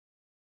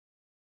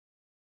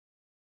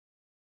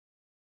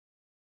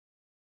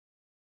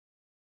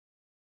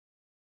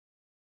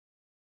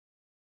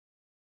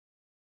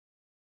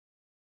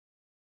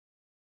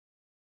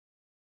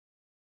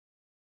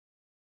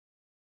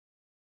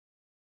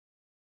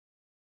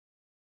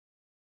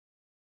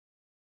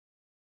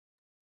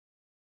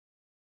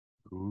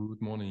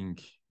Good morning,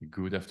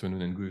 good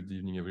afternoon, and good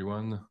evening,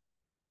 everyone.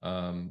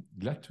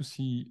 Glad to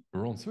see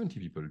around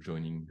 70 people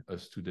joining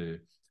us today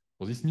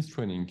for this MISP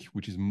training,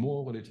 which is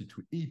more related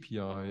to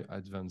API,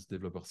 advanced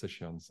developer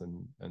sessions,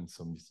 and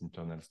some MISP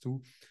internals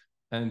too,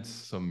 and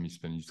some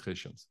MISP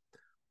illustrations.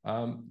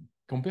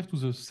 Compared to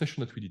the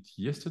session that we did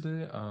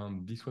yesterday,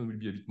 this one will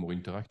be a bit more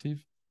interactive.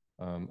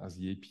 As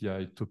the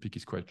API topic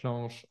is quite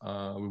large,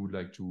 we would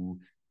like to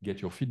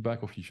get your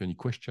feedback, or if you have any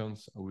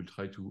questions, I will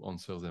try to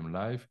answer them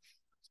live,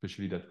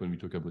 especially that when we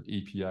talk about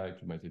API,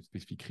 you might have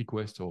specific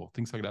requests or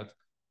things like that.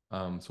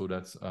 So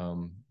that's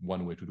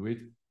one way to do it.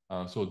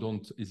 So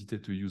don't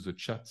hesitate to use the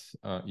chat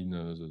in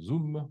the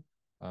Zoom.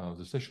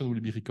 The session will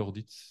be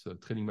recorded.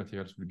 Training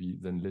materials will be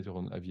then later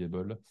on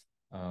available.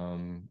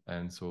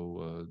 And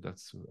so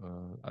that's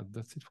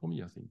it for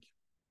me, I think.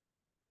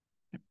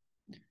 Yep.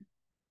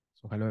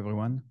 So hello,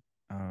 everyone.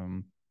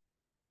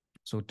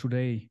 So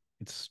today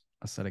it's,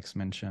 as Alex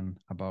mentioned,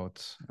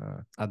 about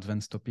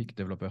advanced topic,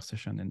 developer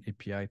session, and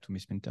API to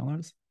MISP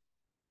internals.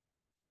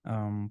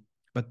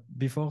 But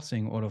before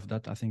saying all of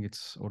that, I think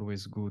it's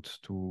always good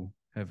to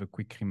have a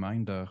quick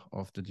reminder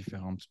of the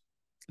different,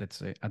 let's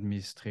say,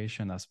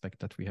 administration aspect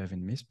that we have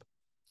in MISP.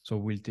 So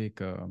we'll take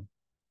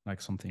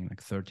something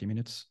like 30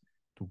 minutes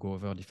to go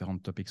over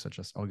different topics such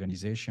as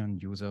organization,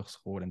 users,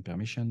 role and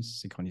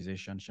permissions,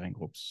 synchronization, sharing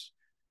groups,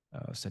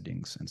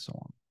 settings, and so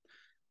on.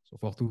 So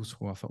for those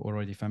who are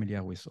already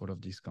familiar with all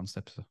of these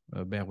concepts,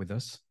 bear with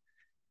us.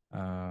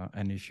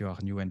 And if you are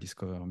new and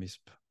discovering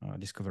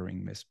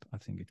MISP, I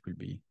think it will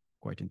be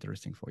quite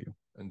interesting for you.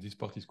 And this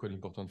part is quite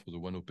important for the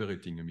one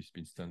operating a MISP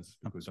instance,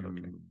 because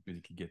Absolutely. You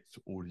basically get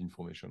all the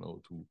information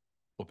how to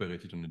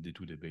operate it on a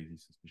day-to-day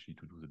basis, especially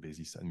to do the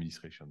basis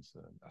administrations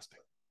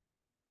aspect.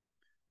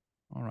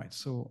 All right,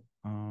 so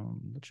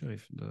not sure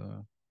if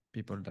the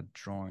people that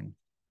join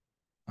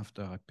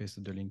after I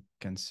pasted the link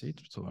can see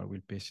it, so I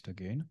will paste it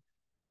again.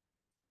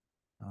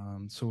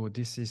 So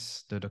this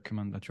is the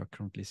document that you're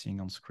currently seeing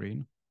on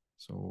screen.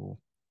 So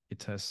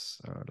it has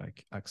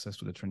like access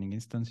to the training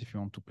instance if you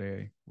want to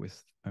play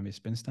with a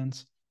MISP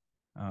instance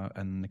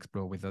and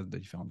explore with us the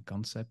different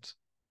concepts.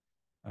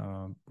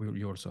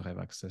 You also have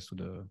access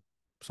to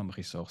some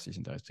resources,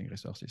 interesting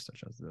resources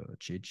such as the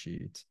cheat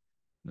sheet,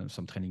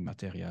 some training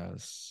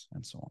materials,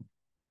 and so on.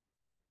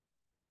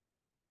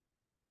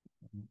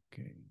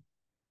 Okay,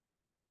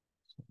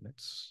 so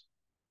let's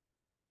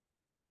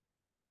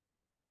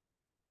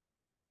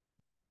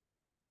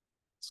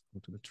go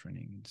to the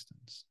training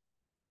instance.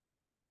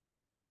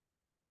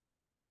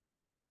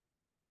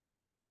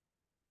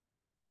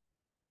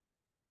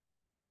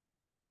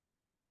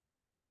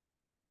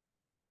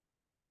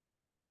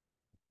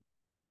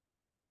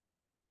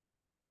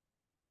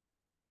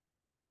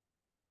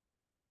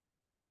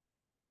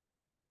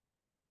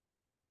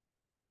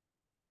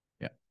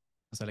 Yeah,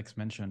 as Alex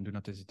mentioned, do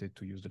not hesitate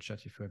to use the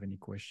chat if you have any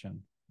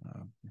question.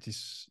 It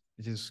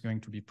is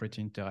going to be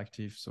pretty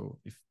interactive. So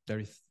if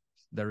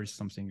there is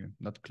something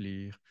not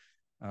clear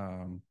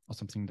or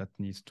something that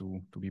needs to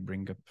be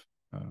bring up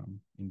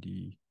in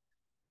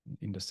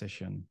the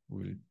session,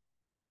 we'll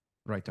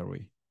right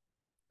away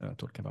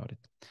talk about it.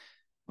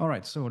 All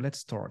right, so let's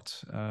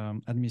start.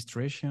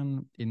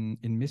 Administration in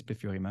MISP,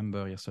 if you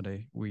remember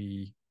yesterday,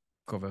 we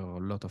cover a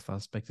lot of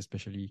aspects,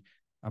 especially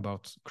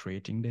about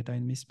creating data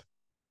in MISP.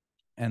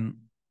 And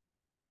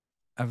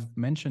I've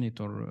mentioned it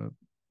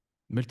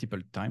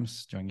multiple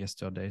times during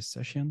yesterday's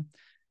session.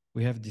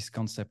 We have this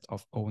concept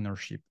of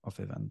ownership of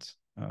events,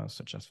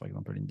 such as, for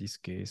example, in this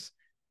case,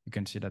 you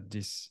can see that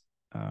this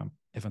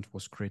event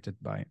was created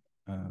by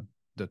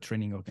the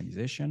training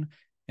organization,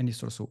 and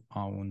is also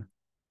owned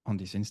on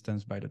this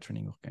instance by the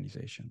training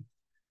organization.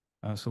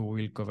 So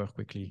we'll cover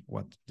quickly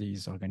what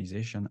these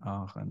organizations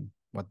are and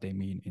what they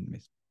mean in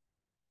MISP.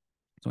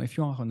 So if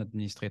you are an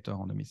administrator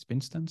on the MISP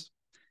instance,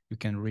 you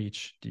can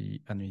reach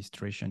the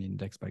administration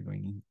index by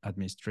going in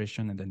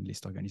administration and then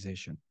list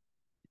organization.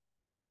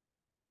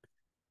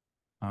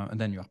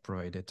 And then you are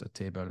provided a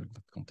table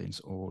that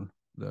contains all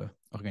the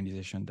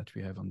organization that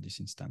we have on this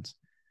instance.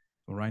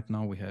 So right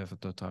now we have a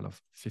total of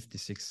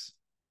 56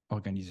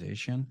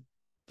 organizations.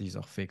 These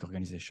are fake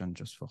organizations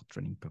just for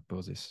training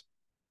purposes.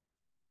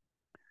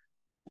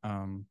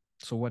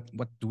 So what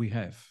do we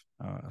have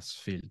as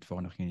field for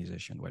an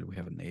organization? Well, we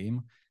have a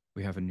name,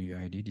 we have an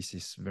UID. This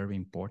is very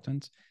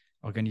important.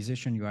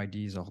 Organization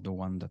UIDs are the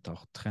ones that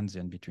are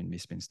transient between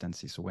MISP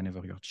instances. So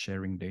whenever you're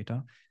sharing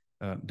data,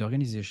 the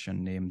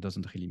organization name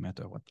doesn't really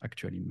matter. What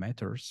actually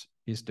matters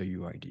is the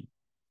UID.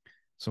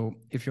 So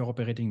if you're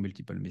operating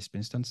multiple MISP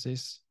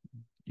instances,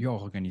 your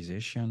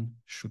organization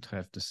should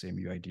have the same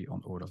UID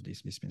on all of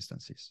these MISP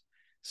instances.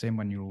 Same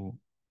when you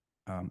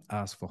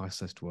ask for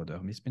access to other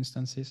MISP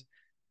instances,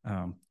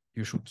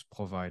 you should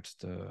provide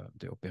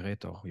the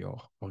operator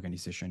your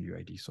organization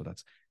UID so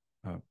that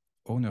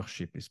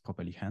ownership is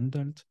properly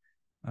handled.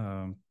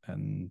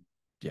 And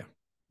yeah,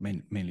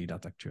 mainly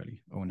that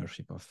actually,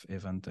 ownership of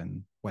event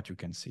and what you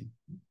can see,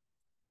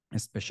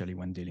 especially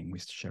when dealing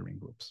with sharing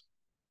groups.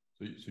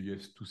 So you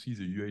have to see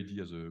the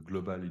UID as a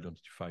global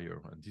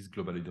identifier, and this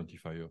global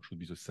identifier should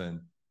be the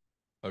same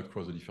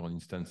across the different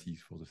instances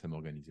for the same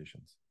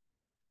organizations.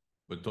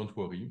 But don't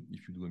worry,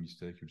 if you do a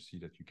mistake, you'll see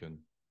that you can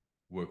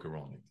work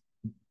around it.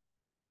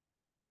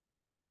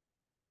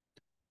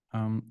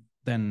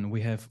 Then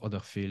we have other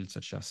fields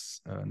such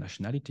as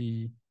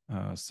nationality,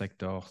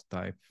 sector,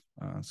 type,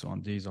 so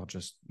on. These are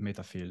just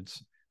meta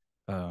fields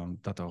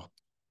that are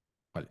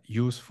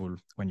useful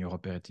when you're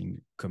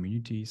operating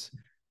communities.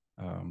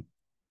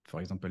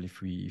 For example,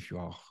 if you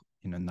are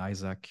in an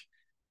ISAC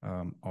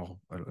or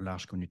a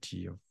large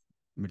community of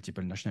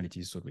multiple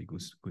nationalities, so it would be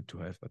good to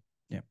have. But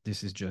yeah,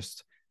 this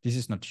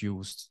is not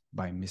used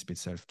by MISP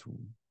itself to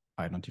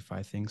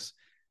identify things.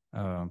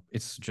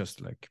 It's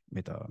just like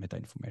meta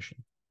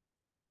information.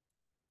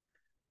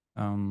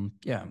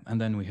 Yeah, and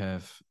then we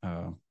have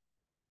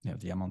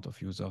the amount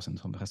of users and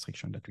some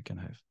restriction that we can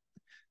have.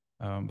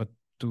 But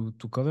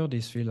to cover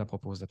this field, I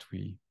propose that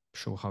we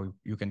show how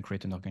you can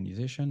create an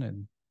organization,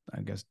 and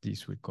I guess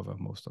this will cover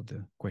most of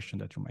the question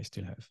that you might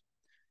still have.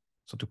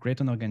 So to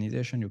create an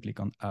organization, you click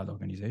on Add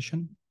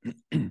Organization.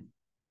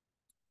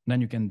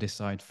 Then you can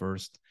decide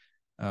first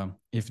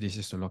if this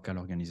is a local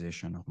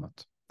organization or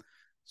not.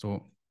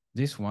 So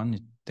this one,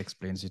 it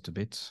explains it a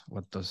bit,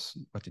 what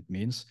it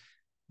means.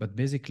 But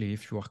basically,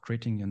 if you are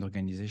creating an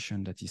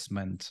organization that is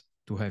meant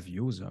to have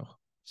users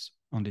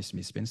on this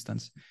MISP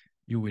instance,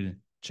 you will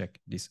check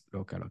this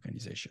local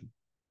organization.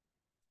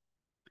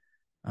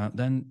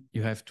 Then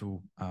you have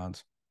to add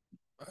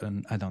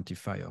an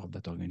identifier of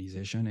that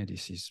organization, and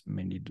this is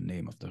mainly the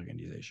name of the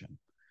organization.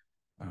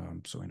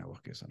 So in our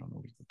case, I don't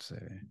know, we could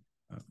say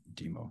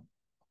demo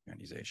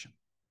organization.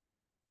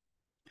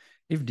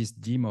 If this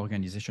demo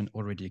organization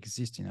already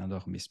exists in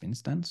another MISP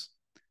instance,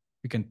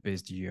 you can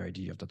paste the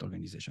UID of that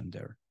organization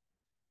there.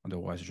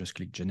 Otherwise, just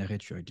click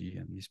generate UID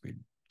and MISP will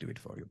do it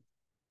for you.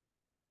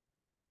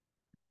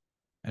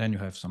 And then you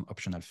have some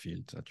optional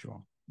fields that you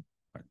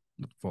are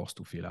not forced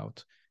to fill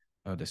out.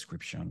 A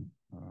description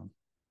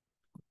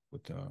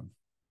with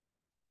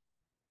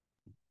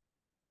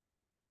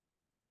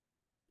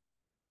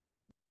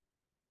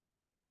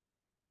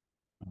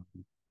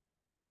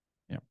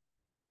yeah.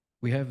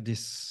 We have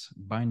this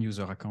bind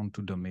user account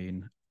to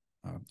domain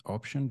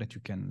option that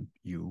you can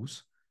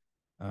use.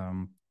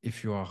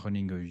 If you are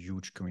running a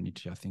huge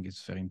community, I think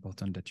it's very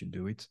important that you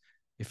do it.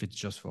 If it's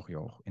just for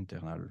your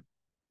internal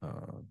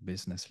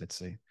business, let's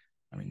say,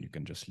 I mean, you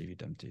can just leave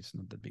it empty. It's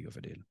not that big of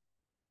a deal.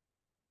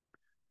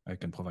 I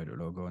can provide a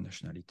logo,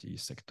 nationality,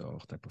 sector,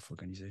 type of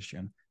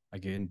organization.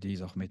 Again,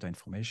 these are meta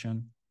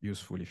information,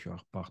 useful if you are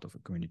part of a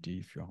community.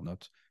 If you are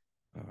not,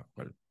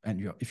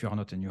 if you are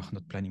not and you're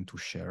not planning to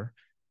share,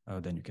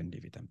 then you can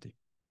leave it empty.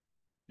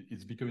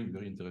 It's becoming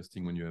very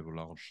interesting when you have a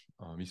large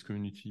MISP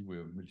community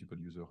where multiple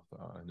users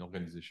and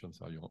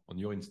organizations are on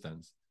your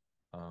instance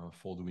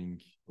for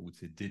doing, I would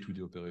say,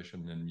 day-to-day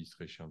operation and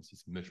administrations.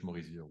 It's much more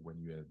easier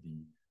when you have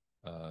the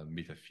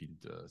meta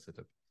field set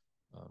up.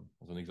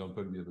 As an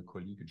example, we have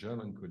a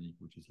German colleague,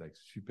 which is like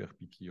super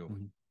picky of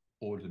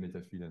all the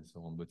meta field and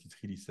so on, but it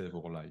really saves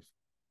our life.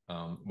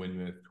 When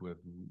you have to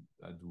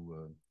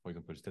do, for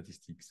example,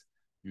 statistics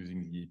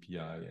using the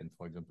API and,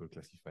 for example,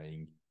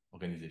 classifying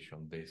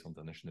organization based on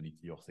their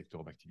nationality or sector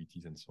of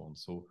activities and so on.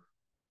 So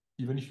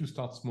even if you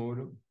start small,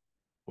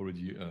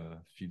 already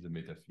fill the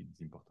meta field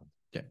is important.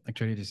 Yeah,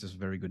 actually, this is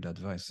very good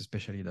advice,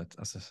 especially that,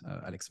 as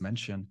Alex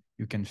mentioned,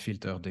 you can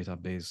filter data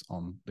based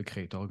on the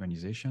creator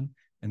organization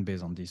and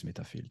based on this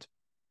meta field.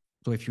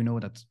 So if you know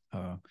that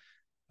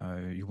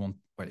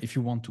if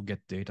you want to get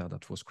data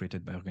that was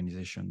created by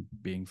organization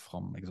being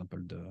from, example,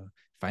 the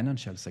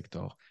financial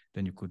sector,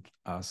 then you could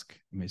ask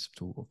MISP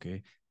to,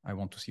 okay, I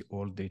want to see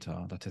all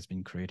data that has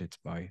been created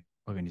by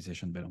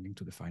organization belonging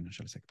to the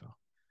financial sector.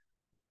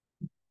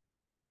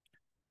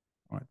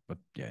 All right, but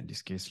yeah, in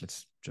this case,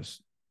 let's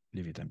just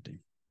leave it empty.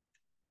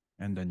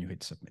 And then you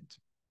hit submit.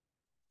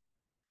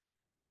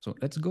 So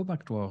let's go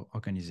back to our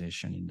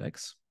organization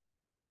index.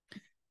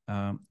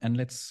 And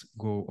let's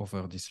go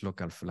over this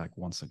local flag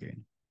once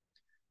again.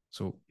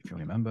 So if you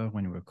remember,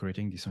 when we were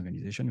creating this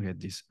organization, we had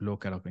this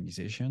local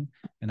organization,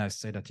 and I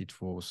said that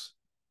it was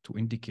to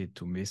indicate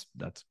to MISP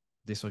that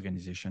this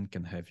organization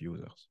can have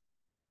users.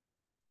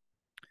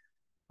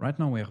 Right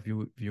now, we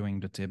are viewing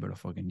the table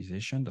of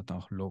organizations that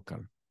are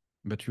local,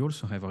 but you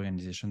also have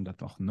organizations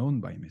that are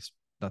known by MISP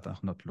that are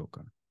not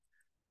local.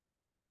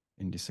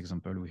 In this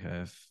example, we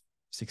have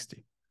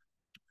 60.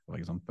 For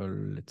example,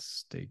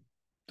 let's take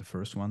the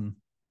first one,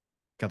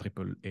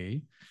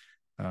 AAA.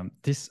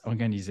 This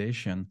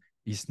organization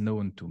is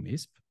known to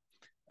MISP,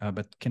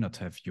 but cannot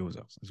have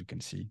users. As you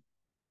can see,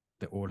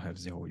 they all have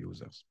 0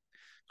 users.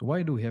 So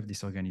why do we have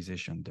this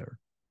organization there?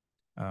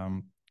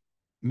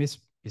 MISP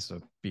is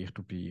a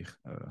peer-to-peer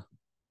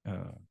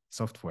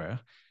software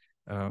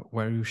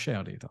where you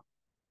share data.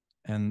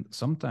 And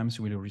sometimes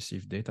you will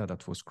receive data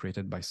that was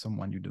created by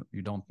someone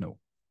you don't know.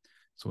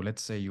 So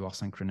let's say you are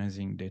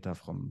synchronizing data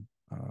from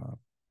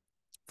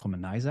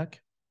an ISAC,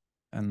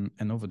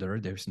 and over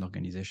there's an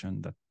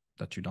organization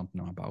that you don't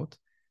know about.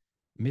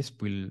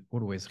 MISP will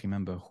always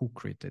remember who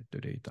created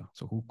the data,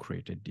 so who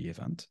created the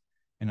event,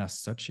 And as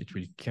such, it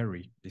will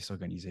carry this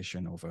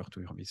organization over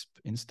to your MISP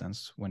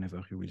instance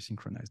whenever you will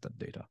synchronize that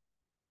data.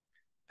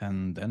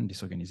 And then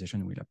this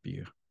organization will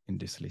appear in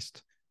this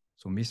list.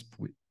 So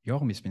your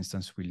MISP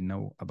instance will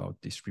know about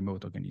this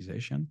remote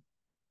organization,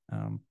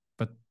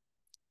 but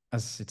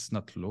as it's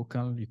not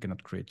local, you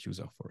cannot create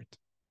user for it.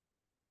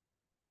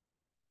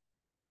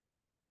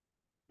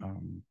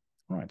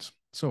 Right,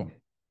 so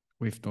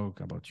we've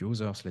talked about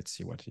users. Let's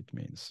see what it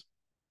means.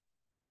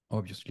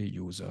 Obviously,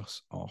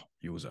 users are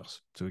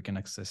users. So we can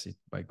access it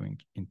by going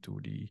into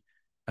the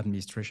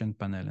administration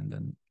panel and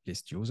then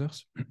list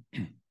users.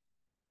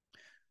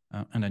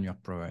 And then you're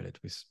provided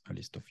with a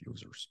list of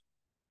users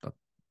that,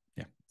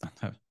 yeah,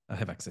 I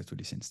have access to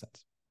this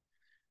instance.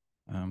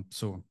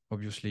 So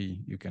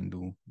obviously you can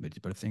do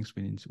multiple things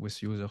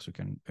with users. You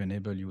can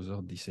enable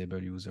users,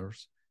 disable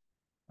users.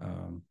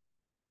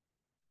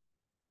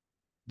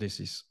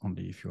 This is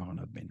only if you are an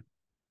admin.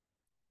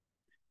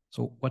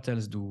 So what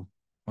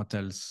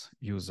else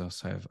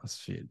users have as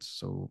fields?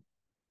 So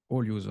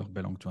all users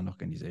belong to an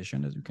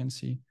organization, as you can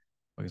see.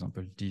 For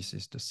example, this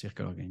is the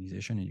circle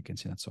organization, and you can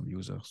see that some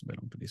users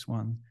belong to this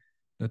one.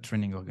 The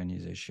training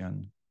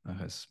organization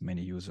has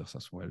many users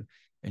as well.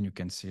 And you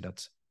can see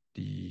that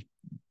the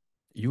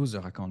user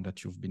account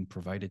that you've been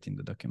provided in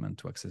the document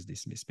to access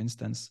this MISP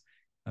instance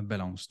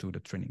belongs to the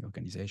training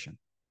organization.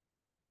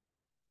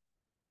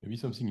 Maybe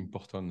something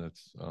important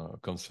that's a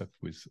concept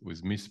with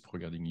MISP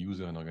regarding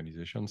user and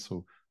organization.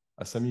 So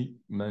as Sami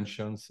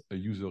mentions, a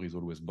user is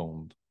always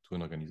bound to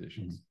an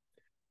organization.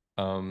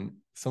 Mm-hmm.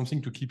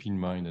 Something to keep in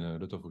mind, and a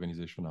lot of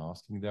organizations are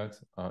asking that,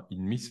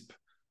 in MISP,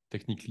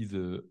 technically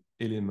the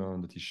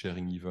element that is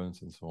sharing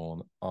events and so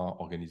on are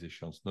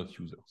organizations, not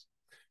users.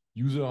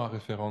 Users are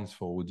referenced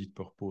for audit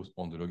purpose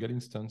on the local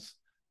instance,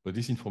 but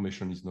this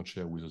information is not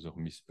shared with other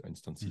MISP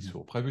instances. Mm-hmm.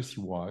 So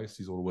privacy-wise,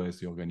 is always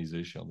the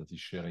organization that is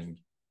sharing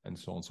and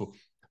so on. So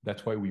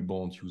that's why we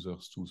bound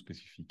users to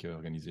specific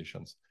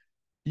organizations.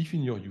 If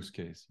in your use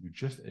case, you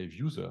just have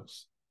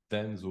users,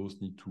 then those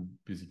need to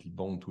basically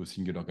bound to a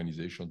single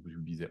organization, which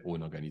will be their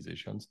own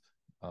organizations.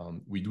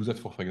 We do that,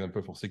 for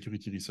example, for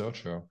security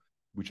researchers,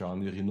 which are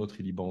not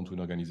really bound to an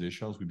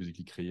organization. We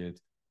basically create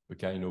a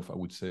kind of, I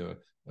would say, a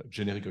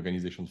generic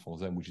organization for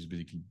them, which is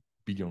basically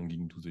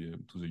belonging to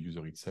the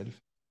user itself.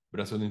 But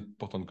that's an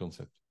important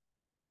concept.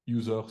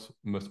 Users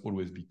must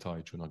always be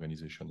tied to an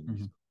organization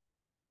in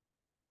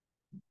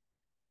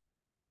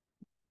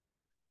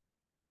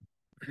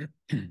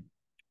MISP.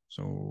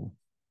 So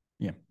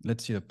yeah,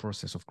 let's see the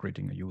process of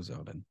creating a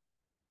user then.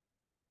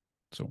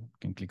 So you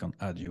can click on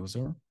add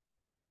user,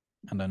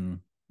 and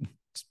then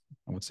it's,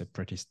 I would say,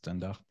 pretty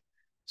standard.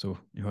 So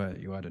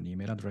you add an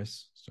email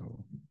address.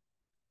 So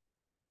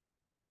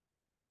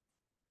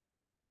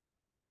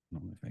I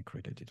don't know if I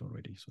created it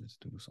already. So let's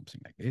do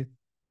something like it.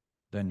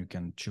 Then you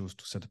can choose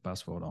to set a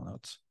password or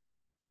not.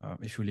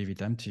 If you leave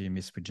it empty,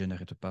 MISP will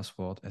generate a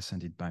password and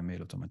send it by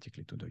mail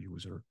automatically to the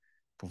user,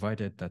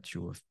 provided that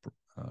you have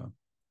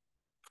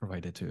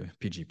provided a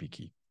PGP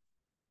key.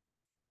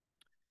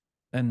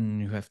 Then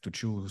you have to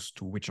choose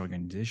to which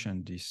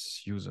organization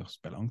these users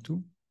belong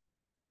to.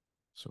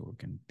 So you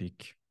can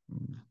pick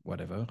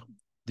whatever.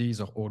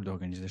 These are all the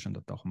organizations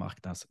that are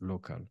marked as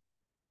local.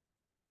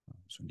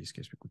 So in this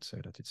case, we could say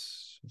that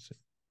it's, let's say,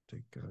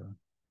 take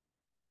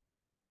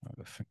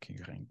the fucking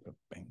ring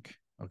bank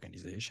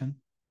organization.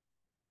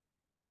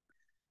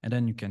 And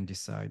then you can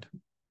decide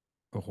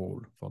a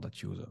role for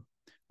that user.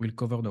 We'll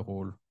cover the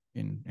role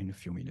in a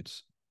few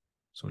minutes.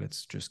 So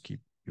let's just keep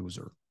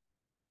user.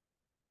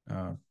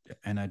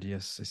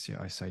 NID,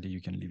 SCID, you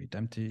can leave it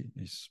empty.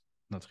 It's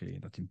not really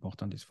that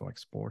important. It's for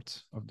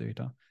export of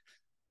data.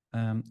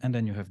 And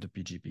then you have the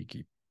PGP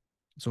key.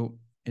 So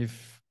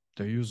if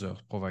the user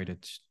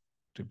provided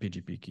the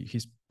PGP key,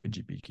 his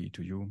PGP key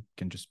to you,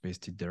 can just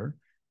paste it there.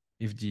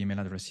 If the email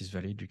address is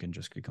valid, you can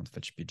just click on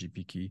fetch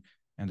PGP key,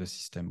 and the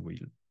system will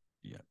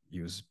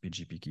use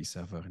PGP key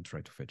server and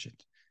try to fetch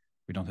it.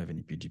 We don't have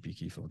any PGP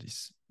key for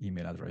this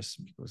email address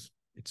because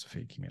it's a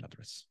fake email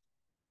address.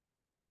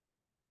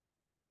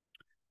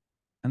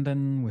 And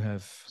then we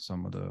have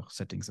some other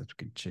settings that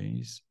we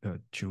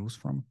can choose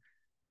from,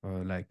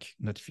 like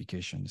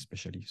notification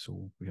especially.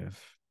 So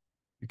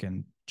you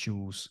can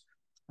choose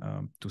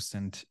to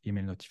send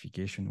email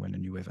notification when a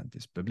new event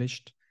is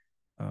published,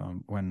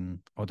 when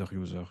other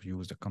users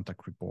use the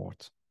contact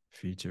report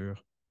feature.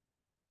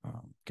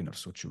 You can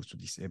also choose to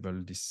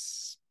disable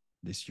this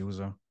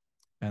user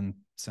and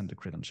send the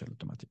credential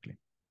automatically.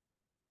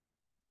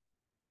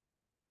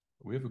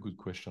 We have a good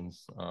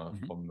questions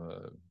from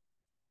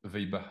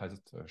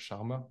Vaibahat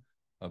Sharma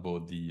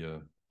about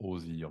all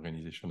the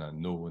organization are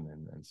known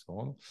and so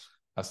on.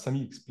 As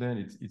Sami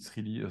explained, it's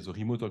really the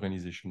remote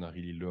organization are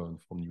really learn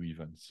from new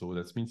events. So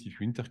that means if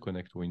you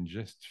interconnect or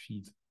ingest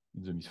feeds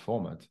in the MISP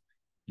format,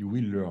 you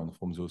will learn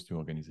from those new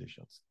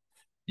organizations.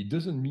 It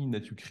doesn't mean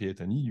that you create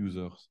any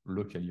users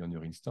locally on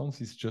your instance.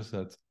 It's just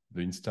that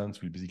the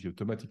instance will basically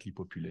automatically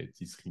populate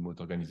these remote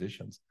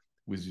organizations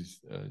with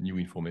this new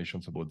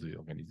information about the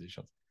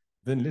organizations.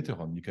 Then later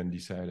on, you can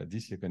decide that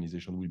this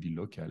organization will be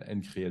local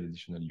and create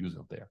additional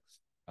users there.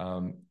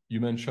 You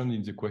mentioned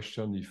in the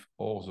question if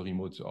all the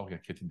remote org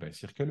are created by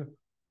Circle.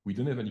 We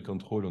don't have any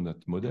control on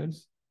that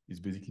models. It's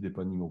basically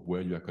depending on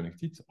where you are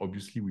connected.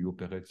 Obviously, we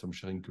operate some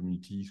sharing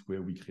communities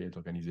where we create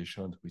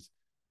organizations with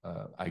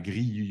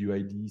agree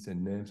UUIDs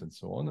and names and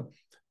so on.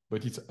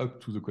 But it's up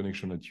to the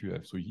connection that you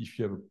have. So if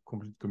you have a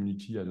complete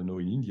community, I don't know,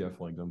 in India,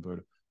 for example,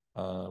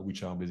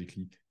 which are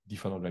basically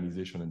different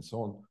organizations and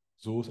so on,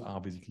 those are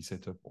basically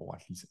set up or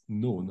at least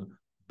known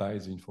by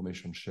the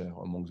information share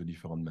among the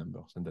different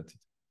members, and that's it.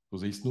 So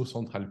there is no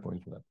central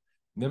point for that.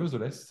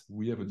 Nevertheless,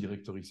 we have a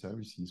directory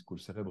service, it's called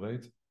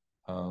Cerebrate,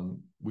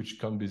 which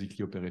can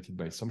basically operated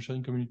by some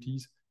sharing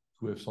communities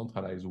to have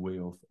centralized way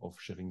of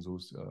sharing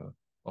those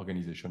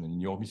organizations. And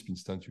in your MISP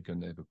instance, you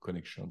can have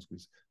connections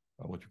with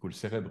what you call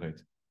Cerebrate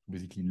to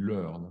basically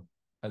learn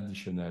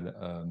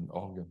additional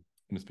org,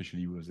 and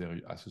especially with their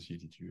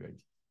associated UID.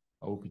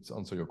 I hope it's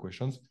answered your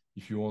questions.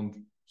 If you want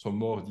some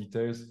more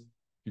details,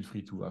 feel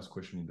free to ask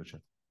questions in the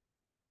chat.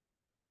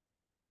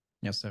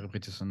 Yes,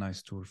 Cerebrate is a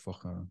nice tool for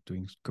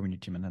doing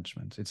community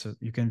management.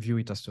 You can view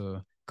it as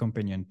a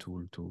companion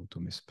tool to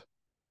MISP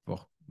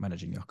for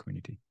managing your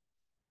community.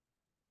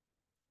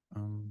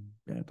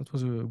 Yeah, that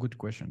was a good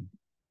question,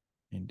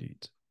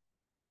 indeed.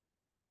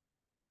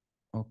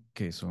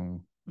 Okay,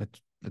 so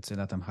let's say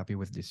that I'm happy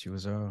with this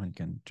user, and you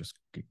can just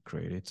click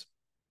create it.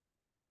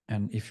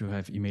 And if you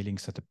have emailing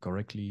set up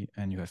correctly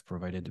and you have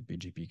provided the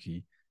BGP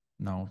key,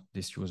 now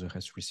this user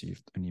has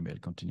received an email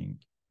containing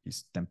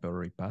his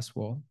temporary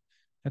password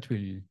that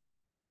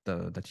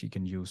he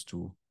can use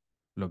to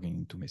log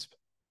into MISP.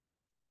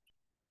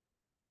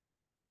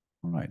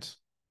 All right.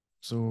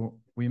 So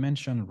we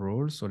mentioned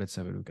roles, so let's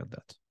have a look at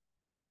that.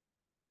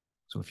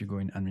 So if you go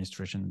in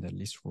administration and then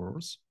list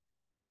roles,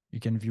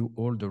 you can view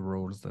all the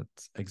roles that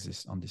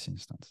exist on this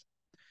instance.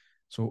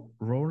 So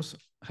roles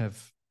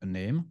have a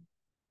name,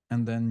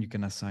 and then you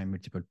can assign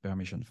multiple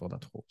permissions for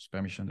that roles,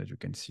 permission that you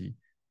can see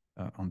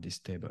on this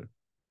table.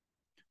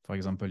 For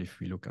example, if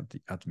we look at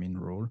the admin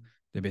role,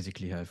 they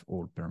basically have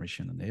all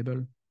permission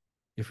enabled.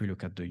 If we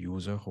look at the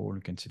user role,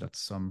 you can see that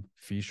some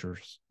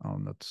features are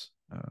not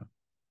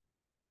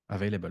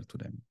available to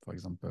them. For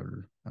example,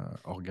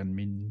 organ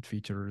min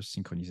features,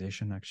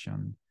 synchronization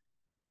action,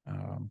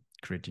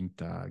 creating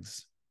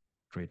tags,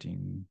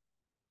 creating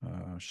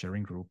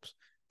sharing groups,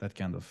 that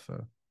kind of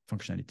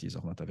functionalities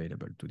are not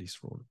available to this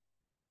role.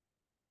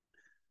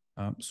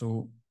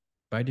 So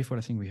by default,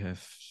 I think we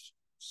have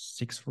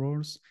 6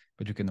 roles,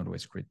 but you can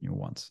always create new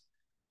ones.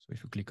 So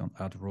if you click on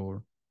add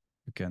role,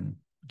 you can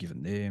give a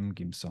name,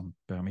 give some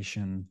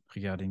permission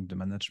regarding the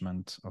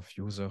management of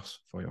users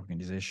for your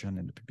organization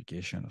and the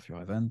publication of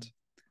your event.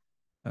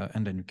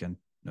 And then you can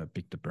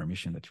pick the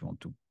permission that you want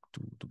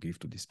to give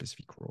to this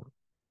specific role.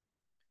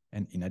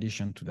 And in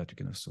addition to that, you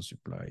can also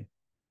supply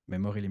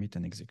memory limit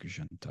and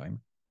execution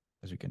time,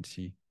 as you can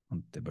see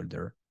on the table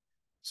there.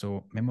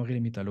 So memory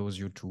limit allows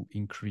you to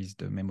increase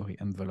the memory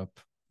envelope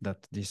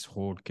that this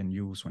role can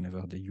use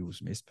whenever they use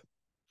MISP.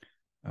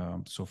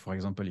 So for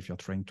example, if you're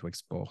trying to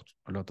export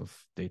a lot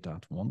of data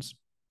at once,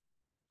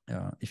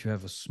 if you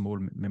have a small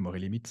memory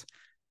limit,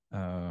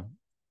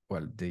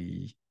 well,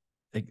 the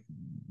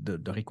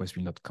request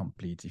will not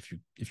complete if you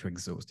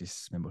exhaust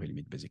this memory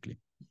limit, basically.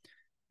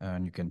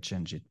 And you can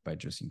change it by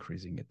just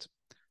increasing it.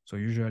 So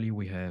usually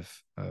we have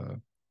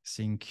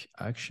sync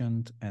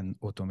action and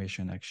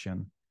automation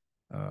action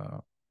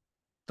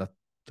that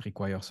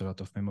requires a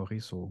lot of memory.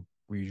 So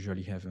we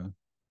usually have a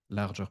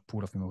larger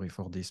pool of memory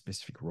for these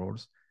specific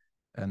roles.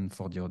 And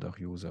for the other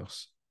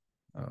users,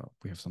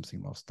 we have something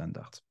more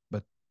standard.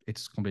 But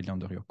it's completely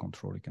under your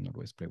control. You can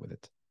always play with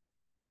it.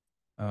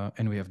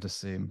 And we have the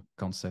same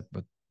concept,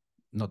 but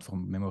not for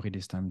memory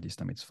this time. This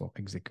time it's for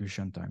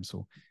execution time.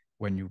 So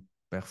when you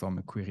perform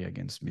a query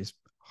against MISP,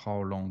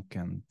 how long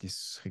can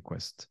this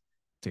request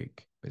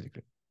take,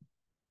 basically?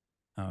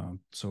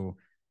 So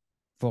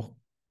for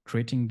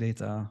creating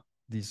data,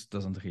 this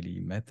doesn't really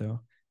matter.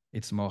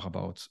 It's more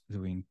about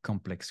doing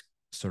complex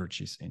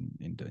searches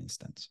in the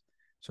instance.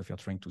 So if you're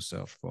trying to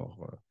search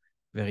for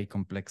very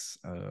complex,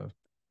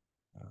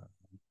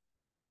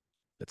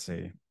 let's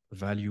say,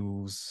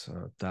 values,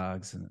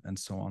 tags, and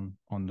so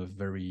on a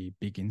very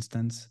big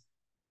instance,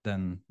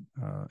 then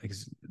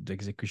the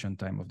execution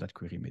time of that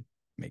query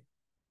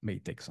may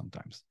take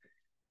sometimes.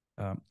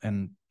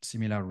 And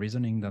similar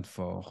reasoning that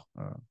for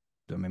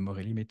the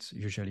memory limit,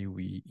 usually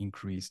we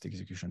increase the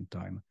execution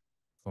time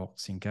for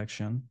sync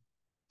action.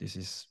 This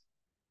is,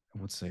 I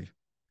would say,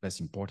 less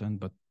important,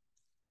 but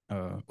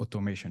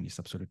automation is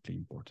absolutely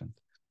important.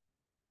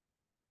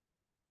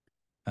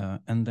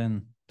 And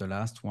then the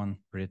last one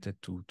related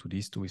to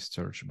these two is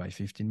search by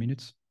 15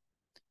 minutes.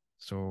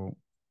 So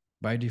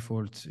by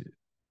default,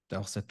 they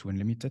are set to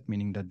unlimited,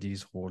 meaning that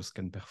these roles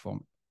can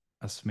perform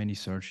as many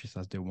searches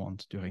as they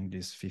want during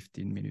this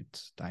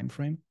 15-minute time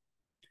frame.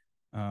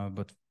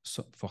 But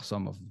for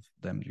some of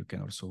them, you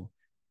can also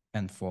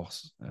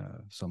enforce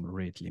some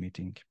rate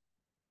limiting.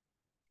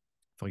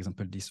 For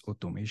example, this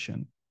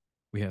automation,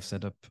 we have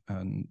set up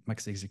a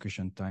max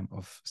execution time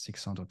of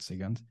 600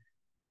 seconds,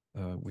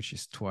 which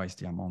is twice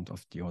the amount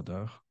of the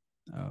other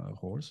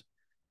roles.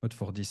 But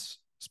for this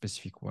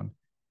specific one,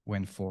 we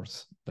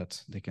enforce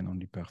that they can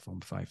only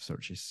perform 5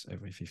 searches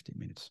every 15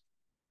 minutes.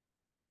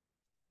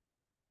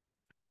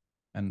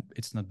 And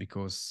it's not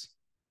because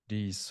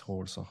these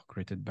roles are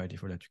created by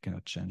default that you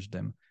cannot change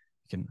them.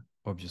 You can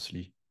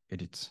obviously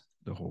edit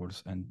the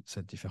roles and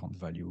set different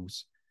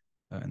values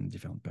and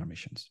different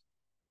permissions.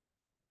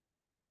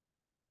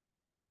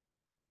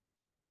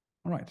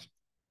 All right.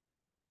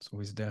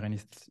 So is there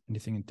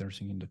anything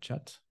interesting in the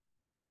chat?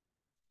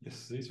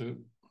 Yes, there's a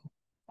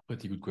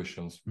pretty good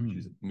questions, which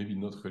is maybe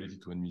not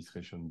related to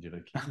administration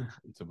directly.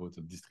 It's about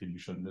a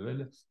distribution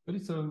level, but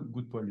it's a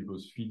good point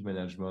because field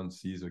management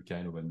is a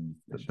kind of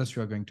administration. That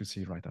you are going to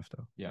see right after.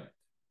 Yeah,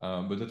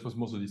 but that was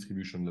more the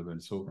distribution level.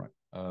 So right.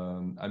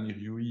 Amir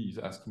Yui is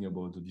asking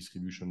about the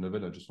distribution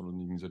level. I just want to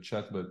leave in the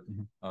chat, but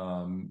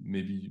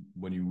maybe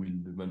when you will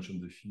mention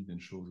the feed and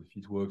show the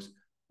feed works,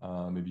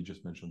 maybe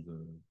just mention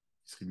the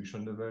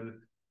distribution level.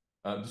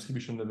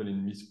 Distribution level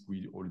in MISP,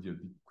 we already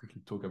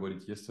quickly talked about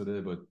it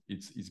yesterday, but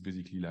it's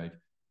basically like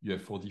you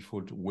have 4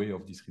 default way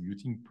of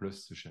distributing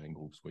plus the sharing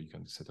groups where you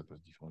can set up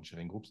different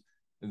sharing groups.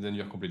 And then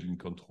you're completely in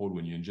control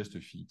when you ingest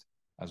a feed,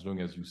 as long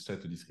as you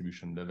set a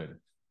distribution level,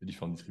 a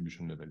different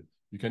distribution level.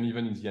 You can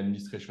even in the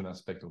administration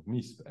aspect of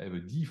MISP have a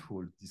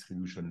default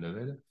distribution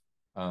level,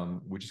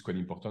 which is quite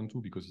important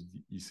too, because it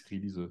is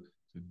really the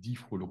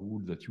default rule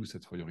that you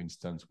set for your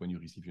instance when you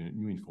receive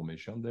new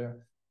information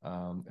there.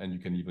 And you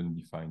can even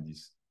define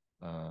this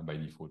by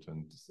default.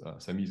 And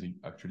Sami is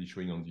actually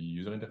showing on the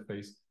user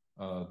interface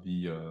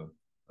the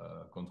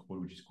control,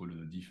 which is called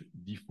the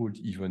default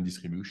event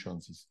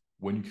distributions. Is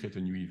when you create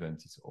a new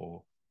event, it's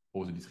all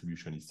the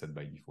distribution is set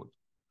by default.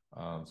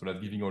 So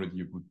that's giving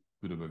already a good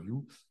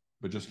overview.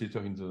 But just later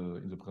in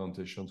the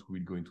presentations, we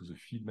will go into the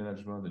feed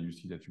management, and you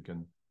see that you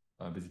can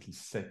basically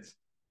set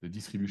the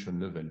distribution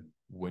level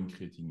when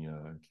creating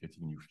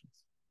new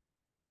feeds.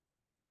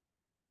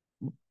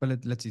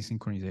 But let's see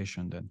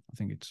synchronization then. I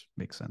think it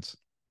makes sense.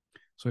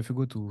 So if you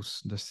go to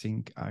the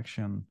sync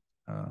action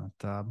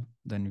tab,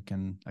 then you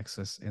can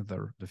access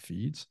either the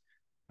feeds,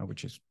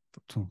 which is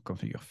to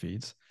configure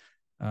feeds,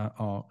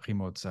 or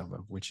remote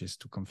server, which is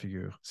to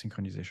configure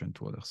synchronization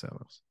to other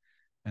servers.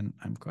 And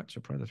I'm quite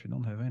surprised that we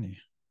don't have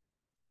any.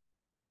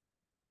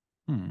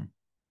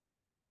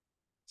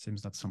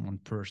 Seems that someone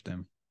purged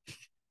them.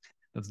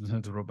 That's the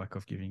drawback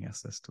of giving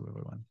access to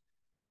everyone.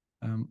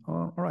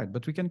 All right,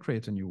 but we can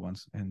create a new one,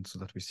 and so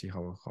that we see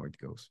how it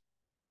goes.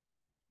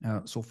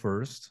 So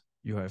first,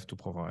 you have to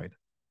provide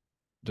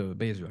the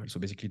base URL. So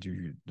basically,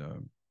 the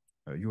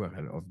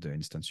URL of the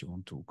instance you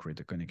want to create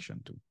a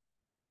connection to.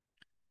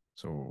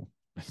 So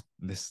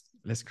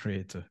let's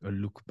create a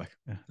loop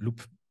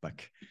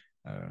back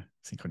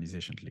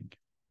synchronization link.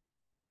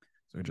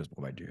 So you just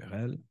provide the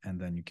URL, and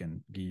then you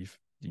can give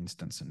the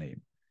instance a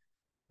name.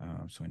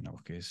 So in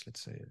our case,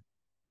 let's say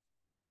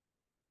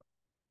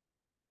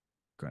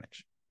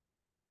connection.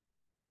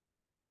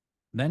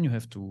 Then you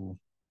have to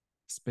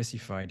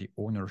specify the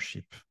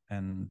ownership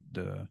and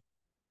the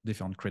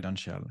different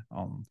credential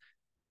on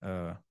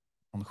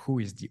who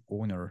is the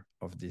owner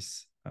of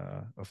this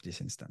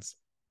instance.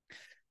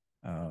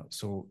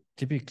 So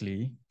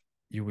typically,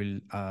 you will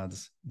add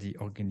the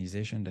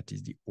organization that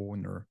is the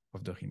owner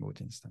of the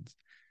remote instance.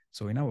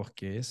 So in our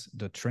case,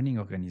 the training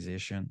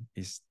organization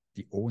is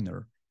the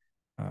owner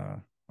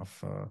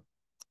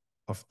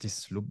of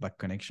this loopback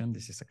connection.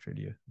 This is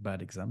actually a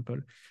bad example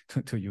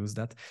to use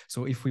that.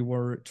 So if we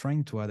were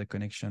trying to add a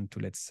connection to,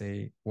 let's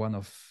say, one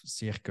of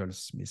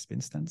Circle's MISP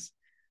instance,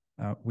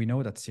 we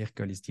know that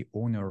Circle is the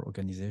owner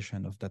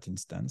organization of that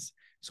instance.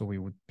 So we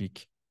would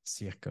pick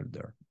Circle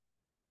there.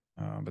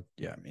 But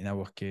yeah, in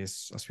our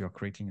case, as we are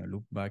creating a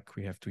loopback,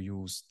 we have to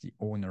use the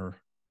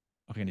owner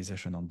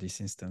organization on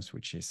this instance,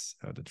 which is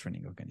the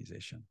training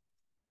organization.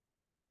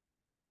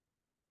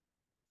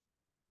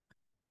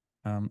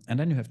 And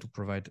then you have to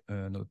provide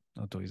an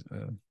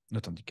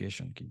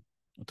authorization key.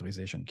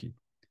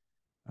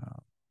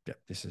 Yeah,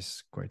 this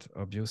is quite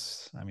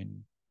obvious. I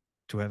mean,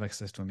 to have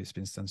access to a MISP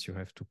instance, you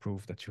have to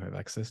prove that you have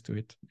access to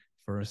it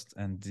first,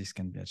 and this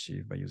can be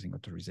achieved by using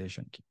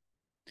authorization key.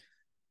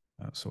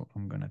 So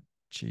I'm gonna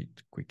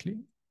cheat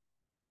quickly.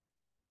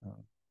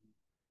 Oops.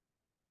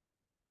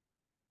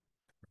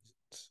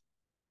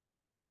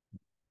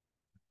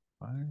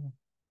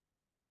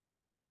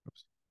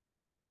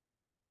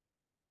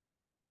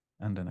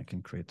 And then I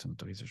can create an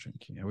authorization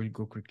key. I will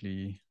go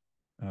quickly,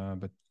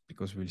 but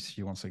because we'll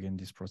see once again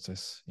this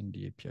process in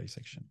the API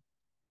section.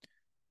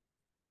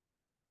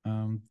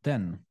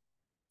 Then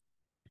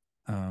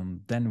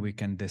we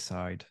can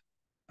decide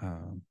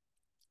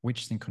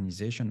which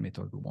synchronization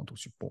method we want to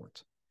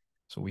support.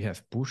 So we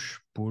have push,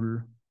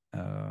 pull,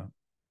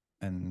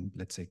 and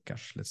let's say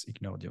cache. Let's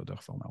ignore the other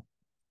for now.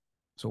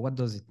 So what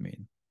does it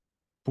mean?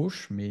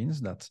 Push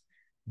means that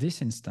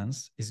this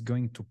instance is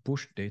going to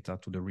push data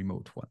to the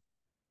remote one.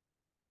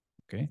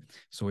 Okay,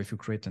 so if you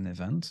create an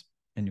event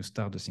and you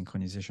start the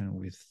synchronization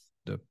with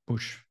the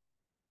push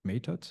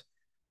method,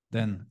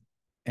 then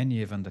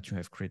any event that you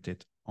have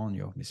created on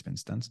your MISP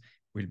instance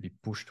will be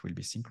pushed, will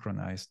be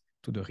synchronized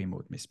to the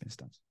remote MISP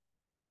instance.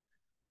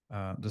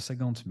 The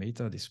second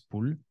method is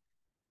pull.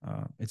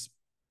 It's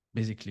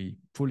basically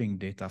pulling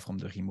data from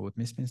the remote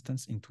MISP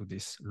instance into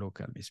this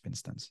local MISP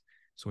instance.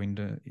 So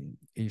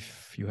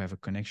if you have a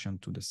connection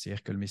to the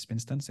circle MISP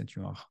instance and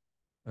you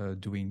are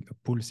doing a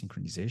pull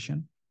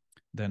synchronization,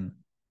 then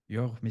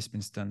your MISP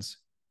instance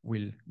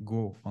will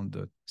go on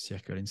the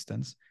circle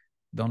instance,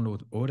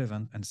 download all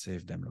events and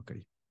save them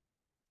locally.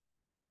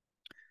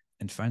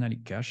 And finally,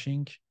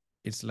 caching,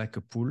 it's like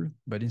a pull,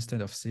 but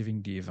instead of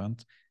saving the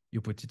event,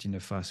 you put it in a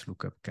fast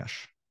lookup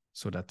cache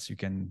so that you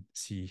can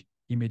see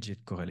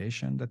immediate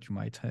correlation that you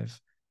might have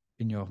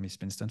in your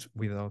MISP instance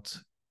without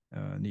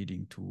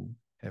needing to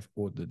have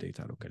all the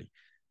data locally.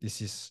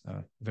 This is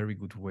a very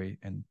good way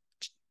and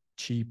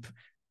cheap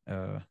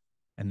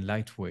and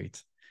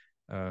lightweight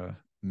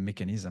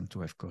mechanism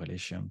to have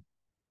correlation.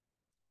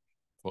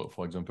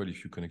 For example,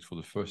 if you connect for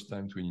the first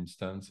time to an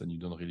instance and you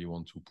don't really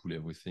want to pull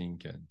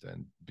everything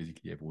and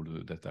basically have all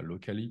the data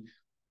locally,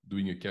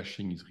 doing a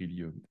caching is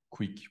really a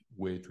quick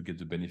way to get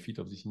the benefit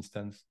of this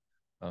instance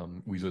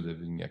without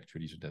having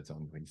actually the data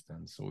on your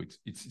instance. So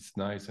it's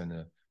nice,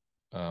 and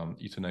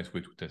it's a nice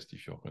way to test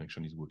if your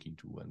connection is working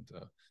too,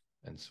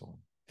 and so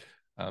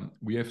on.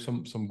 We have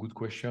some good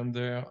question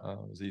there.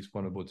 There is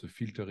one about the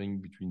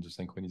filtering between the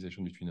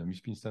synchronization between the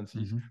MISP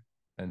instances.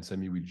 And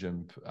Sami will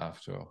jump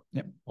after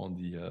on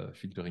the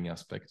filtering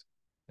aspect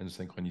and the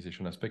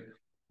synchronization aspect,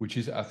 which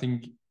is, I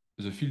think,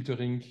 the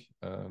filtering,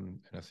 and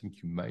I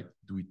think you might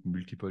do it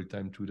multiple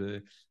times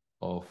today,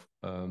 of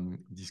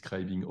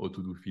describing how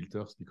to do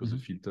filters, because the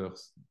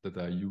filters that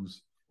I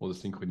use for the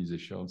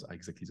synchronizations are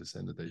exactly the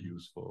same that I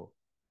use for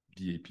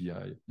the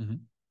API,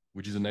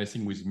 which is a nice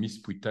thing with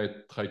MISP. We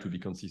try to be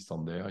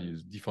consistent there.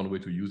 There's a different way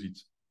to use it,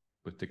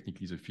 but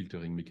technically the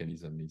filtering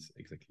mechanism is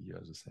exactly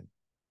the same.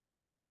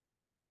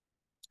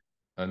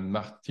 And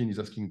Martin is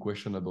asking a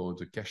question about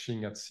the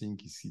caching at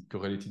sync. Is it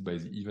correlated by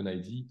the event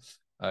ID?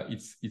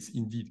 It's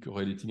indeed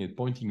correlating and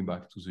pointing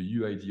back to the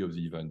UID of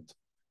the event.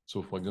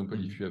 So for example,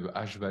 if you have a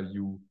hash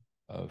value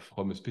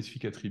from a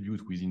specific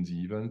attribute within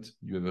the event,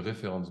 you have a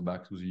reference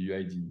back to the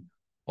UID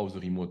of the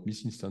remote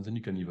MISP instance, and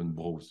you can even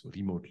browse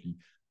remotely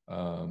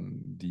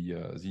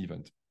the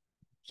event.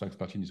 Thanks,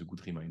 Martin, is a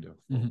good reminder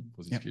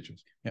for these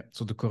features. Yeah,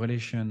 so the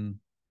correlation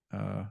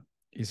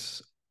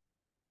is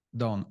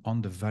done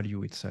on the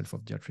value itself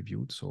of the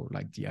attribute, so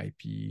like the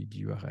IP,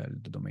 the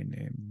URL, the domain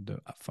name, the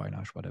file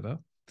hash, whatever.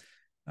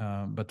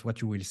 But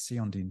what you will see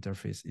on the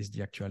interface is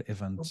the actual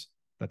event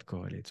that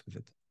correlates with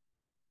it.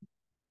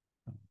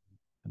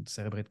 And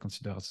Cerebrate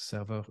considered as a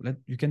server.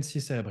 You can see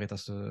Cerebrate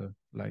as a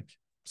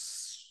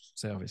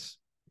service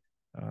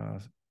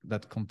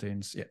that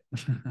contains,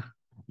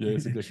 Yeah,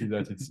 it's exactly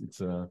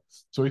that.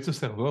 So it's a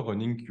server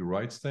running your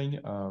right thing.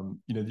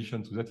 In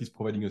addition to that, it's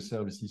providing a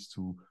services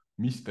to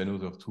MISP and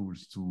other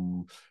tools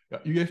to,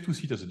 you have to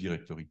see it as a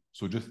directory.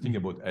 So just think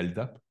about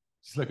LDAP.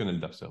 It's like an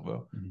LDAP server,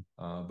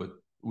 but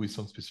with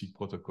some specific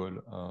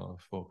protocol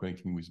for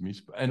connecting with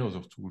MISP and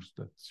other tools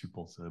that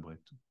support Cerebrate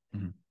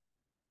too.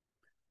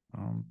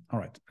 All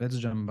right, let's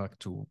jump back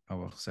to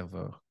our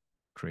server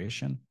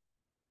creation.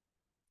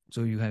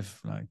 So you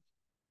have like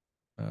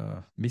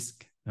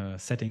MISP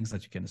settings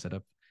that you can set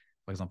up.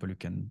 For example, you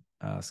can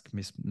ask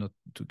MISP not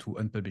to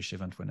unpublish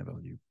event whenever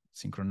you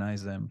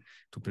synchronize them,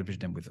 to publish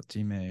them with a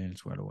email,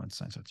 to allow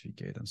unsigned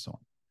certificate, and so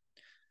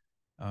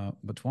on.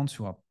 But once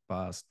you are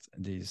past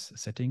these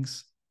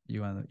settings,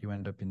 you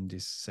end up in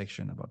this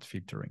section about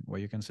filtering, where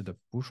you can set up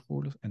push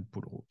rules and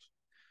pull rules.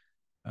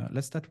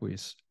 Let's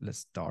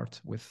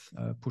start with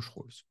push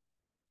rules.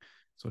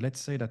 So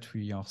let's say that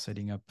we are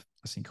setting up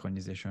a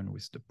synchronization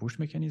with the push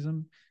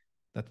mechanism.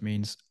 That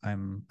means I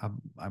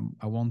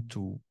want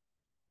to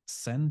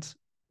send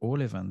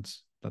all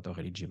events that are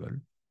eligible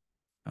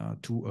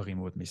to a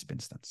remote MISP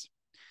instance.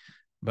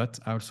 But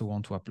I also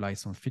want to apply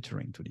some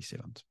filtering to this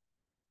event.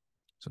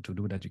 So to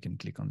do that, you can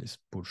click on this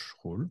push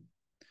rule.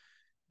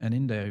 And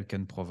in there, you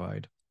can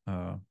provide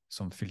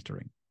some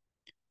filtering.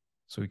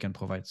 So you can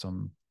provide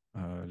some,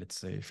 let's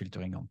say,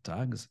 filtering on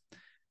tags.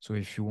 So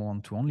if you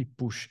want to only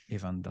push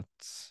events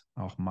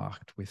that are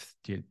marked with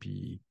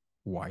TLP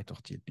white or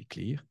TLP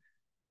clear, you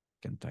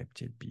can type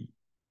TLP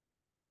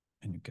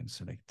and you can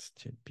select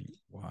TLP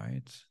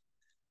white.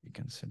 You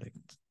can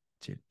select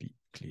TLP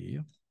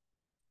clear.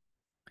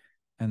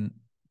 And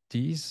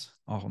these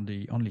are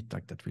the only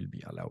tags that will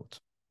be allowed.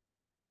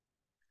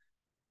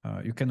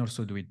 You can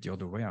also do it the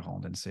other way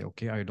around and say,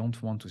 okay, I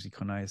don't want to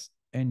synchronize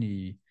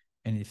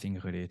anything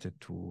related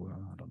to,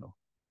 I don't know,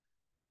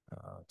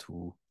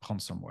 to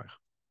ransomware.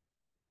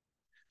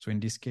 So in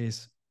this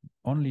case,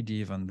 only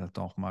the events that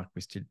are marked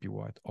with TLP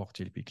white or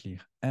TLP clear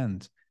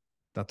and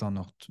that are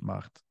not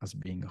marked as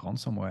being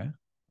ransomware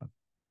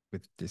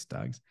with these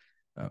tags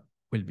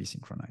will be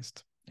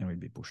synchronized and will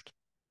be pushed.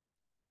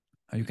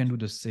 You can do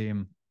the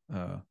same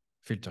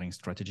filtering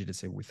strategy, let's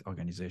say, with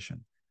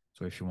organization.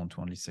 So if you want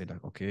to only say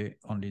that, okay,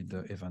 only the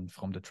event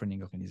from the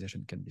training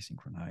organization can be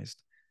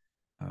synchronized,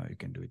 you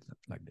can do it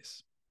like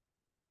this.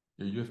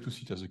 Yeah, you have to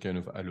see it as a kind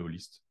of allow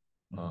list.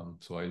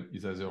 So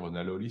it's either an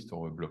allow list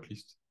or a block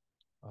list.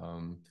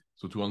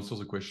 So to answer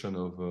the question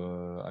of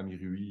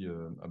Amirui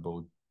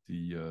about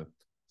the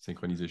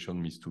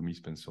synchronization, MISP to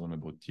MISP, and so on,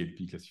 about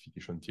TLP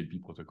classification,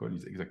 TLP protocol,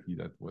 is exactly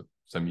that what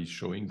Sami is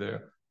showing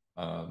there.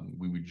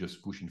 We will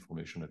just push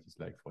information that is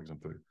like, for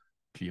example,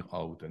 clear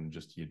out and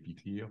just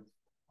TLP clear.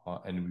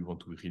 And we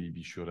want to really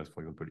be sure that,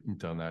 for example,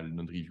 internal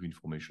non-review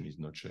information is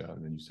not shared,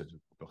 and then you set the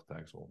proper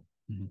tags. Or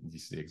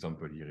this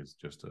example here is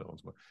just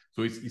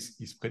so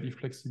it's pretty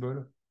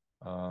flexible,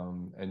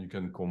 and you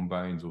can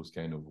combine those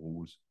kind of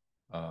rules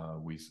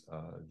with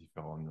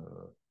different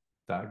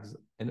tags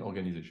and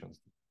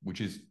organizations,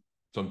 which is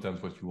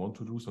sometimes what you want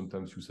to do.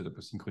 Sometimes you set up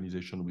a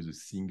synchronization with a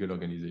single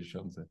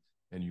organization,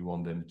 and you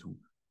want them to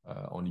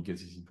only get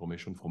this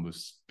information from a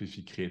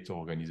specific creator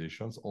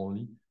organizations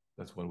only.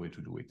 That's one way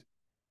to do it.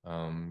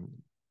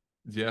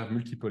 There are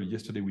multiple.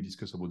 Yesterday we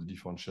discussed about the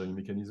different sharing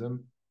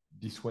mechanism.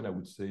 This one I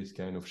would say is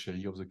kind of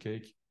cherry of the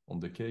cake on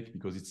the cake,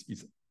 because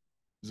it's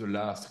the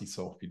last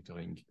resort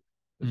filtering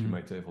that you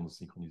might have on the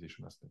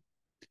synchronization aspect.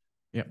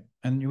 Yeah,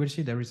 and you will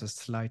see there is a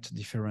slight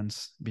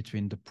difference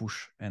between the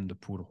push and the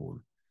pull rule.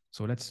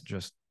 So let's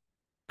just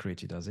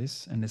create it as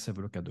this, and let's have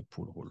a look at the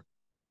pull rule.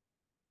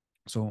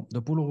 So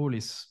the pull rule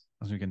is,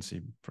 as you can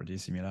see, pretty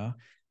similar.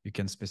 You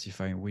can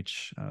specify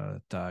which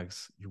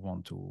tags you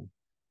want to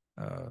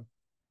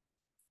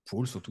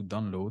pull, so to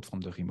download from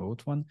the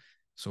remote one.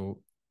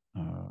 So I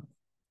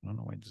don't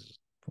know why this is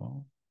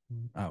 12.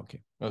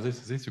 Okay. Now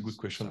this is a good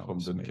question from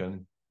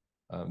Duncan.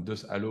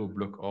 Does allow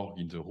block org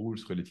in the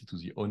rules related to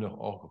the owner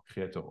org or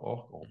creator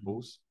org, or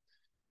both?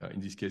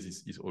 In this case,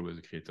 it's always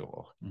a creator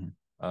org.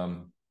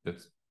 But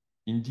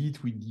indeed,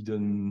 we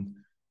didn't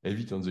have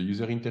it on the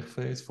user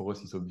interface. For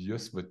us, it's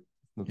obvious, but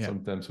not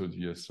sometimes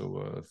obvious.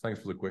 So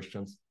thanks for the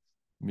questions.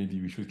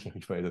 Maybe we should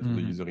clarify that on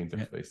the user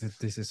interface. Yeah,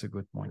 this is a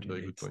good point.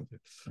 Very good point.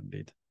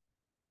 Indeed.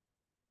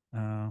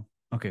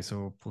 Okay,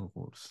 so pull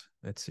rules.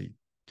 Let's see.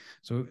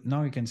 So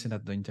now you can see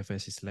that the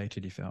interface is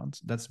slightly different.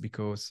 That's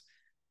because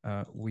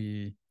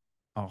we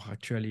are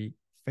actually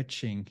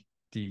fetching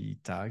the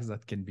tags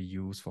that can be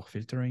used for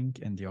filtering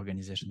and the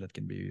organization that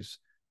can be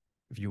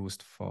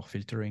used for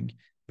filtering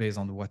based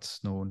on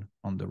what's known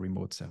on the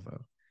remote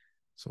server.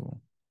 So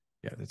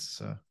yeah,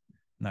 that's a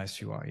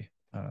nice UI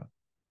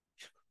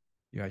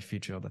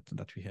feature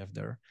that we have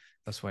there.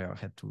 That's why I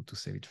had to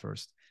save it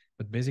first.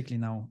 But basically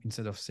now,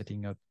 instead of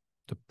setting up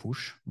the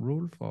push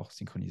rule for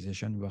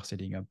synchronization, we are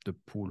setting up the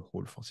pull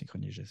rule for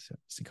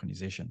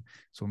synchronization.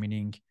 So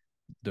meaning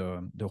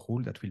the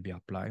rule that will be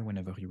applied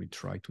whenever you will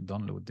try to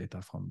download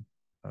data from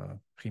a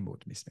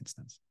remote MISP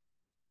instance.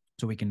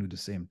 So we can do the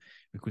same.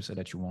 We could say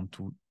that you want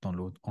to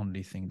download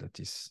only thing that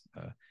is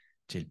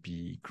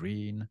TLP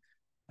green,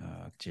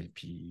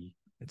 TLP,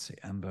 let's say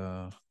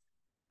amber,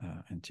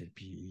 and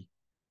TLP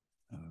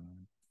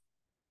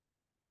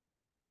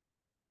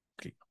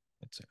clear,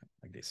 let's say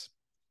like this.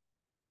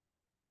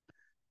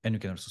 And you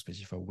can also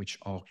specify which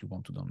org you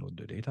want to download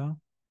the data.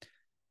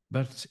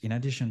 But in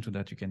addition to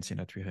that, you can see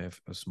that we have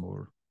a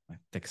small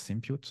text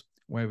input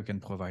where we can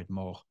provide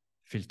more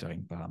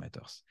filtering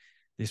parameters.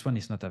 This one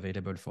is not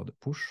available for the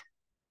push,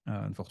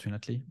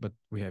 unfortunately, but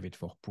we have it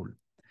for pull.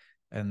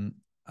 And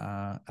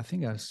I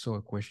think I saw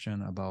a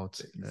question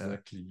about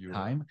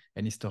time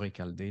and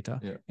historical data,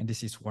 and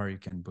this is where you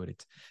can put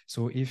it.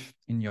 So if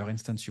in your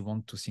instance you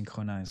want to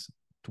synchronize,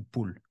 to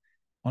pull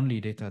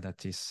only data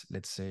that is,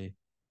 let's say,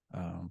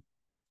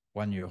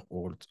 1 year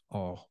old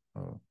or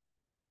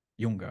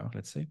younger,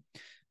 let's say,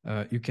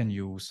 you can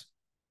use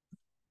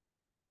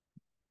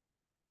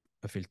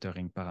a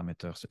filtering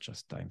parameter such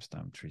as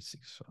timestamp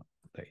 36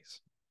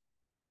 days.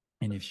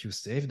 And if you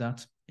save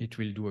that, it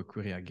will do a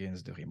query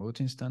against the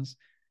remote instance,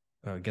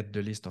 get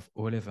the list of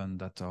all 11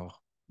 that are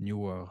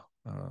newer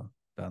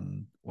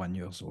than 1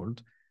 year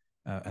old,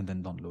 and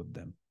then download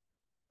them.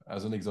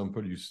 As an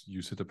example,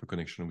 you set up a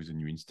connection with a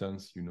new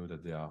instance. You know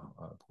that they are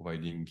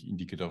providing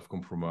indicator of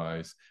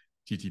compromise,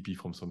 TTP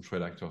from some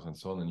threat actors and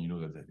so on, and you know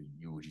that they have a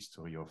huge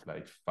history of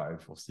like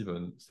 5 or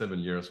 7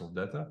 years of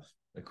data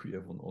like we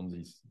have on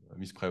this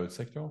MISP private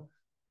sector.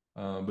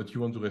 But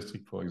you want to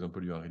restrict, for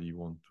example, you really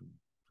want to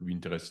be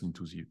interested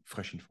into the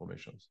fresh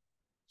information.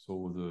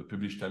 So the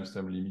published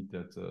timestamp limit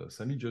that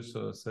Sami just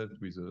said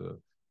with the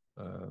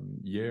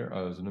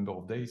number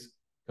of days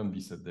can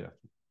be set there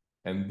too.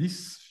 And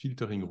this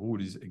filtering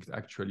rule is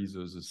actually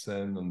the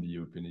same on the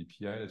Open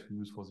API that we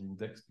use for the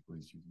index,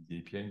 because it's using the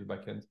API in the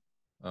backend.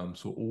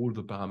 So all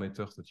the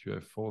parameters that you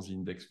have for the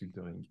index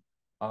filtering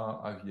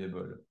are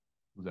available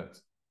to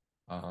that.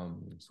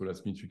 So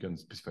that means you can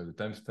specify the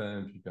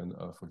timestamp. You can,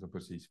 for example,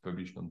 say it's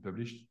published,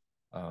 non-published.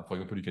 For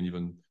example, you can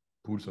even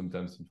pull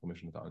sometimes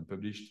information that are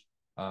unpublished.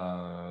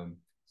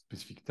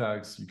 Specific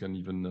tags, you can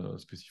even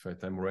specify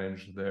time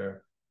range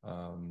there,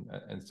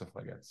 and stuff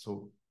like that.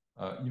 So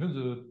even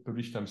the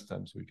published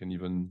timestamp, so you can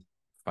even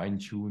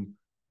fine-tune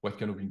what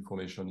kind of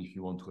information, if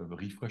you want to have a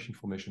refresh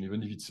information,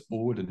 even if it's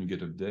old and you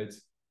get updates,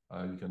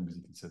 you can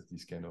basically set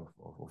this kind of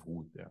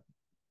route there.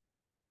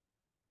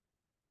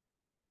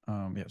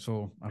 Yeah,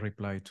 so I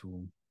reply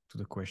to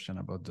the question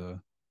about the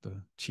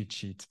cheat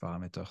sheet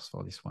parameters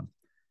for this one.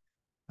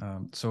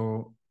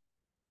 So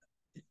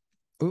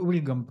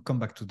we'll come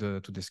back to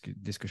the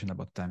discussion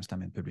about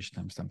timestamp and publish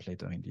timestamp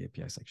later in the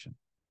API section.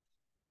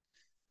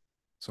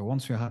 So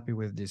once you're happy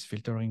with this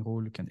filtering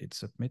rule, you can hit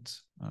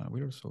submit.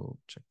 We'll also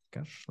check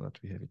cache so that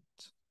we have it.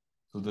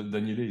 So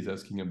Daniele is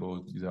asking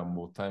about, is there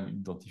more time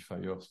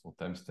identifiers for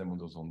timestamp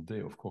others on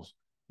day? Of course,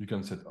 you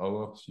can set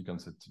hours, you can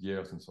set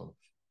years and so on.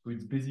 So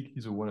it's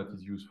basically the one that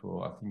is used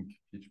for, I think,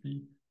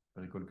 PHP, if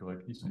I recall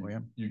correctly. So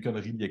you can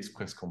really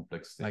express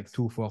complex things. Like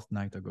 2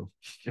 fortnights ago.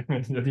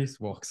 This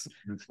works.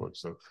 This works.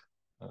 So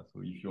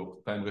if your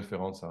time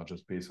reference are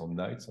just based on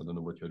nights, I don't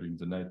know what you're doing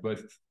the night, but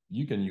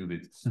you can use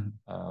it.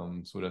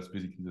 So that's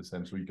basically the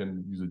same. So you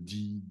can use a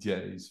D,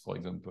 days, for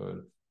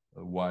example,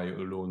 Y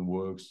alone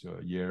works,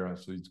 year.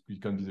 So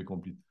it can be the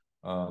complete.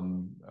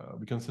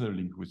 We can send a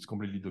link which is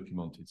completely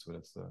documented. So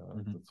that's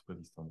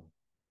pretty standard.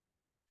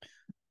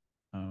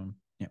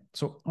 Yeah.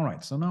 So, all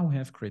right. So now we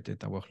have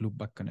created our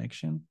loopback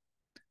connection.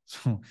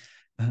 So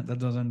that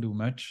doesn't do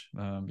much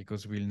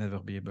because we'll never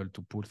be able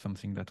to pull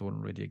something that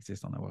already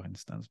exists on our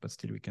instance, but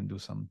still we can do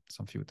some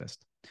few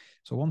tests.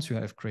 So once you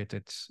have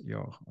created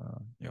your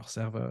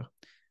server,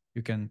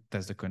 you can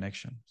test the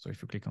connection. So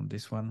if you click on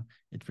this one,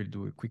 it will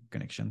do a quick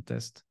connection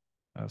test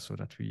so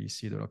that we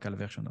see the local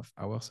version of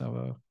our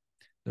server,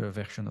 the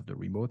version of the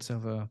remote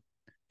server,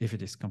 if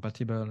it is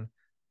compatible,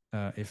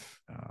 if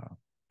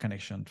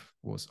connection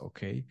was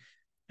okay.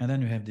 And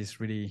then you have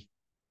this really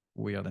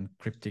weird and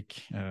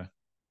cryptic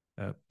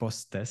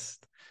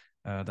post-test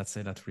that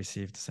say that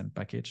received the same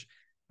package.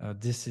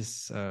 This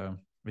is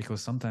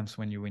because sometimes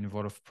when you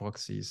involve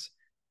proxies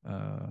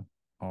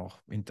or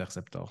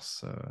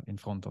interceptors in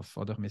front of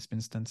other MISP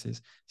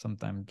instances,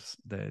 sometimes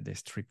they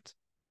stripped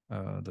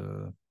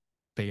the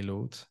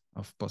payload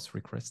of post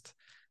request.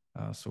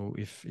 So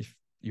if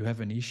you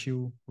have an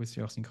issue with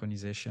your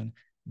synchronization,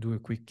 do a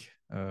quick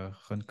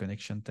run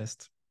connection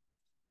test.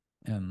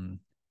 And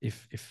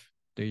if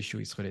the issue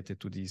is related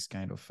to these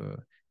kind of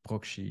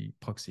proxy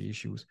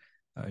issues,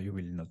 you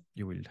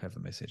will have a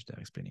message there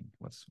explaining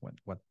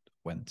what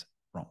went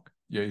wrong.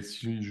 Yeah,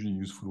 it's usually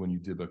useful when you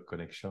debug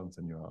connections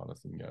and you are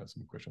asking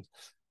some questions.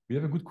 We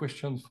have a good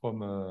question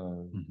from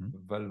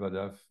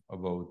Valvadav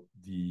about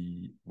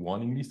the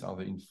warning list. Are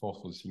they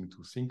enforced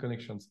for sync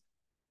connections?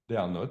 They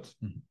are not.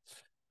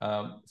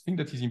 I think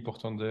that is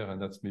important there, and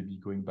that's maybe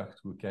going back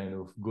to a kind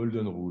of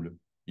golden rule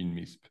in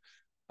MISP,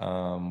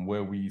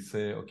 where we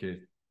say, okay,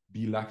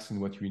 be lax in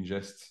what you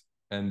ingest,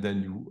 and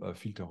then you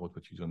filter out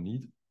what you don't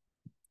need.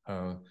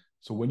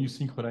 So when you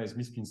synchronize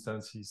MISP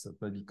instances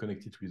that might be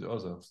connected with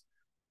others,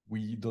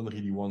 we don't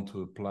really want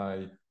to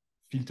apply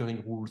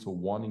filtering rules or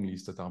warning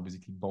lists that are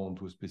basically bound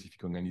to a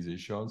specific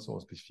organizations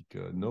or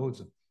specific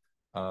nodes.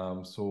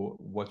 So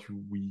what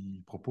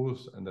we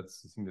propose, and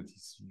that's the thing that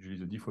is usually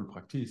the default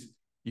practice,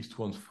 is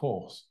to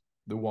enforce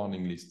the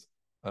warning list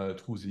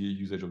through the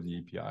usage of the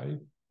API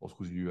or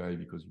through the UI,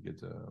 because you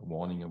get a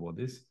warning about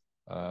this.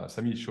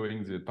 Sami is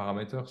showing the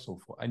parameters. So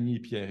for any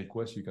API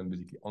request, you can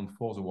basically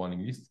enforce the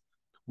warning list,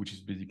 which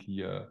is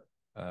basically a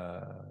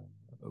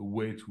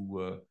way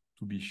to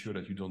be sure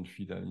that you don't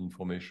feed any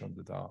information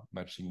that are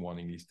matching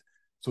warning list.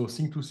 So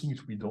sync to sync,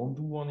 we don't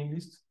do warning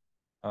lists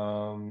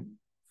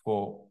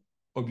for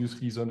obvious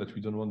reason that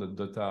we don't want that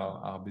data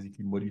are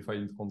basically modified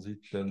in transit,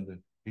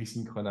 then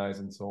resynchronized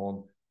and so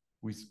on.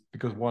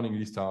 Because warning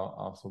lists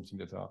are something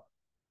that are,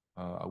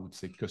 I would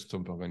say,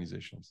 custom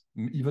organizations.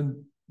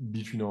 Even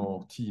between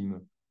our team,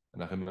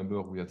 and I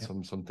remember we had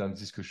sometimes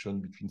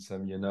discussion between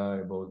Sami and I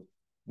about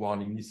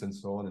warning lists and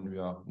so on, and we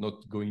are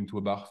not going to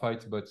a bar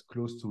fight, but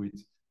close to it,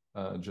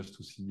 just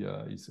to see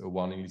it's a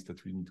warning list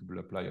that we need to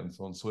apply and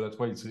so on. So that's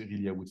why it's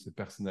really, I would say,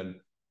 personal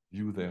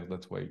view there.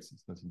 That's why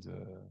it's not in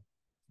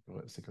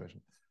the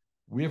separation.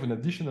 We have an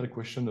additional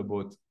question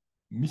about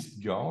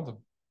MISP guard.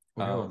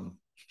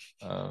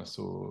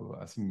 So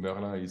I think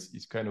Merlin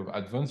is kind of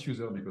advanced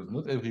user, because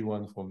not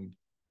everyone from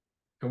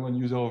common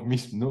user of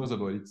MISP knows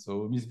about it.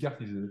 So MISP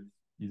guard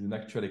is an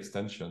actual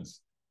extension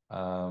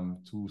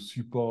to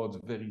support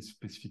very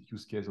specific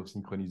use case of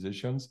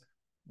synchronizations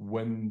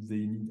when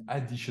they need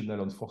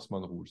additional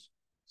enforcement rules.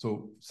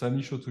 So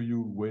Sami showed to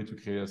you way to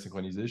create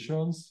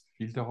synchronizations,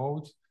 filter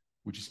out,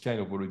 which is kind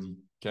of already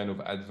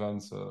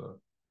advanced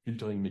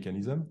filtering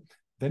mechanism.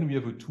 Then we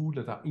have a tool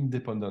that are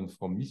independent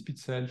from MISP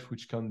itself,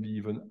 which can be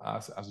even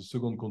as a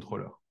second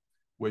controller,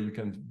 where you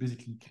can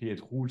basically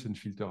create rules and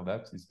filter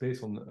that. It's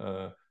based on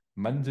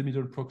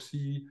man-in-the-middle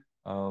proxy,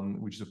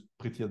 which is a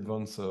pretty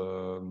advanced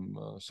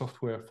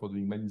software for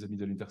doing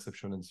man-in-the-middle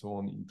interception and so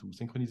on into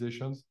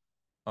synchronizations.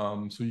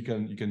 So you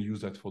can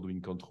use that for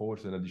doing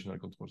controls and additional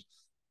controls.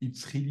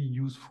 It's really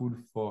useful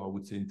for, I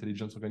would say,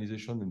 intelligence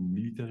organizations and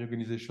military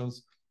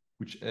organizations,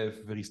 which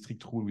have very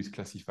strict rules with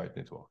classified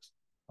networks.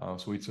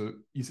 So it's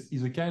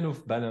a kind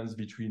of balance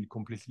between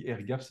completely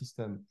air-gapped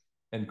system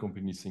and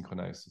completely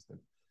synchronized system.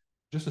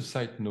 Just a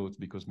side note,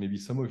 because maybe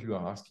some of you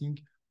are asking,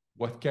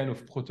 what kind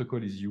of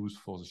protocol is used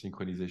for the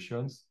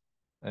synchronizations?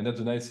 And that's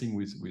the nice thing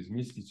with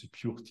MISP, it's a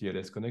pure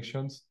TLS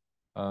connections.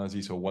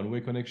 These are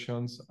one-way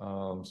connections.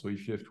 So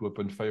if you have to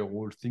open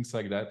firewall, things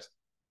like that,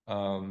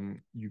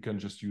 you can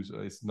just use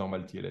it's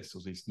normal TLS. So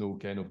there's no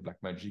kind of black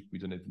magic. We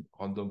don't have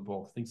random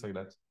port, things like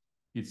that.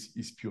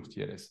 It's pure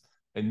TLS.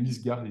 And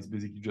MISGuard is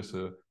basically just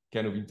a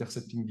kind of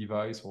intercepting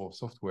device or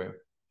software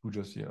to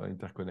just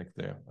interconnect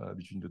there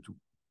between the two.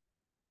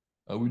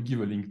 I will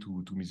give a link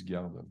to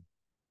MISGuard.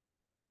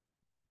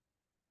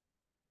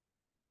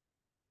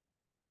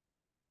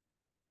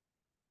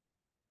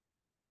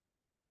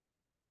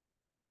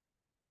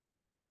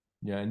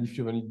 Yeah, and if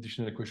you have any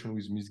additional question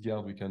with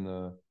MISGuard,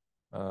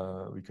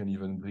 we can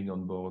even bring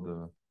on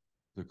board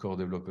the core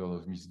developer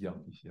of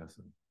MISGuard if he has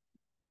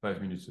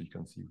 5 minutes, so you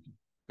can see.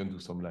 We can do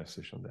some live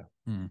session there.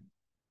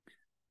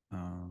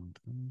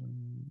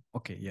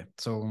 Okay, yeah.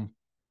 So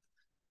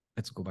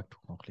let's go back to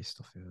our list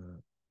of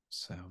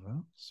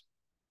servers.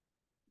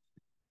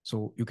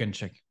 So you can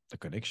check the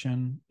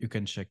connection. You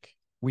can check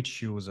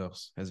which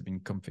users has been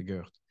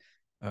configured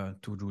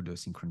to do the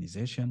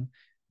synchronization.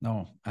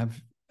 Now,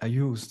 I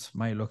used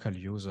my local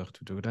user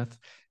to do that.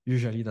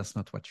 Usually, that's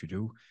not what you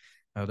do.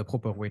 The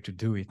proper way to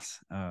do it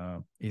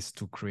is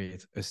to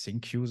create a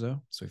sync user.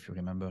 So if you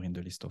remember in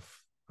the list of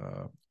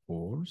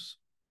roles,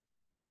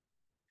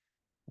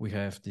 we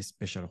have this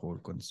special role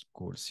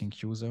called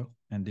sync user,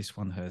 and this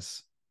one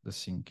has the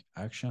sync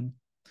action.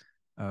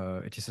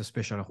 It is a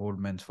special role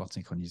meant for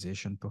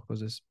synchronization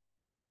purposes.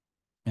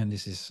 And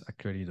this is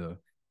actually the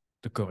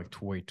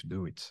correct way to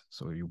do it.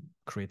 So you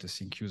create a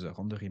sync user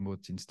on the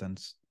remote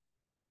instance,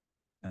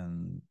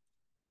 and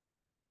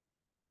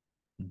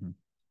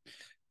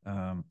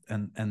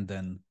and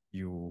then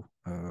you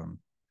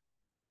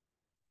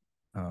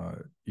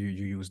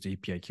use the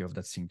API key of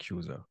that sync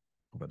user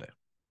over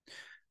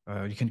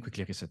there. You can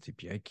quickly reset the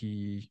API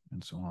key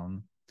and so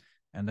on.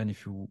 And then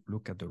if you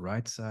look at the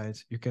right side,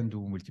 you can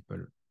do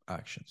multiple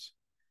actions.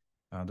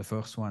 The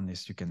first one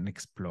is you can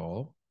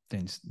explore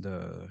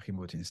the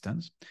remote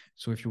instance.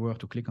 So if you were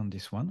to click on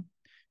this one,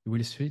 you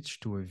will switch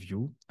to a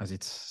view, as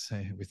it's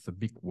with a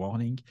big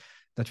warning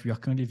that we are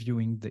currently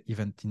viewing the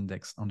event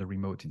index on the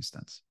remote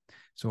instance.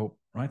 So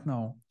right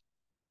now,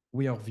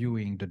 we are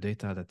viewing the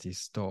data that is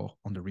stored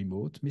on the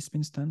remote MISP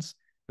instance,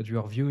 but we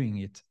are viewing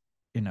it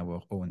in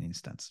our own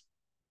instance.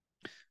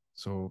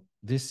 So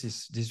this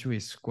view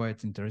is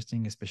quite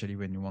interesting, especially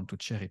when you want to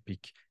cherry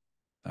pick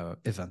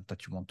event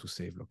that you want to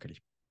save locally.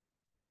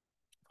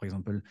 For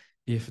example,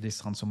 if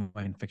this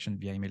ransomware infection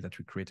via email that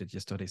we created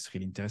yesterday is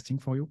really interesting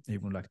for you, and you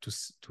would like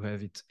to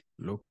have it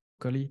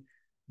locally,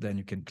 then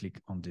you can click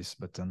on this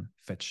button,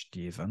 fetch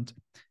the event,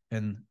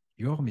 and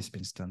your MISP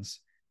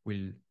instance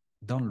will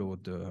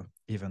download the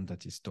event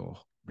that is stored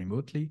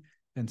remotely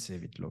and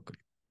save it locally.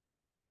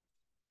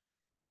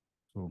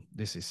 So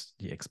this is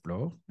the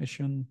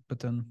exploration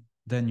button.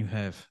 Then you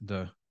have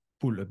the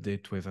pull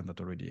update to event that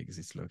already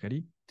exists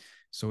locally.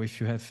 So if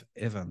you have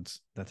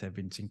events that have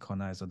been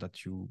synchronized or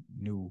that you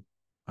knew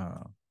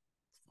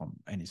from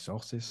any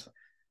sources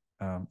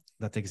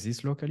that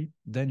exist locally,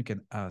 then you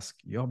can ask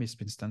your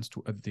MISP instance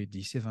to update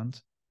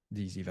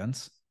these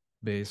events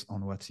based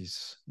on what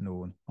is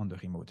known on the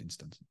remote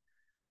instance.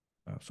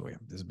 So yeah,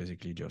 this is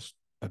basically just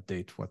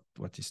update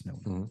what is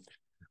known. Mm-hmm.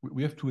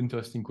 We have two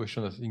interesting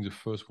questions. I think the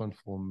first one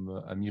from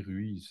Amir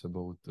Rui is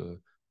about,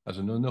 as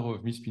an owner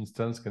of MISP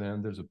instance, can I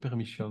handle the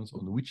permissions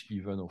on which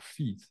event or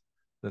feed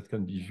that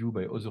can be viewed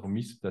by other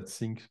MISP that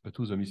sync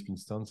to the MISP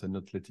instance and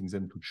not letting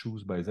them to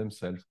choose by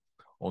themselves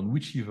on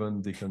which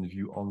event they can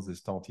view once they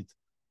started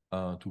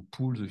to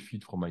pull the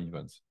feed from my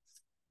events.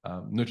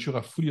 Not sure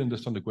I fully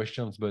understand the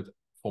questions, but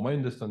for my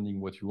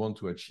understanding, what you want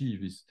to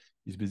achieve is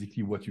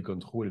basically what you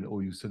control and how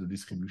you set the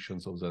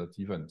distributions of that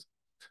event.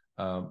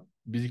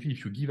 Basically,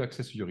 if you give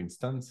access to your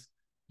instance,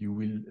 the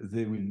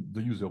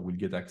user will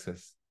get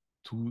access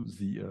to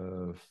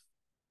the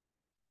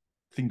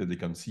thing that they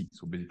can see.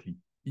 So basically,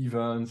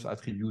 events,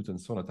 attributes, and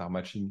so on that are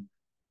matching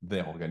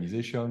their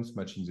organizations,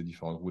 matching the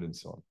different rules, and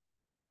so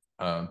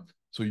on.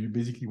 So you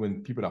basically,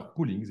 when people are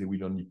pulling, they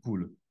will only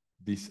pull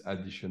this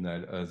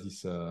additional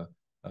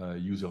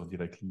user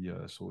directly,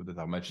 so that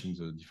are matching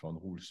the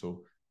different rules.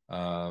 So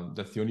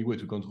that's the only way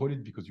to control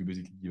it, because you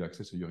basically give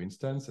access to your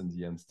instance, and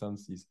the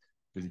instance is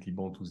basically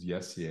bound to the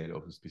ACL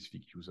of the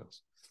specific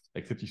users.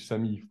 Except if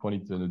Sami found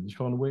it in a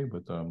different way,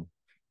 but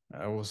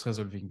I was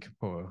resolving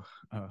power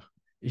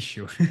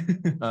issue.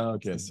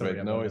 Okay, sorry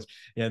right. about that.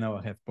 Yeah, now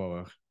I have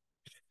power.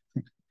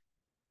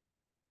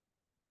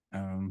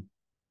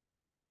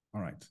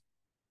 All right.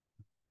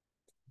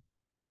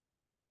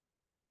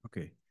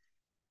 Okay.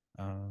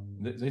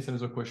 There's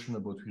another question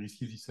about we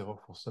receive this error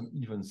for some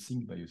event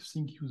sync by a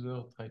sync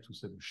user, try to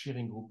set a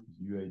sharing group with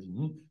the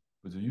UID,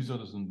 but the user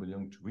doesn't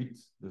belong to it.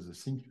 Does the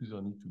sync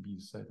user need to be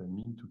the site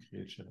admin to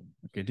create sharing?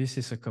 Okay, this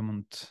is a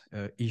common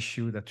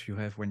issue that you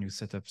have when you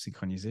set up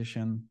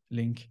synchronization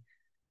link.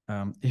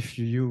 If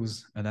you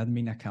use an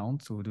admin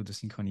account to do the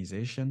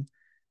synchronization,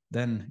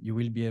 then you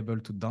will be able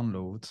to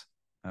download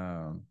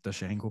the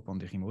sharing group on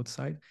the remote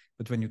side.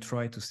 But when you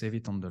try to save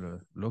it on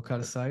the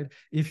local side,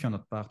 if you're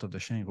not part of the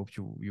sharing group,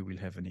 you will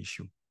have an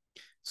issue.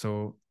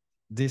 So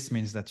this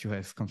means that you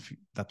have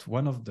that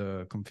one of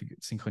the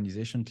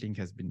synchronization link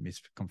has been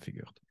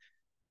misconfigured.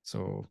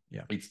 So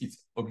yeah,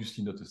 it's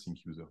obviously not a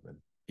sync user then.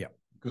 Yeah,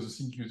 because a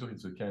sync user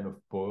is a kind of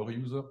power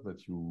user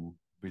that you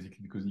basically,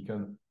 because he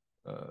can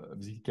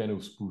basically kind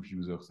of spoof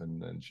users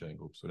and sharing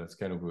groups. So that's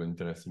kind of an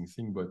interesting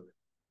thing, but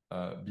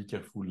be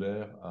careful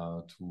there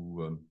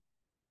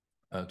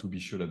to be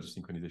sure that the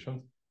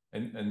synchronization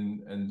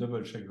and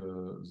double check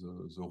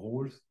the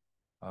roles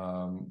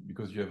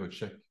because you have a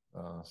check.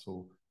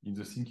 So in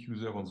the sync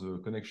user on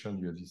the connection,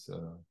 you have this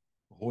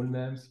role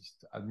names,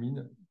 this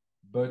admin,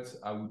 but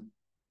I would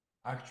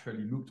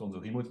actually look on the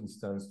remote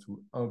instance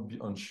to be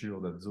unsure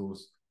that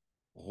those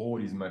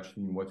role is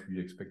matching what we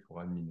expect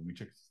for admin. We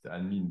check the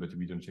admin, but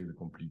we don't check the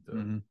complete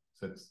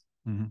sets.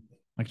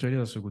 Actually,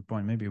 that's a good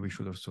point. Maybe we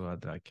should also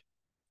add like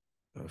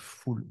a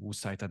full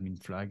site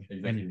admin flag.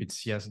 Exactly. And if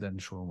it's yes, then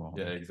show more.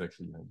 Yeah,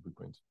 exactly. Yeah, good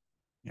point.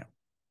 Yeah.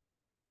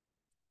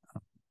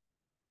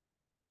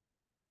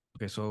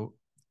 Okay, so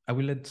I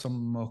will let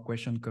some more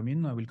questions come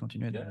in. I will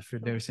continue. Yeah,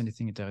 if there is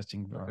anything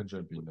interesting,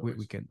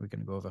 we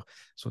can go over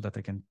so that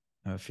I can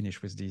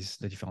finish with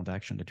the different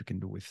actions that you can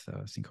do with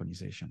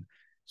synchronization.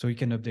 So you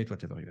can update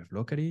whatever you have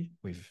locally.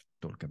 We've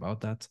talked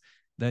about that.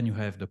 Then you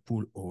have the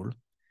pull all.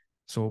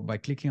 So by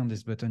clicking on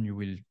this button, you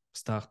will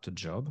start a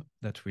job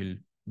that will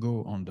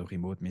go on the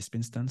remote MISP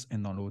instance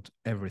and download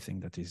everything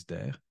that is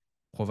there,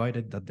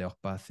 provided that they are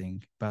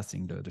passing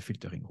the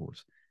filtering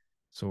rules.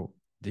 So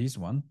these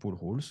pull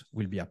rules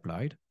will be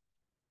applied,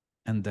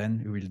 and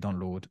then you will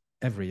download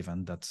every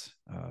event that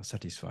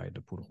satisfies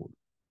the pull rule.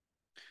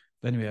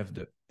 Then we have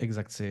the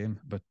exact same,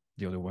 but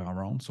the other way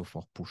around, so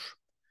for push.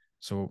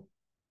 So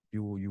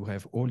you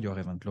have all your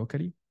events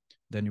locally,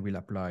 then you will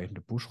apply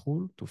the push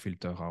rule to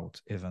filter out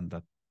events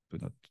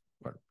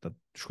that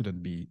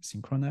shouldn't be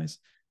synchronized.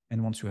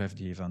 And once you have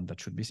the event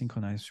that should be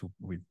synchronized, you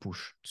will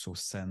push, so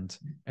send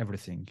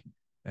everything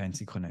and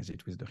synchronize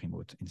it with the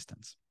remote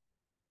instance.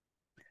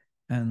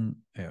 And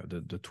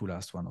the two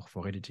last one are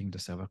for editing the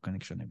server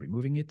connection and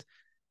removing it.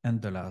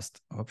 And the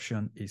last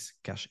option is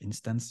cache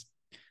instance.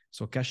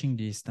 So caching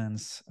the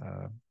instance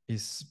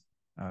is,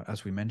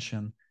 as we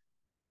mentioned,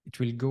 it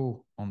will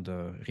go on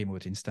the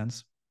remote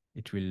instance.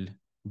 It will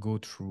go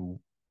through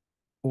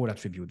all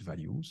attribute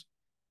values,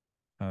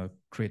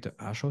 create a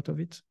hash out of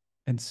it,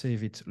 and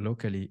save it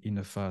locally in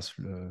a fast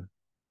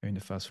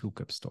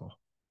lookup store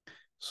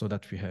so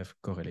that we have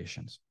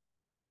correlations.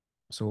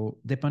 So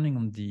depending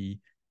on the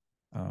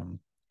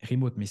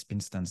remote MISP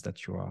instance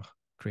that you are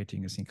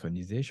creating a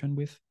synchronization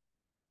with,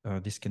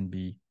 this can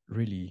be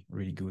really,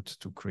 really good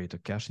to create a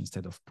cache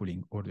instead of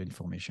pulling all the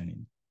information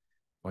in.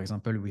 For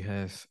example, we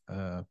have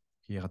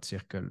here at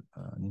Circle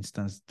an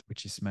instance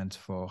which is meant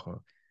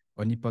for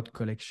honeypot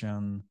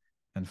collection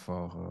and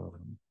for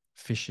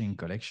phishing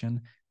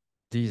collection.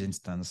 These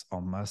instances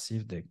are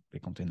massive. They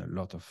contain a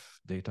lot of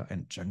data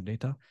and chunk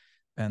data.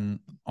 And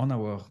on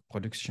our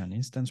production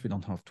instance, we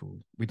don't want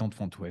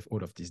to have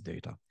all of this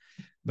data,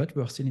 but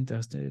we are still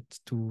interested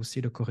to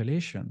see the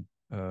correlation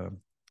to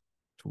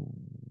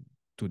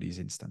these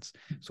instances.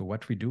 So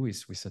what we do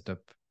is we set up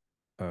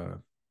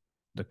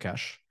the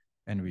cache,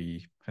 and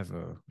we have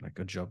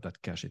a job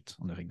that cache it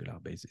on a regular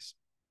basis,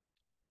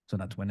 so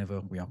that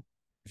whenever we are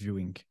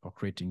viewing or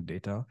creating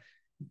data,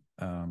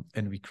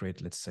 and we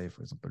create, let's say,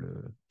 for example,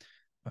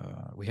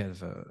 we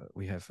have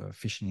a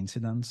phishing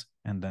incident,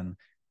 and then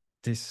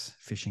this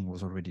phishing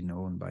was already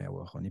known by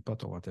our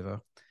honeypot or whatever,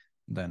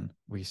 then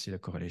we see the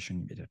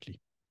correlation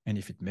immediately. And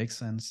if it makes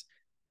sense,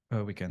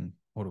 we can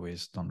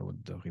always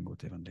download the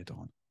remote event later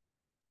on.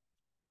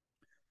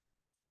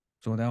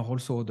 So there are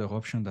also other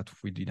options that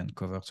we didn't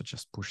cover, such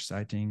as push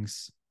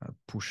sightings,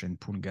 push and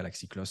pull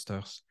galaxy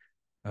clusters.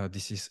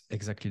 This is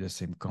exactly the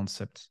same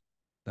concept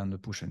than the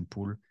push and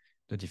pull.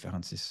 The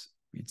difference is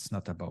it's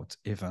not about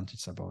event,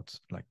 it's about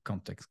like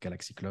context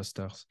galaxy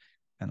clusters,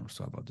 and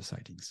also about the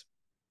sightings.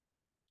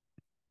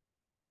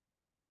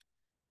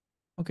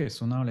 Okay,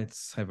 so now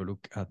let's have a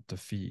look at the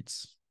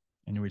feeds,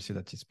 and you will see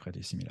that it's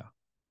pretty similar.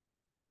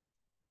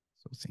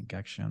 So sync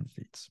action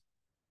feeds.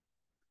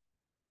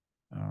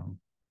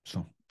 So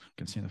you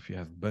can see that we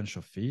have a bunch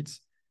of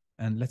feeds,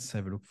 and let's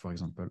have a look, for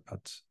example,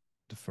 at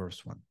the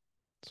first one.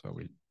 So I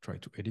will try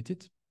to edit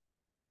it,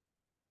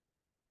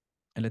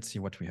 and let's see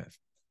what we have.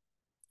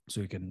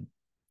 So you can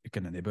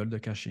enable the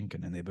caching,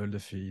 can enable the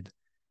feed,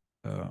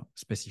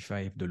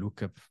 specify if the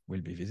lookup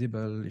will be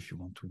visible, if you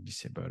want to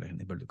disable and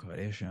enable the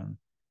correlation,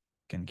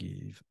 can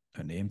give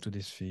a name to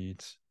this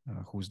feed,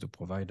 who's the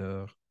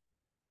provider,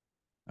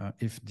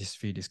 if this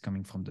feed is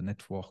coming from the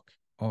network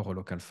or a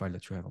local file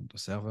that you have on the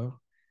server.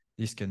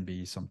 This can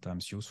be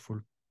sometimes useful.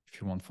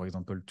 If you want, for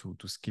example,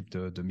 to skip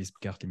the MISP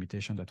cart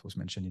limitation that was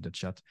mentioned in the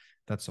chat,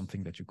 that's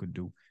something that you could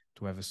do,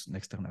 to have an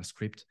external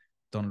script,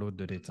 download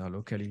the data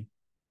locally,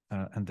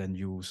 and then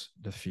use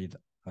the feed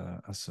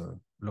as a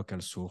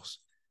local source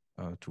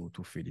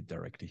to feed it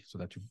directly, so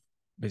that you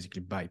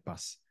basically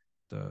bypass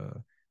the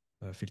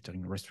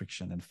filtering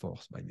restriction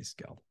enforced by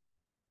MISP cart.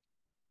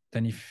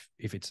 Then if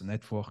it's a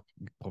network,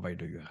 you provide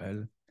the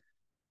URL.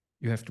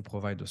 You have to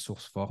provide the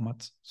source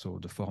format, so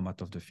the format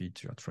of the feed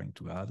you are trying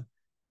to add.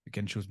 You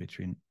can choose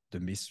between the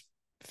MISP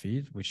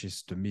feed, which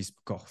is the MISP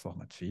core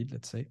format feed,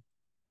 let's say,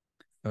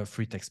 a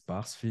free text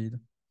parse feed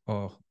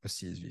or a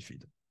CSV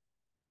feed.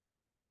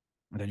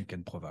 And then you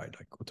can provide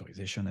like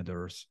authorization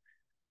headers,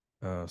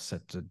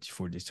 set the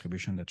default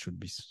distribution that should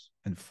be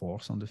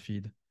enforced on the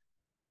feed,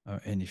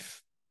 and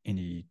if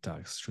any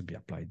tags should be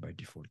applied by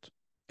default.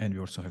 And we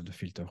also have the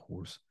filter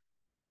rules,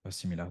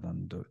 similar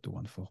than the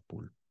one for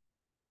pool.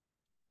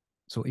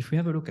 So if we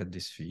have a look at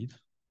this feed, you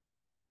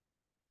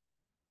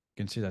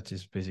can see that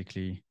it's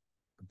basically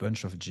a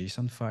bunch of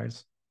JSON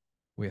files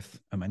with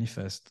a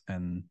manifest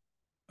and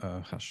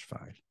a hash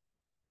file.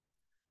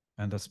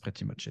 And that's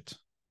pretty much it.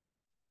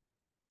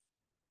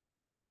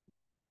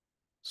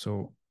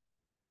 So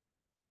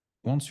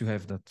once you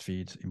have that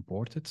feed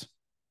imported,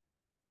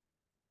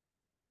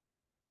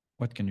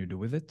 what can you do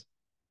with it?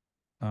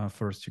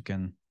 First, you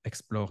can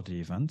explore the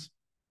event.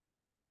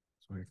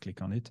 So you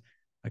click on it.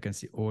 I can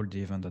see all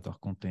the events that are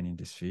contained in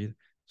this feed.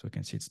 So you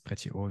can see it's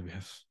pretty old. We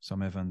have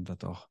some events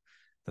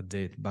that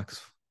date back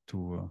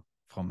to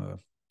from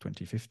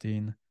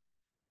 2015.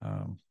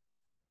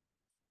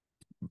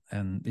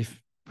 And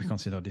if we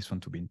consider this one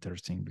to be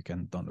interesting, we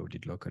can download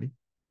it locally.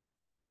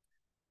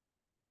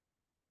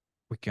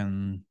 We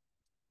can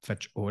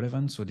fetch all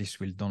events. So this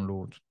will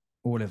download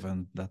all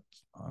events that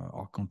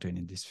are contained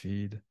in this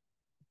feed.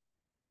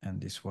 And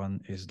this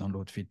one is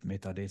download feed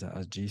metadata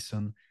as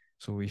JSON.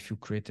 So if you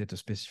created a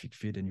specific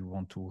feed and you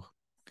want to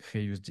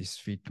reuse this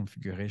feed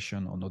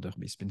configuration on other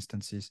MISP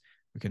instances,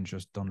 you can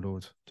just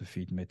download the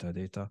feed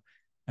metadata.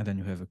 And then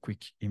you have a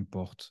quick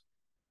import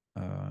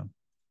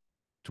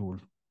tool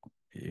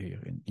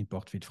here in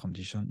import feed from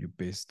JSON. You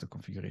paste the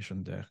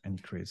configuration there and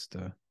it creates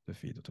the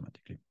feed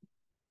automatically.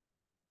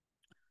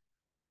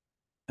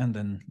 And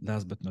then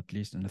last but not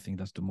least, and I think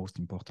that's the most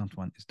important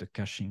one, is the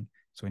caching.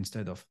 So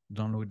instead of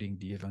downloading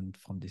the event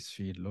from this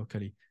feed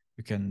locally,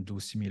 you can do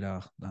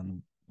similar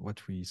than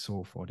what we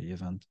saw for the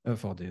event,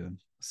 for the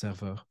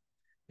server,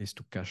 is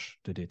to cache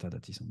the data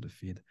that is on the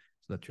feed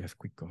so that you have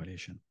quick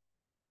correlation.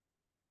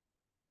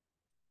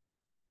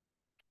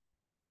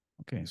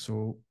 Okay,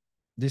 so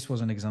this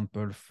was an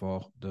example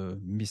for the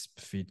MISP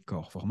feed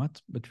core format,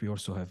 but we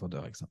also have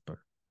other examples.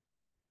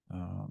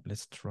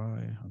 Let's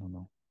try, I don't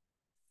know,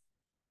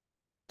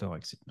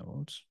 exit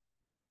nodes.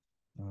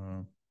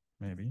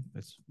 Maybe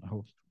I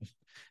hope it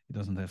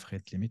doesn't have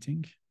rate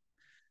limiting.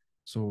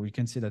 So you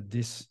can see that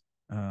this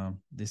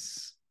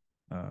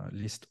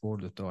lists all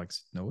the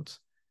exit nodes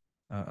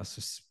as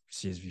a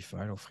CSV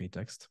file or free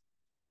text.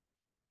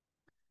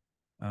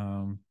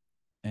 And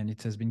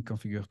it has been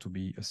configured to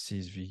be a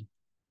CSV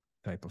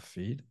type of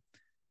feed.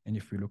 And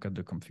if we look at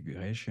the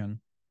configuration,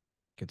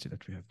 you can see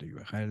that we have the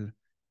URL.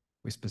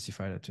 We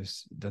specify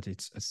that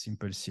it's a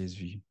simple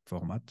CSV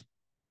format.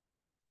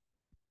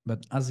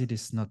 But as it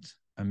is not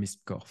a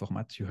MISP core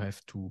format, you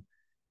have to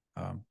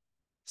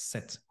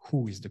set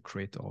who is the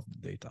creator of the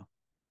data.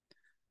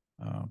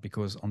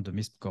 Because on the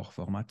MISP core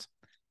format,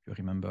 you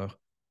remember,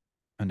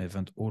 an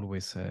event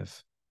always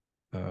have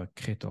a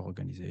creator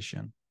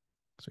organization.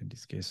 So in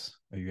this case,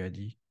 a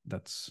UID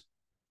that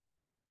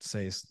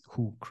says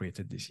who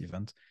created this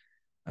event.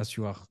 As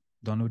you are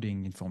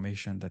downloading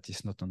information that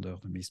is not under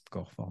the MISP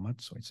core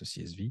format, so it's a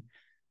CSV,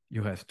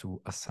 you have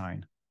to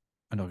assign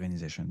an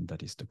organization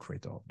that is the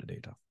creator of the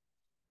data.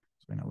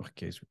 So in our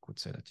case, we could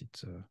say that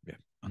it's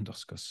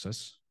underscore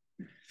sus.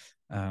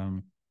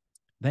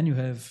 Then you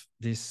have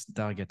this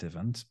target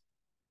event,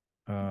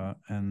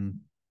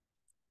 and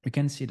we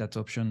can see that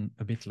option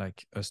a bit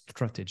like a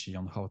strategy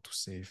on how to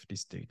save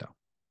this data.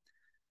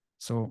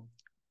 So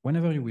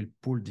whenever you will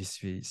pull this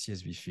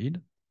CSV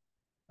feed,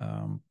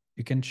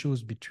 you can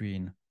choose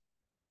between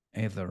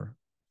either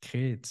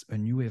create a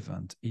new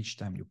event each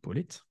time you pull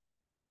it,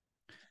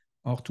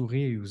 or to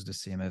reuse the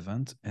same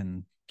event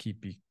and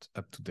keep it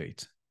up to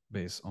date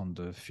based on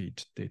the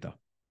feed data.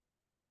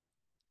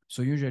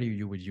 So usually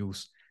you would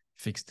use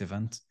fixed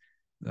event.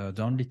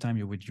 The only time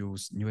you would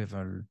use new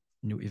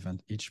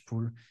event each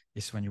pull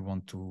is when you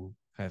want to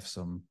have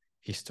some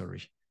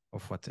history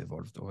of what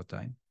evolved over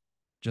time.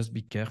 Just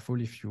be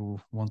careful if you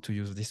want to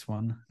use this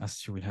one,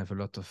 as you will have a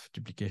lot of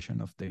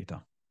duplication of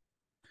data.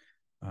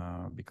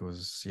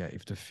 Because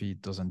if the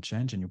feed doesn't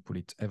change and you pull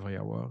it every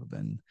hour,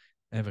 then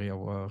every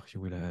hour you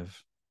will have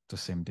the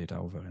same data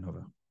over and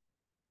over.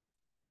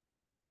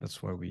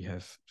 That's why we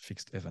have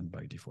fixed event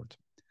by default.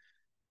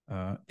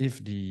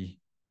 If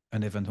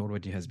an event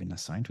already has been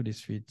assigned to this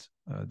feed,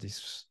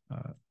 this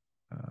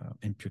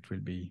input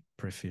will be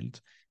pre-filled.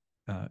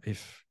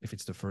 If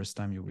it's the first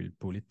time you will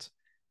pull it,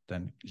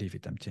 then leave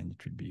it empty and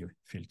it will be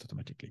filled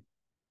automatically.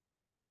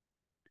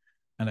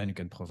 And then you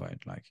can provide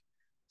like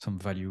some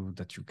value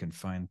that you can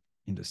find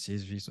in the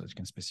CSV so that you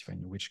can specify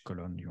in which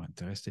column you are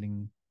interested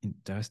in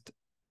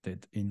the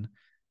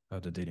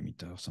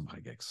delimiter, some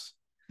regex.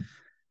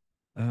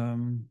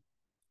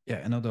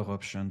 Another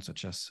option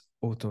such as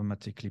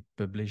automatically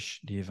publish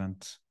the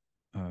event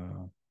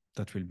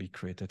that will be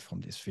created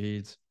from this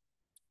feed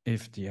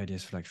if the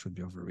IDS flag should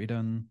be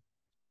overridden,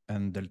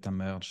 and delta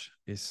merge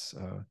is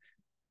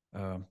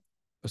a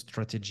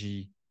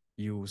strategy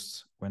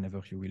used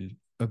whenever you will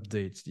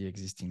update the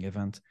existing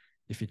event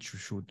if it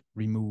should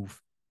remove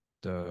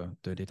the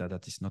data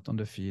that is not on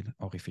the field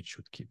or if it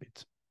should keep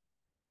it.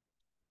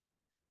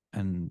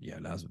 And yeah,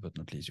 last but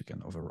not least, you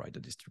can override the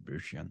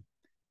distribution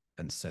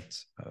and set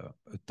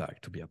a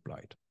tag to be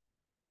applied.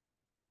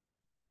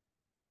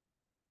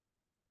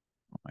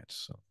 All right,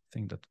 so I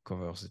think that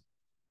covers it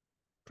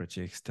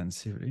pretty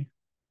extensively,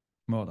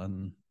 more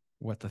than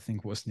what I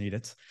think was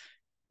needed.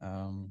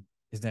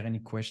 Is there any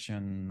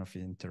question of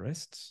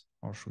interest,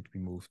 or should we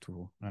move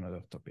to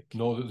another topic?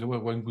 No, there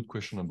was one good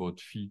question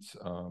about feeds,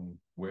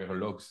 where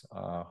logs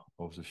are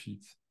of the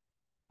feeds.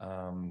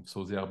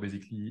 So they are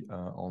basically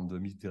on the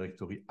MISP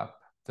directory app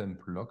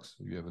temp logs.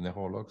 So you have an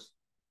error logs.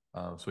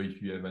 So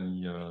if you have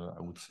any, I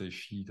would say,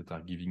 feeds that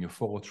are giving a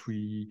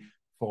 403,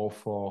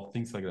 404,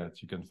 things like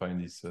that, you can find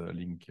this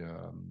link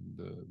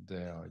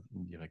there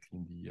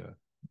indirectly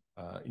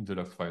in the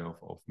log file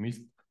of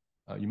MISP.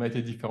 You might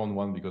have a different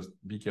one because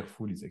be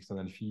careful, it's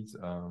external feeds.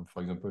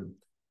 For example,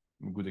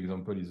 a good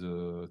example is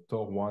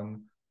Tor1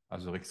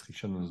 has a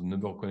restriction on the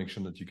number of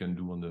connections that you can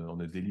do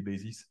on a daily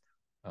basis.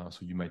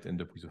 So you might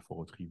end up with a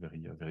 403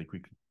 very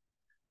quickly.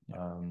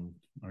 Yeah.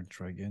 I'll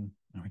try again.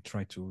 I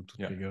try to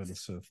trigger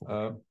this.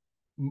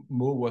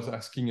 Mo was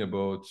asking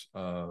about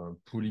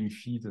pulling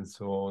feeds and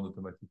so on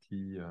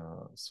automatically.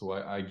 So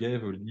I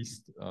gave a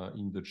list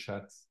in the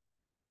chat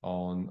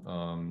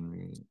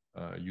on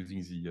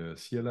using the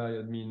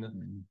CLI admin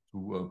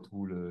to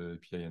pull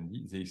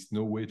PIND. There is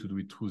no way to do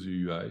it through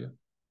the UI.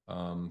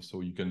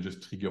 So you can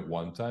just trigger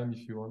one time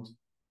if you want.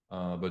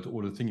 But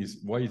all the thing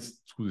is, why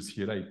it's through the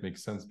CLI, it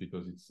makes sense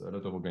because it's a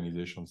lot of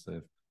organizations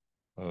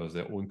have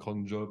their own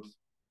cron jobs,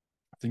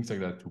 things like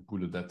that, to pull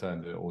the data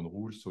and their own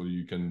rules. So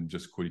you can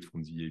just call it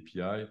from the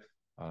API.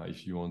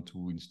 If you want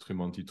to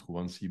instrument it through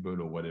Ansible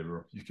or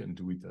whatever, you can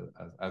do it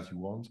as you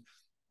want.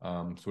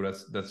 So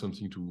that's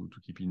something to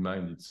keep in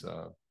mind. It's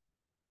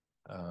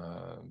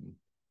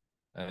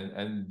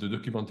and the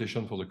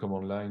documentation for the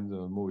command line,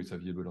 Mo, is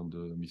available on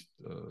the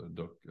MISP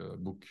doc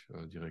book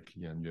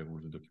directly, and you have all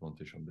the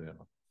documentation there.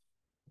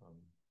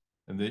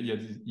 And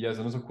he has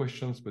another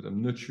question, but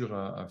I'm not sure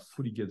I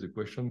fully get the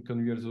question.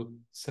 Can we also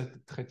set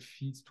thread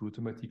feeds to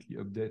automatically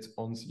update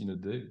once in a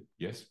day?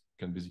 Yes,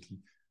 you can basically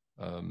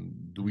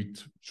do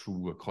it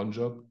through a cron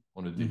job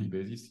on a daily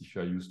basis. If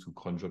you are used to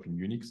cron job in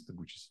Unix,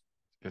 which is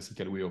a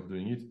classical way of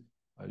doing it,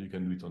 you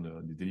can do it on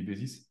a daily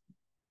basis.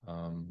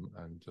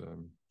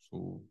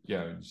 So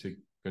yeah, you say,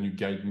 can you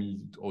guide me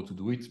how to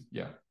do it?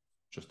 Yeah,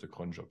 just a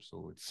cron job.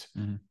 So it's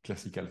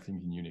classical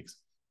thing in Unix.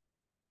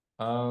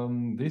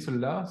 There's a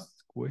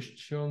last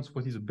question.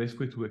 What is the best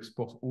way to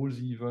export all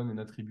the event and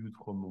attribute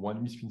from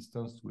one MISP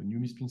instance to a new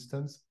MISP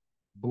instance?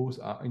 Both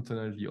are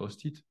internally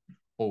hosted.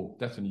 Oh,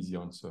 that's an easy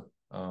answer.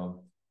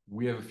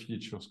 We have a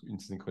feature in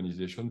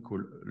synchronization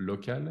called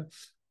local.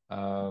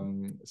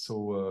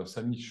 So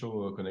submit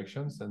show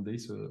connections, and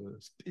there's a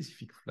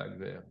specific flag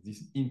there,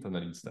 this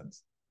internal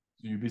instance.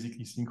 So you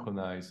basically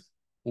synchronize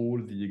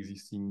all the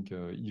existing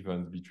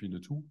events between the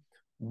two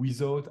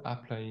without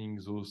applying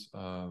those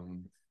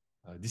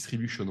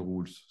distribution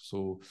rules.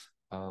 So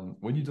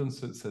when you don't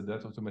set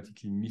that,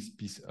 automatically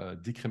MISP is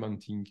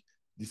decrementing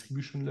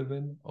distribution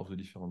level of the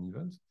different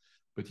events.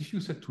 But if you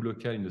set to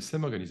local in the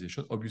same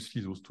organization,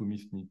 obviously those two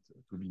MISP need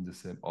to be in the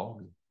same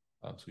org.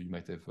 So you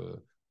might have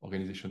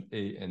organization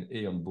A and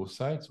A on both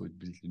sides. So it's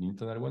basically an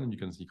internal one, and you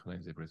can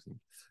synchronize everything.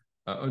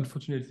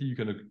 Unfortunately, you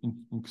can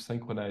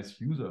synchronize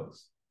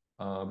users,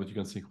 but you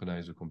can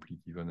synchronize the complete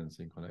event and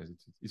synchronize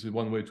it. It's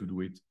one way to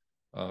do it.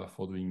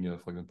 For doing,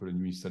 for example,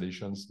 new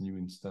installations, new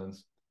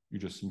instance, you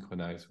just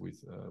synchronize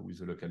with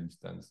the local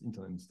instance,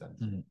 internal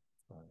instance.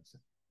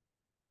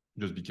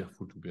 Just be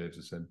careful to behave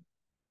the same.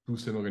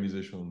 Same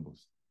organization on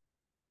both.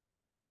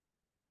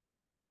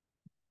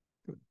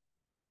 Good.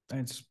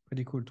 It's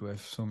pretty cool to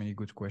have so many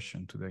good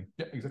questions today.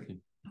 Yeah, exactly.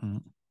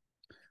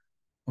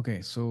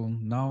 Okay, so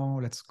now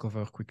let's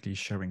cover quickly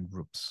sharing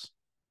groups.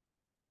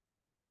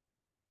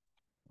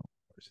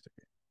 Where is it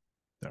again?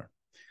 There.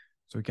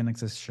 So you can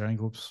access sharing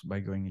groups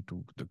by going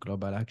into the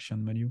global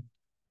action menu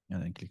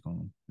and then click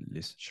on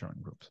list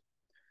sharing groups.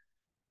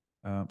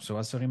 So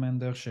as a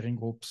reminder, sharing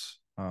groups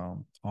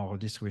are a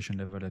distribution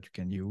level that you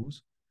can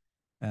use.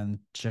 And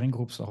sharing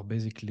groups are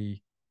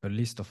basically a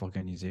list of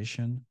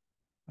organizations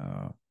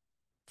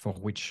for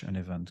which an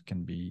event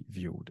can be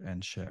viewed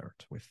and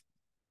shared with.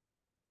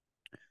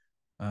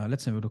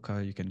 Let's have a look how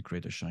you can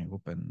create a sharing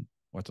group and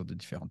what are the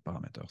different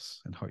parameters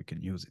and how you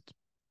can use it.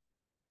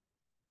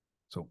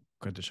 So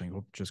create a sharing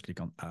group, just click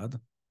on add.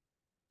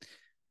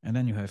 And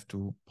then you have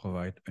to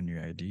provide a new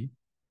ID.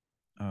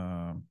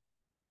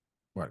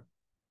 Well,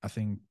 I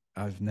think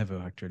I've never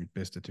actually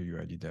pasted a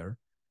UID there.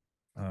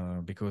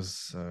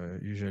 Because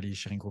usually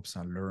sharing groups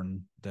I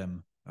learn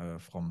them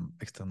from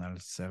external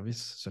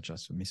service, such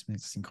as MISP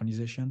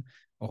Synchronisation,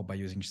 or by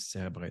using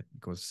Cerebrate,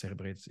 because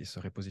Cerebrate is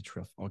a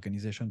repository of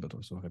organization, but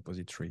also a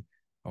repository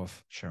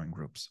of sharing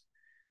groups.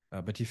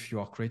 But if you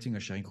are creating a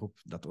sharing group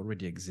that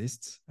already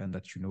exists and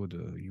that you know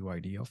the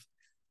UID of,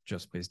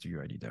 just paste the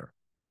UID there.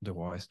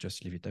 Otherwise,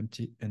 just leave it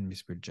empty and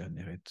MISP will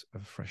generate a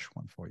fresh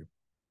one for you.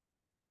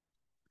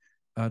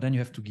 Then you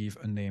have to give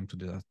a name to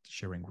that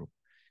sharing group.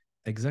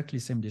 exactly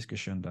same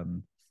discussion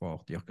than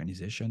for the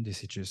organization.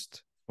 This is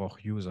just for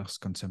users'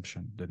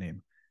 consumption, the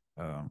name.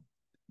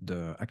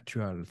 The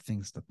actual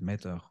things that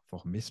matter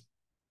for MISP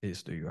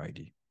is the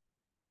UID.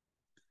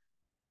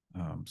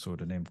 So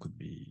the name could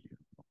be.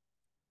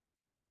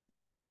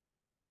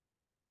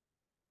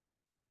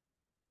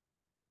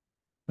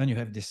 Then you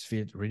have this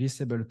field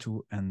releasable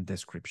to and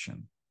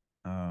description.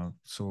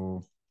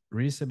 So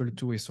releasable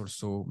to is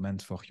also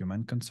meant for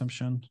human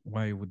consumption,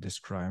 where you would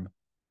describe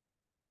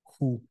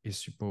who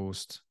is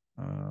supposed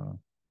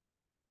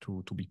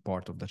to be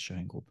part of that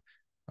sharing group.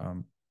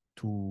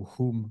 To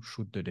whom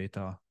should the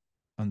data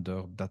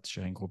under that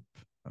sharing group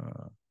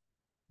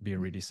be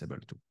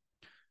releasable to?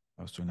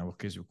 So in our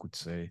case, you could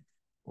say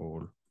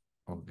all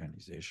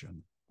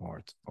organization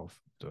part of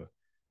the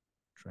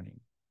training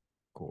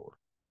core.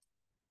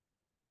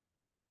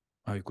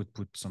 You could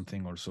put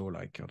something also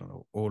like, I don't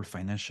know, all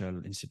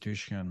financial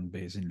institution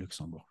based in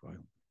Luxembourg, for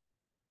example.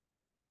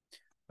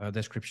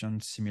 Description,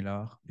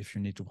 similar. If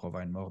you need to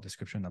provide more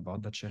description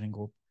about that sharing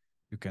group,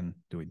 you can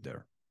do it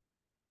there.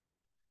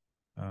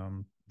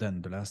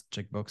 Then the last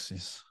checkbox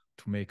is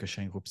to make a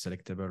sharing group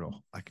selectable or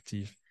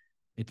active.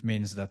 It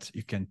means that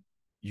you can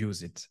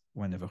use it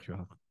whenever you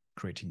are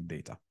creating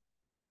data.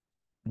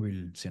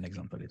 We'll see an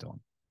example later on.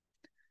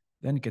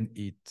 Then you can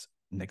hit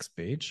next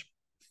page,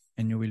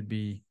 and you will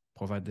be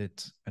provided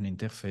an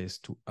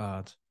interface to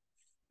add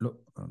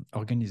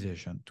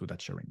organization to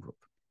that sharing group.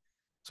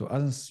 So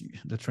as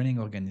the training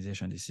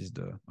organization, this is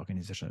the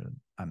organization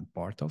I'm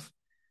part of,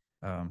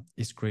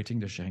 is creating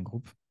the sharing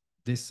group.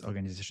 This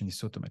organization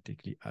is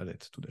automatically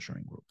added to the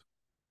sharing group.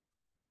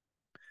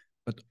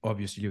 But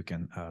obviously you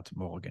can add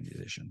more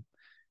organization.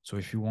 So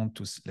if you want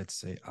to, let's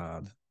say,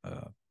 add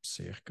a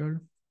circle,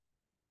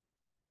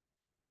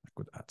 I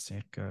could add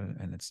circle,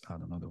 and let's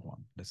add another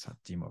one. Let's add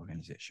team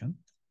organization.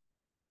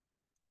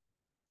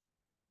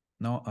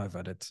 Now I've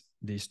added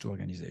these two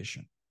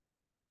organizations.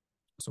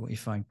 So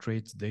if I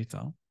create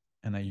data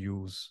and I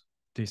use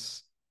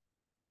this,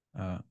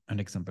 an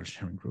example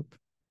sharing group,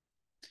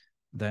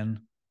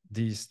 then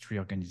these three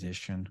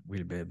organizations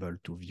will be able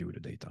to view the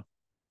data.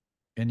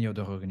 Any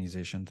other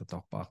organizations that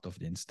are part of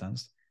the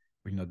instance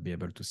will not be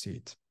able to see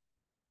it.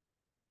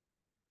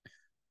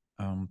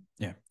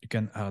 Yeah, you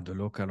can add a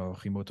local or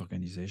remote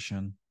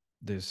organization.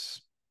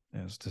 This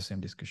is the same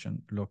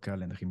discussion.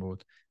 Local and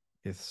remote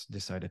is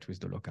decided with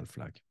the local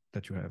flag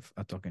that you have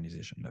at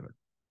organization level.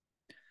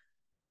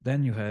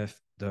 Then you have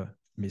the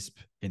MISP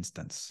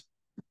instance.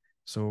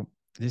 So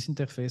this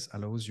interface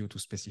allows you to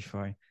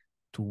specify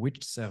to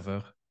which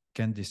server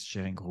can this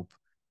sharing group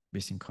be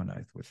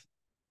synchronized with.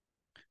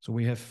 So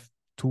we have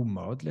two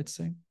modes, let's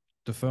say.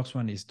 The first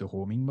one is the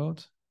roaming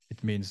mode.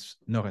 It means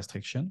no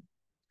restriction,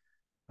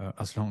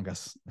 as long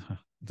as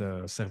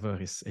the server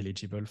is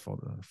eligible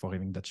for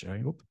having that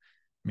sharing group,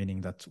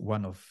 meaning that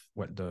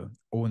the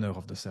owner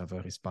of the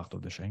server is part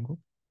of the sharing group.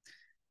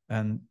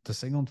 And the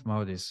second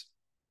mode is,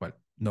 well,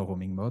 no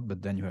roaming mode,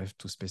 but then you have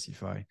to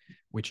specify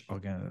which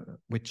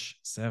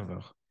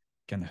server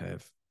can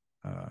have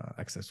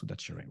access to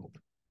that sharing group.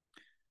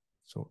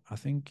 So I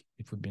think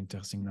it would be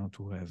interesting now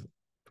to have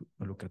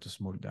a look at a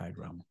small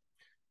diagram.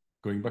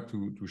 Going back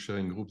to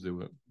sharing groups, there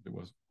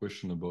was a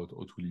question about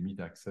how to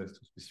limit access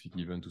to specific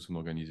events to some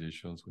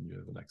organizations when you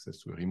have an access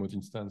to a remote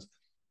instance.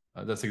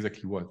 That's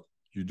exactly what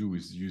you do,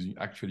 is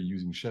actually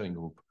using sharing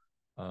group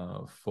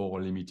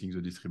for limiting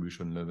the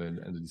distribution level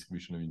and the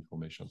distribution of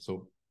information.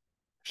 So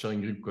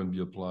sharing group can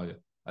be applied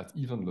at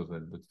event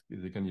level, but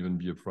they can even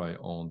be applied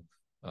on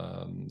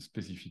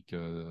specific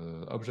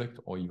object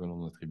or even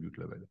on attribute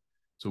level.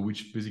 So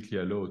which basically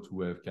allow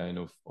to have kind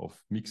of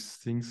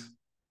mixed things.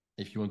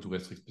 If you want to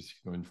restrict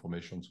specific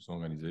information to some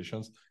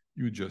organizations,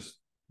 you just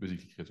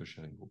basically create a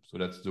sharing group. So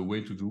that's the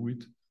way to do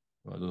it.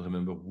 I don't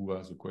remember who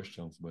asked the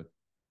questions, but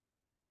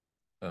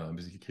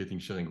basically creating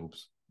sharing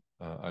groups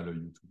allow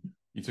you to.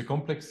 It's a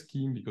complex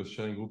scheme because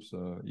sharing groups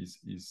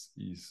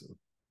is a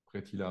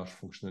pretty large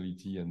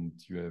functionality, and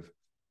you have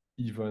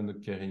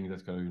even carrying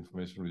that kind of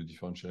information with a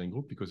different sharing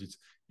group because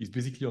it's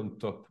basically on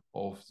top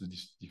of the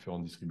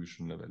different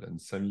distribution level.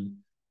 And Sami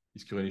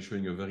is currently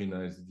showing a very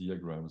nice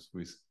diagrams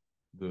with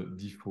the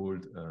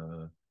default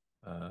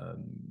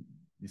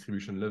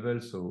distribution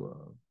level.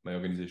 So my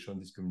organization,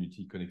 this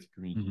community, connected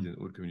communities, and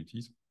all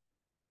communities,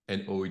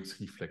 and how it's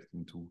reflected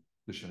into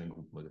the sharing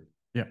group model.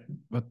 Yeah,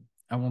 but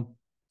I want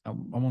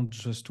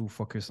just to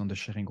focus on the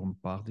sharing group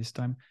part this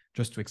time,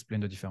 just to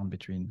explain the difference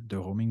between the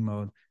roaming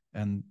mode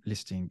and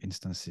listing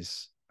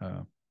instances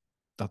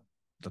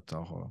that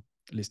are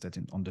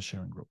listed on the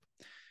sharing group.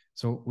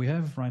 So we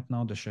have right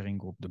now the sharing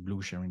group, the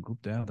blue sharing group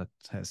there that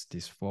has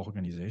these 4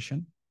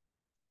 organizations.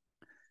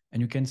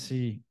 And you can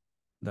see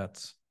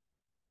that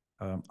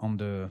on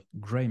the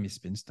gray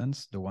MISP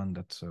instance, the one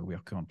that we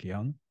are currently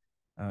on,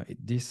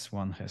 this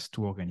one has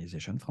 2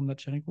 organizations from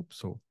that sharing group.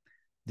 So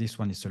this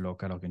one is a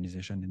local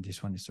organization and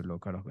this one is a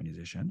local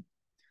organization.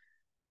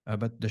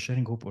 But the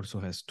sharing group also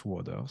has 2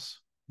 others,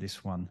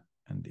 this one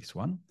and this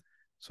one.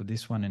 So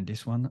this one and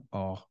this one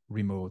are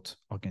remote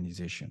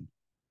organization.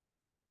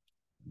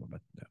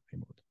 But they're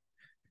remote.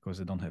 because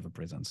they don't have a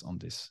presence on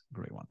this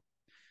gray one.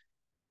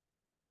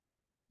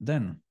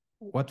 Then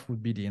what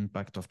would be the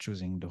impact of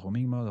choosing the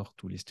roaming mode or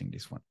to listing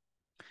this one?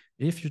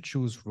 If you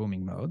choose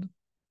roaming mode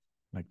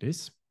like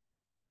this,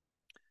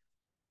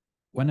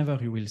 whenever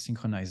you will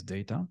synchronize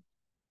data,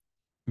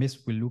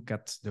 MISP will look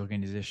at the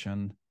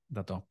organization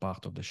that are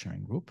part of the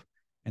sharing group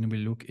and will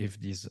look if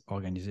these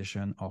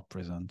organizations are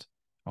present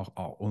or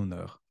are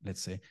owner,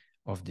 let's say,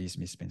 of these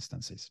MISP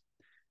instances.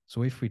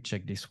 So if we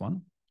check this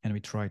one and we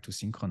try to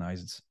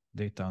synchronize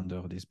data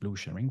under this blue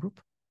sharing group,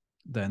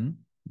 then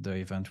the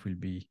event will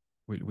be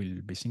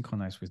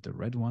synchronized with the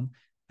red one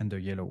and the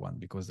yellow one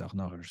because there are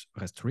no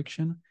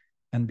restriction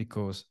and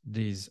because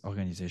these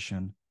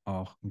organizations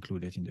are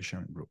included in the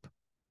sharing group.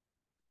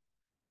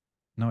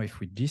 Now, if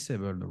we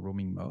disable the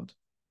roaming mode,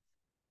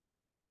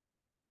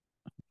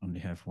 I only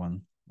have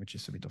one, which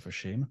is a bit of a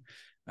shame.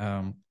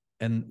 And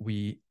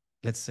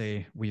let's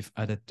say we've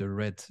added the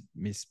red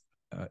MISP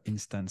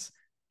instance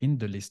in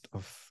the list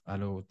of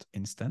allowed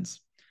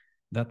instance.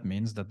 That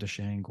means that the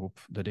sharing group,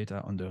 the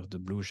data under the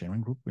blue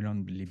sharing group will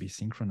only be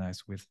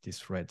synchronized with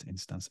this red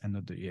instance and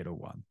not the yellow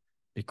one,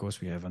 because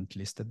we haven't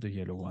listed the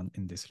yellow one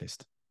in this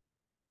list.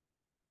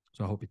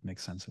 So I hope it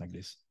makes sense like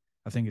this.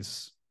 I think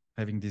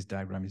having this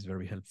diagram is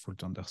very helpful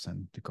to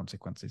understand the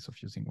consequences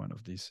of using one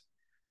of these.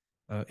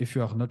 If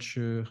you are not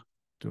sure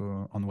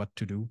on what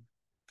to do,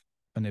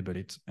 enable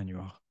it and you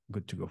are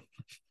good to go.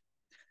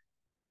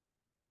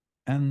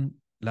 And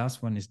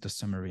last one is the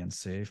summary and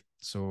save.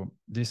 So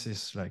this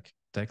is like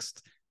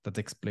text that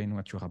explain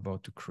what you're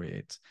about to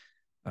create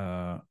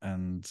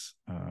and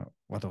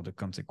what are the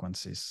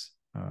consequences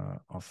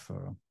of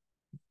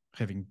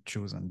having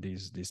chosen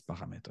these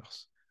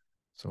parameters.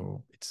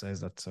 So it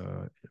says that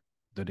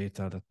the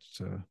data that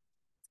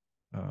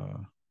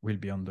will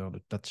be under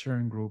that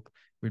sharing group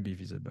will be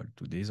visible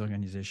to this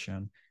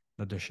organization,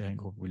 that the sharing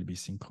group will be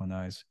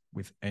synchronized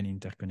with any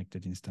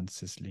interconnected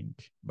instances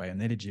linked by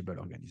an eligible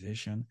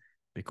organization,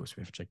 because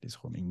we have checked this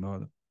roaming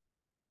mode.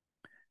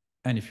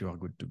 And if you are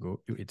good to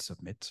go, you hit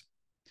submit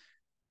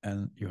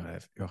and you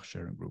have your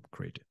sharing group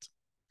created.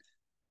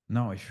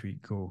 Now, if we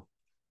go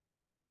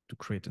to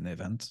create an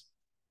event,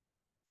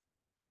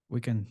 we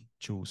can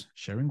choose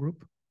sharing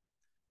group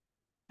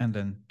and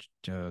then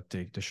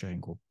take the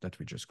sharing group that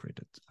we just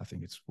created. I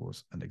think it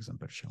was an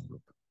example sharing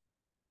group.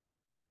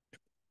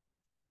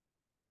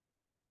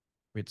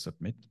 We hit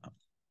submit.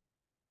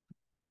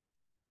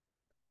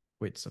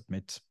 We hit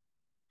submit.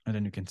 And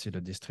then you can see the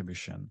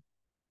distribution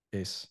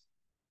is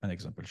an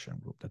example sharing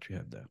group that we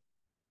have there.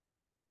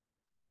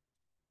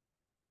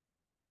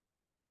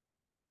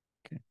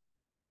 Okay.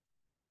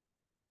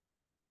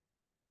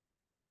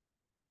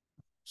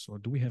 So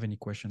do we have any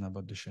question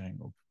about the sharing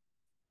group?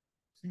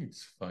 I think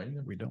it's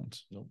fine. We don't.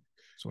 No.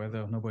 So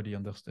whether nobody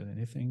understood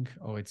anything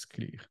or it's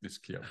clear. It's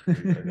clear.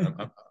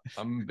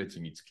 I'm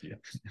betting it's clear.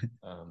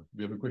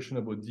 We have a question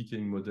about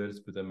decaying models,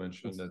 but I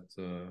mentioned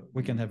that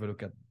we can have a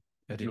look at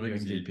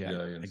during the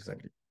API.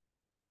 Exactly.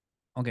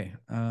 So. Okay.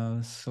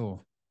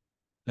 So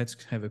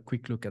let's have a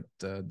quick look at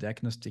the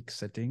diagnostic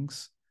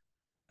settings,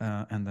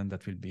 and then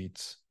that will be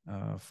it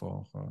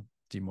for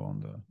demo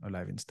on the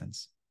live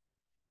instance.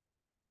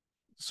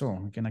 So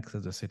we can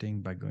access the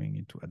setting by going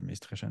into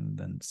administration,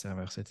 then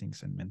server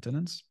settings and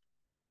maintenance.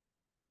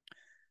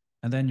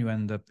 And then you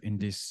end up in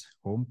this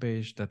home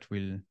page that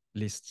will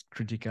list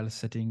critical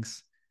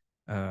settings,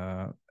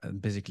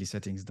 basically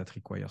settings that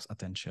requires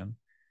attention.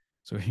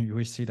 So you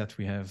will see that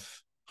we have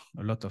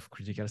a lot of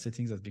critical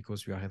settings. That's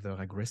because we are either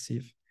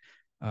aggressive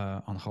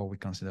on how we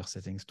consider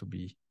settings to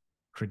be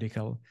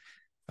critical.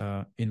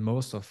 In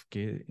most of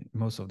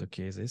the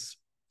cases,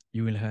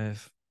 you will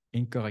have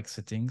incorrect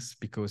settings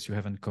because you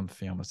haven't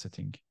confirmed a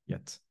setting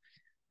yet.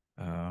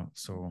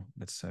 So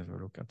let's have a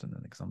look at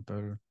an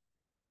example.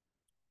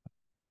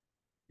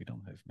 We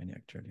don't have many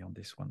actually on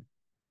this one.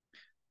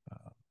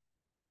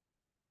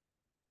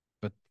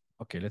 But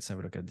okay, let's have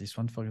a look at this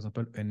one. For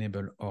example,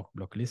 enable or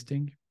block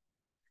listing.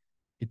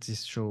 It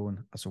is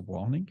shown as a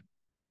warning.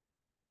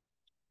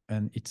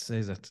 And it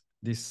says that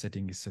this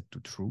setting is set to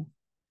true.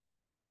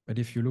 But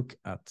if you look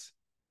at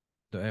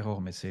the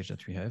error message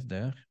that we have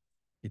there,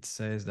 it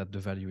says that the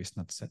value is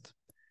not set.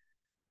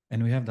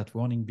 And we have that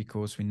warning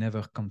because we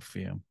never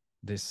confirm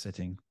this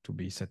setting to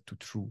be set to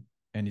true,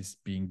 and it's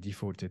being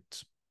defaulted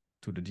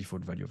to the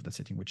default value of the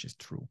setting, which is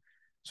true.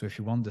 So if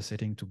you want the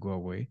setting to go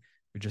away,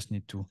 you just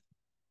need to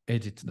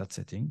edit that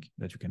setting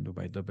that you can do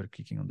by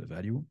double-clicking on the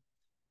value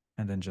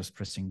and then just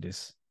pressing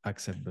this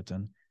accept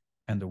button,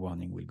 and the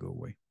warning will go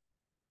away.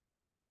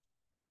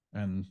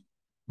 And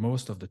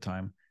most of the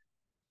time,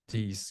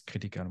 these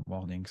critical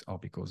warnings are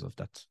because of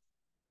that.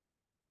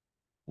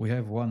 We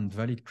have one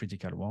valid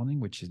critical warning,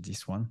 which is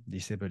this one,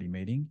 disable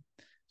emailing.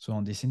 So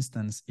on this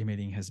instance,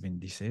 emailing has been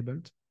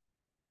disabled.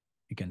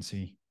 You can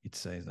see it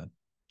says that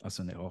as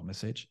an error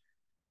message.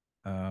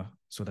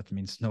 So that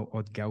means no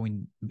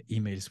outgoing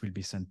emails will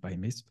be sent by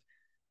MISP.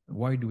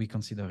 Why do we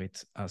consider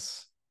it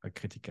as a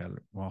critical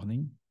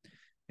warning?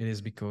 It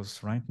is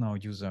because right now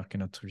user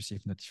cannot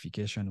receive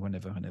notification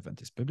whenever an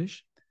event is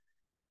published.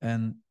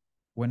 And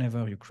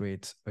whenever you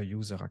create a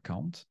user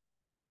account,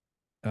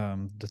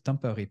 the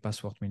temporary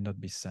password will not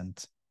be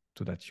sent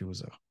to that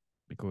user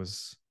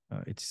because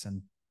it is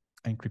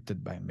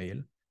encrypted by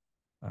mail.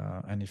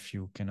 And if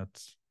you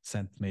cannot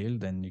send mail,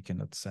 then you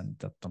cannot send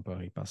that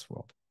temporary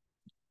password.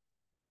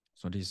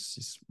 So this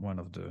is one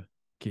of the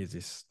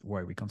cases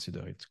why we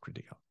consider it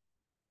critical.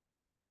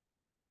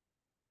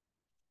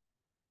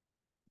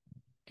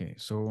 Okay,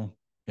 so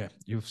yeah,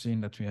 you've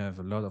seen that we have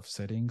a lot of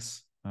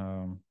settings.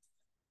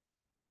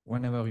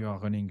 Whenever you are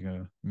running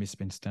a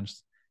MISP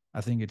instance,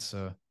 I think it's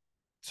a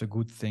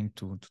good thing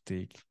to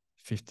take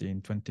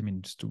 15, 20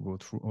 minutes to go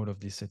through all of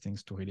these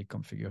settings to really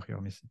configure your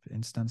MISP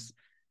instance.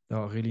 There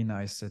are really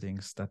nice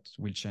settings that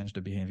will change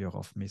the behavior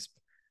of MISP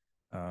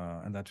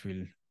and that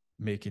will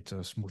make it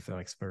a smoother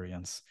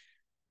experience.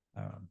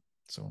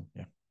 So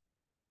yeah,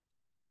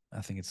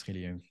 I think it's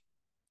really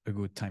a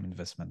good time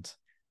investment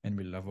and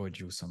will avoid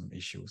you some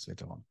issues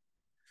later on.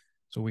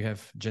 So we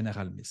have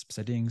general MISP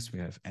settings, we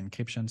have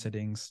encryption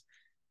settings,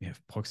 we have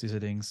proxy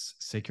settings,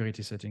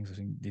 security settings. I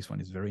think this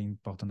one is very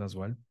important as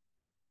well.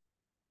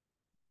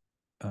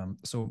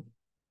 So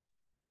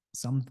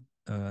some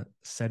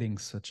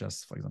settings such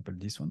as, for example,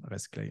 this one,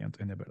 REST client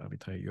enable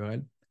arbitrary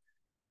URL,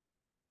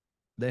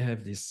 they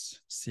have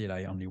this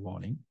CLI only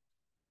warning,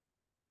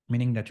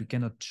 meaning that you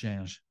cannot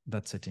change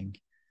that setting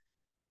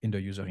in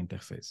the user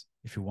interface.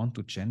 If you want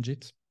to change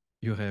it,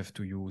 you have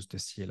to use the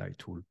CLI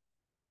tool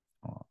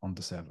on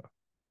the server.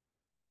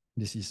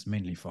 This is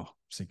mainly for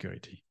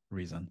security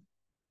reason.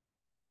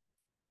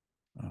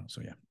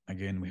 So yeah,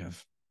 again, we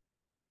have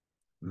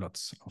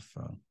lots of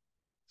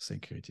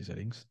security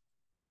settings.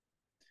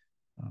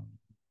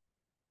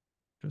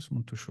 Just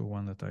want to show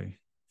one that I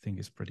think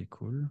is pretty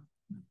cool.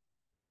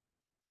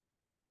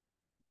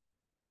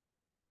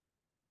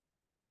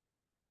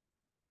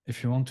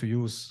 If you want to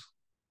use,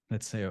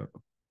 let's say, a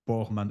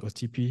poor man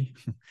OTP,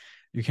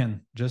 you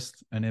can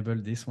just enable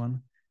this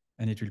one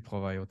and it will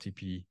provide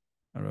OTP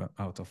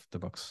out of the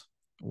box,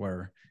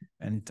 where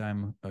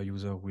anytime a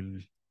user will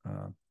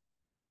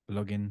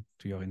log in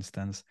to your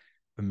instance,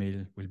 a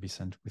mail will be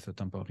sent with a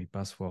temporary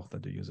password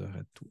that the user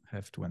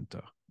have to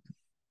enter.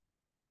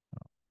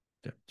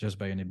 Yeah, just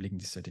by enabling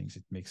these settings,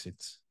 it makes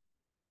it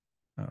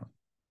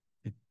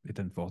it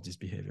enforces this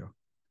behavior,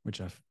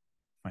 which I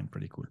find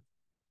pretty cool.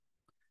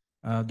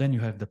 Then you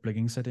have the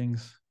plugin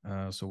settings.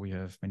 So we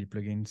have many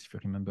plugins. If you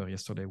remember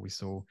yesterday, we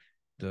saw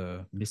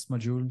the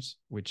misp-modules,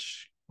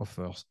 which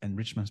offers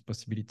enrichment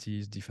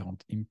possibilities,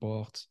 different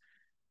imports.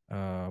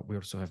 We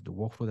also have the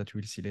workflow that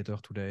we'll see later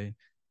today,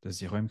 the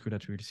ZeroMQ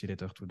that we'll see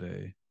later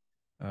today,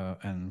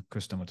 and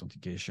custom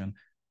authentication.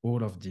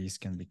 All of these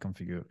can be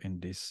configured in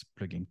this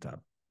plugin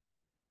tab.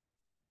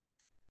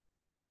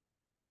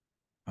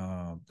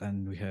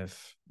 Then we have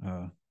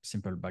a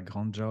simple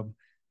background job.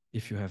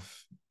 If you have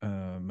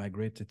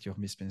migrated your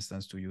MISP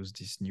instance to use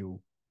this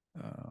new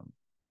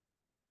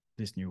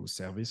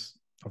service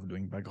of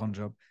doing background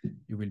job,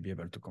 you will be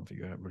able to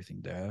configure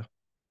everything there.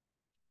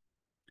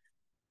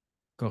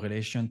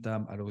 Correlation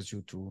tab allows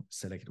you to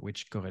select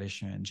which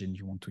correlation engine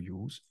you want to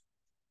use.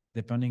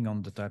 Depending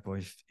on the type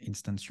of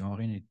instance you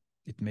are in,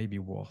 it may be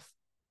worth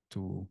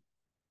to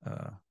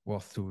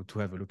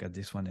have a look at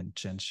this one and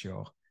change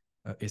your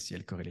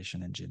ACL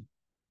correlation engine.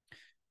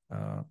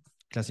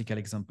 Classical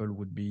example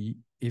would be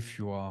if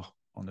you are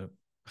on a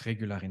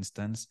regular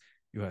instance,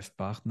 you have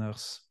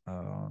partners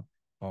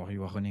or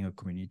you are running a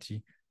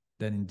community,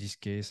 then in this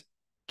case,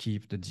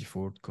 keep the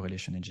default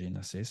correlation engine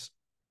access.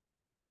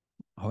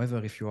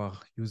 However, if you are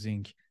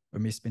using a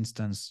MISP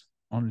instance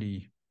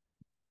only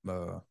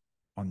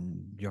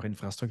on your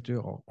infrastructure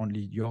or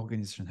only your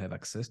organization have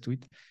access to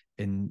it,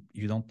 and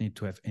you don't need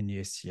to have any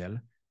ACL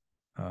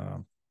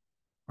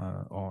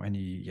or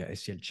any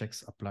ACL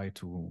checks applied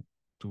to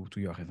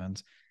your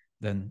event,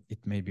 then it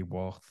may be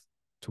worth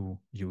to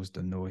use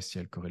the no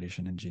ACL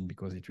correlation engine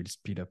because it will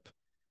speed up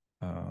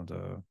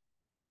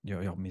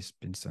your MISP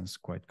instance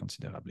quite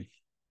considerably.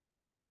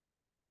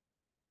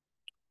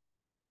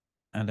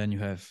 And then you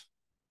have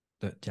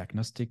the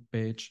diagnostic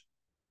page,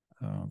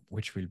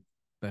 which will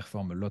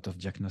perform a lot of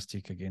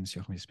diagnostic against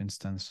your MISP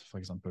instance, for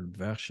example,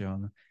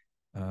 version,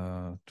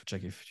 to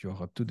check if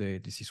you're up to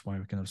date. This is why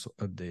you can also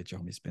update your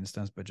MISP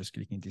instance by just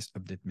clicking this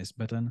update MISP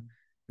button.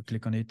 You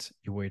click on it,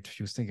 you wait a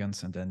few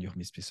seconds, and then your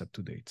MISP is up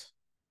to date.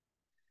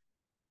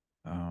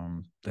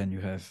 Then you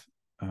have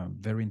a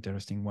very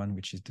interesting one,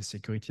 which is the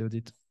security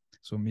audit.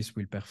 So MISP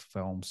will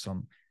perform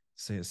some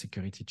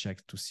security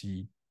check to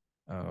see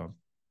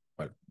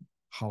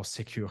how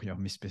secure your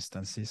MISP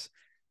instance is.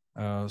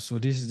 So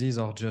these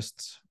are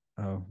just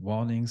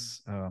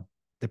warnings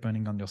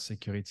depending on your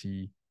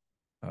security.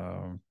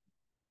 I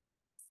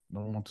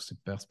don't want to say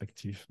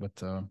perspective, but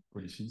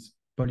policies.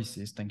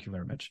 Policies. Thank you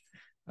very much.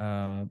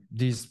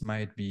 These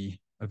might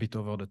be a bit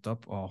over the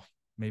top or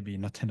maybe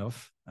not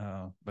enough,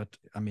 but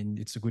I mean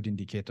it's a good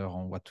indicator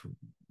on what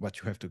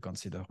you have to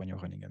consider when you're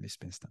running a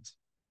MISP instance.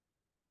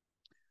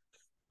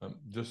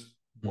 Just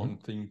one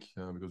thing,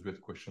 because we had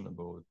a question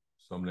about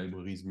some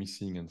libraries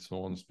missing and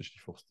so on, especially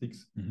for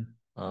sticks.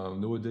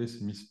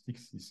 Nowadays, MISP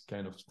sticks is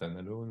kind of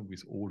standalone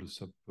with all the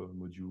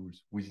sub-modules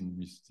within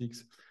MISP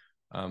sticks.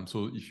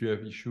 So if you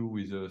have issue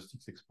with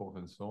sticks export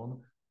and so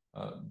on,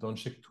 don't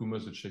check too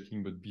much the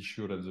checking, but be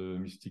sure that the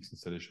MISP sticks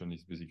installation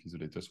is basically the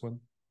latest one,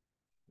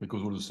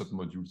 because all the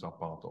sub-modules are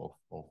part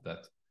of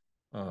that.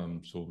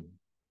 So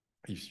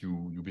if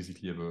you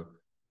basically have a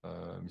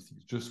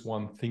MISP, just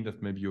one thing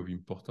that may be of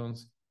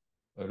importance,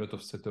 a lot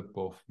of setup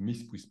of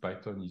MISP with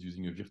Python is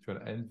using a virtual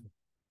env.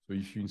 So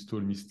if you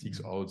install MISP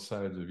sticks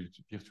outside the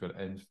virtual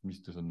env,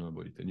 MISP doesn't know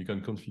about it. And you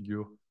can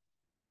configure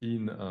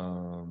in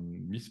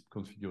MISP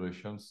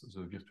configurations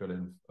the virtual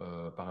env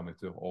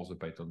parameter or the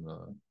Python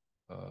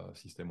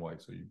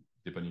system-wide. So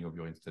depending on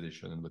your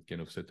installation and what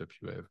kind of setup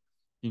you have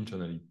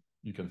internally,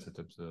 you can set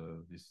up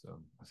this,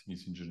 I think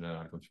it's in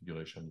general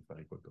configuration, if I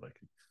recall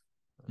correctly.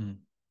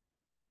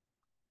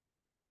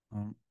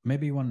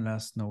 Maybe one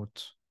last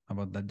note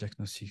about that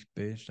diagnostic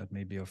page that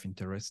may be of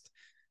interest.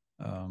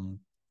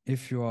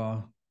 If you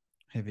are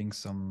having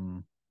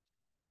some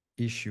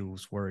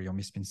issues where your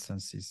MISP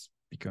instance is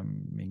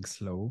becoming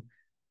slow,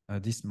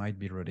 this might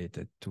be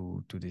related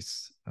to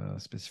this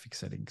specific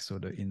setting, so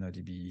the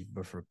InnoDB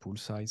buffer pool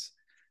size.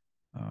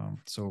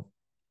 So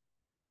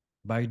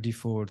by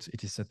default,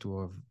 it is set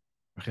to a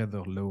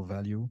rather low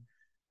value,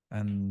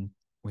 and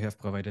we have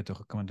provided a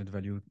recommended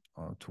value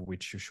to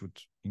which you should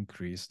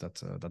increase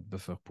that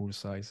buffer pool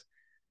size.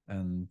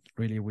 And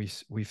really,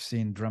 we've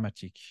seen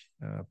dramatic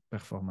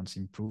performance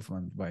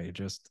improvement by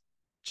just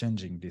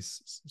changing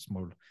this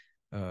small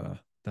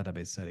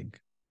database setting.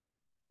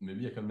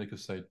 Maybe I can make a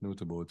side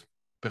note about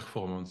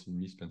performance in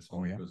MISP and so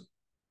on, because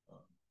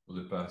for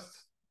the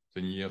past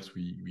 10 years,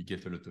 we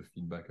get a lot of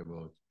feedback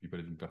about people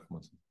having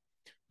performance.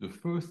 The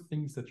first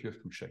things that you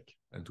have to check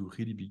and to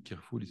really be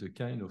careful is a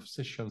kind of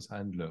sessions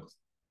handlers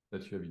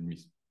that you have in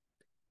MISP.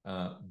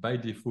 By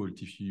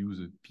default, if you use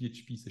a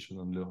PHP session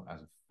handler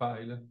as a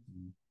file,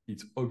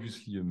 it's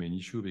obviously a main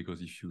issue,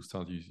 because if you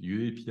start using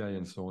your API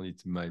and so on,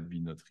 it might be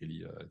not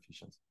really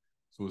efficient.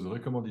 So the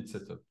recommended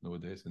setup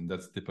nowadays, and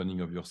that's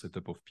depending of your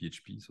setup of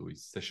PHP, so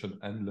it's session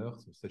handler,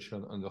 so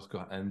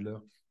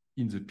session_handler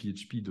in the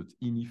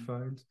php.ini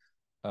files.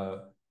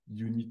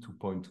 You need to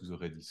point to the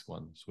Redis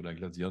one. So like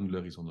that, the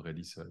handler is on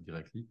Redis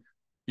directly.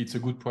 It's a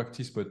good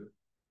practice, but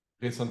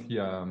recently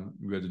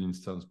we had an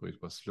instance where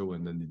it was slow,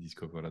 and then they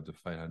discovered that the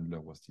file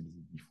handler was still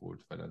the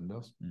default file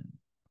handlers,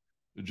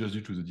 just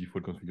due to the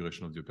default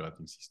configuration of the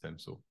operating system,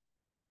 so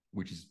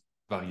which is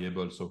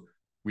variable. So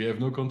we have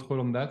no control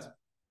on that,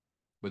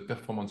 but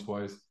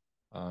performance-wise,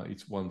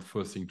 it's one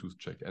first thing to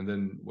check. And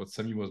then what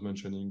Sami was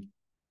mentioning,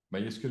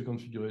 MySQL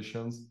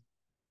configurations,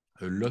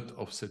 a lot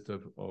of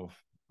setup of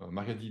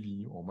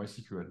MariaDB or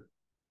MySQL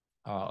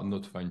are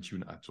not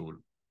fine-tuned at all,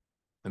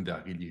 and they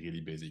are really,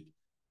 really basic.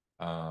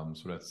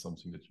 So that's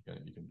something that you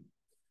can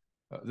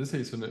do. This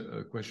is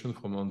a question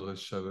from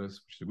Andres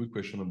Chavez, which is a good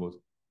question about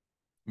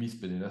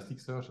MISP and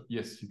Elasticsearch.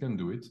 Yes, you can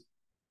do it.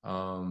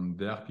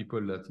 There are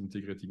people that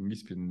integrating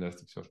MISP and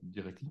Elasticsearch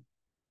directly,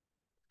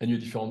 and you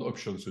have different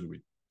options to do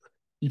it.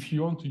 If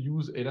you want to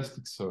use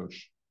Elasticsearch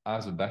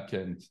as a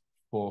backend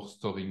for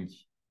storing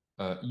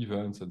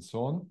events and so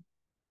on,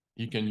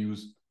 you can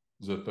use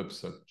the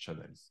PubSub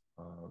channels.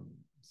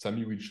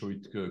 Sami will show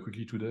it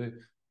quickly today,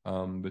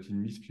 but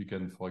in MISP, you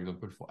can, for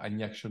example, for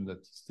any action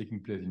that is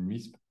taking place in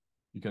MISP,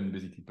 you can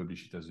basically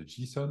publish it as a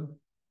JSON,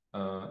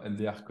 and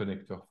they are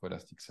connector for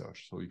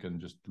Elasticsearch. So you can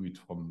just do it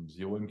from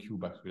 0MQ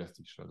back to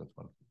Elasticsearch. That's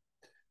one thing.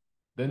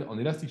 Then on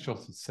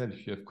Elasticsearch itself,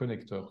 you have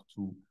connector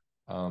to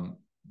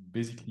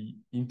basically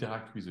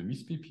interact with the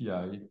MISP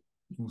API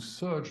to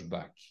search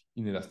back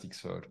in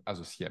Elasticsearch as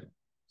a CM.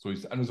 So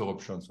it's another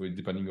option. So it's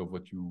depending on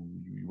what you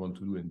want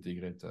to do,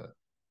 integrate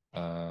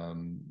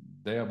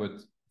there. But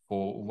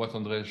for what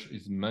Andres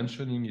is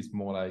mentioning, is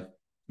more like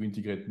to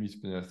integrate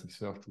MISP and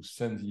Elasticsearch to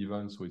send the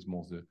event. So it's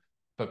more the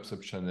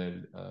PubSub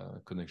channel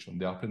connection.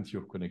 There are plenty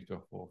of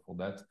connectors for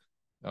that.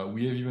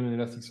 We have even an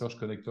Elasticsearch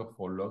connector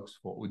for logs,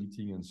 for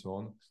auditing and so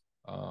on,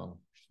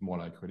 which is more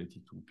like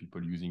related to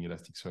people using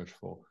Elasticsearch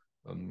for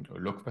a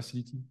log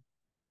facility.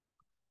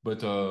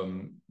 But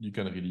you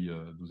can really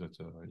do that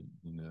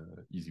in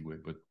an easy way.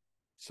 But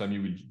Sami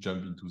will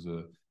jump into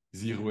the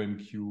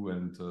 0MQ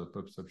and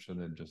PubSub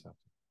channel just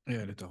after.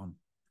 Yeah, later on.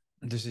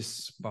 This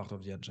is part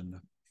of the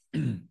agenda.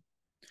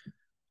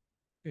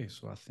 Okay,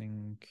 so I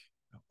think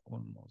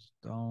almost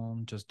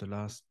done. Just the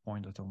last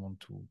point that I want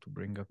to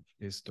bring up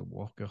is the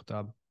worker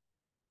tab.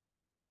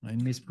 In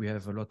MISP, we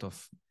have a lot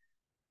of,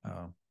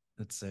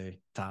 let's say,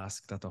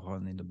 tasks that are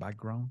run in the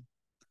background.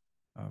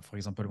 For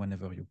example,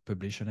 whenever you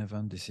publish an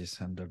event, this is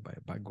handled by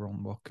a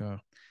background worker.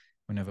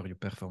 Whenever you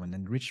perform an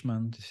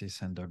enrichment, this is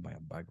handled by a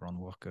background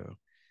worker,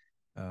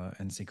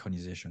 and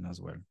synchronization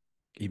as well,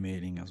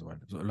 emailing as well.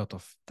 So a lot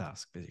of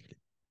tasks, basically.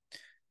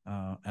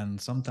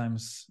 And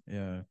sometimes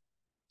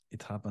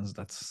it happens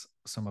that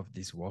some of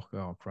these workers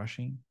are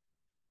crashing.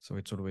 So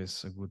it's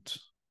always a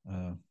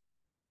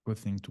good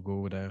thing to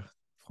go there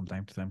from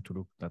time to time to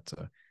look that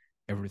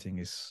everything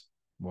is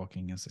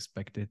working as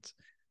expected.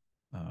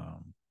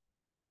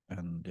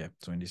 And yeah,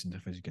 so in this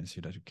interface, you can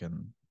see that you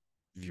can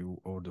view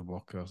all the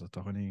workers that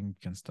are running, you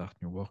can start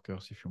new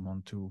workers if you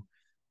want to,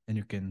 and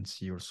you can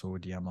see also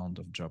the amount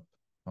of job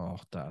or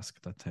tasks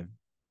that have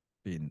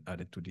been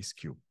added to this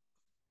queue.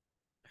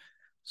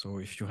 So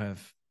if you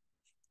have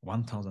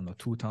 1,000 or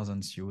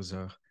 2,000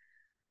 users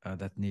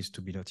that needs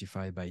to be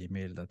notified by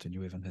email that a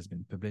new event has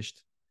been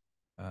published,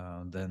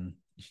 then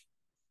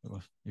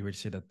you will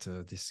see that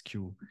this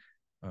queue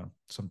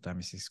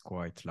sometimes is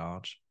quite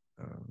large,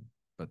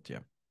 but yeah,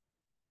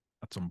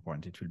 at some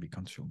point it will be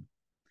consumed.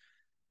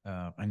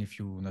 And if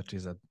you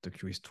notice that the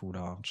queue is too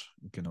large,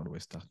 you can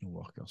always start new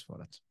workers for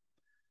that.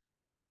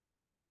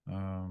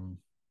 All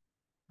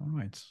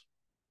right.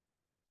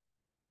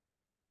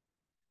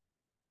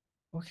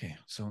 Okay,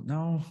 so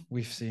now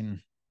we've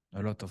seen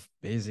a lot of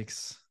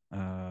basics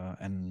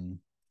and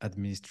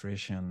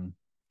administration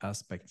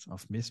aspects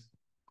of MISP.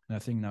 And I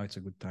think now it's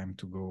a good time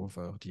to go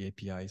over the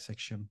API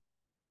section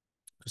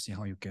to see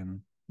how you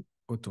can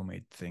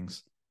automate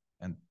things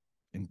and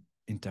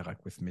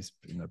interact with MISP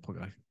in a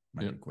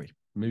programmatic way.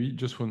 Maybe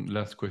just one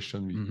last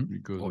question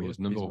because yes,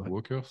 number of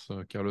workers.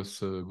 Carlos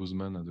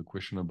Guzman had a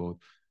question about,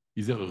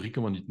 is there a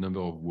recommended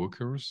number of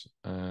workers?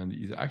 And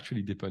is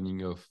actually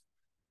depending of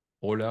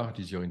how large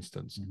is your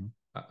instance.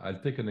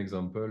 I'll take an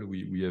example.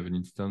 We have an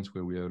instance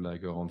where we have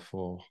like around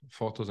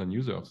 4,000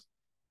 users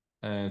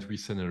and we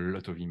send a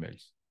lot of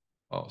emails.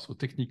 So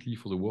technically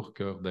for the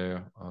worker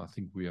there, I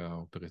think we are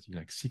operating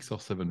like 6 or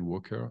 7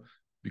 workers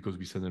because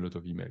we send a lot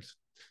of emails.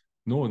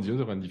 No, on the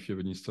other hand, if you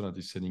have an instance that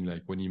is sending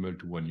like 1 email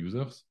to 1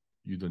 user,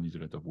 you don't need a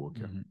lot of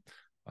workers.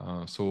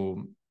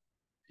 So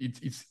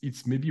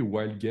it's maybe a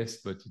wild guess,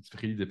 but it's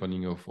really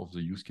depending of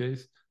the use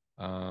case.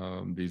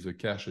 There's a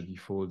cache, a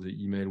default,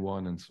 the email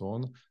one, and so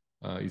on.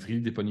 It's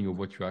really depending on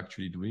what you're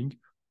actually doing.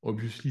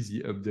 Obviously,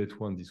 the update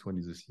one, this one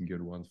is a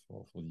single one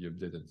for the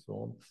update and so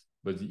on.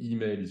 But the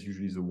email is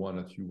usually the one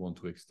that you want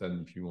to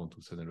extend if you want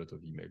to send a lot of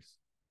emails,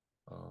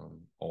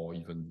 or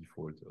even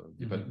default,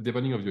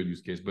 depending on your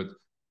use case. But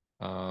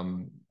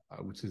I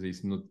would say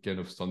there's not kind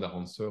of standard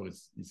answer.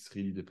 It's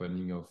really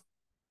depending of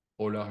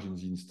how large in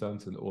the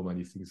instance and how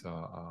many things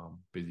are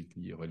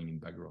basically running in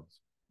backgrounds.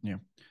 Yeah.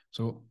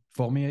 So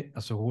for me,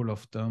 as a rule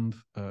of thumb,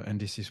 and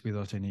this is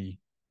without any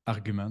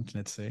argument,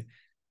 let's say,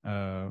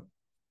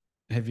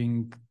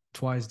 having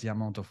twice the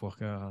amount of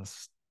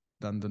workers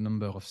than the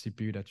number of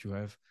CPU that you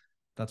have,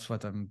 that's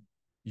what I'm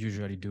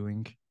usually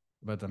doing.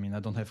 But I mean, I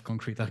don't have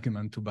concrete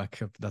argument to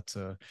back up that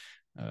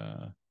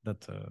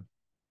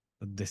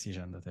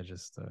decision that I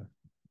just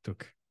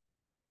took.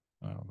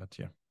 But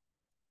yeah,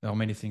 there are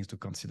many things to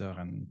consider,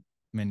 and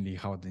mainly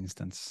how the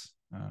instance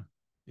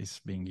is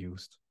being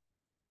used.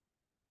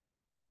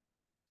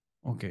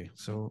 Okay,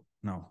 so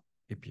now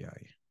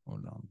API.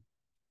 Hold on.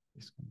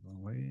 This can go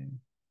away.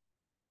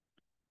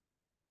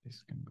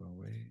 This can go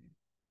away.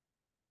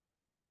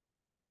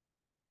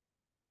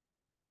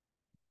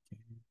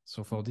 Okay.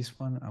 So for this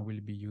one, I will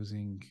be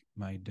using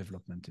my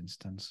development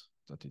instance,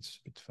 that it's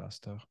a bit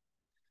faster.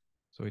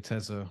 So it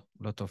has a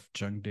lot of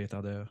junk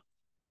data there.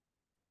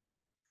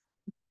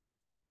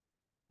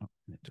 Oh,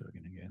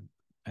 networking again.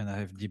 And I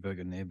have debug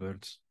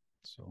enabled,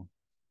 so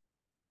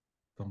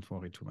don't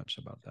worry too much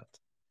about that.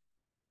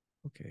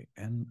 Okay,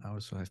 and I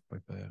also have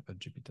prepared a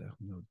Jupyter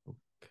notebook.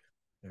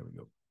 There we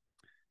go.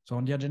 So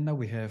on the agenda,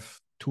 we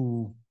have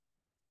 2,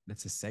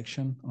 let's say,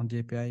 sections on the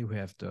API. We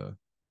have the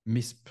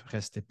MISP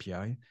REST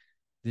API.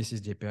 This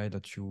is the API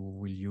that you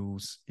will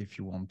use if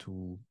you want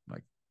to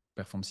like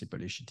perform simple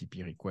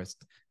HTTP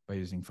requests by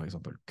using, for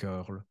example,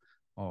 curl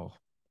or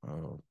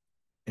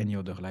any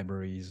other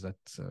libraries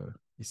that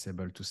is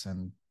able to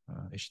send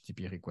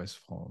HTTP requests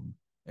from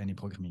any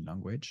programming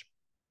language.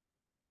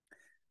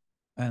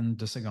 And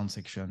the second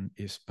section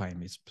is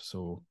PyMISP.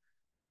 So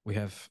we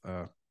have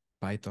a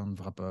Python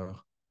wrapper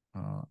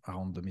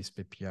around the MISP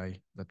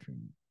API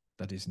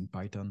that is in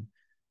Python,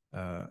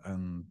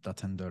 and that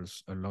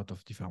handles a lot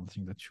of different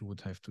things that you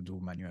would have to do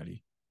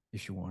manually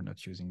if you were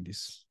not using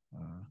this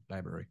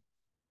library.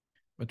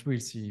 But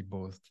we'll see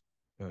both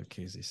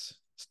cases,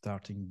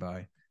 starting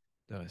by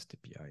the REST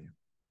API.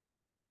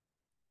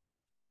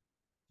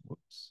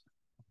 Whoops.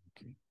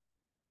 Okay.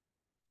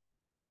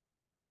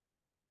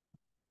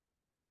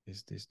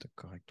 Is this the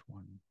correct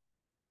one?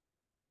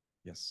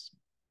 Yes.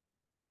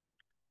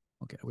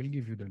 Okay, I will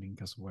give you the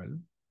link as well.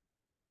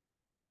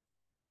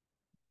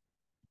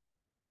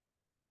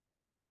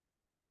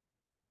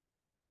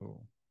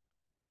 So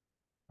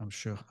I'm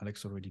sure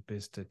Alex already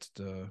pasted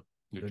the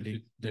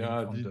link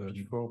from the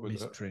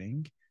MISP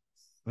Training,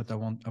 but I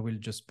will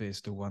just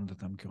paste the one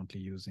that I'm currently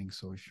using.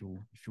 So if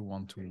you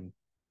want to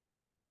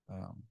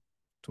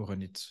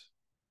run it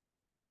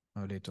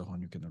later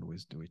on, you can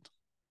always do it.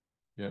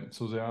 Yeah.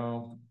 So there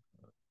are,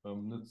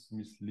 I'm not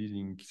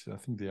misleading. I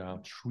think there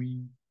are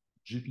 3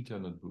 Jupyter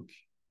notebooks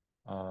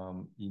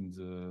in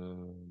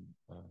the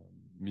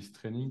MISP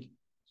training.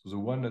 So the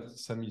one that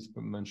Sam is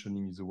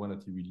mentioning is the one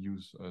that he will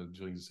use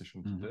during the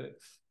session today.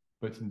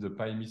 But in the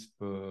PyMISP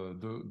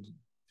the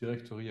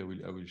directory, I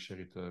will share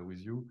it with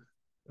you.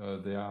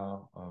 There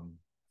are I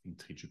think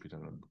 3 Jupyter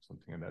notebooks,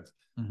 something like that.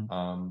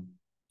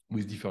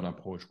 with different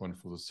approach, one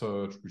for the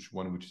search, which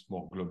is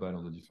more global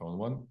on the different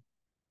one.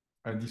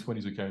 And this one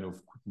is a kind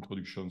of quick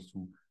introductions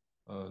to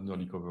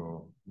nearly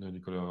cover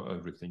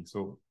everything.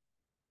 So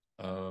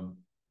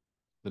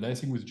the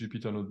nice thing with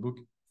Jupyter Notebook,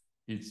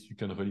 it's you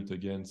can run it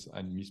against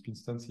any MISP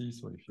instances.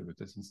 So if you have a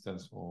test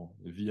instance or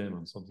a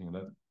VM or something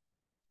like that,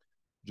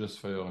 just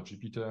fire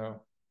Jupyter,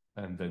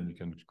 and then you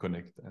can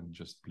connect and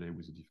just play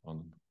with the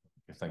different.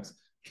 Okay, thanks.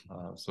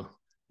 So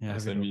yeah,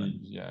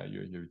 you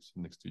have it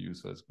next to you,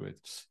 so that's great.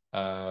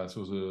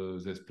 So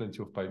there's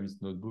plenty of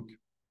PyMISP notebook,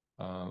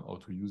 how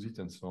to use it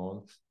and so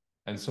on.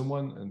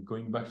 And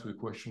going back to the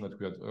question that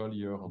we had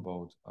earlier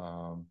about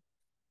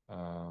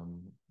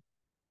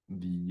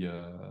the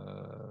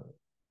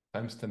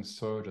timestamp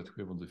search that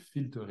we have on the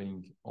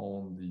filtering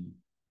on the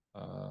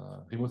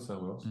remote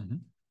servers.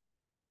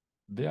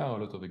 There are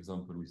a lot of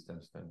examples with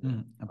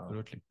timestamp.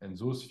 Absolutely. And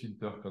those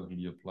filters can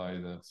really apply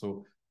there.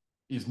 So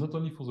it's not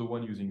only for the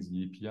one using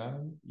the API,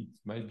 it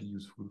might be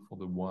useful for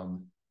the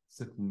one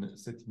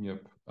setting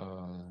up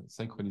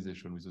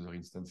synchronization with other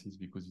instances,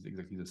 because it's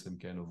exactly the same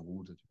kind of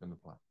rule that you can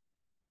apply.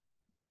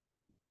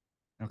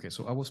 Okay,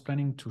 so I was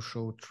planning to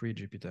show 3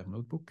 Jupyter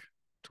notebook,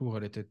 2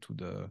 related to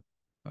the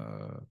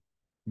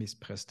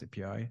MISP REST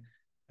API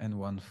and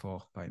 1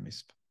 for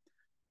PyMISP.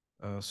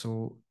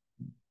 So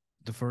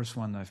the first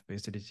one, I've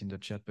pasted it in the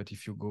chat, but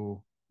if you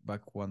go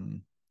back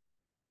one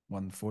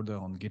folder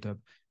on GitHub,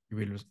 you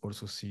will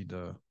also see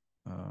the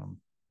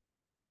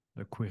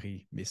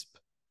query MISP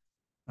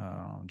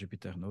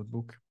Jupyter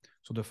notebook.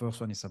 So the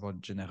first one is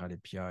about general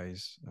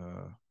APIs,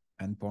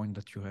 endpoint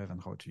that you have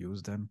and how to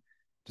use them.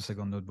 The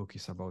second notebook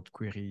is about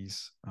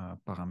queries,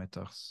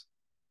 parameters,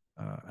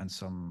 and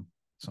some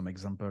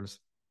examples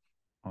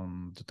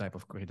on the type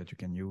of query that you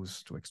can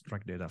use to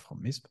extract data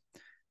from MISP.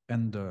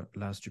 And the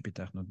last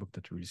Jupyter notebook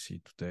that we will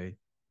see today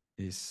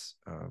is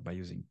by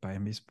using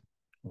PyMISP,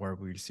 where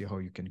we will see how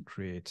you can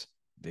create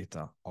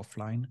data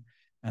offline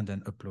and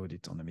then upload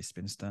it on a MISP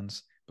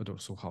instance, but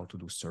also how to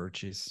do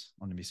searches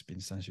on the MISP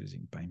instance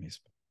using PyMISP.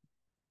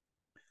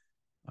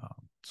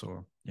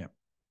 So yeah,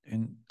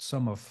 in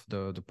some of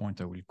the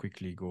point, I will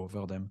quickly go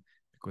over them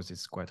because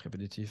it's quite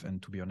repetitive.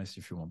 And to be honest,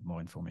 if you want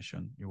more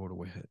information, you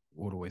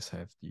always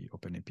have the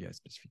OpenAPI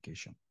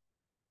specification.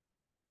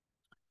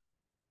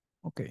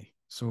 Okay,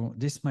 so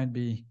this might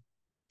be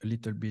a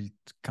little bit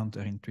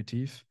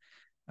counterintuitive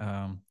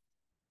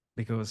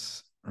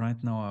because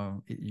right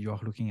now you are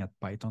looking at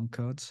Python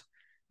codes,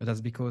 but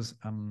that's because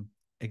I'm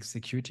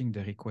executing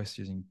the request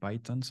using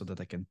Python so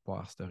that I can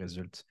parse the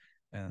result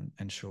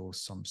and show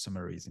some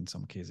summaries in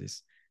some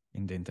cases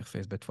in the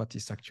interface. But what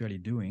it's actually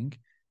doing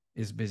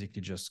is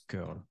basically just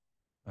curl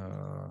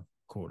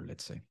call,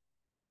 let's say.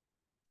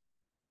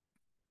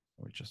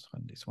 We'll just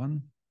run this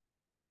one.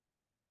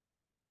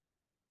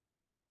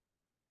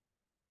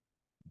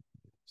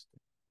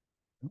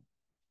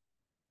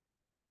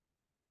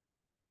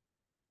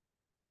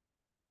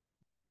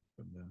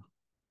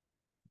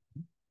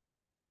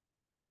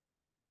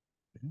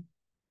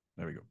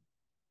 There we go.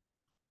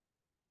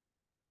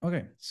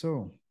 Okay,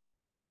 so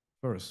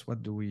first,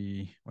 what do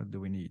we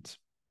need?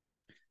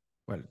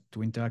 Well,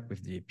 to interact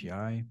with the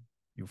API,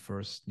 you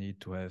first need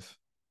to have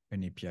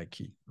an API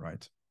key,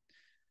 right?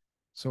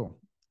 So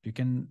you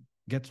can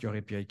get your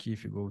API key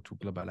if you go to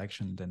Global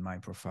Action, then My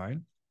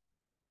Profile.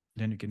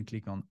 Then you can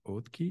click on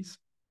Auth Keys.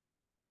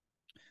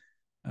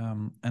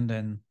 And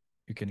then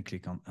you can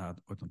click on Add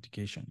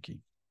Authentication Key.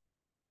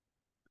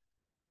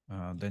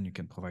 Then you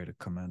can provide a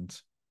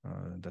comment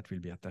that will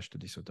be attached to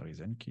this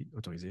authorization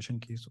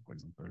key. So for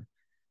example,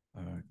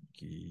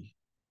 key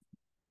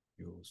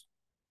use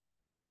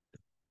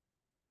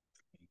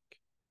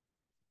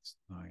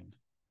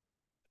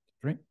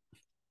 9.3.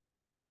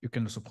 You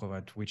can also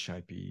provide which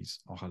IPs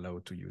are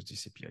allowed to use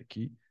this API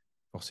key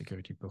for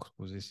security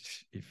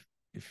purposes. If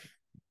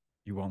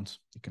you want,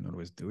 you can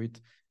always do it.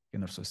 You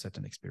can also set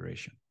an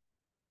expiration.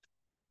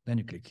 Then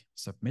you click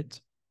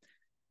Submit,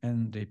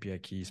 and the API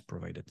key is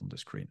provided on the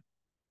screen.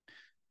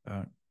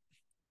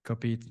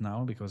 Copy it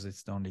now because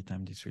it's the only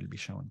time this will be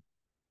shown.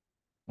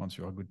 Once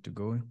you are good to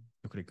go,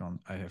 you click on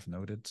I have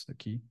noted the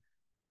key,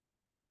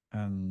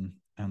 and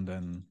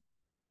then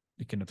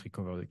you cannot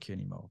recover the key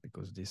anymore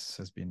because this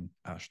has been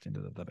hashed in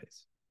the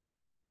database.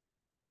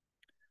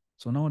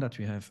 So now that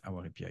we have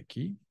our API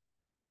key,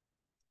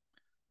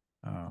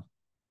 I've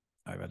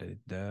added it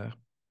there,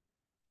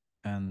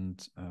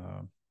 and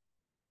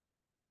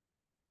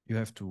you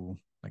have to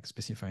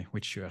specify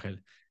which URL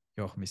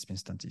your MISP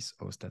instance is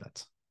hosted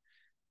at.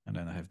 And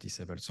then I have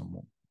disabled some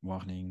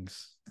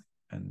warnings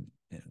and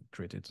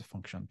created a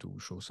function to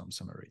show some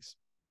summaries.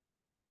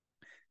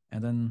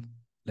 And then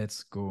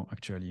let's go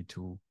actually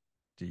to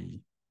the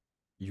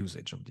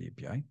usage of the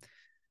API.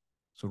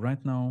 So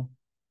right now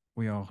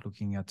we are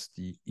looking at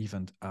the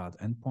event add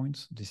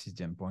endpoint. This is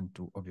the endpoint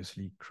to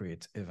obviously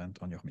create event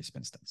on your MISP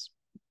instance.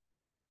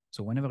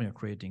 So whenever you're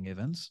creating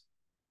events,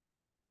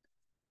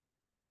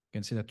 you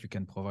can see that you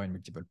can provide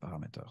multiple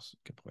parameters. You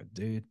can provide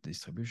date,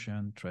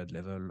 distribution, thread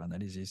level,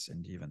 analysis,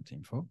 and the event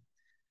info.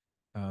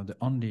 The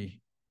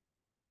only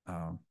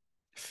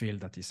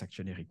field that is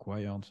actually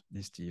required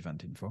is the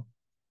event info.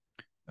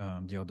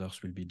 The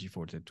others will be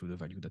defaulted to the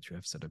value that you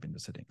have set up in the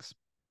settings.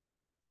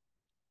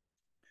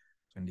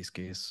 So in this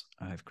case,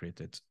 I have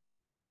created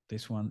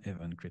this one,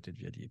 event created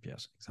via the API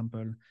as an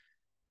example,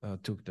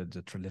 took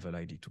the level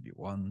ID to be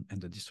 1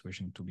 and the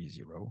distribution to be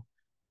 0,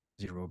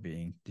 0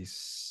 being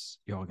this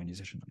your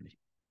organization only.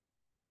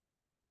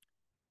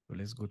 So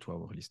let's go to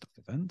our list of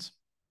events.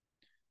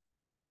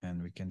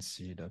 And we can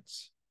see that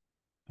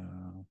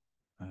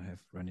I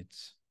have run it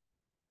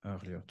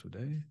earlier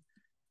today.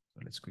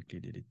 So let's quickly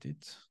delete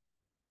it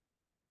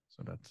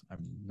so that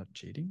I'm not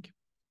cheating.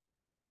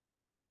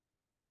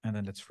 And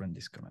then let's run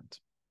this command.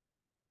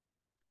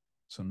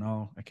 So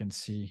now I can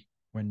see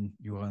when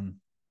you run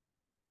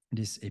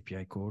this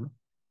API call,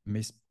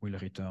 MISP will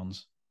return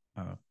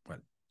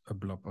a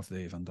blob of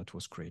the event that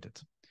was created.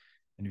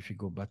 And if we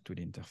go back to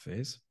the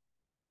interface,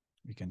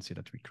 we can see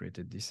that we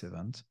created this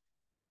event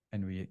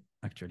and we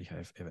actually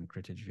have event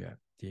created via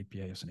the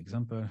API as an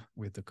example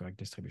with the correct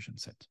distribution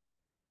set.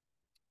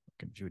 I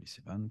can view this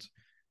event.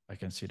 I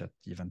can see that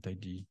the event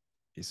ID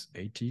is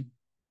 80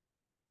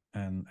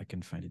 and I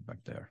can find it back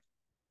there.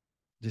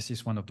 This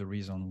is one of the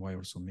reasons why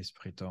also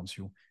MISP returns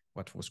you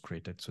what was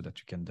created so that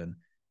you can then,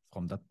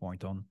 from that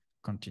point on,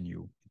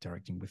 continue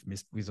interacting with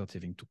MISP without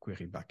having to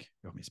query back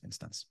your MISP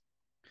instance.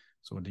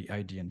 So the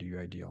ID and the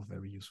UID are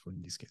very useful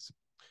in this case.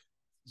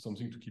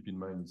 Something to keep in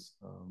mind is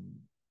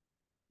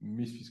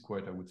MISP is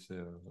quite, I would say,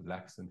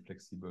 lax and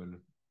flexible.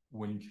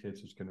 When you create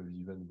such kind of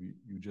event,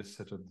 you just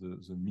set up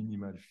the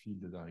minimal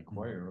fields that are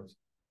required.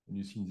 And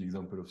you see in the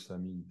example of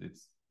Sami,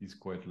 it's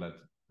quite like,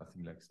 I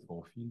think, like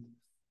small field.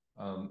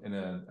 And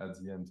at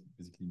the end,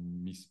 basically,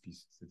 MISP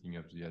is setting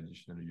up the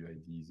additional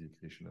UID, the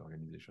creation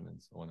organization,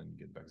 and so on, and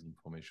get back the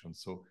information.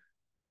 So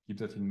keep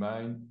that in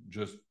mind.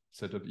 Just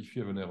set up, if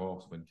you have an error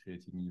when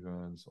creating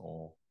events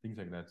or things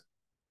like that,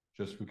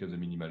 just look at the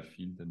minimal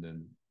field and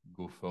then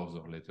go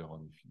further later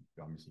on if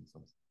you are missing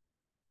something.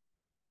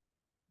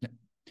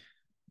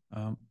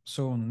 Yeah.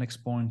 So next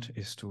point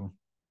is to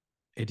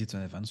edit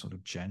an event, so to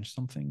change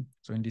something.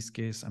 So in this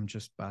case, I'm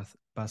just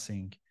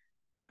passing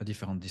a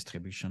different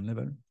distribution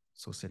level.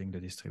 So setting the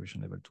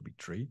distribution level to be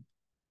 3.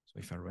 So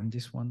if I run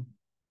this one,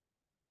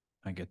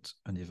 I get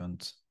an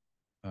event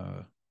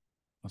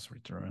as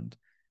returned,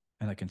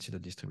 and I can see the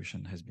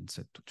distribution has been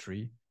set to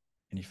 3.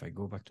 And if I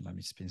go back to my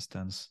MISP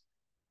instance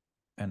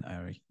and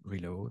I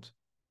reload,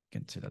 you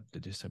can see that the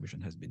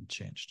distribution has been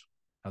changed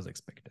as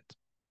expected.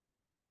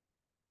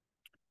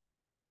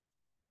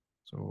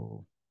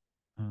 So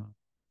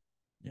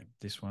yeah,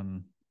 this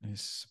one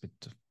is a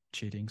bit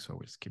cheating, so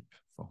we'll skip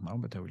for now,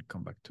 but I will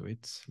come back to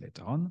it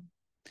later on.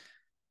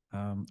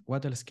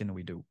 What else can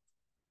we do?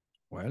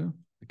 Well,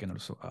 we can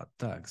also add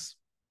tags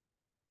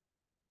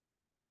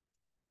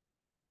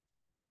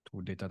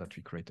to data that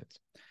we created.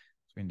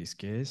 So in this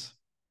case,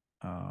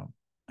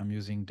 I'm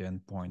using the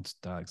endpoint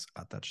tags,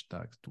 attach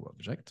tags to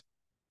object.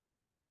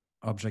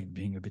 Object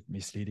being a bit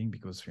misleading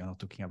because we are not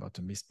talking about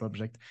a MISP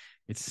object.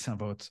 It's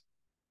about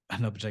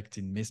an object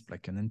in MISP,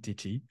 like an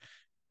entity.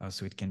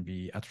 So it can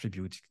be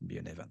attribute, it can be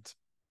an event.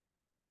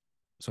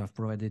 So I've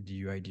provided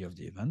the UID of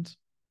the event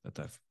that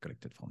I've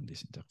collected from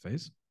this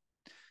interface.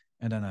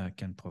 And then I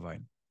can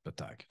provide the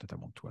tag that I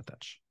want to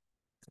attach.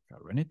 If I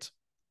run it,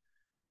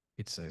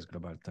 it says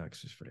global tag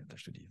successfully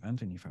attached to the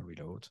event. And if I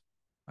reload,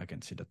 I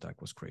can see the tag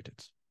was created.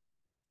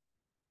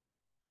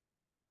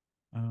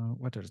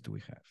 What else do we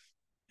have?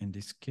 In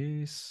this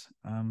case,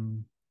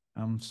 I'm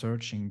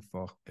searching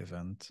for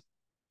event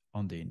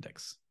on the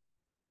index.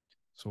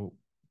 So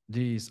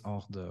these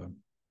are the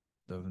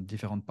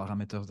different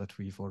parameters that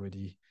we've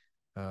already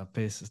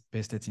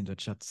pasted in the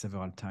chat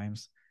several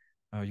times.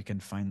 You can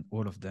find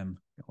all of them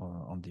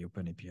on the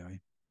Open API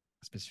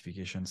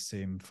specification,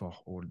 same for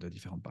all the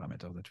different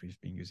parameters that we've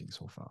been using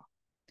so far.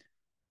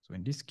 So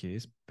in this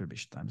case,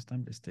 publish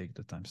timestamp, let's take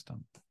the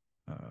timestamp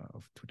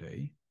of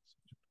today. So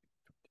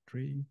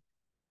 23,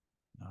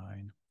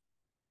 9,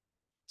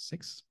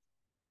 6.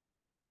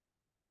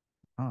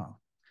 We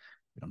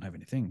don't have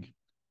anything.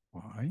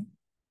 Why?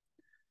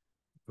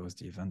 Because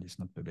the event is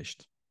not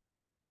published.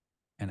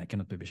 And I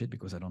cannot publish it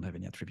because I don't have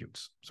any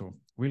attributes. So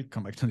we'll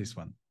come back to this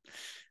one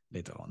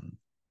later on.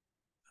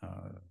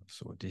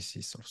 So this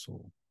is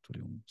also to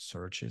do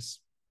searches.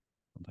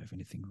 Don't have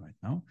anything right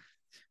now.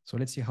 So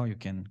let's see how you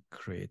can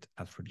create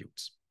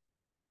attributes.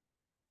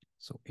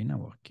 So in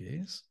our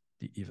case,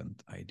 the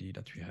event ID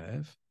that we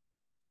have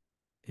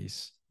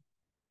is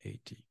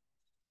 80.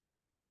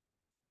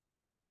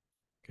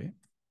 Okay.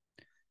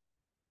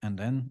 And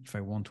then if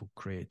I want to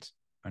create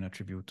an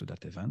attribute to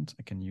that event,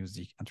 I can use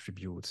the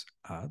attributes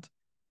add,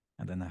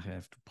 and then I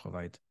have to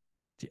provide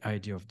the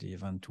ID of the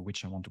event to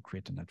which I want to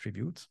create an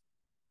attribute.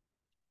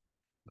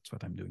 That's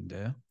what I'm doing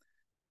there.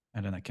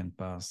 And then I can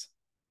pass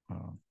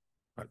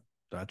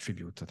the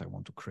attribute that I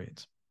want to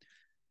create.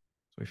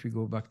 So if we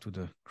go back to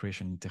the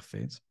creation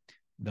interface,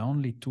 the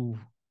only 2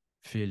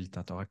 fields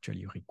that are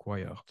actually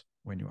required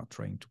when you are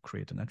trying to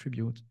create an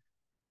attribute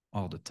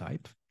are the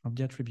type of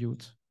the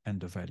attribute and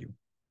the value.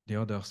 The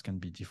others can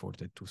be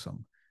defaulted to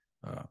some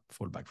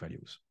fallback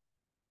values.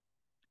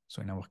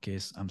 So in our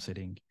case, I'm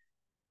setting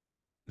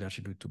the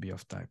attribute to be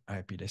of type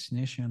IP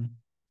destination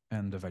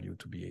and the value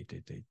to be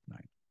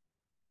 8889.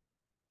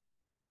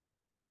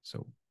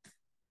 So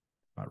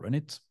if I run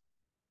it,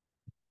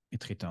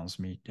 it returns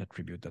me the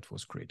attribute that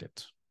was created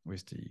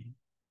with the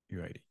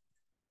UID.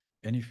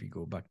 And if we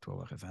go back to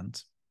our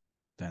event,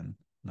 then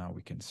now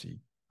we can see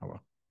our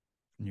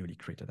newly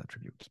created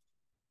attribute.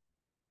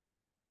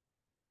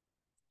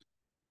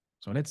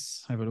 So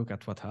let's have a look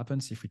at what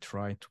happens if we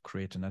try to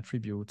create an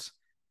attribute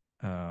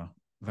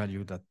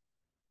value that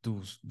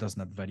does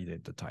not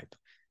validate the type.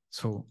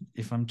 So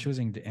if I'm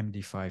choosing the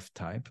MD5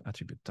 type,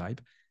 attribute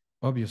type,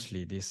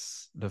 obviously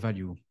the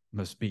value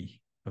must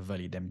be a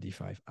valid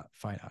MD5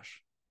 file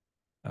hash.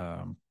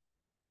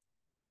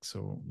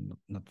 So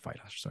not file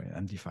hash, sorry,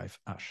 MD5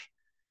 hash.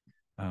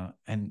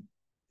 And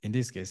in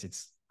this case,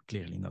 it's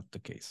clearly not the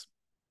case.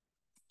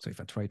 So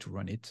if I try to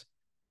run it,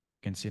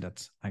 you can see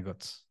that I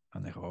got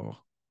an error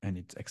and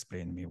it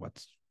explained me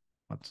what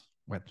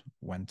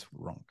went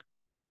wrong.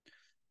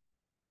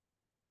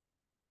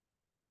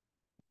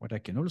 What I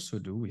can also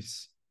do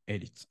is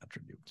edit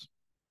attribute.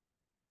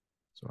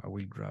 So I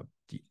will grab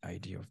the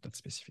ID of that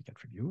specific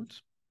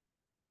attribute.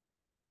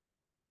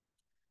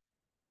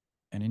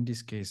 And in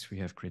this case, we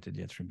have created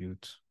the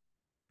attribute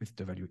with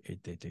the value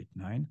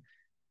 8889.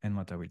 And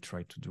what I will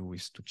try to do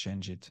is to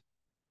change it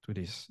to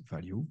this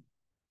value,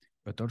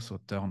 but also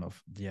turn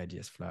off the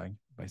IDS flag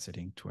by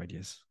setting to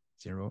IDS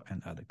 0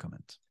 and add a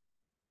comment.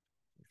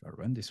 If I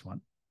run this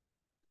one,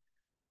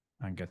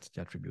 I get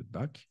the attribute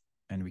back,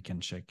 and we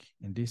can check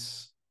in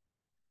this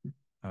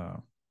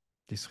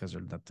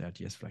result that the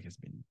IDS flag has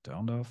been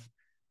turned off,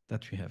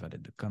 that we have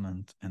added the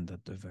comment, and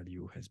that the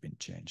value has been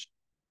changed.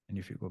 And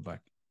if you go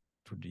back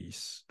to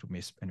this, to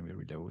MISP, and we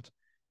read out,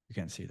 you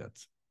can see that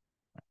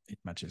it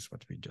matches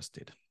what we just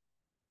did.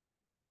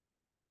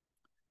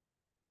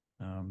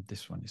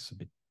 This one is a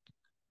bit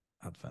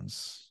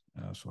advanced,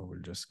 so I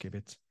will just skip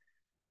it.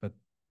 But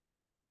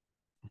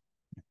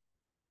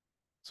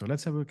so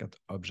let's have a look at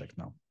object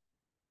now.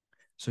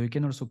 So you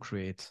can also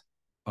create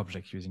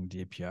object using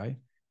the API.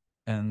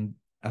 And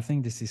I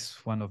think this is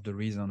one of the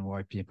reasons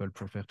why people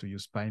prefer to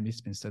use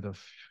PyMISP instead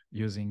of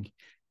using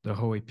the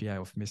whole API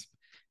of MISP.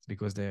 It's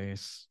because there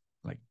is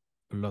like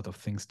a lot of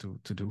things to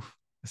do,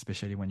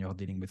 especially when you're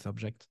dealing with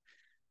object.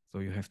 So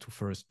you have to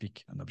first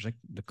pick an object,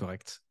 the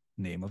correct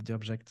name of the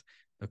object,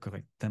 the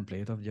correct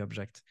template of the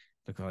object,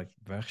 the correct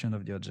version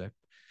of the object.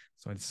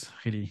 So it's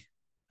really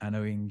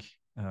annoying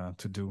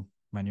to do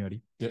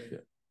manually. Yeah.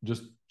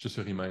 Just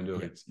a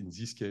reminder, it's in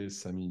this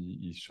case, Sami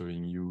is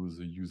showing you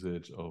the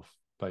usage of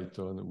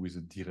Python with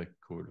a direct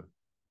call.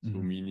 So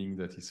meaning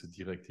that it's a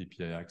direct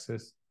API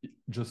access,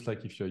 just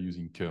like if you're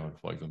using curl,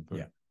 for example,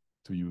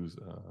 to use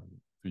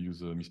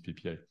a MISP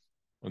API.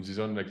 On this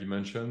one, like he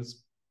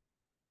mentions,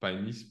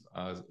 PyMISP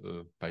has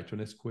a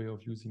Python-esque way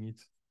of using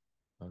it.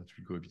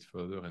 To go a bit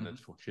further, and that's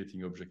for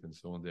creating objects and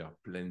so on. There are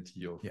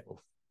plenty of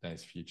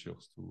nice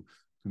features to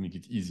make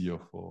it easier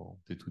for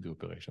day-to-day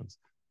operations.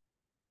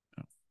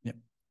 Yeah,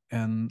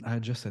 and I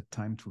just had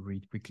time to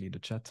read quickly the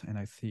chat, and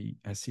I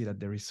see that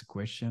there is a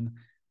question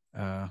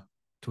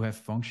to have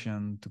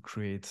function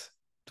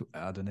to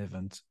add an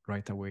event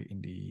right away in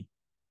the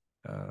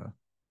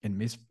in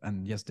MISP,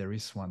 and yes, there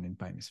is one in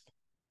PyMISP,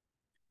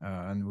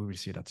 and we will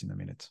see that in a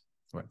minute.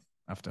 Well,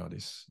 after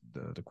this,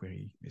 the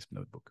query MISP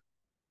notebook.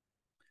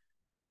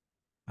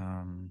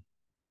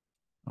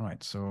 All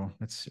right, so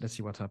let's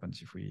see what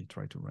happens if we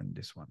try to run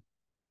this one.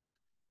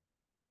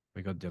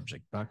 We got the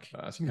object back.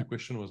 I think the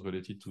question was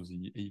related to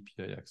the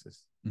API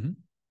access.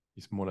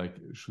 It's more like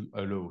should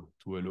allow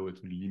it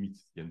to limit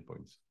the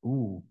endpoints.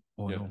 Oh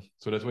no.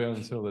 So that's why I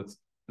answer that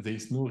there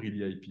is no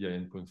really API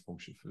endpoint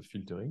function for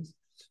filterings.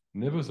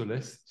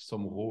 Nevertheless,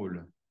 some roles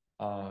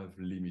have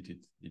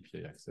limited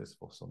API access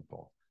for some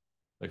part.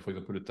 Like for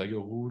example, the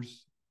tagger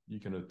rules, you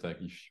cannot tag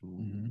if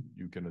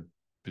you cannot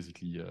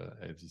basically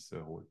have this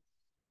role.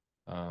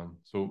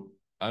 So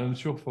I'm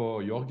sure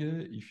for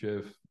Jorge, if you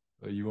have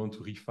you want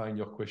to refine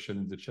your question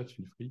in the chat,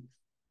 feel free,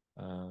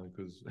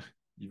 because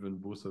even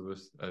both of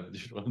us have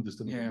different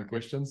understanding of the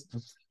questions.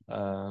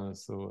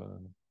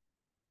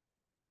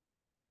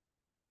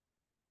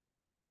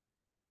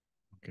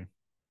 Okay.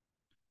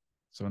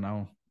 So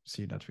now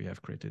see that we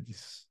have created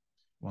this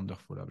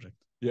wonderful object.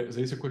 Yeah,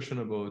 there is a question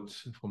about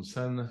from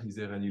San. Is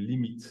there any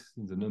limit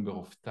in the number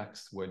of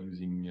tags while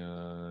using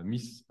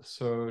MISP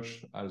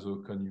search? Also,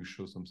 can you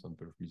show some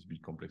sample of MISP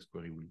build complex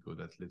query? We'll go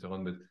that later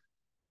on, but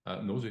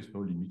no, there's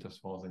no limit as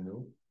far as I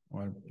know.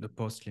 Well, the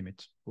post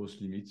limit.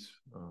 Post limit,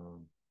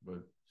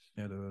 but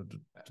yeah, the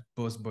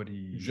post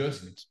body.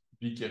 Just limit.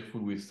 Be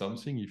careful with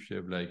something. If you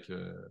have like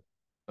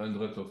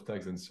hundreds of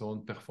tags and so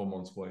on,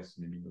 performance-wise,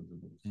 maybe not the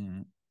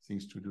most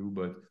things to do.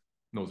 But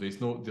no, there is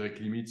no direct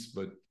limits,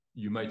 but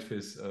you might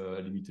face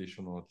a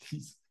limitation or at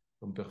least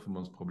some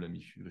performance problem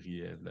if you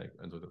really have like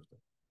hundreds of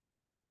tags.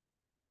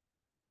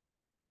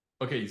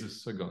 Okay, the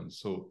second.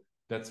 So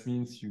that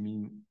means you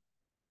mean.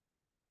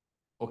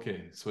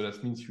 Okay, so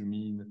that means you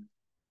mean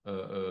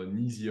an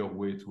easier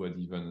way to add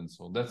event and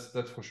so on. That's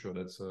for sure.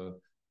 That's a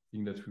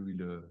thing that we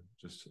will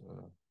just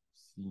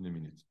see in a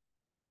minute.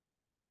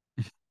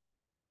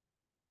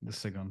 The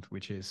second,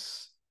 which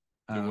is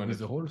The one with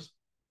the roles?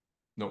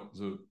 No,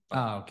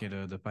 okay,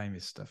 the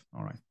PyMISP stuff.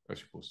 All right. I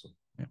suppose so.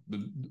 Yeah.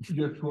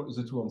 You have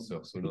the two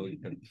answers, so now you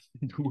can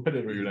do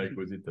whatever you like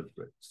with it. That's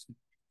right.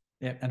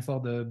 Yeah, and for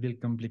the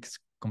build complex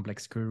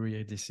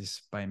query, this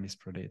is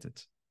PyMISP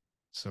related.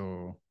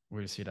 So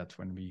we'll see that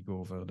when we go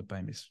over the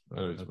PyMISP.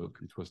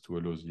 It was to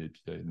allow the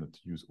API not to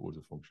use all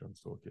the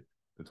functions. So okay,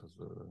 that was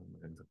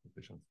my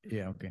interpretation.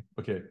 Yeah. Okay.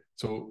 Okay.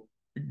 So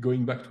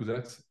going back to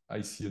that,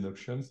 I see an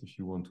options if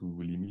you want to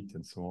limit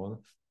and so on.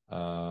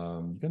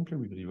 You can play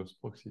with reverse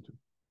proxy too.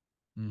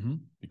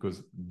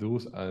 Because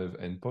those have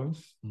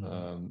endpoints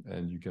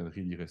and you can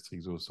really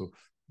restrict those. So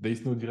there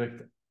is no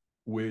direct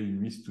way in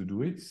MISP to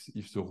do it.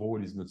 If the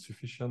role is not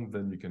sufficient,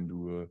 then you can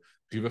do a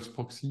reverse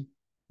proxy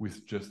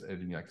with just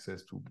having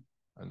access to,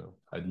 I don't know,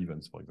 add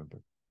events, for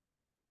example.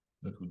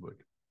 That would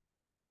work.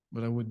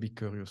 But I would be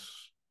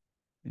curious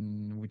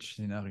in which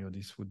scenario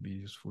this would be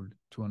useful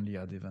to only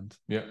add event.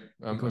 Yeah,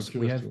 because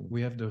we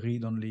have the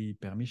read-only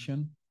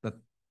permission that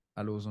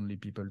allows only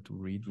people to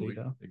read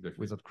data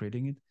without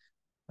creating it.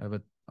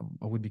 But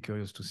I would be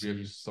curious to see. We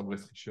have some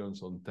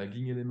restrictions on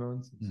tagging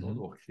elements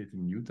or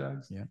creating new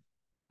tags. Yeah.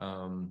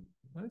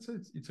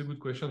 It's a good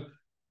question.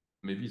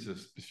 Maybe it's a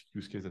specific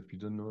use case that we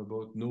don't know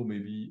about. No,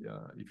 maybe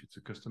if it's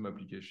a custom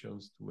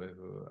applications to have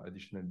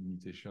additional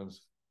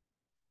limitations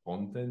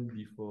front-end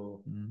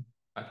before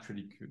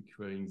actually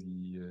querying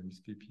the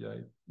MISP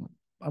API.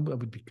 I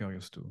would be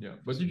curious too. Yeah,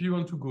 but if you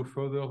want to go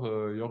further,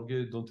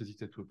 Jorge, don't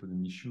hesitate to open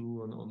an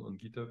issue on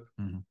GitHub,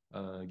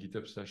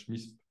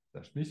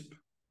 GitHub/MISP/MISP,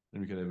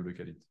 and we can have a look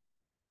at it.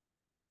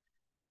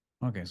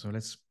 Okay, so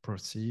let's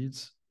proceed.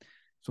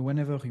 So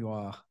whenever you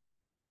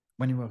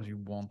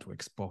want to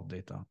export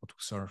data or to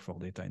search for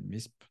data in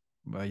MISP,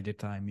 by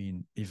data I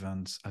mean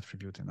events,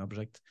 attribute, and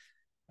object,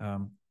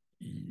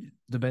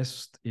 the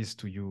best is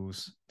to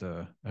use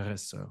the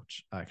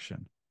research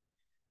action.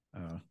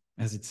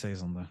 As it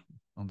says on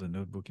the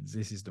notebook,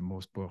 this is the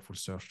most powerful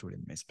search tool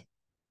in MISP.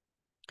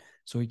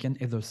 So you can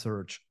either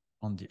search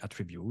on the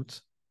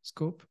attribute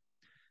scope,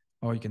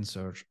 or you can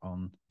search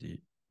on the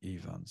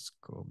event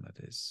scope that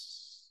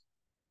is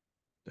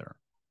there.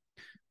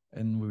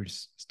 And we'll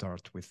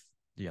start with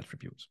the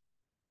attributes.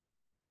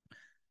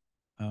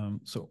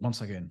 So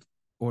once again,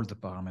 all the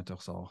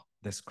parameters are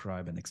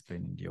described and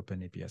explained in the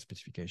OpenAPI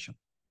specification.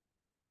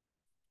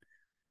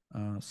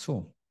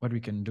 So what we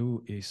can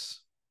do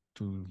is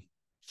to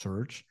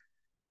search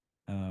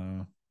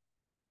and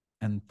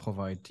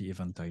provide the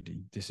event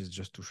ID. This is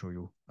just to show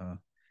you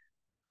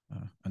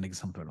an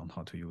example on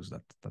how to use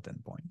that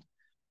endpoint.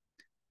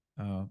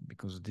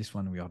 Because this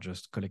one, we are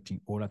just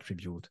collecting all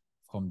attribute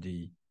from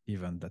the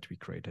event that we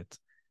created.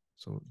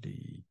 So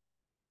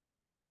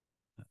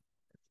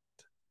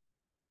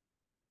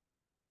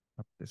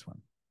this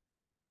one.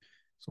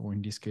 So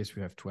in this case,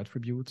 we have two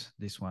attributes,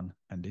 this one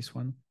and this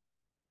one.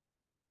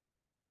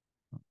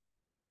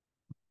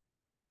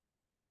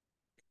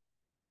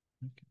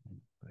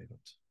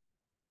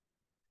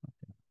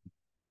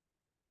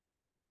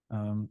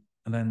 And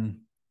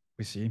then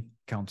we see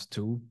count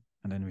 2,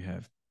 and then we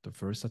have the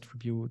first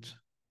attribute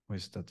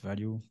with that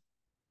value,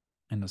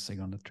 and the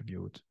second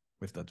attribute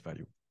with that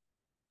value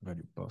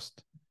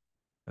post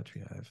that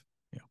we have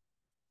here.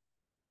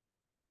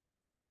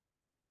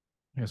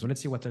 Yeah, so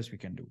let's see what else we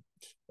can do.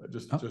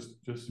 Just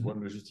one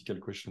logistical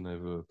question. I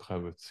have a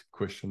private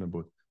question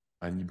about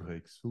any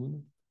break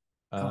soon.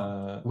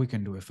 We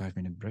can do a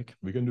 5-minute break.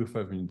 We can do a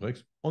 5-minute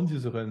break. On the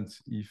other hand,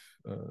 if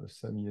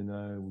Sammy and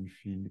I, we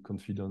feel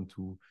confident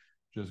to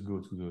just go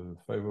to the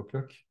 5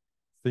 o'clock,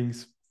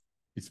 it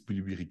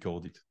will be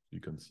recorded.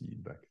 You can see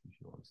it back if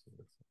you want.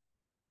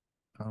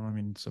 I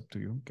mean, it's up to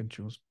you. You can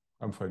choose.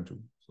 I'm fine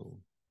too. So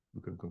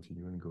we can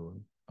continue and go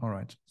on. All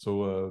right.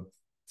 So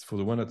for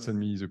the one that sent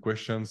me the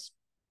questions,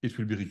 it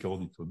will be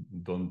recorded. So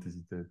don't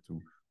hesitate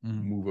to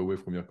move away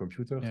from your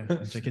computer. Yeah,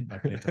 and check it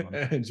back later on.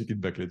 And check it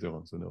back later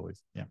on. So no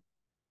worries. Yeah.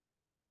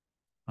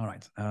 All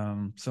right.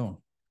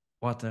 So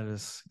what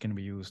else can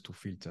we use to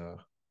filter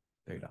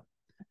data?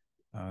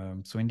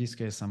 So in this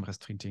case, I'm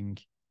restricting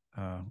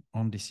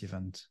on this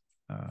event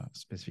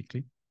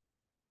specifically,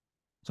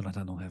 so that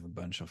I don't have a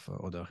bunch of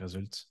other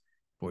results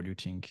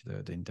polluting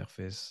the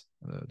interface,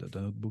 the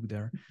notebook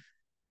there.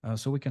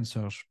 So we can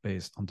search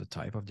based on the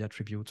type of the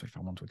attribute. So if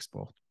I want to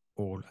export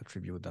all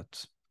attributes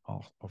that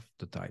are of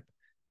the type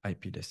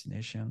IP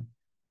destination,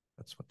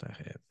 that's what I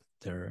have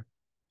there.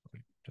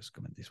 I'll just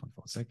comment this one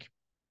for a sec.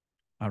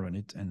 I run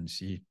it and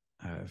see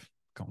I have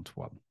count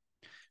 1.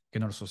 You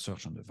can also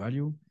search on the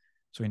value.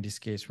 So in this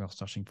case, we are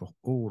searching for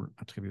all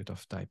attribute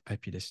of type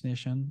IP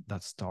destination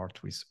that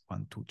start with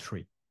 1, 2,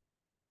 3.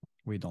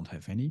 We don't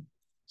have any,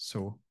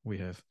 so we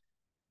have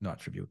no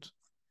attribute.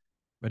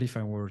 But if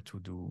I were to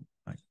do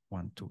like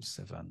 1, 2,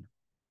 7,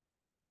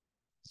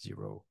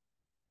 0,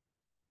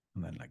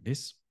 and then like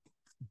this,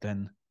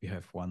 then we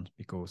have 1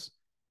 because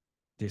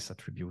this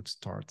attribute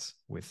starts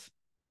with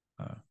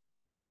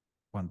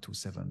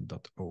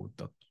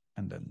 127.0.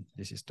 And then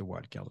this is the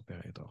wildcard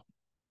operator.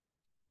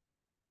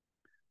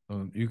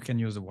 So you can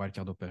use a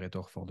wildcard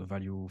operator for the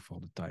value, for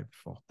the type,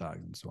 for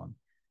tags, and so on,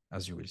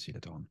 as you will see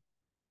later on.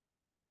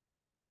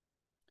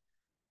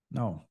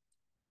 Now,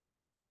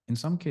 in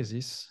some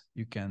cases,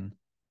 you can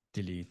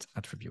delete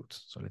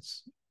attributes. So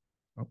let's,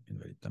 oh,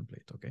 invalid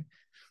template, okay.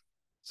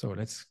 So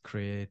let's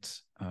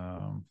create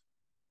a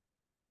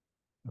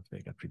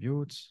fake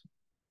attribute.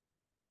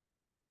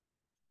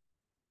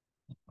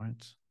 All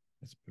right,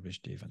 let's publish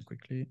the event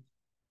quickly.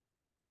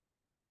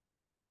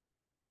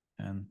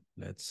 And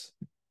let's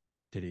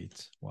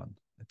delete one,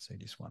 let's say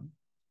this one.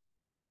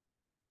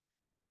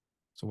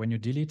 So when you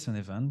delete an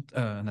event,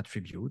 an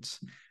attribute,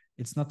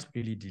 it's not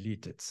really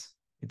deleted.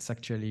 It's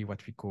actually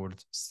what we call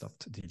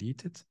soft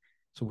deleted.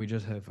 So we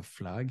just have a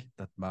flag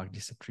that marks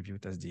this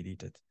attribute as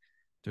deleted.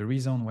 The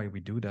reason why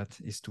we do that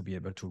is to be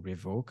able to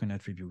revoke an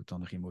attribute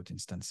on remote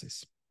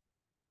instances.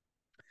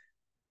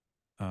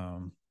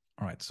 All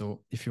right,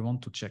 so if you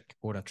want to check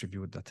all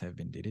attributes that have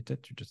been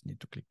deleted, you just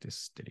need to click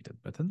this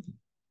deleted button.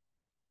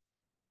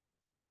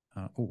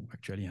 Oh,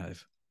 actually I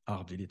have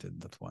R deleted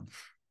that one.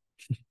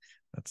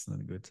 That's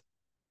not good.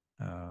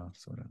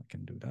 So I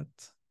can do that.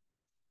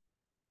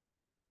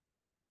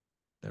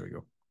 There we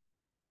go.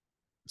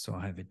 So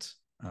I have it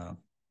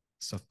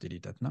soft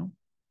deleted now.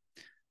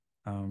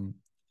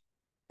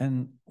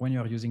 And when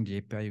you are using the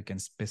API, you can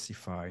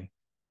specify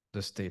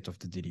the state of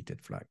the deleted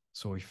flag.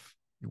 So if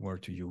you were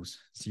to use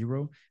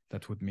 0,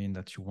 that would mean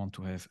that you want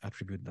to have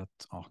attributes that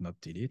are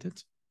not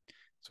deleted.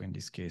 So in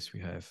this case, we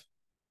have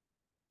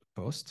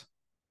post,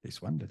 this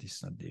one that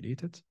is not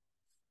deleted.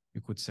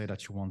 You could say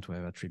that you want to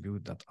have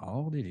attributes that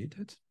are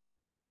deleted.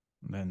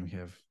 And then we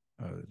have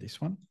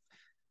this one.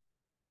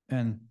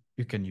 And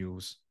you can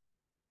use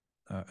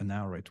an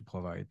array to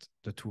provide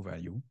the two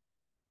value.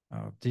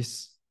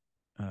 This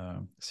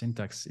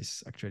syntax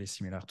is actually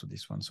similar to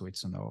this one, so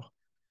it's an OR.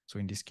 So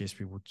in this case,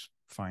 we would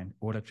find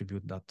all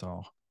attributes that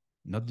are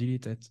not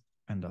deleted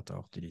and that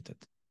are deleted.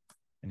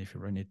 And if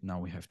you run it, now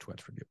we have two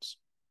attributes.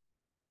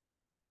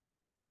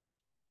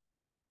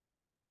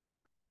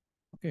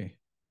 Okay,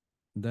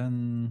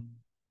 then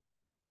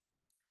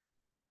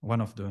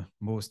one of the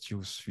most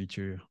used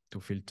features to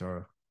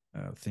filter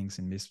things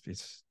in MISP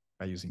is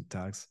by using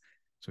tags.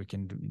 So you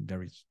can do,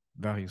 there is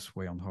various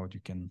ways on how you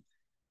can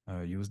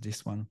use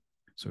this one.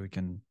 So we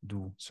can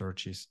do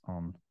searches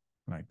on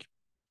like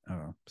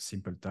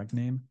simple tag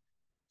name.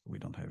 We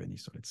don't have any,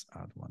 so let's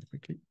add one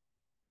quickly.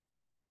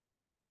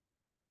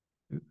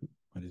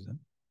 What is that?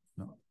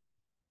 No.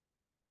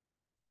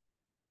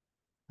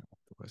 I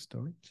want to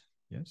restore it.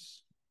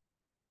 Yes.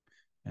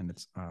 And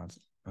let's add,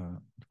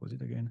 what was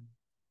it again?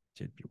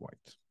 TLP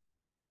white.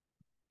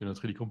 You're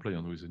not really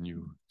compliant with the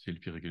new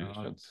TLP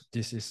regulations.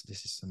 This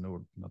is an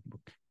old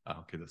notebook.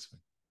 Okay, that's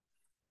fine.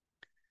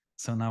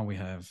 So now we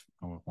have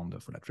our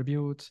wonderful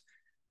attribute.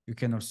 You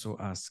can also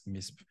ask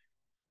MISP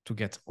to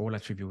get all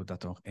attributes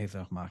that are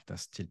either marked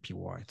as TLP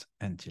white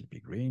and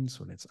TLP green.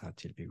 So let's add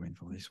TLP green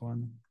for this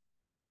one,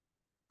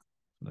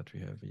 so that we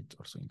have it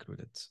also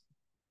included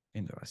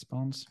in the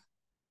response.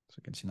 So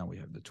you can see now we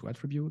have the two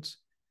attributes.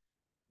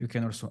 You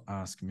can also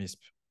ask MISP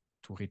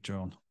to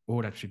return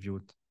all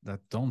attributes that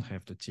don't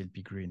have the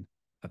TLP green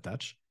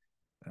attached.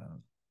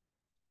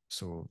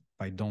 So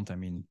by don't, I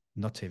mean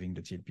not having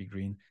the TLP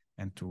green,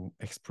 and to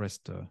express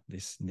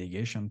this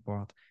negation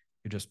part,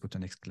 you just put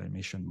an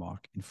exclamation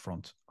mark in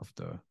front of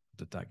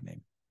the tag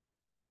name.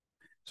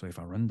 So if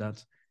I run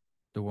that,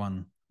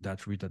 the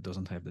attribute that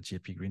doesn't have the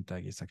TLP green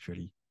tag is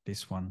actually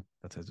this one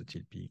that has the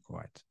TLP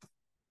white.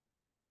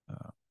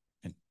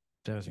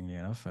 Interestingly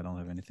enough, I don't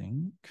have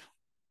anything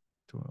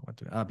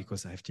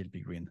because I have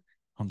TLP green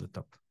on the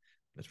top.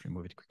 Let's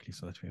remove it quickly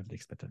so that we have the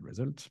expected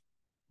result.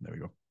 There we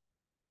go.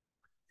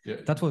 Yeah,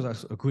 that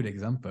was a good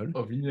example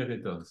of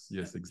inheritance.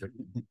 Yes,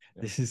 exactly. Yeah.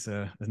 This is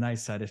a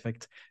nice side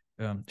effect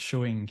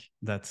showing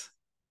that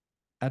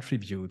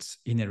attributes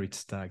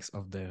inherit tags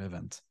of their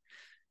event.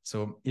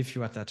 So if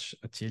you attach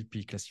a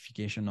TLP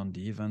classification on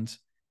the event,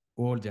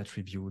 all the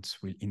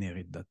attributes will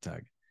inherit that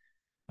tag.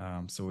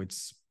 So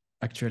it's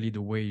actually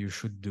the way you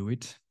should do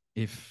it.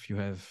 If you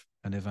have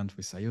an event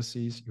with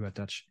IOCs, you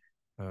attach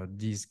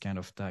these kind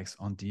of tags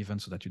on the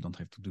event so that you don't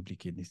have to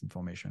duplicate this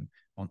information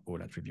on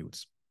all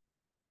attributes.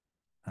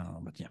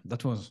 But yeah,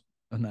 that was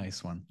a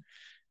nice one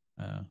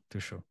to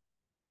show.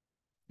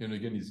 And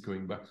again, it's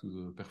going back to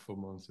the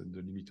performance and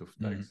the limit of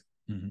tags.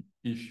 Mm-hmm.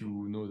 If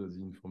you know that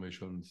the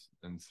information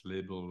and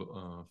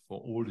label for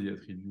all the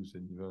attributes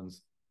and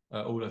events,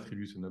 all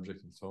attributes and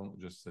objects and so on,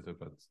 just set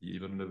up at the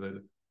event level.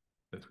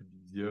 That would be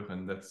easier,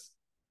 and that's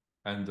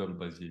handled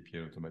by the API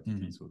automatically.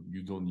 Mm-hmm. So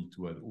you don't need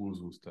to add all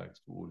those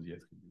tags to all the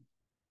attributes.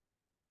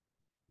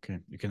 Okay,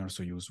 you can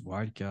also use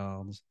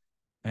wildcards,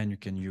 and you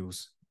can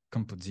use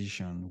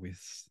composition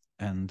with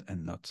and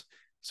not.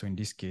 So in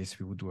this case,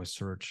 we would do a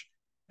search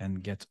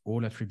and get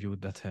all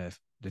attributes that have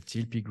the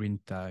TLP green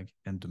tag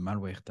and the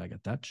malware tag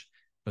attached,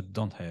 but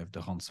don't have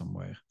the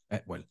ransomware.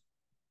 Well,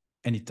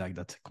 any tag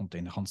that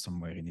contains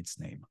ransomware in its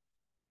name.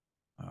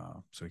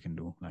 So we can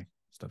do like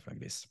stuff like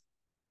this.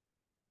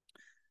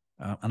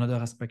 Another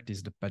aspect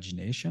is the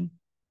pagination.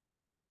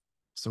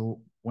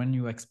 So when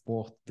you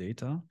export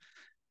data,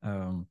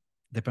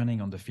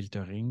 depending on the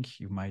filtering,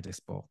 you might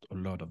export a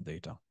lot of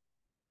data.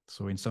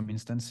 So in some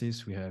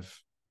instances, we have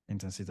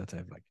instances that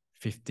have like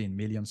 15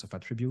 millions of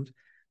attributes.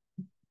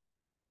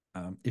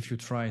 If you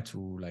try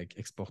to like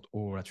export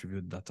all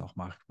attributes that are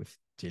marked with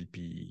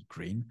TLP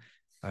green,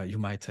 you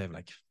might have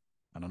like,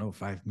 I don't know,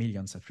 5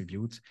 million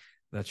attributes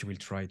that you will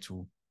try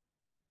to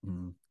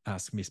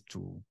ask MISP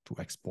to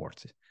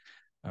export.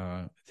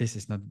 This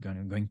is not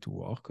going to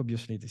work.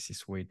 Obviously, this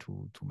is way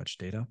too much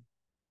data.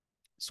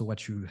 So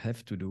what you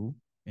have to do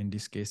in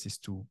this case is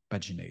to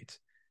paginate.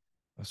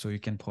 So you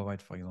can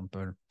provide, for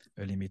example,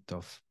 a limit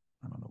of,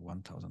 I don't know,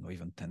 1,000 or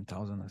even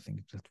 10,000. I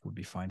think that would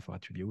be fine for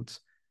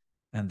attributes.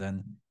 And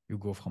then you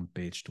go from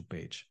page to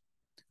page.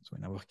 So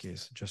in our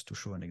case, just to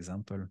show an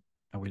example,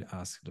 I will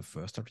ask the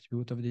first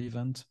attribute of the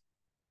event.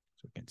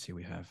 So you can see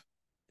we have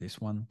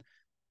this one.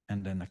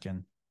 And then I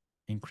can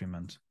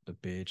increment the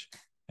page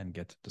and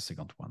get the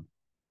second one.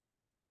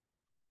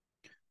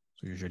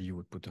 So usually you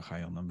would put a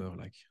higher number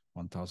like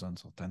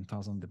 1,000 or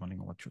 10,000, depending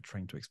on what you're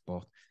trying to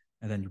export.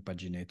 And then you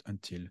paginate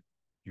until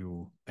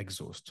you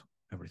exhaust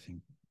everything.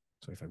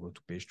 So if I go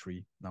to page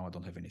 3, now I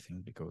don't have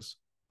anything because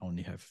I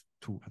only have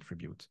 2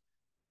 attributes.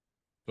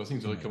 So I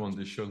think the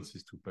recommendations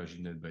is to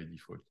paginate by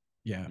default.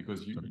 Yeah,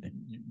 because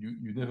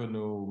you never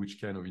know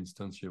which kind of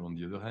instance you have on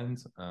the other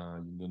hand.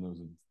 You don't know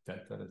the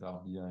data that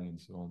are behind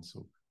and so on.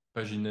 So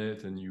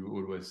paginate, and you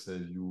always say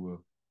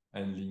you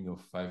handling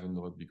of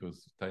 500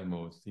 because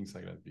timeouts, things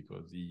like that,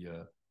 because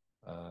the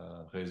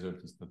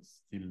result is not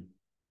still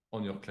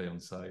on your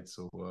client side.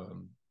 So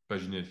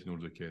paginate in all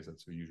the cases,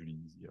 that's usually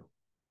easier.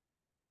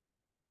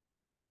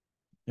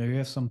 Yeah, you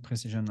have some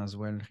precision as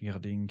well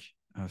regarding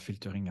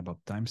filtering about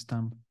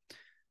timestamp.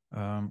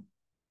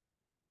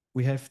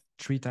 We have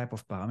 3 types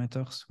of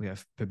parameters. We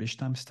have publish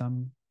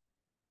timestamp,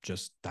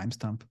 just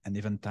timestamp, and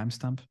event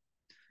timestamp.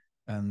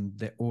 And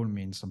they all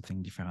mean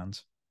something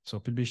different. So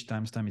publish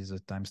timestamp is the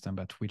timestamp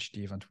at which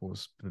the event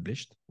was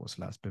published, was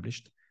last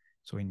published.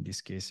 So in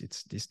this case,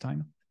 it's this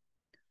time.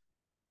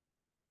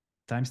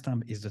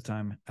 Timestamp is the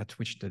time at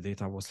which the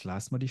data was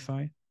last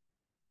modified.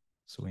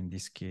 So in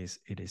this case,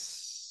 it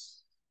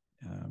is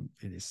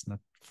not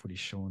fully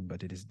shown,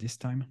 but it is this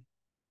time.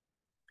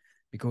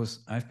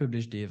 Because I've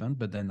published the event,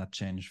 but then I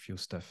changed few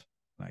stuff.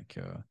 Like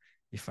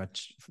if I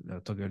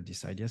toggle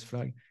this IDS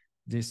flag,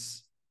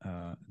 this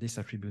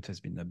attribute has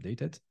been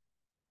updated,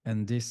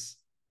 and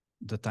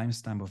the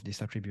timestamp of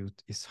this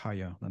attribute is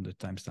higher than the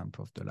timestamp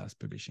of the last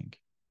publishing.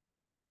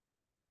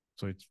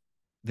 So it's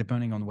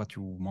depending on what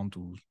you want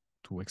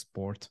to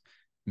export,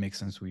 makes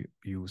sense we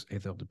use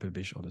either the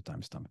publish or the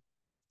timestamp.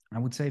 I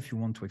would say if you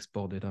want to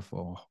export data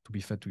to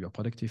be fed to your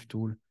productive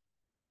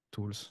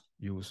tools,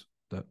 use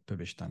the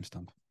publish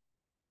timestamp.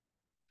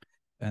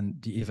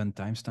 And the event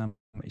timestamp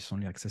is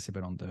only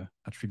accessible on the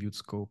attribute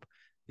scope.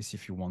 Is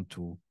if you want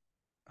to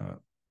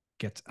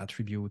get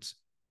attributes,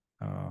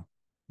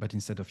 but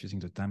instead of using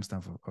the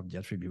timestamp of the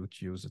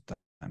attribute, use the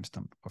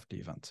timestamp of the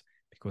event,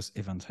 because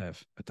events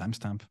have a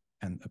timestamp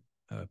and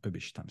a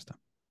publish timestamp.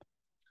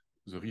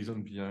 The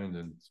reason behind,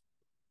 and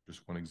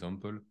just one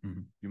example,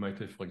 you might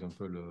have, for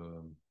example,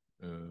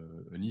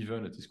 an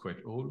event that is quite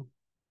old,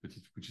 but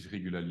which is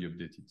regularly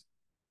updated.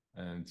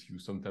 And you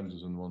sometimes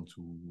doesn't want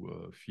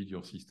to feed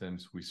your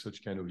systems with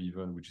such kind of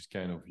event, which is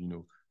kind of,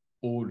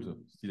 old,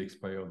 still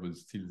expired, but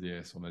still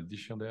there some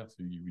addition there.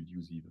 So you will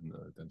use even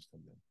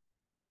timestamp then.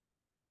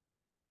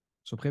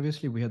 So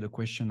previously we had a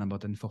question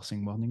about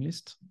enforcing warning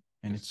list,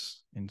 and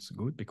yes, it's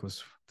good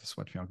because that's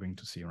what we are going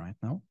to see right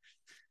now.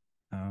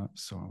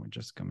 So I will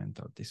just comment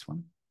out this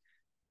one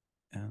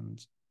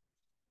and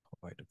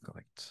provide the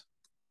correct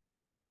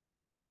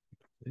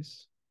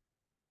this.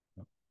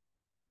 No.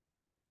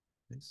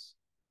 This.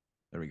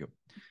 There we go.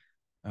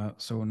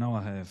 So now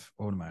I have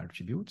all my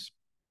attributes,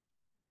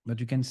 but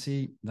you can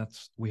see that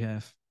we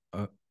have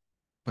a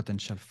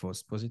potential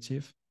false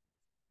positive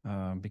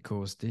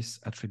because this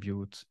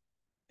attribute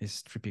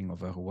is tripping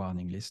over a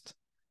warning list,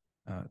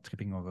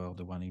 tripping over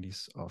the warning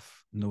list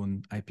of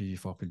known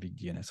IPv4 public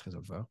DNS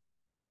resolver.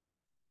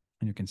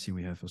 And you can see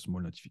we have a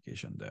small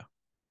notification there.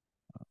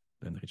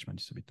 The enrichment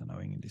is a bit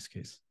annoying in this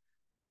case.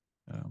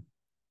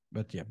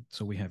 But yeah,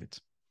 so we have it.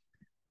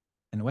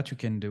 And what you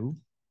can do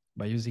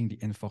by using the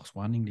enforce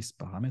warning list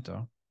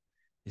parameter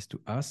is to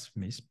ask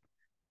MISP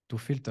to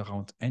filter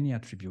out any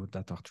attribute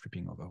that are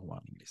tripping over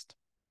warning list.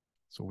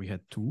 So we had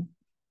 2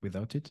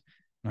 without it.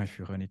 Now if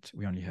you run it,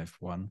 we only have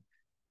 1,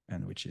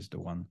 and which is the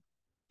one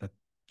that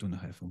do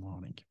not have a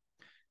warning.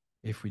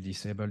 If we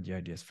disable the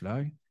IDS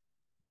flag,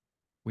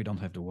 we don't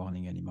have the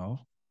warning anymore.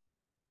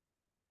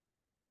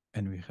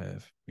 And we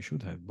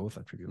should have both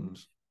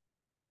attributes.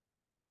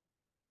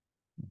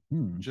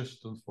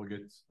 Just don't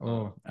forget.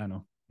 Oh, I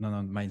know.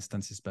 No, my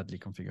instance is badly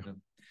configured.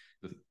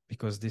 Yeah.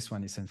 Because this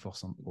one is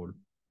enforced on all.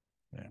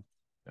 Yeah.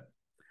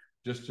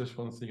 Just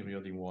one thing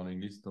regarding warning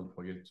list. Don't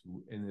forget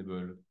to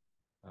enable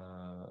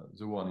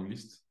the warning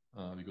list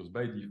because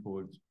by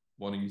default,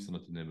 warning lists are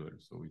not enabled.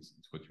 So it's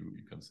what you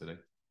can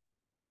select.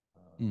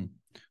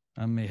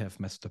 I may have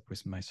messed up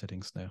with my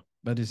settings there,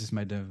 but this is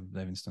my dev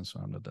instance, so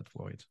I'm not that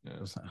worried. Yeah.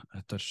 Because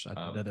I touched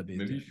that a bit.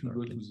 Maybe if you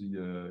go to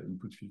the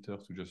input filter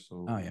to just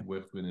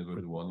where to enable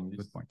the warning list.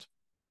 Good point.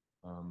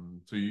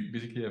 So you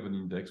basically have an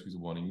index with a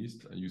warning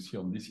list. You see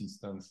on this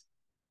instance,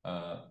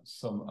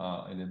 some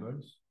are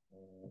enabled,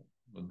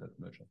 not that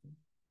much, I think.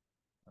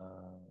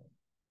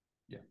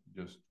 Yeah,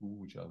 just two,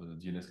 which are the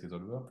DNS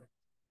resolver.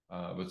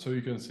 But so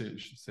you can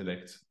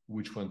select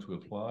which one to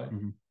apply.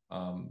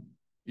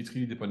 It's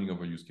really depending on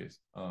the use case.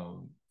 I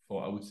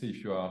would say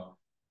if you are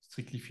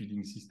strictly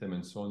feeding system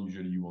and so on,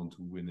 usually you want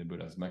to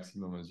enable as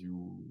maximum as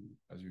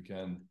you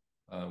can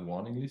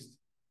warning list.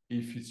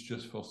 If it's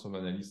just for some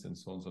analysts and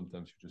so on,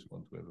 sometimes you just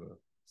want to have a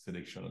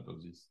selection out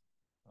of this.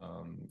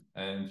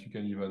 And you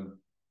can even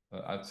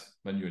add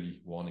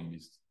manually warning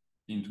list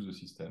into the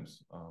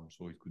systems.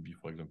 So it could be,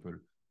 for example,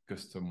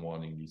 custom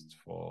warning list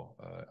for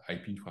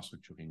IP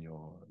infrastructure in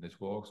your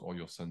networks or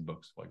your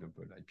sandbox, for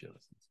example, IP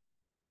addresses.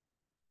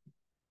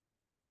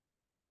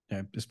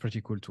 Yeah, it's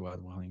pretty cool to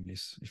add warning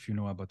lists. If you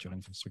know about your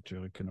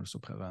infrastructure, you can also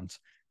prevent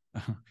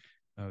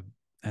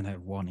and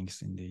have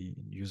warnings in the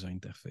user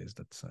interface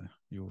that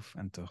you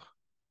enter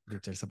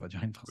details about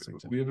your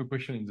infrastructure. We have a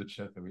question in the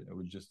chat. I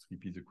will just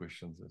repeat the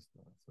questions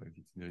so if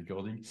it's in the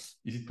recording.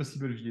 Is it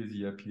possible via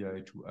the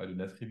API to add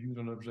an attribute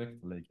on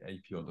object like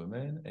IP or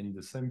domain and in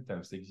the same time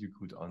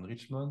execute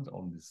enrichment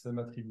on the same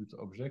attribute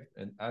object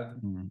and add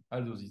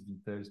all those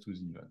details to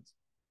the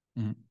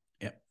event?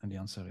 Yeah, and the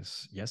answer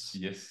is yes.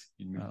 Yes,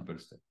 in multiple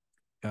steps.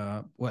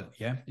 Well,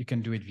 yeah, you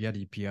can do it via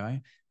the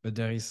API, but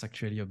there is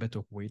actually a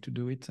better way to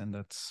do it, and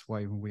that's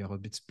why we are a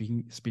bit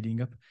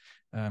speeding up.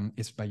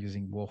 It's by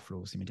using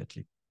workflows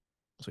immediately.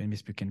 So in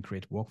MISP, you can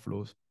create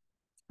workflows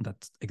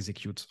that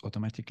execute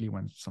automatically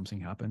when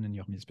something happens in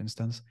your MISP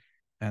instance,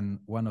 and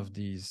one of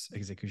these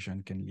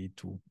execution can lead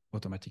to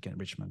automatic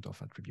enrichment of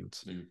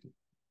attributes.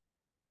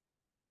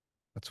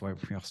 That's why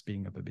we are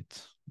speeding up a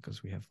bit,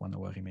 because we have 1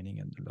 hour remaining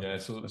and a lot. Yeah,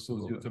 so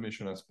the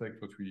automation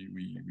aspect, what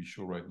we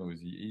show right now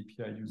is the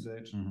API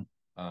usage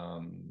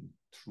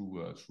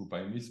through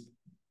PyMISP,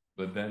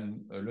 but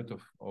then a lot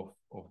of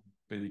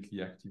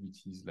basically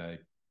activities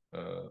like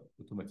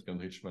automatic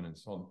enrichment and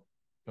so on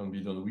can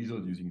be done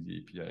without using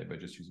the API by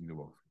just using the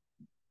workflow.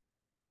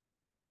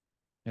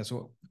 Yeah,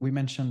 so we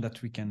mentioned that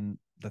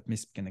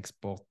MISP can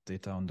export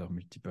data under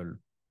multiple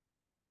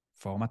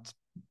formats.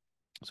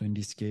 So in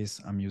this case,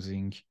 I'm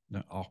using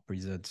the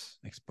RPZ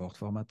export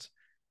format.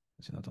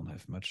 So I don't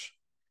have much,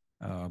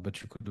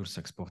 but you could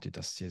also export it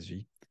as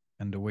CSV.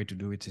 And the way to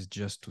do it is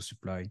just to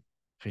supply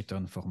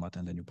return format,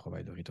 and then you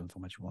provide the return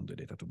format you want the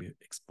data to be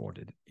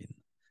exported in.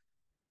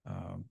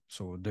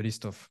 So the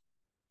list of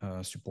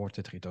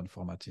supported return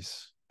format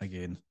is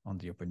again on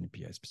the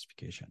OpenAPI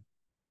specification.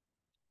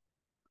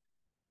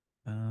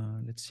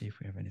 Let's see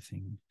if we have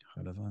anything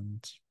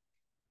relevant.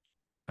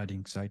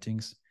 Adding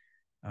sightings.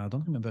 I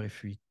don't remember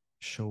if we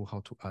show how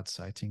to add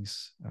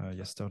sightings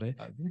yesterday.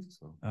 I think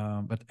so.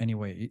 But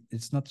anyway,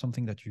 it's not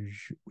something that you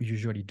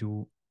usually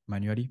do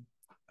manually.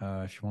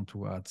 If you want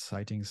to add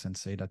sightings and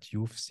say that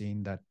you've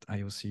seen that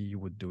IOC, you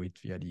would do it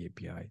via the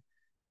API.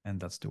 And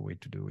that's the way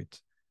to do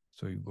it.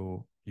 So you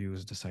go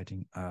use the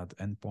sighting add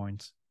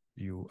endpoint,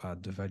 you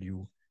add the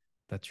value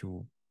that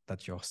your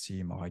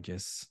SIEM or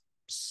IGS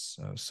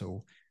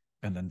so,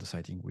 and then the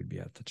sighting will be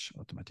attached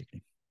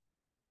automatically.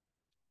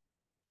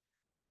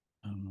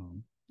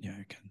 Yeah,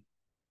 you can.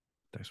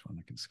 There's one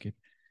I can skip.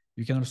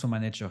 You can also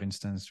manage your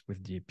instance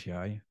with the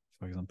API.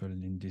 For example,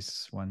 in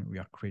this one, we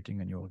are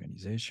creating a new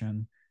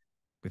organization.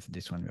 With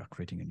this one, we are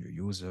creating a new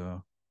user.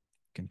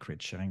 You can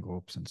create sharing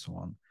groups and so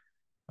on.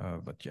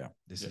 But yeah,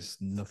 this is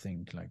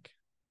nothing like...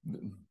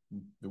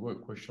 There were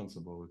questions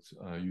about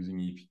using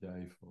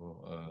API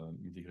for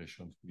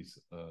integrations with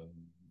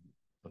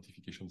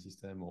notification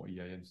system or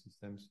EIM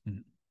systems.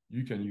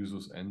 You can use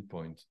those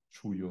endpoints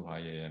through your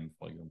IAM,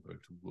 for example,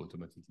 to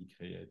automatically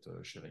create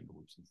sharing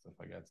groups and stuff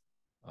like that.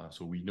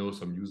 So we know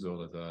some users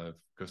that have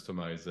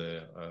customized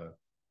their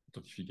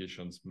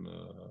notifications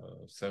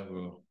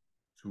server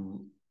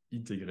to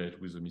integrate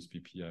with the MISP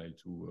API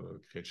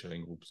to create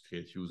sharing groups,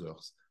 create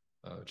users,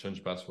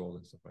 change passwords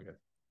and stuff like that.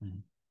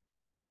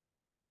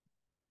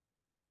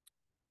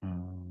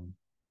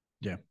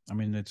 Yeah, I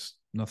mean, it's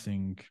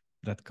nothing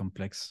that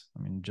complex.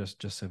 I mean,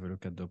 just have a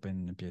look at the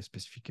OpenAPI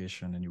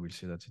specification and you will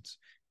see that it's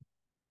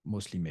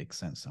mostly makes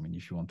sense. I mean,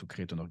 if you want to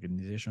create an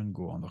organization,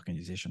 go on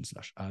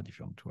organization/add. If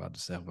you want to add a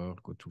server,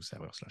 go to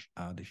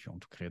server/add. If you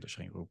want to create a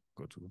sharing group,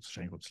 go to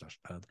sharing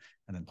group/add,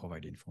 and then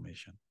provide the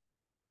information.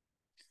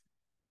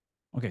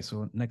 Okay,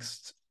 so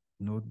next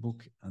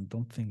notebook. I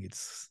don't think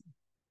it's...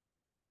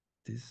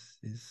 This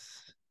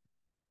is...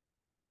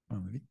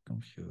 I'm a bit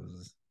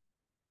confused.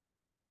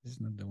 This is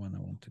not the one I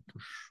wanted to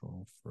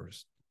show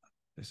first.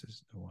 This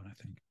is the one, I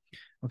think.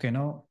 Okay,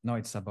 now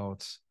it's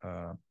about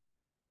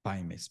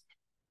PyMISP.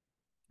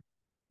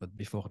 But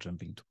before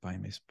jumping to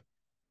PyMISP,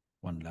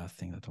 one last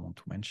thing that I want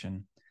to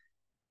mention.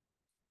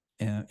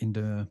 In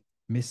the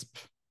MISP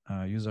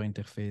user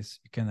interface,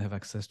 you can have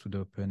access to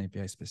the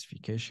OpenAPI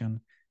specification,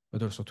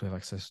 but also to have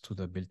access to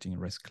the built-in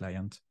REST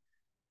client.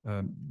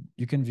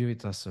 You can view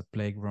it as a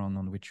playground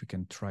on which you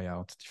can try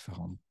out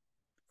different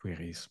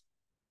queries.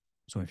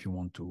 So if you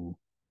want to,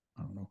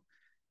 I don't know,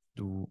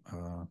 do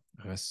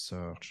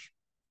research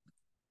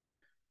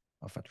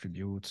of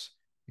attributes,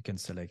 you can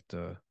select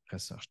the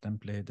research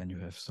template, and you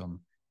have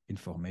some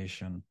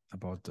information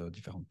about the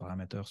different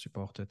parameters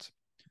supported.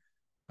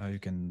 You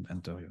can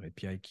enter your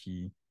API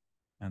key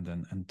and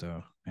then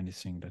enter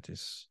anything that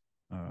is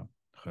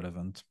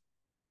relevant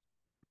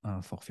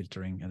for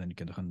filtering, and then you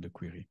can run the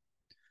query.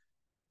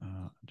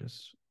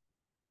 Just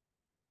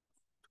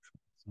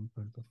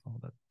example before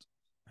that.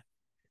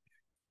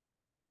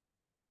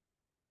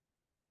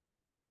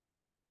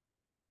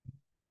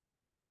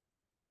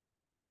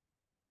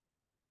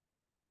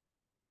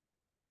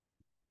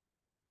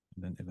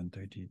 And then event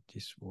ID,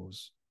 this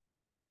was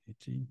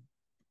 80.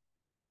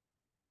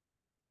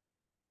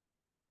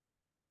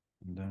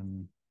 And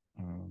then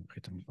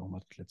return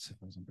format, let's say,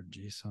 for example,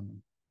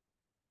 JSON.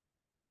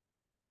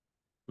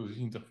 So this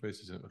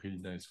interface is a really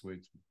nice way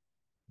to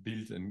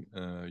build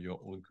your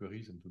own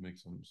queries and to make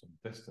some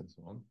tests and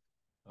so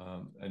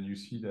on. And you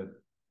see that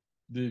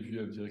Dave, you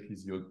have directly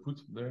the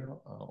output there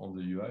on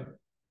the UI,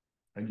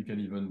 and you can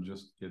even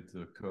just get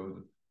the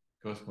code,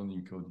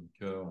 corresponding code in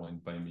Curl or in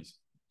PyMISP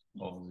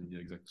of the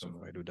exact So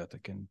command. if I do that, I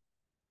can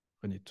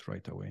run it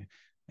right away,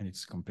 and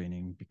it's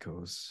complaining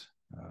because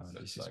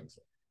this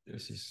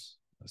is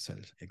a cell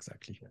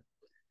exactly. Yeah.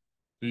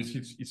 So you see,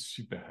 it's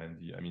super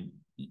handy. I mean,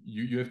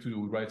 you have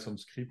to write some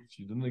scripts.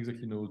 You don't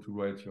exactly know how to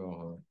write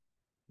your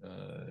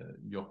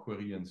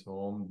query and so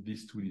on.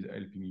 This tool is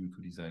helping you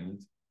to design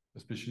it,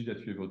 especially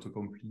that you have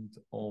autocomplete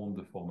on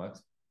the format,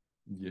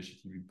 the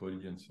HTTP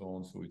poly and so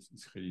on. So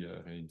it's really,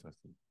 really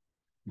interesting.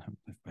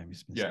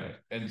 Yeah,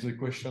 and the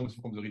questions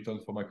from the return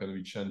format can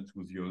be changed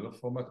to the other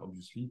format,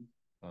 obviously.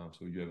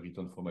 So you have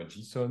return format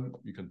JSON,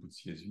 you can put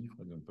CSV,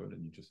 for example,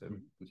 and you just have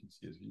to put in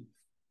CSV.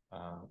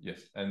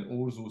 Yes, and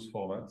all those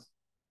formats.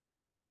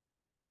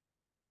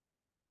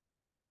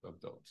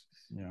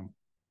 Yeah.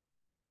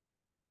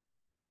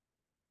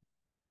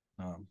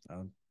 Yeah.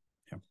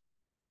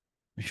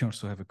 You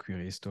also have a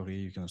query history.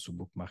 You can also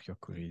bookmark your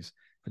queries.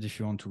 But if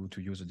you want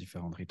to use a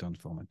different return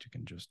format, you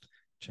can just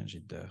change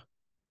it there.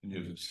 And you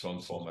have a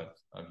different format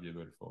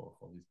available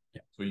for this.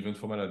 Yeah. So event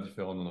format are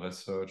different on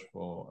research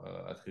for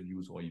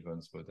attributes or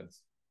events, but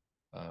that's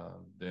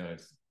there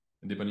is,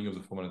 and depending on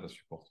the format that's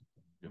supported,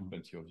 you have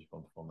plenty of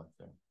different formats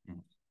there.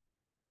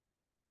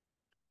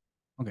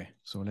 Okay,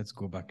 so let's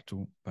go back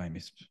to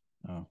PyMISP.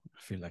 I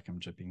feel like I'm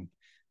jumping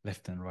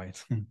left and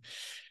right.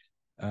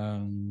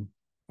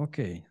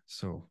 Okay,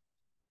 so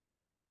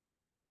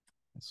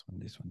this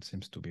one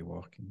seems to be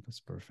working.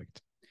 That's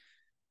perfect.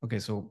 Okay,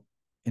 so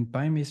in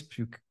PyMISP,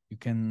 you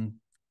can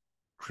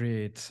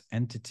create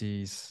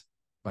entities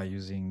by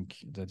using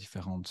the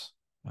different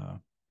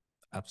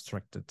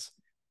abstracted,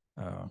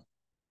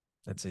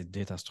 let's say,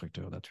 data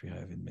structure that we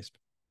have in MISP.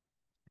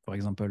 For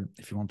example,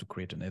 if you want to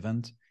create an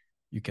event,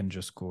 you can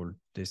just call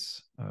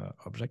this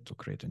object to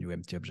create a new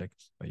empty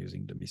object by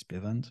using the MISP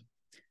event.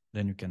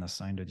 Then you can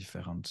assign the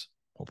different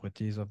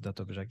properties of that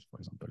object, for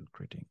example,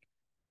 creating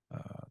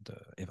the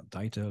event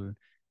title,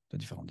 the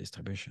different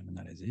distribution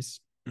analysis,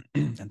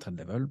 and thread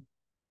level.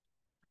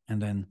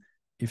 And then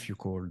if you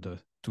call the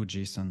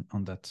toJSON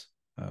on that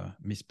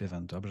MISP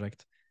event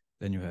object,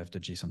 then you have the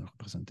JSON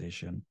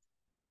representation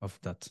of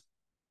that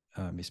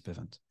MISP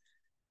event.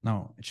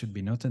 Now, it should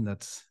be noted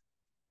that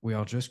we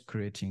are just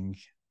creating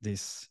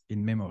this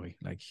in memory,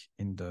 like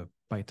in the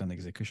Python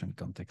execution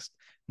context.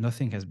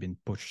 Nothing has been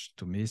pushed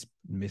to MISP.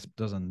 MISP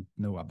doesn't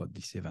know about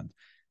this event.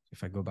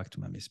 If I go back to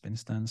my MISP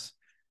instance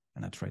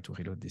and I try to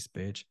reload this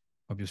page,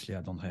 obviously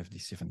I don't have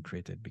this event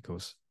created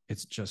because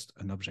it's just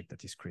an object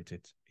that is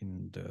created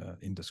in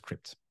the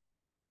script.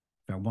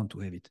 If I want to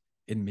have it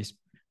in MISP,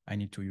 I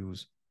need to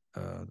use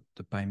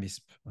the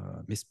PyMISP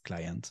MISP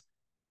client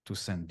to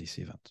send this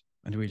event.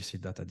 And we'll see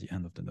that at the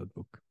end of the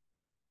notebook.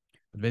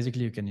 But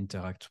basically, you can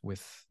interact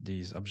with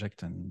these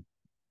objects and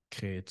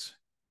create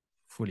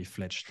fully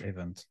fledged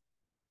event.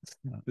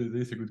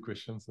 That's a good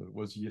question. So,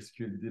 was the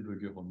SQL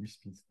debugger on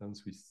MISP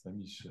instance with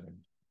Samish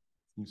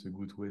seems a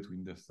good way to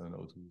understand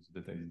how to use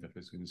the data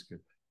interface with SQL.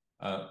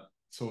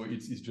 So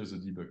it's just a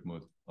debug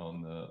mode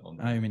on.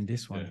 I mean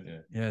this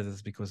one. Yeah,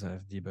 that's because I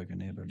have debug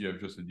enabled. You have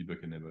just a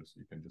debug enabled, so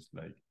you can just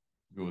like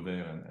go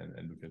there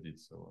and look at it.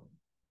 So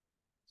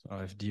I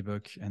have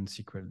debug and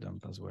SQL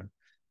dump as well.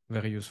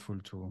 Very useful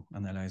to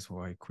analyze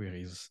why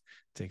queries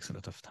takes a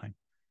lot of time.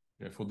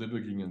 Yeah, for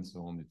debugging and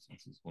so on,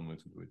 it's one way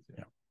to do it.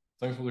 Yeah.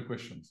 Thanks for the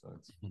questions.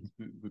 It's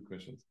good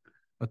questions.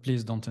 But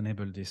please don't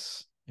enable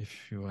this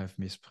if you have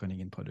MISP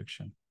running in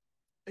production.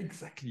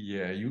 Exactly.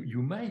 Yeah,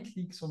 you might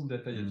leak some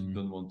data that you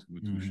don't want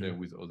to share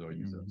with other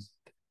users.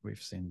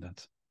 We've seen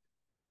that.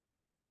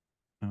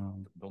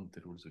 Don't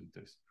tell all the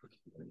details.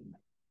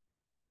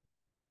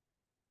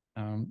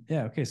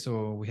 Yeah, okay,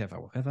 so we have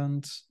our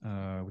event.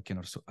 We can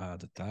also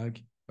add a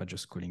tag by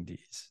just calling the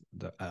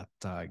add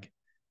tag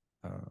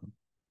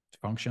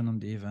function on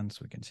the event. So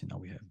we can see now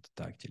we have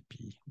the tag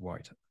TLP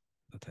white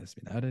that has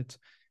been added.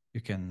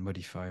 You can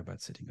modify by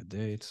setting a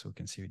date. So you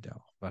can see there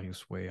are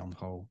various ways on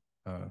how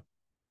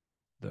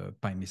the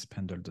PyMISP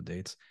handle the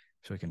dates.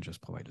 So you can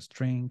just provide a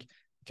string.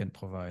 You can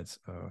provide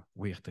a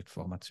weird text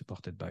format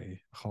supported by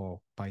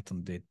how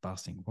Python date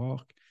parsing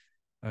work.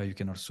 You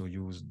can also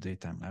use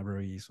datetime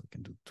libraries. So you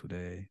can do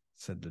today,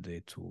 set the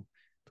date to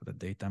the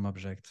datetime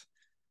object.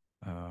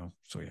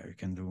 So yeah, you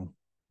can do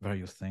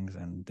various things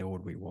and they all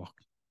will work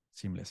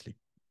seamlessly.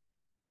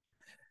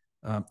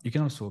 You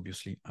can also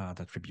obviously add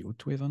attribute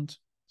to event.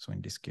 So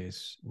in this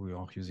case, we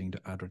are using the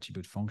add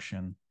attribute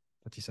function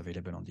that is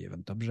available on the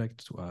event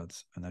object to add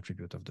an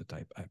attribute of the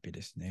type IP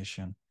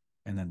destination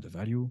and then the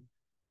value.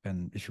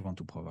 And if you want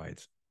to provide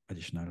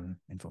additional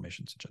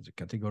information such as the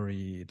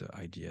category, the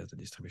IDs, the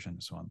distribution,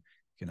 and so on,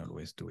 you can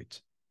always do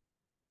it.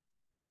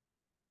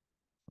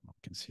 You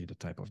can see the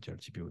type of the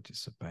attribute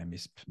is a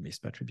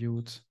PyMISP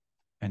attribute.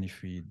 And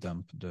if we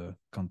dump the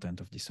content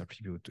of this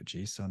attribute to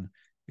JSON,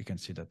 we can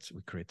see that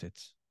we created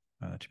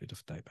an attribute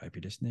of type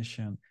IP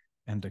destination,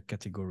 and the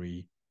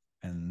category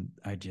and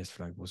IDS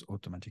flag was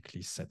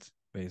automatically set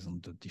based on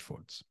the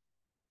defaults.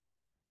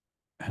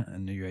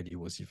 And the UID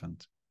was even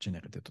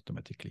generated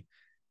automatically.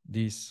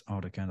 These are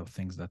the kind of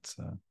things that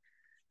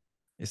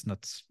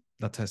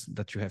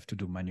that you have to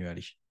do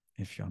manually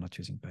if you're not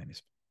using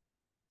PyMISP.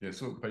 Yeah,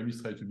 so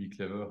PyMISP try to be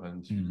clever,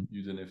 and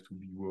you don't have to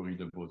be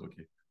worried about,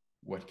 okay,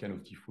 what kind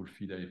of default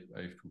field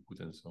I have to put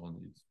and so on.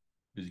 It's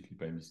basically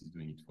PyMISP is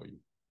doing it for you.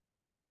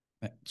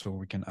 So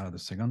we can add a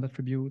second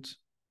attribute,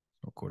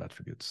 so call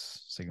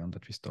attributes second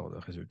that we store the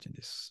result in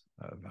this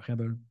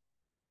variable.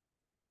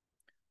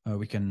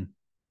 We can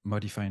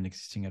modify an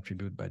existing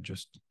attribute by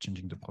just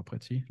changing the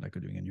property, like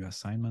doing a new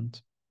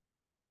assignment.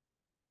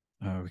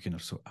 We can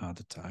also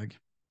add a tag.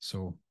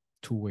 So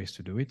two ways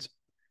to do it.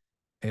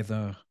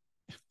 Either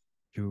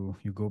you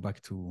go back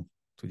to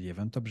the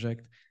event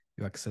object,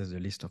 you access the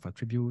list of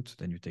attributes,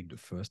 then you take the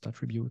first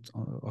attribute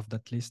of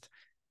that list,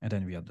 and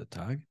then we add the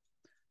tag.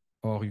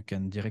 Or you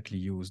can directly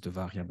use the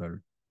variable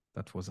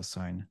that was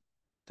assigned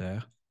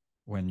there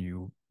when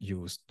you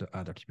use the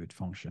add attribute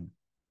function.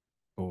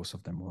 Both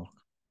of them work.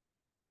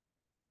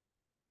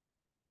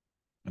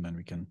 And then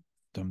we can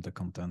dump the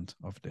content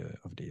of the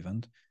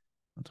event.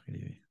 Not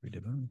really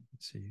readable.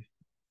 Let's see if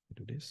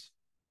we do this.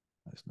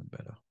 That's not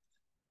better.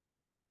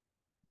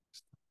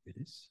 It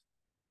is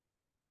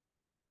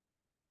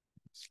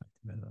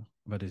slightly better,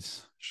 but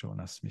it's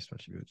shown as MISP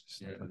attribute.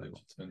 It's not what I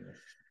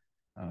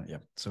want. Yeah.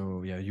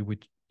 So yeah, you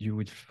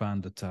would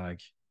find the tag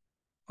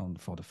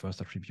for the first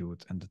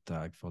attribute and the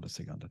tag for the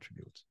second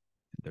attribute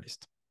in the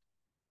list.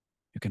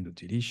 You can do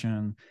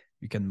deletion.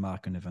 You can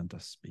mark an event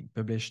as being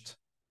published.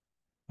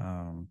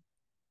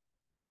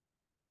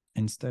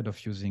 Instead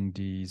of using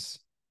these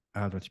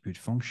add attribute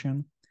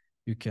function,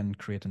 you can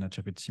create an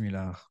attribute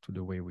similar to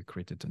the way we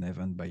created an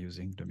event by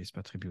using the MISP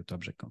attribute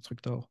object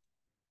constructor.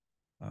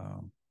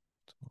 So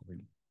we'll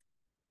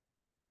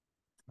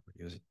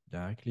use it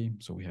directly.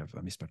 So we have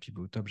a MISP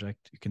attribute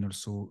object. You can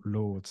also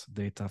load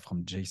data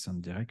from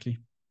JSON directly.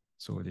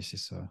 So this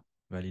is a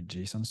valid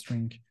JSON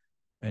string,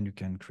 and you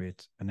can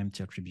create an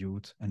empty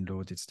attribute and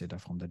load its data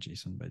from the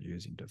JSON by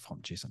using the from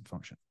JSON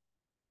function.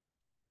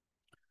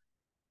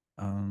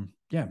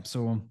 Yeah,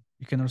 so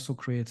you can also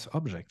create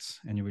objects,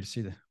 and you will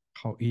see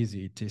how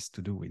easy it is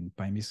to do in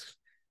PyMISP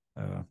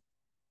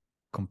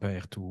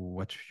compared to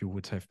what you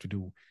would have to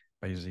do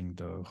by using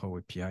the raw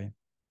API.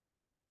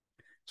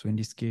 So in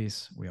this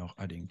case, we are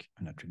adding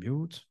an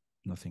attribute,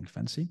 nothing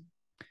fancy.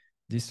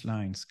 This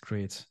line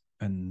creates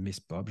a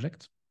MISP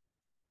object.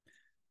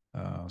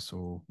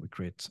 So we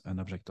create an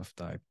object of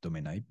type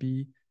domain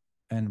IP,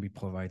 and we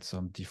provide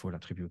some default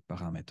attribute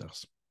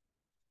parameters,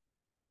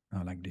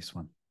 like this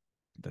one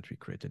that we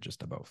created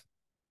just above.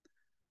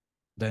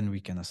 Then we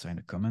can assign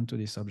a comment to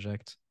this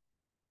object.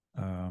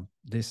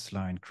 This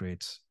line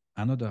creates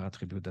another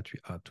attribute that we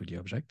add to the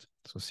object.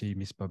 So see,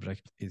 MISP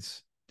object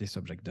is this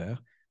object there.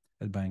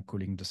 And by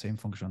calling the same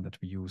function that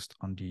we used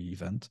on the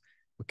event,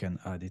 we can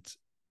add it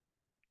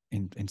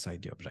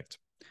inside the object.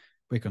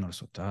 We can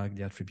also tag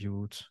the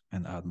attribute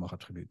and add more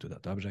attribute to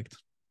that object.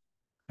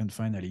 And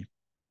finally,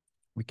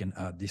 we can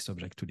add this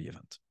object to the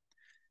event.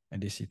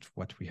 And this is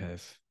what we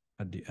have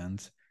at the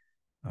end.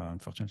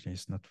 Unfortunately,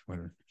 it's not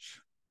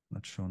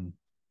not shown.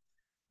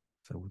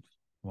 So I would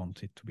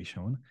want it to be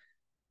shown.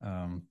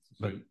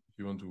 But if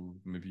you want to,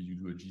 maybe you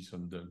do a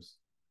JSON dumps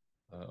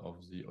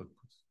of the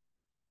output.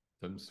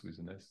 Dumps with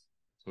an S.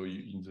 So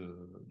you, in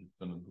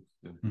the notebook,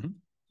 then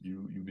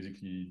you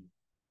basically,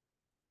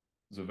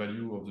 the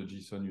value of the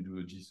JSON, you do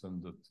a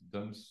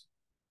JSON.dumps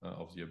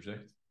of the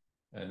object,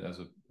 and as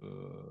a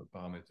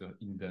parameter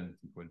indent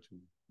equal to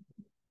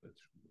that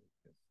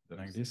should,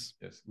 like this.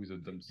 Yes, with a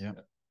dumps. Yeah,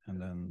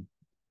 and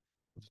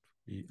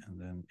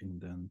then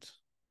indent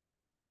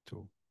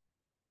 2.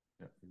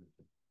 Yeah.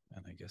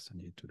 And I guess I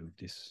need to do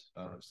this.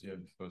 So yeah,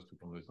 first to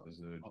convert as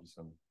a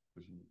JSON.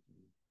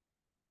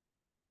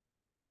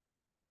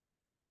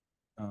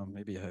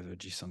 Maybe I have a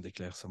JSON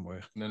declare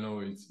somewhere. No,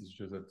 it's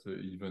just that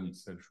even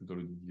itself should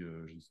already be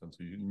JSON.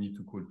 So you need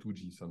to call to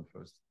JSON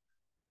first.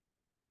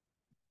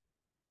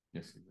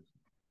 Yes, exactly.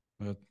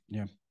 But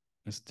yeah,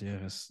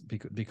 STRs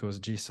because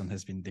JSON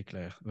has been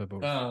declared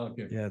above. Ah,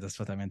 okay. Yeah, that's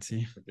what I meant.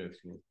 See. Okay,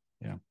 sure.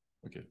 Yeah.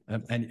 Okay.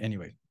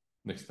 Anyway.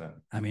 Next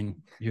time. I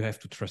mean, you have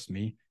to trust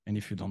me, and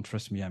if you don't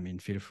trust me, I mean,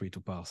 feel free to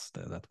pass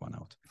that one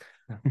out.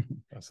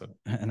 Awesome.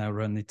 And I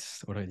run it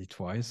already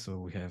twice, so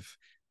we have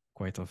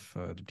quite of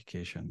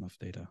duplication of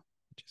data,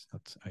 which is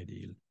not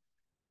ideal.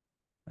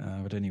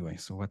 But anyway,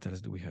 so what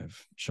else do we have?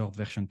 Short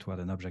version to add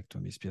an object to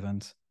a MISP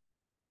event.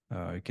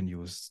 You can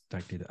use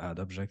directly the add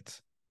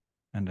object,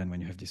 and then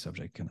when you have this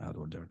object, you can add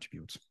all the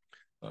attributes.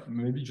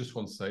 Maybe just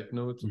one side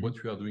note.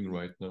 What we are doing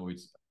right now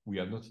is we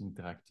are not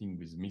interacting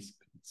with MISP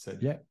itself.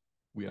 Yeah.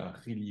 We are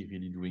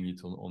really doing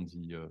it on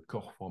the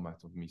core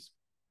format of MISP,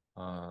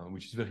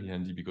 which is very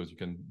handy because you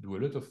can do a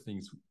lot of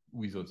things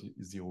without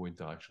zero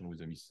interaction with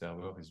the MISP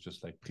server. It's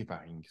just like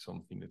preparing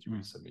something that you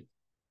will submit.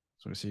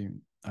 So you see,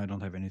 I don't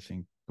have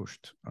anything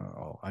pushed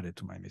or added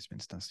to my MISP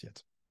instance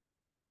yet.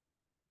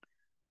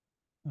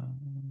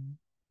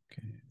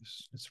 Okay,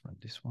 let's run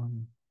this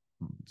one.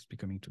 It's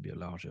becoming to be a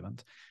large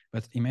event.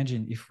 But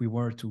imagine if we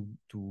were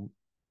to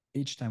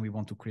each time we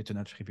want to create an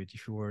attribute,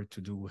 if we were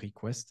to do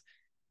request,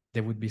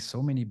 there would be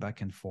so many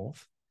back and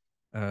forth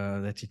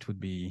that it would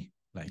be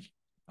like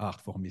hard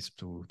for MISP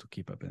to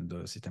keep up, and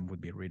the system would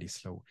be really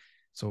slow.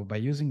 So by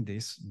using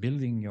this,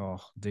 building your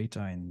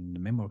data in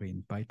memory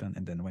in Python,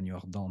 and then when you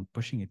are done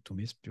pushing it to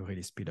MISP, you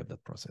really speed up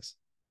that process.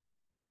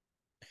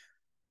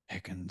 I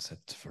can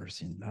set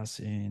first in, last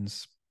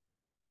ins.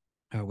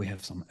 We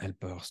have some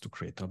helpers to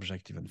create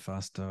object even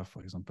faster.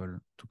 For example,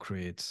 to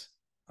create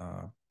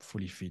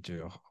fully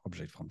featured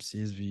object from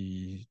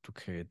CSV, to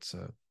create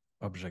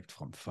object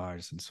from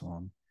files and so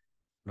on.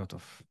 A lot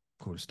of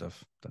cool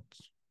stuff that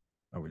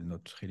I will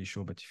not really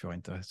show, but if you're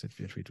interested,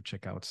 feel free to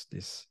check out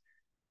these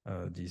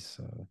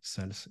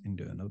cells in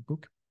the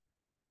notebook.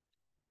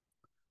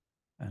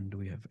 And do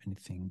we have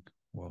anything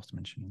worth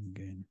mentioning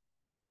again?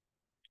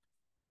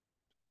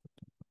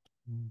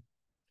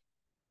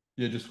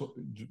 Yeah, just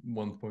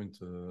one point.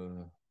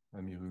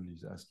 Amirul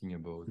is asking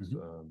about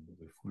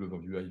the full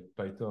overview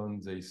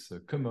Python. There is a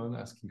command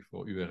asking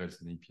for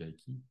URLs and API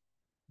key.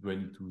 Do I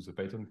need to use the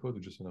Python code or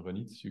just run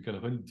it? You can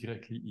run it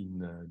directly in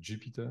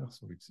Jupyter.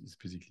 So it's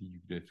basically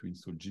you have to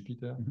install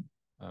Jupyter,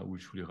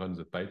 which will run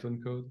the Python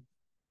code.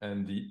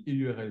 And the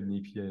URL and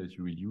API that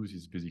you will use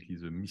is basically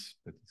the MISP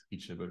that is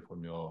reachable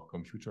from your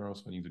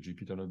computers running the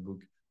Jupyter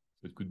notebook.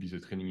 So it could be the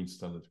training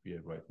instance that we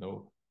have right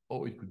now,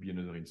 or it could be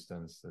another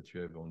instance that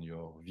you have on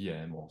your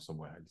VM or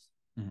somewhere else.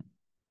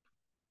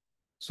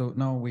 So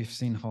now we've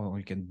seen how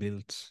we can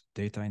build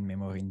data in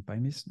memory in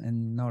PyMISP,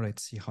 and now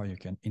let's see how you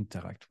can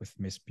interact with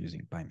MISP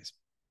using PyMISP.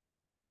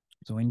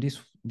 So in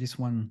this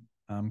one,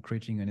 I'm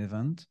creating an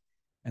event,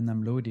 and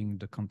I'm loading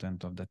the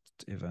content of that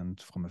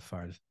event from a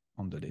file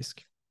on the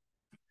disk.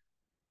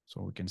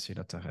 So we can see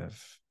that I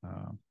have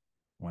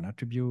one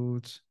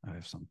attribute, I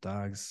have some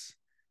tags,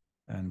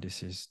 and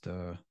this is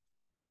the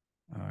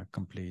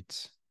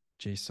complete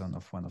JSON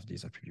of one of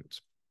these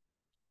attributes.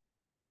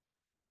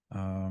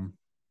 I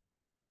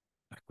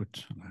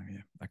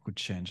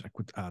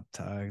could add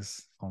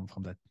tags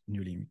from that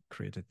newly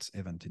created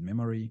event in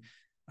memory.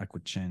 I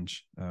could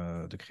change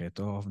the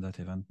creator of that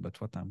event, but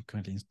what I'm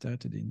currently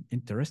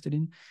interested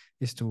in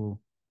is to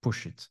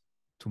push it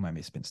to my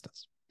MISP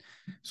instance.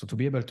 So to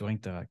be able to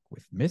interact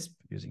with MISP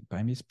using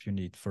PyMISP, you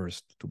need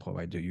first to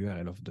provide the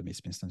URL of the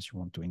MISP instance you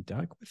want to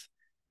interact with,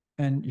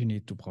 and you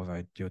need to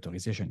provide the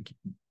authorization key.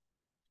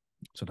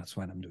 So that's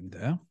what I'm doing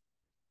there.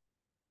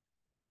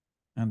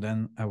 And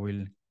then I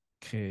will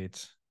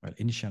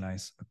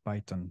initialize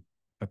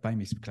a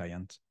PyMISP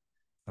client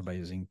by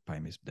using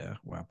PyMISP there,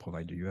 where I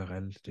provide the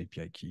URL, the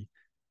API key.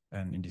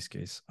 And in this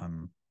case,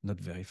 I'm not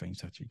verifying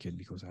certificate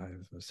because I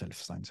have a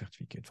self-signed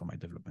certificate for my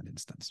development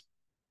instance.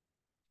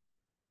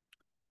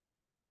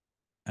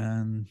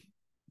 And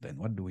then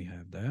what do we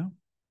have there?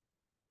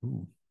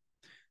 Ooh,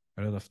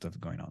 a lot of stuff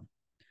going on.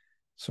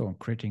 So I'm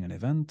creating an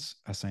event,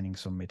 assigning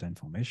some meta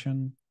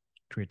information,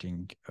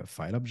 creating a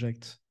file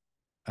object,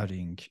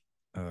 adding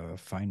a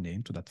file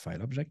name to that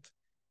file object,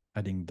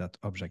 adding that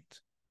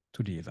object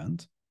to the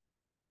event,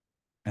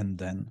 and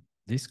then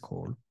this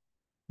call,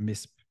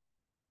 MISP,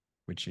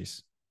 which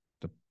is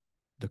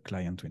the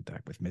client to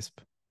interact with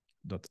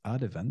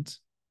MISP.add event,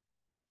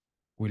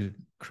 will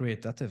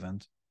create that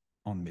event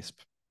on MISP.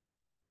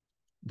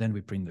 Then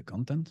we print the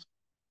content.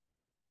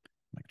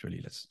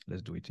 Actually, let's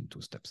do it in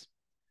 2 steps.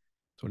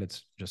 So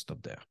let's just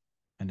stop there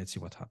and let's see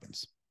what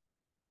happens.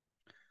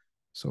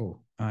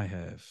 So I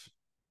have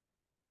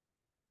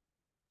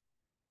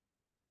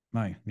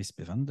my MISP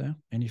event there.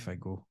 And if I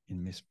go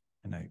in MISP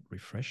and I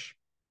refresh,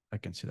 I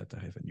can see that I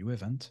have a new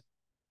event.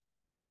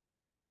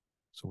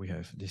 So we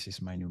have, this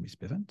is my new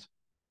MISP event.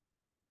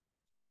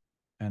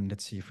 And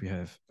let's see if we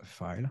have a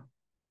file.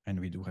 And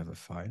we do have a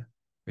file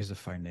with the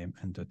file name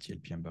and the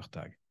TLP ember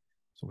tag.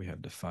 So we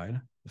have the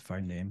file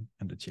name,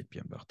 and the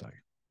TLP ember tag.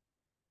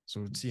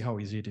 So see how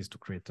easy it is to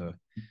create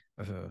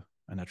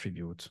an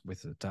attribute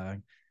with a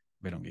tag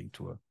belonging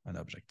to an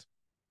object.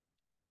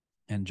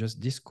 And just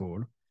this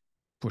call,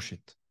 push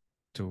it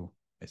to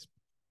MISP.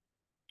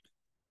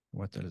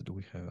 What else do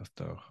we have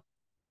after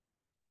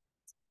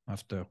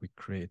after we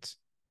create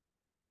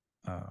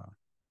another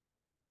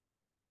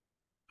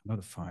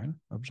file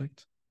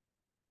object.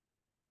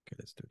 Okay,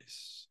 let's do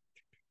this.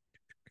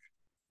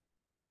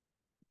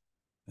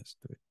 Let's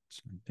do it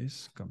like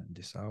this, comment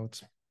this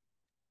out.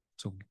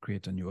 So we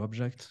create a new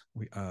object,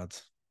 we add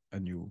a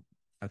new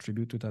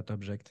attribute to that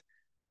object,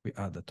 we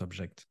add that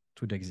object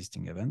to the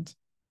existing event,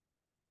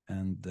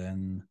 and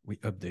then we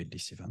update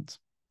this event.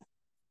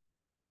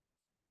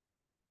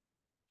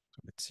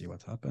 So let's see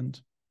what happened.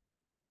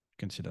 You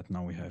can see that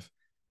now we have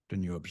the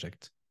new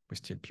object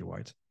with TLP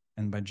white.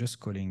 And by just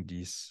calling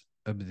this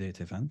update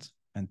event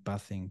and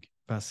passing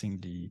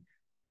the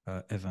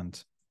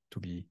event to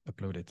be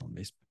uploaded on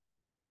MISP,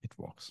 it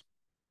works.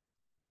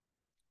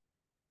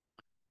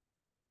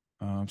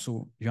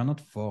 So you are not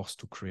forced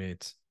to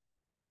create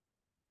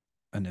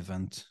an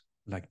event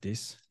like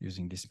this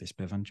using this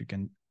MISP event. You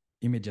can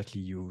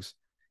immediately use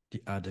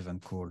the add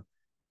event call.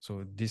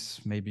 So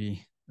this may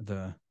be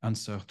the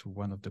answer to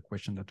one of the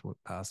questions that was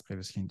asked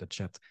previously in the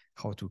chat,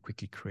 how to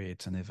quickly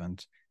create an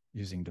event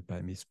using the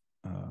PyMISP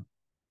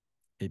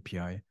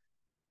API.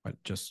 Well,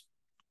 just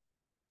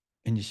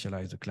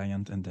initialize the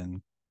client and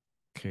then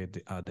create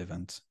the add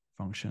event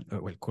function,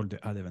 call the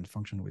add event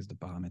function with the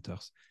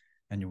parameters,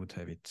 and you would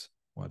have it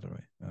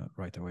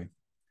right away.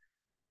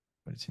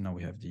 But see, now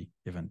we have the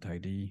event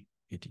ID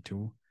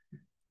 82.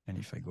 And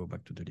if I go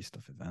back to the list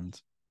of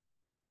events,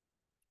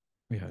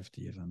 we have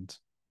the event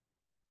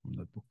from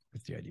that book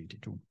with the ID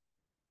 82.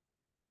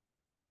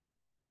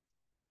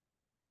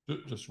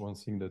 Just one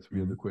thing that we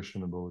had a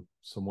question about,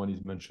 someone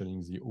is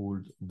mentioning the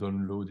old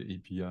download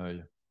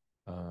API,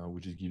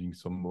 which is giving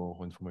some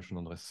more information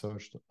on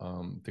research.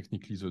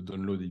 Technically, the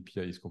download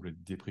API is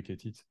completely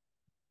deprecated.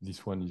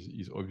 This one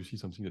is obviously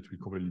something that will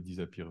completely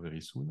disappear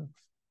very soon.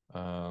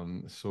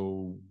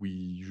 So we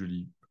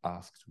usually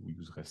ask to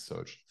use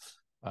research.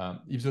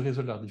 If the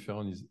results are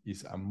different,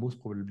 is most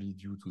probably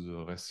due to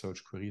the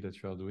research query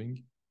that you are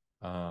doing.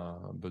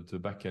 But the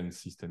backend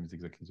system is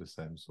exactly the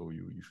same. So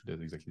you should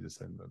have exactly the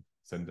same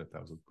data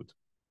as output.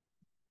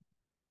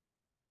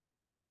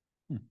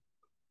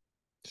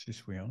 This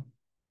is weird.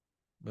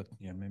 But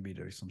yeah, maybe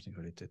there is something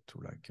related to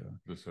like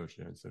the search,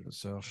 the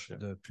search,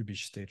 the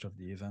publish stage of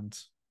the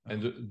event. And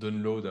the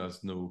download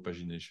has no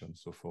pagination.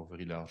 So for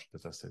very large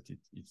data set,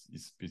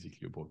 it's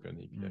basically a broken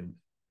API.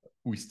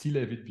 We still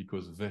have it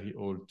because very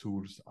old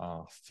tools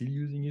are still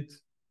using it.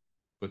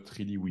 But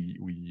really, we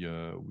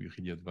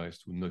really advise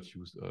to not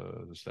use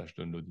the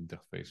 /download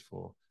interface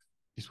for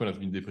this one has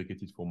been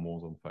deprecated for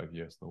more than 5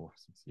 years now,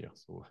 6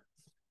 years. So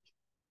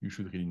you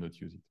should really not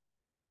use it.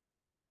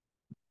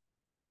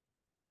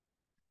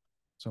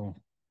 So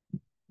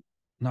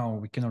now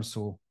we can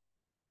also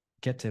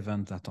get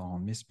event that are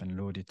on MISP and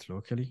load it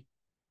locally.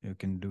 You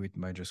can do it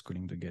by just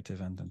calling the get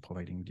event and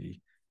providing the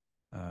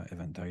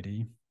event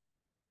ID.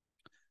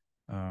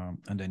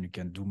 And then you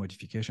can do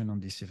modification on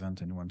this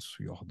event. And once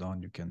you are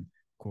done, you can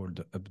call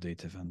the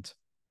update event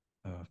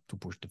to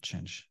push the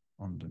change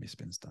on the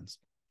MISP instance.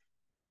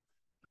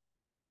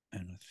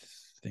 And I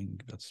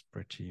think that's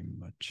pretty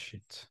much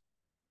it.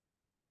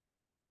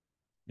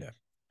 Yeah.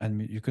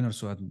 And you can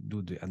also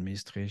do the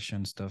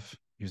administration stuff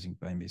using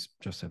PyMISP.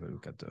 Just have a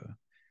look at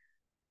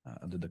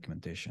the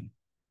documentation.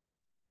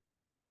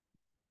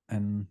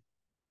 And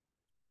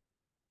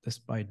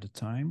despite the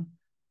time,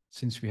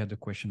 since we had a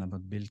question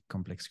about build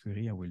complex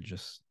query, I will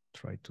just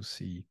try to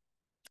see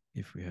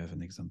if we have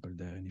an example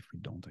there. And if we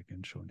don't, I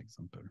can show an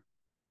example.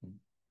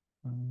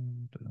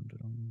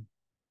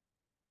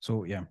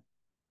 So yeah,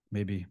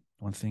 maybe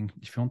one thing,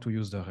 if you want to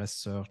use the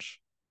REST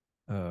search,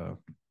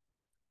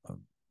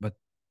 but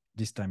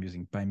this time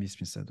using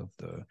PyMISP instead of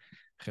the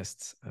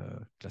REST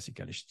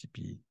classical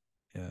HTTP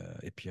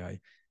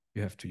API,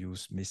 you have to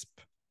use MISP,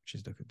 which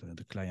is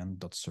the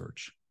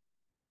client.search,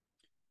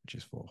 which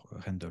is for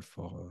a handle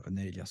for an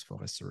alias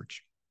for a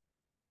search.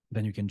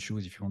 Then you can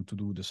choose if you want to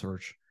do the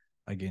search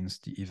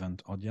against the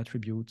event or the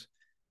attribute,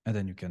 and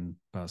then you can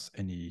pass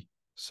any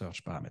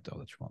search parameter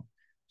that you want,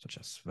 such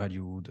as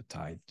value, the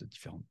type, the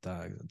different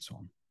tags, and so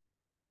on.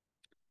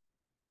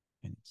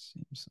 And it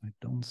seems I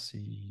don't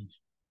see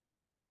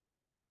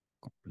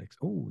complex.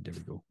 Oh, there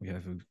we go.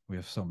 We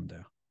have some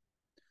there.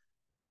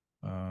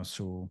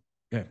 So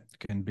yeah,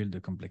 you can build a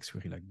complex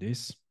query like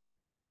this,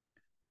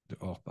 the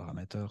OR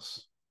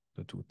parameters,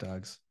 the 2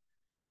 tags,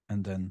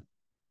 and then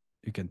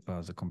you can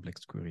pass a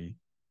complex query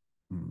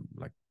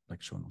like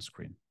shown on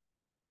screen.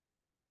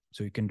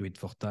 So you can do it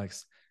for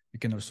tags. You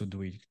can also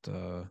do it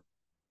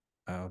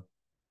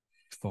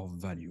for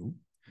value.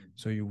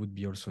 So you would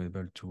be also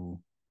able to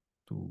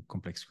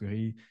complex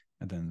query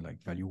and then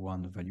like value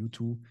 1, value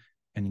 2,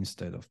 and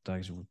instead of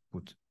tags, you would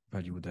put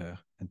value there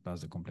and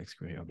pass the complex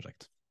query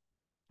object,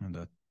 and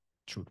that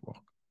should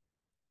work.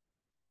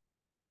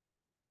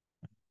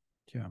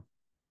 Yeah.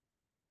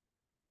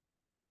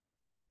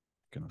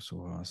 You can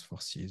also ask for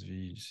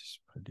CSV. This is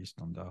pretty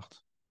standard.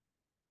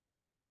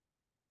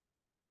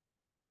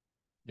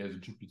 Yeah, the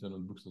Jupyter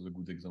notebooks are a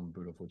good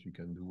example of what you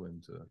can do,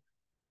 and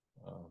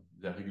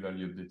they're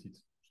regularly updated.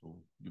 So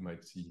you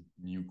might see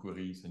new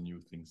queries and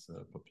new things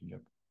popping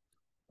up.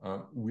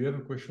 We have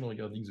a question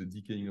regarding the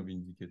decaying of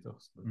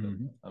indicators, but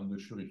I'm not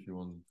sure if you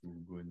want to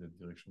go in that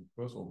direction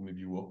first, or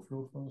maybe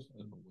workflow first. I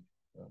don't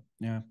know.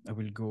 Yeah,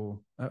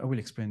 I will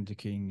explain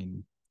decaying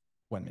in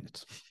 1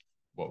 minute.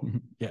 Wow.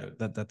 Yeah,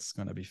 that's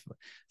gonna be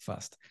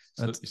fast.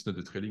 It's not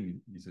the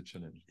trailing; it's a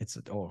challenge.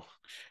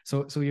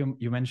 So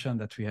you mentioned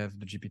that we have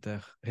the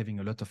Jupyter having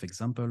a lot of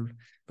example,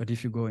 but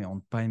if you go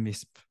on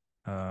PyMISP,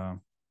 the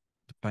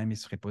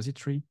PyMISP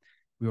repository,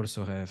 we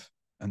also have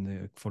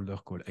a folder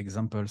called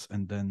examples,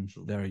 and then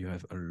there you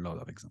have a lot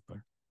of examples,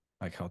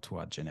 like how to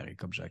add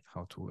generic object,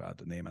 how to add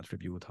a name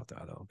attribute, how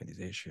to add an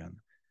organization.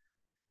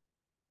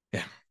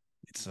 Yeah,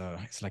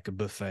 it's like a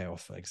buffet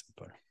of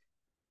example.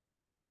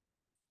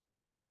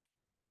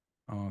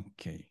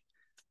 Okay,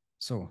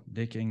 so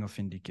decaying of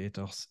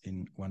indicators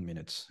in 1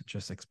 minute.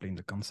 Just explain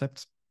the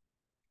concept.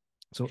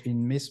 So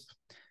in MISP,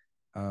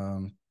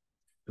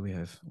 do we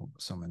have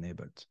some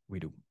enabled? We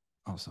do.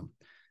 Awesome.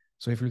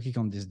 So if you click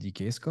on this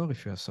decay score,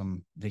 if you have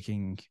some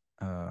decaying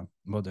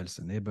models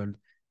enabled,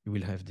 you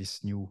will have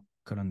this new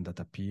column that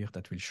appear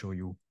that will show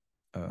you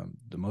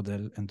the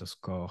model and the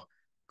score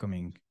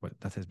coming, well,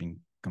 that has been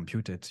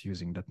computed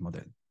using that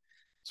model.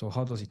 So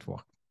how does it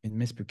work? In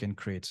MISP, you can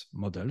create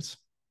models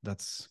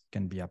that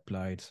can be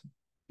applied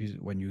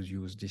when you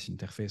use this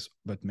interface,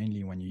 but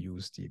mainly when you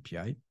use the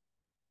API.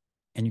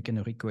 And you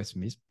can request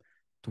MISP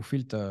to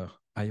filter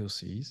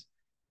IOCs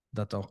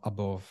that are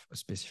above a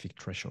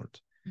specific threshold.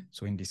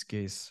 So in this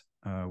case,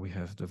 we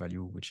have the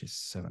value which is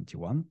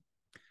 71.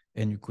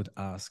 And you could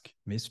ask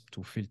MISP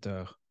to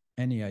filter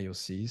any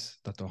IOCs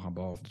that are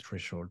above the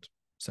threshold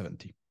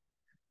 70.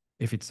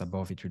 If it's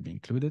above, it will be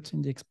included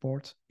in the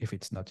export. If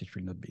it's not, it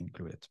will not be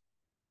included.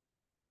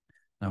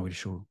 Now we'll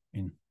show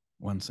in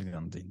once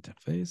again the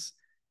interface.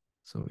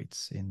 So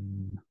it's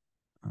in,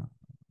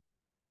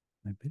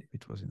 I believe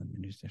it was in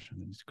administration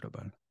and it's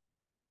global.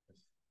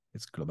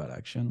 It's global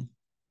action.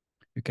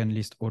 You can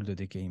list all the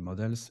decaying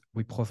models.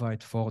 We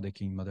provide 4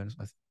 decaying models,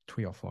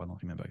 3 or 4, I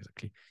don't remember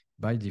exactly,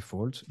 by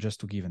default, just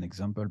to give an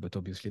example, but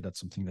obviously that's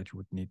something that you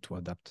would need to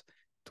adapt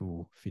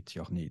to fit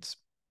your needs.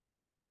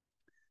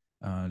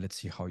 Let's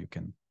see how you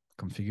can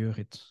configure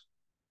it.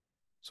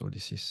 So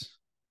this is,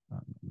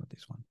 not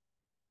this one.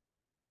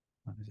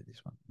 Is it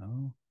this one?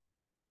 No.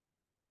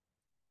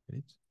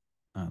 It?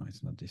 No,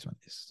 it's not this one.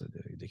 It's the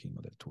decaying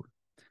model tool.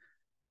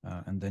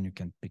 And then you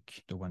can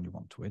pick the one you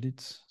want to edit.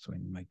 So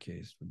in my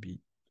case, it would be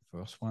the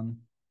first one.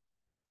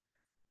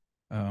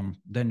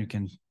 Then you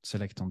can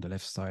select on the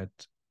left side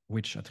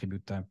which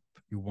attribute type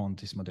you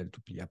want this model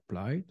to be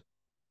applied.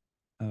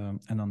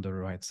 And on the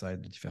right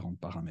side, the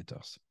different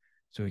parameters.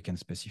 So you can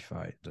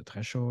specify the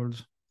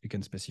threshold, you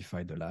can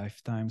specify the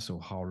lifetime, so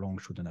how long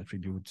should an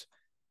attribute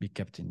be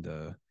kept in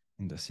the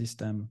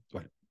system,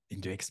 well,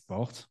 in the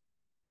export,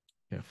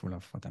 careful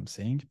of what I'm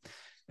saying,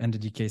 and the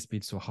decay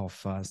speed, so how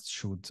fast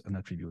should an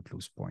attribute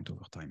lose point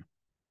over time.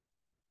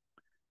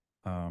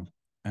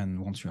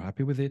 And once you're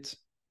happy with it,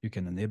 you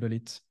can enable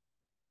it.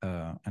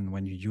 And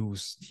when you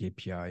use the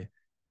API,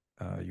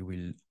 you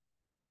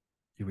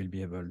will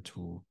be able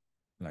to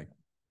like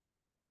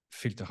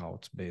filter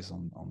out based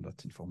on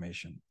that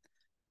information.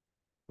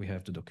 We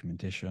have the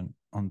documentation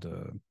on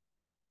the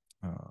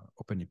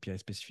Open API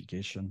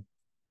specification.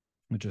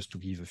 Just to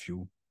give a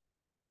few,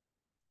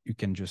 you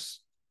can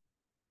just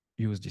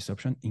use this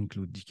option,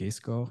 include decay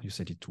score. You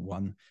set it to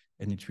 1,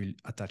 and it will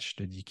attach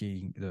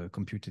the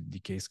computed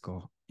decay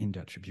score in the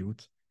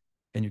attribute.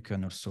 And you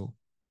can also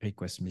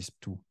request MISP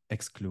to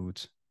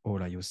exclude all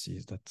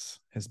IOCs that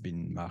has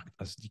been marked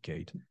as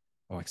decayed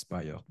or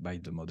expired by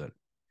the model.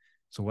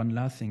 So one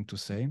last thing to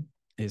say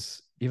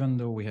is, even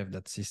though we have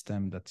that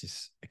system that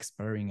is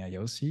expiring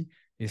IOC,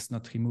 it's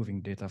not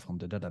removing data from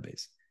the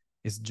database.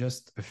 It's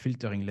just a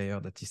filtering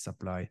layer that is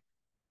applied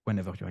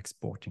whenever you're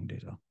exporting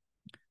data.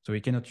 So we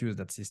cannot use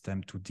that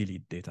system to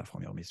delete data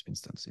from your MISP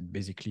instance. It's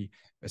basically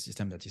a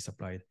system that is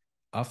applied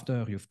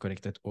after you've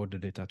collected all the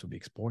data to be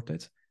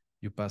exported.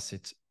 You pass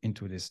it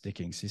into this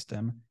decaying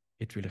system.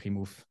 It will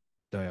remove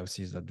the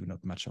IOCs that do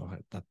not match or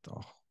that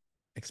are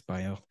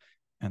expired,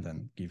 and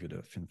then give you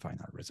the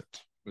final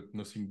result. But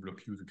nothing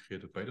blocks you to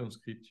create a Python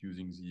script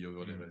using the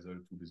overlay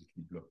result to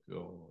basically block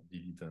or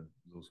delete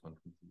those ones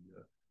with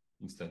the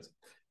instance.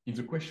 In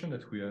the question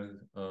that we had,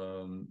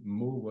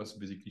 Mo was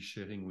basically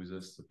sharing with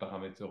us the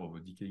parameter of a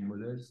decaying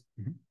models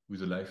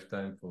with a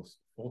lifetime for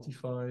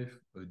 45,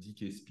 a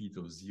decay speed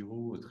of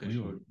 0, a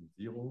threshold of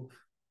 0.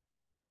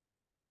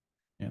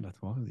 Yeah,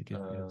 that was decay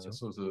speed.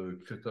 So the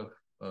cutoff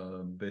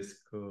base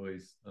score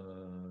is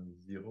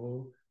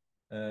 0,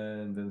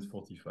 and then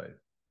 45.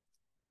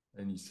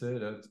 And he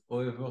said that,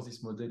 however,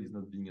 this model is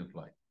not being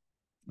applied.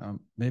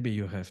 Maybe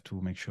you have to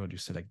make sure you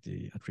select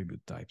the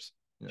attribute types.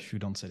 Yeah. If you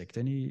don't select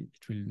any,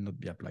 it will not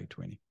be applied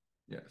to any.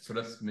 Yeah, so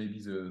that's maybe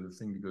the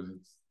thing, because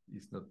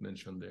it's not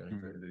mentioned there.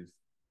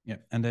 Yeah,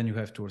 and then you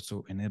have to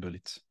also enable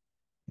it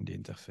in the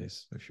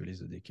interface. If you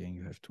list the decaying,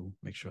 you have to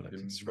make sure that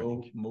it's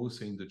running. Mo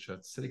say in the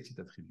chat, selected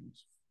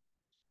attributes.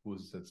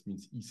 Suppose that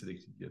means he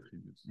selected the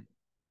attributes.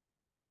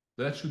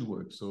 That should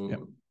work.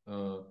 So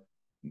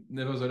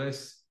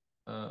nevertheless,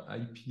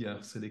 IP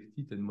are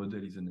selected and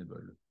model is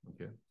enabled.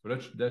 Okay, so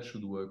that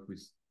should work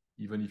with,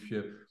 even if you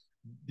have,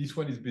 this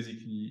one is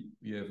basically,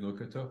 you have no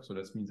cutoff, so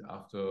that means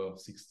after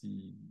 60,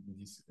 in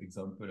this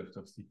example,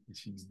 after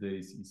 66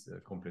 days is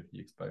completely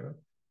expired.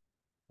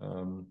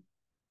 But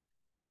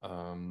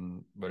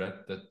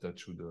that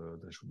should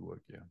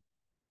work, yeah.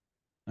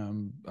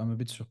 I'm a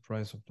bit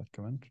surprised of that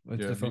comment.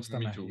 It's the first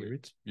time I hear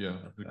it. Yeah,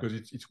 because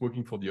it's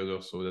working for the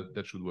others, so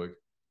that should work.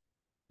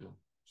 Yeah.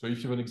 So if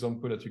you have an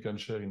example that you can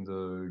share in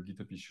the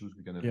GitHub issues,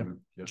 we can have a look.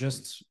 Yeah,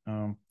 just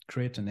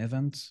create an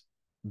event,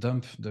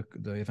 dump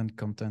the event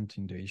content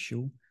in the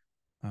issue,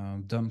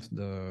 dump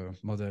the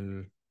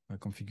model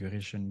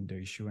configuration in the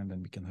issue, and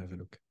then we can have a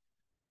look.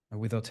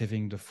 Without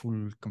having the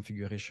full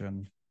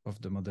configuration of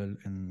the model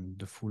and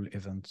the full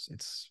event,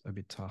 it's a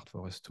bit hard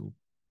for us to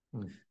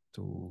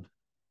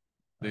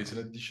There's an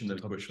additional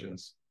question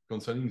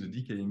concerning the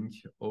decaying.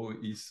 How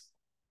is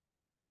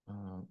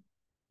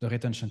the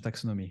retention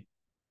taxonomy?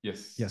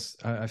 Yes,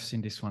 I've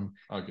seen this one.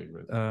 Okay,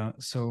 great.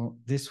 So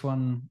this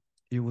one,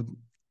 you would.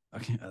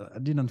 Okay, I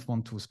didn't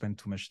want to spend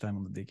too much time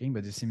on the decaying,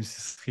 but it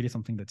seems really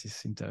something that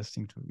is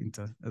interesting to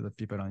other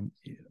people are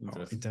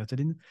interested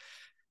in.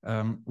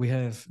 We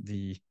have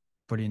the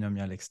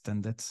polynomial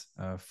extended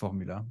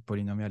formula.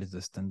 Polynomial is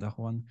the standard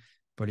one.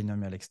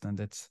 Polynomial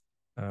extended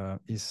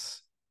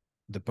is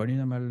the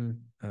polynomial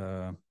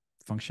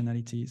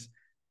functionalities,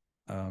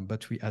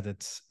 but we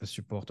added a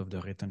support of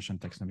the retention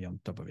taxonomy on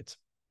top of it.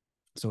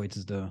 So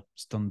it's the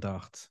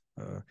standard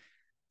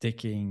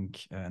taking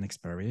an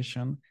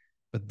expiration,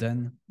 but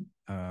then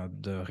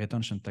the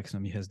retention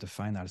taxonomy has the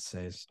final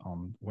says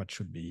on what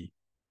should be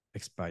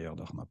expired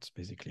or not,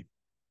 basically.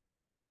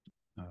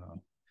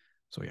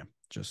 So yeah,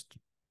 just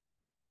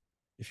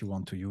if you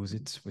want to use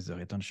it with the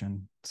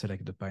retention,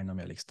 select the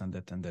polynomial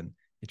extended, and then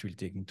it will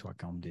take into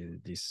account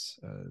these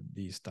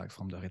tags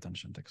from the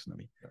retention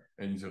taxonomy. Yeah.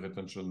 And in the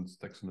retention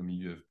taxonomy,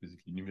 you have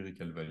basically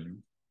numerical value,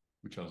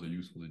 which are the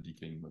use for the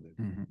decaying model.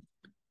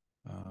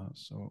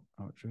 So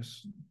I'll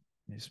just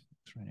MISP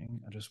training.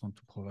 I just want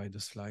to provide the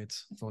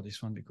slides for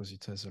this one because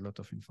it has a lot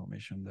of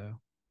information there.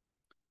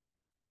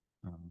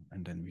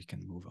 And then we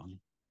can move on.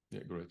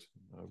 Yeah, great.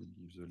 I will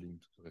give the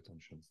link to the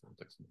retention for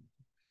taxonomy.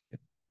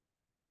 Yep.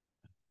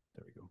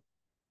 There we go.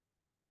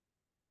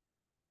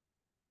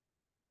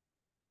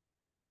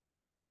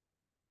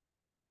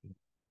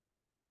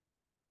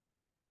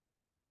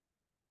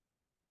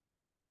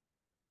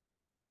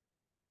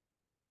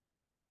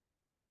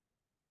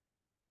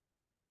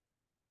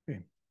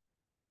 Okay.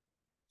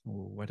 So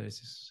what is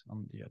this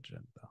on the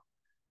agenda?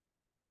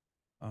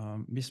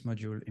 MISP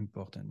module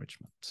import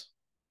enrichment.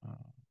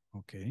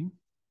 Okay.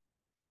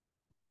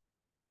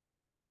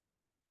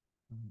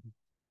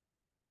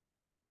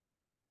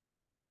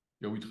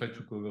 Yeah, we try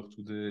to cover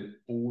today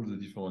all the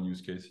different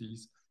use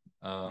cases.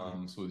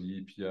 So the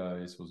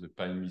API, so the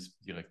PyMISP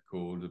direct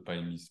call, the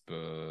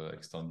PyMISP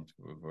extended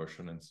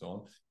version, and so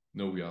on.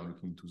 Now we are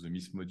looking to the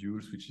MISP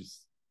modules, which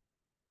is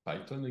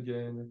Python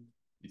again.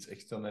 It's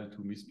external to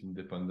MISP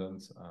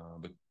independent,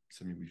 but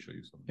Sami will show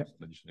you some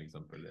additional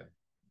example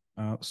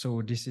there.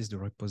 So this is the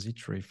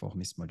repository for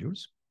MISP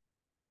modules.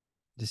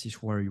 This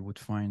is where you would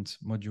find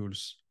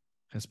modules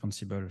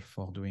responsible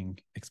for doing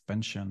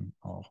expansion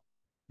or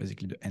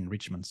basically the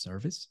enrichment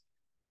service,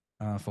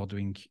 for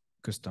doing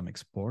custom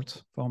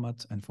export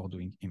format and for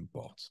doing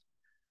imports.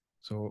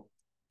 So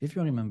if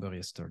you remember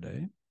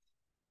yesterday,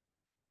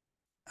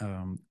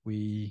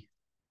 we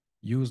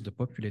used the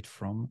populate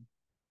from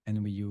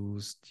and we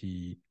use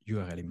the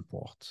URL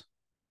import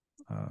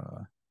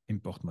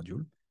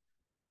module.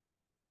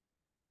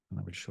 And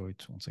I will show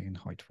it once again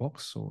how it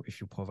works. So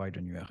if you provide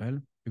an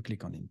URL, you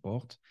click on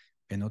import,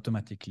 and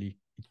automatically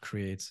it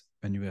creates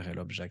an URL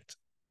object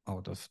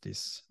out of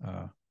this,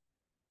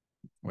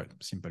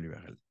 simple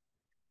URL.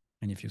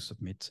 And if you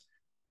submit,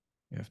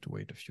 you have to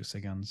wait a few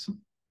seconds,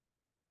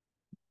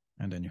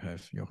 and then you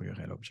have your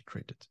URL object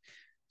created.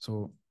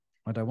 So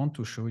what I want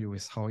to show you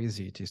is how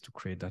easy it is to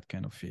create that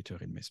kind of feature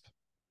in MISP.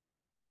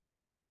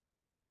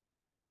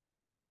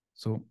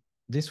 So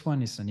this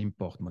one is an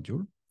import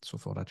module. So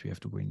for that, we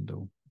have to go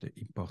into the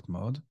import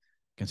mode.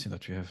 You can see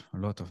that we have a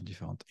lot of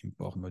different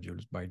import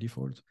modules by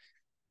default,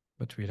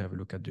 but we'll have a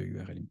look at the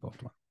URL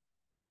import one.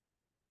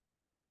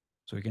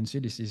 So you can see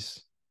this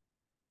is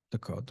the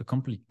code, the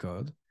complete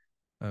code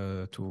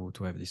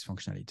to have this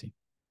functionality.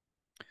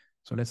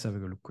 So let's have a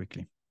look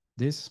quickly.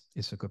 This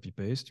is a copy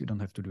paste. You don't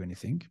have to do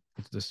anything.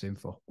 It's the same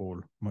for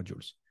all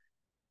modules.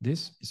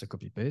 This is a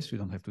copy paste. You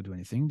don't have to do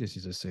anything. This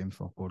is the same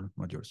for all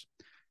modules.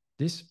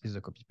 This is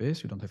a copy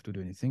paste. You don't have to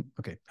do anything.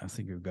 Okay, I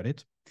think you got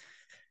it.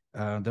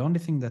 The only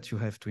thing that you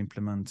have to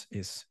implement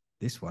is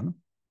this one,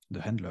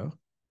 the handler,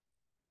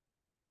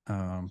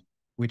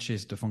 which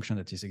is the function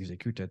that is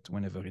executed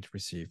whenever it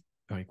receives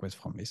a request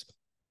from MISP.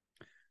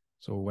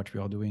 So what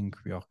we are doing,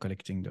 we are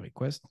collecting the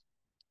request,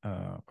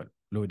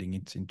 loading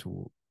it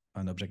into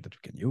an object that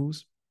we can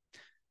use.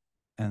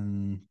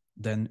 And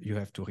then you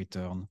have to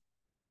return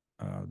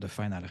the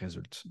final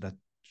result that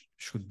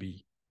should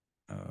be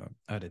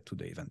added to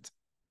the event.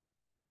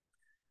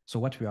 So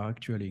what we are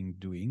actually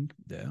doing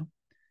there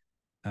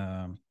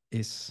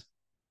is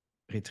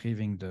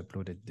retrieving the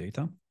uploaded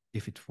data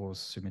if it was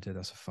submitted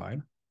as a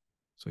file.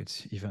 So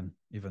it's even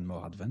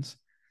more advanced,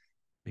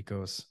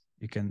 because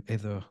you can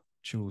either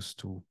choose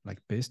to like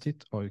paste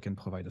it, or you can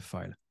provide a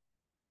file.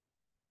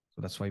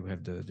 So that's why we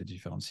have the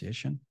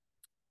differentiation.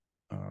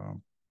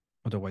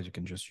 Otherwise, you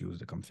can just use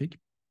the config.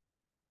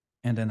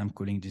 And then I'm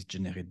calling this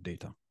generate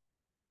data.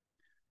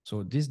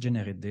 So this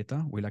generate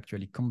data will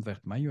actually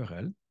convert my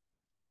URL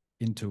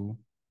into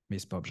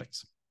MISP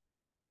objects.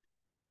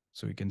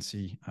 So you can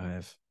see I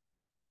have,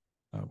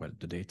 well,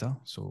 the data.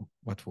 So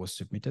what was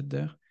submitted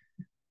there.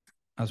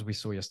 As we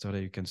saw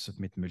yesterday, you can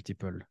submit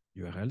multiple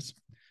URLs.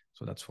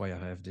 So that's why I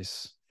have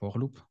this for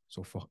loop.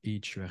 So for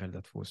each URL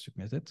that was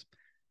submitted,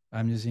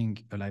 I'm using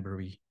a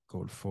library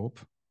called FOP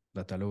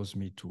that allows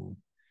me to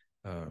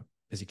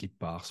basically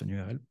parse an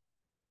URL.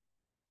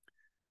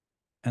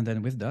 And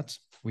then with that,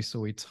 we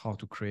saw it how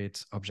to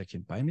create object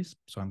in PyMISP.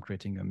 So I'm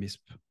creating a MISP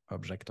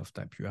object of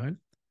type URL.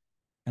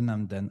 And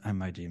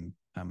I'm adding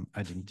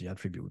the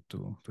attribute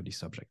to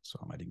this object. So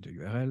I'm adding the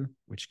URL,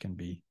 which can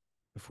be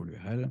a full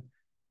URL.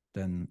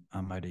 Then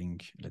I'm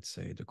adding, let's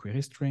say, the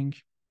query string.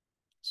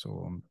 So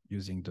I'm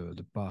using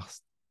the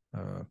parsed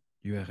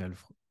URL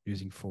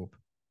using FOP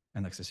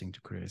and accessing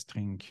the query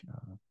string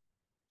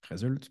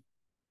result.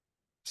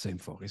 Same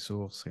for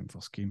resource, same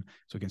for scheme.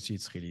 So you can see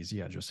it's really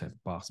easy. I just have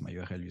parsed my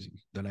URL using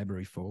the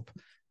library FOP,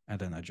 and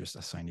then I just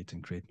assign it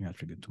and create new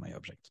attribute to my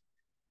object.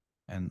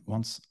 And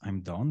once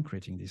I'm done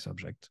creating this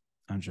object,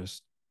 I'm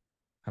just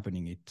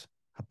appending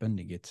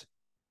it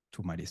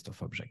to my list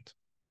of objects.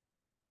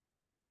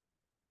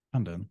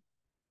 And then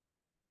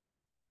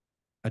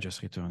I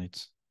just return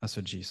it as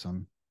a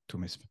JSON to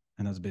MISP,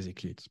 and that's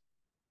basically it.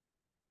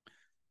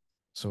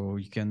 So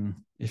you can,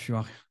 if you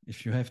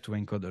have to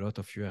encode a lot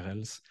of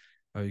URLs,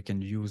 you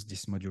can use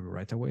this module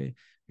right away.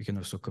 You can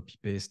also copy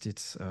paste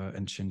it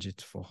and change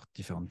it for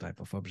different type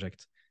of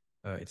object.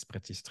 It's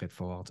pretty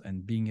straightforward,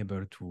 and being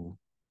able to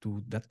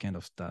do that kind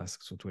of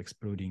task, so to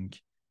exploding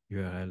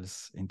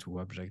URLs into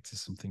objects,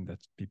 is something that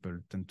people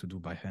tend to do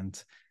by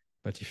hand.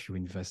 But if you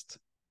invest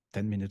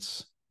 10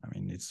 minutes, I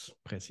mean, it's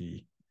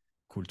pretty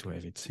cool to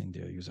have it in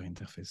the user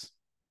interface.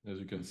 As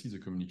you can see, the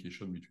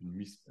communication between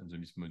MISP and the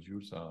MISP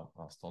modules are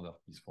standard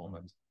MISP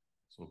format.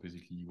 So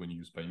basically, when you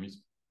use PyMISP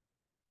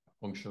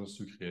functions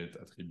to create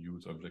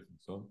attributes, objects, and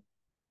so on,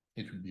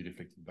 it will be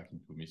reflected back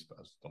into MISP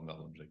as standard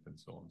object and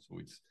so on. So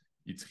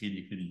it's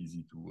really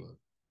easy to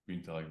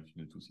interact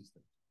between the two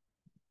systems.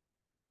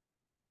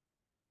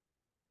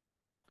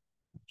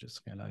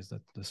 Just realized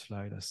that the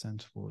slide I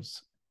sent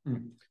was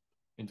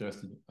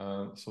interesting.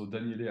 So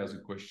Daniele has a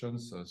question.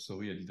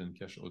 Sorry, I didn't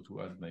catch how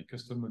to add my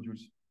custom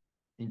modules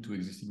into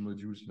existing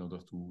modules in order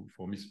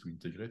for MISP to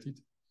integrate it.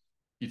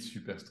 It's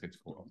super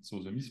straightforward. So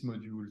the MISP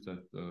module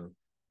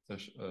that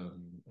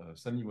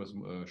Sami was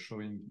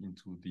showing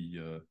into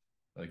the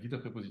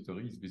GitHub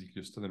repository is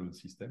basically a standalone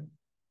system.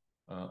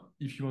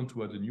 If you want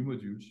to add a new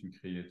module, you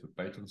create a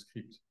Python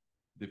script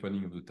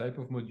depending on the type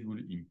of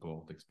module,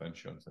 import,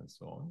 expansions, and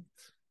so on.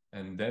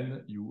 And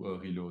then you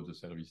reload the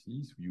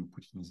services. You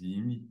put in the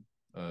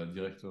INI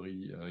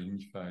directory,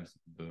 INI files,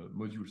 the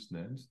modules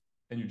names,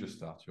 and you just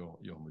start your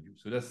module.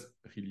 So that's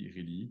really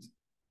it.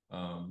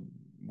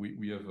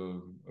 We have a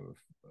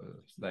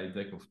slide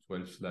deck of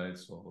 12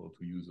 slides on how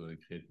to use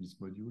create MISP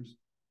modules.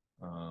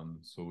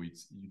 So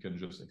you can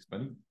just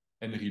expand it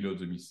and reload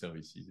the MISP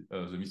services,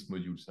 the MISP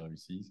module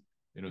services,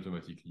 and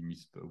automatically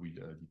MISP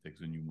will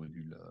detect the new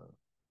module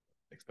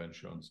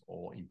expansions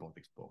or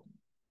import-export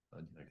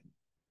directly.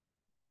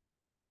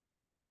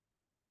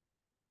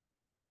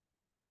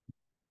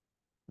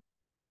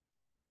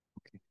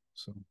 Okay,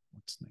 so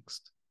what's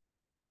next?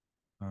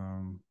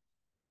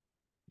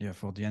 Yeah,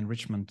 for the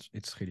enrichment,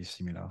 it's really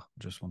similar.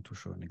 Just want to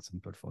show an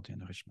example for the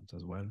enrichment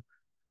as well.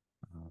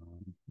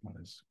 What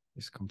is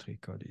this country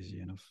code easy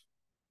enough?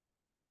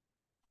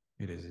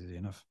 It is easy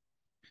enough.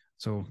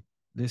 So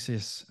this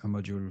is a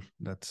module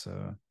that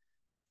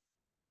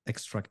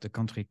extract the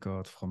country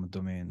code from a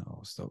domain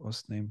or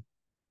host name.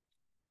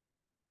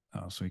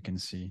 So you can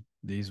see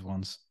these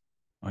ones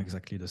are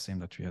exactly the same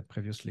that we had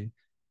previously.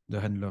 The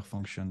handler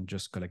function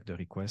just collect the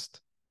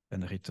request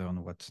and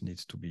return what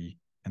needs to be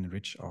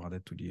enriched or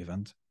added to the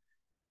event.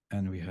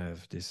 And we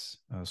have this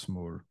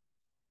small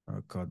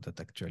code that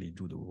actually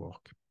do the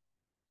work.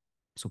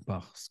 So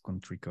parse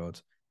country code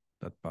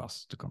that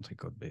parse the country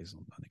code based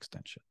on an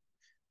extension.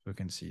 So you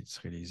can see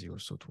it's really easy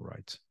also to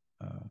write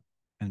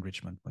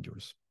enrichment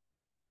modules.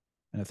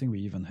 And I think we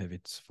even have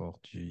it for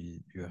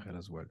the URL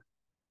as well.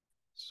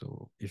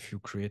 So if you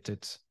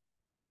created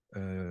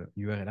a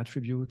URL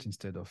attribute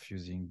instead of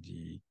using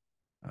the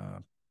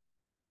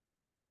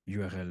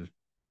URL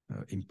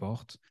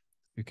import,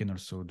 you can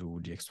also do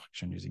the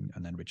extraction using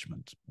an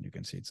enrichment. You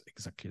can see it's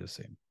exactly the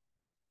same.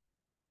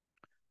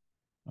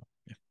 Oh,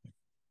 yeah,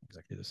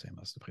 exactly the same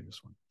as the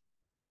previous one.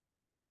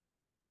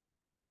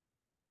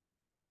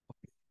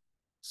 Okay.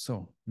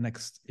 So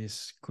next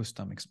is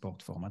custom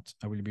export format.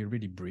 I will be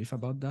really brief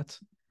about that.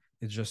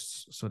 It's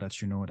just so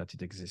that you know that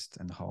it exists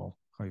and how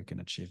you can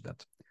achieve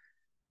that.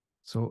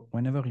 So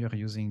whenever you're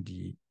using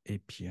the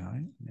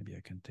API, maybe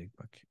I can take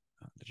back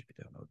the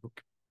Jupyter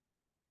notebook.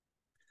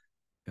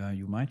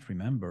 You might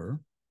remember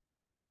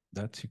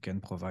that you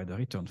can provide a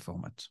return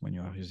format when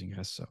you are using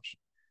REST search.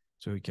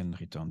 So you can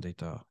return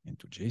data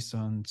into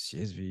JSON,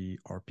 CSV,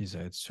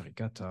 RPZ,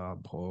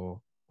 Suricata,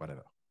 Bro,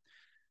 whatever.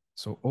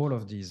 So all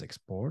of these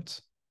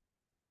exports,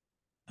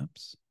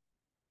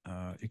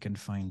 you can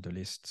find the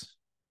list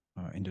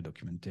in the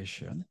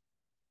documentation,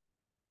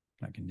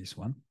 like in this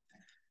one.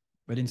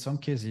 But in some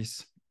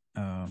cases,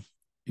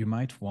 you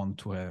might want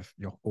to have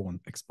your own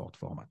export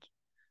format.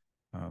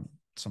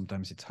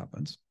 Sometimes it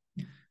happens.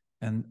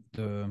 And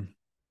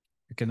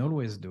you can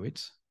always do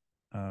it.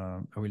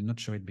 I will not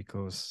show it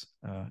because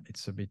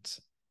it's a bit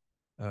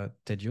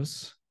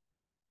tedious.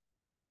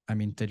 I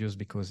mean tedious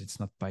because it's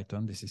not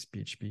Python, this is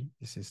PHP.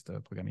 This is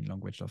the programming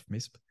language of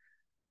MISP.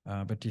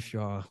 But if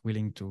you are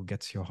willing to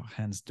get your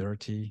hands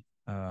dirty,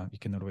 you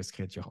can always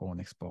create your own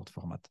export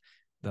format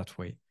that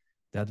way.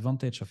 The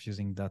advantage of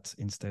using that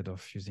instead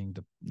of using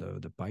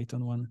the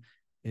Python one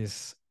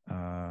is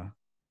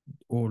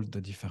all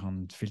the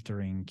different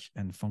filtering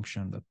and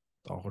functions that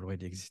are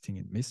already existing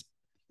in MISP,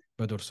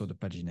 but also the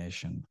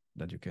pagination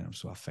that you can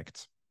also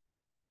affect.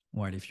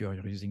 While if you are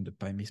using the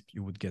PyMISP,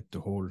 you would get the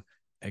whole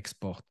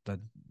export that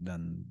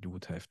then you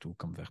would have to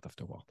convert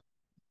afterward.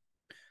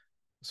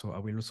 So I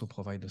will also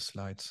provide the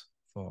slides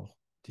for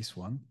this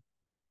one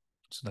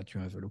so that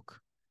you have a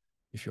look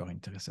if you are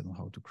interested in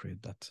how to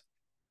create that.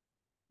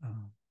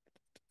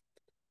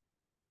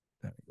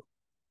 There we go.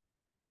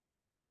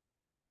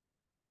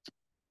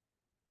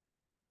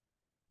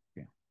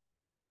 Okay.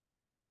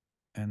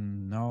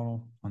 And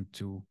now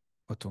onto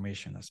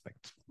automation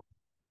aspect.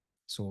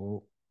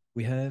 So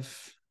we have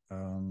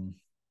 3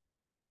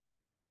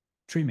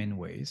 main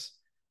ways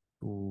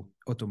to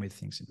automate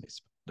things in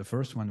MISP. The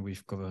first one,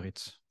 we've covered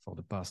it for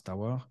the past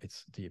hour,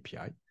 it's the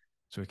API.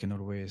 So you can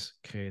always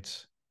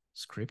create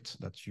scripts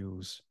that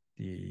use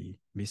the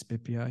MISP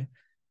API.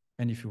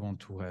 And if you want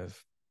to have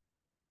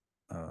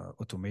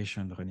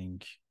automation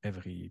running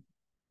every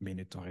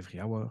minute or every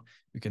hour,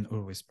 you can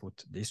always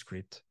put this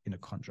script in a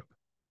cron job.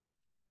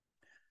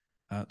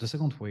 The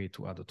second way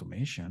to add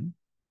automation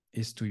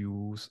is to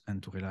use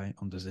and to rely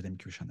on the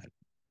ZMQ channel.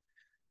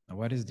 Now,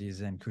 what is the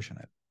ZMQ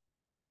channel?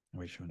 I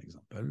will show an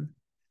example.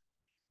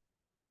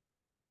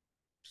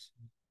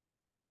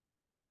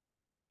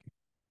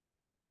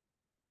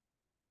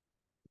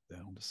 There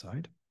on the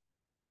side.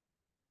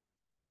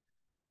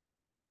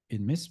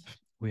 In MISP,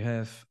 we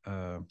have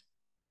a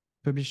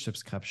publish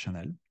subscribe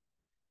channel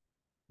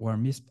where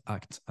MISP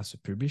acts as a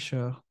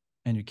publisher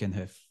and you can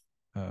have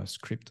a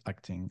script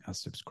acting as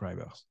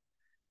subscribers.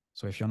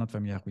 So if you're not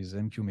familiar with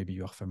ZMQ, maybe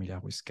you are familiar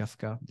with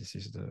Kafka. This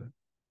is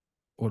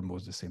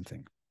almost the same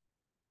thing.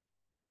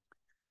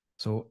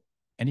 So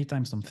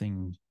anytime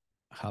something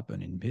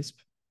happens in MISP,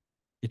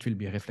 it will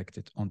be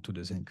reflected onto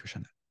the ZMQ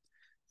channel.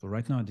 So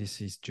right now,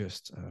 this is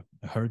just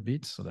a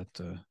heartbeat so that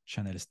the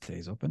channel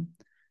stays open.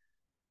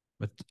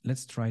 But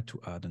let's try to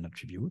add an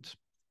attribute.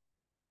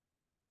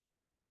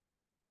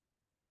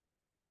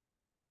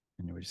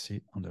 And you will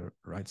see on the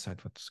right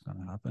side what's going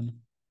to happen.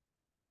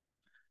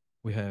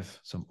 We have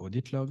some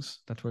audit logs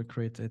that were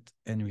created,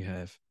 and we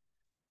have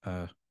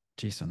a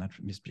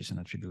MISP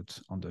JSON attribute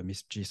on the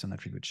MISP JSON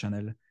attribute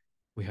channel.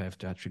 We have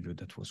the attribute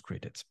that was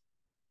created.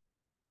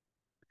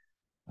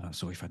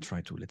 So if I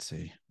try to, let's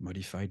say,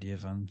 modify the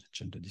event,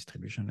 change the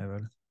distribution level,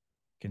 you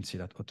can see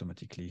that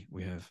automatically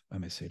we have a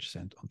message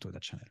sent onto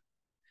that channel.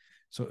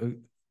 So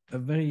a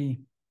very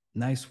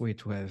nice way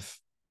to have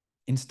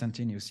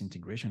instantaneous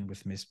integration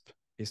with MISP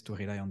is to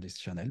rely on this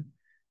channel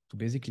to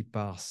basically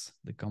parse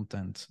the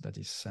content that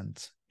is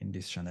sent in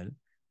this channel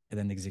and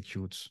then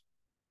execute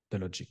the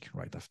logic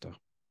right after.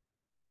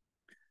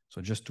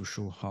 So just to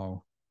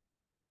show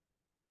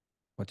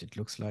what it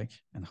looks like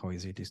and how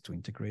easy it is to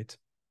integrate.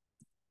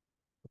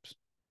 Oops.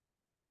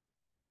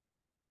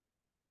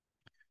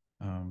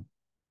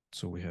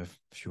 So we have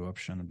a few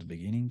options at the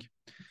beginning,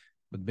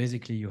 but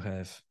basically you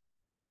have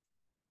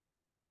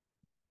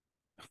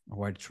a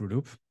while true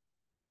loop.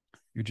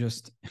 You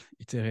just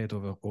iterate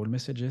over all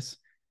messages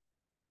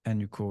and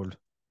you call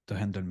the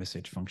handle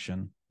message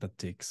function that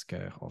takes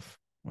care of,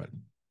 well,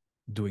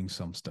 doing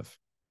some stuff.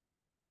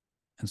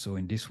 And so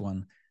in this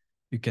one,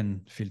 you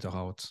can filter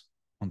out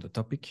on the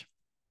topic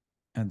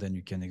and then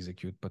you can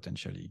execute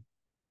potentially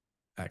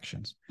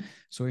actions.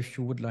 So if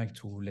you would like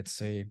to, let's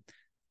say,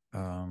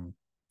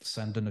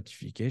 send a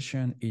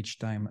notification each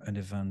time an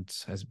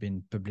event has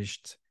been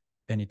published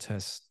and it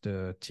has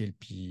the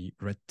TLP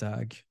red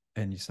tag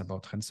and it's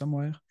about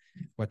ransomware,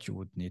 what you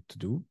would need to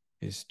do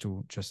is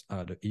to just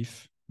add a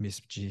if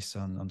MISP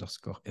JSON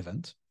underscore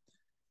event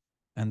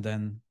and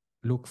then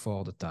look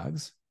for the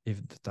tags.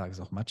 If the tags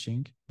are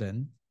matching,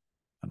 then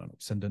I don't know,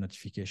 send a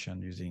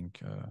notification using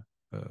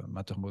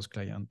Mattermost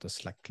client, a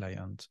Slack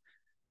client,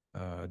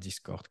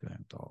 Discord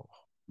client, or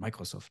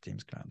Microsoft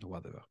Teams client, or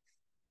whatever.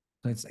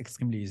 So it's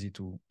extremely easy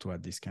to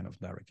add this kind of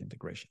direct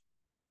integration.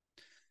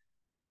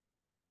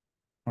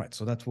 All right,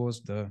 so that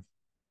was the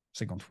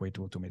second way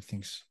to automate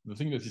things. The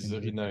thing that is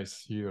very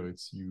nice here,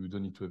 it's you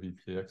don't need to have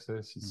API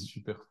access. It's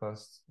super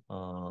fast.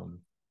 So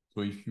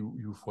if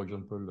you for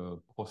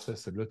example,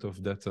 process a lot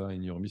of data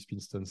in your MISP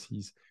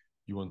instances,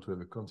 you want to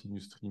have a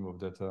continuous stream of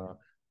data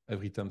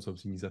every time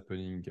something is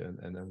happening,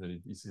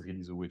 and it's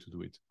really the way to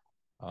do it.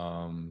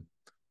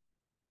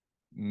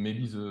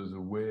 Maybe the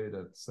way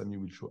that Sami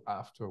will show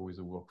after with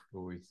the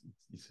workflow,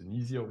 it's an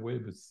easier way,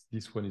 but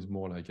this one is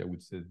more like, I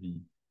would say, the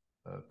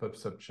pub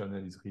sub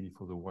channel is really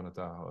for the one that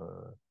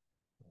are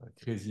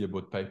crazy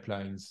about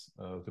pipelines,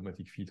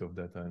 automatic feed of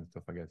data and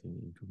stuff like that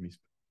into MISP.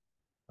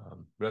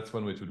 That's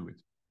one way to do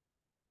it.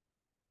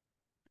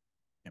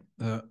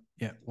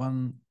 Yeah,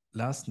 one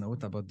last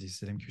note about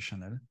this LMQ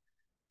channel.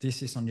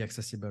 This is only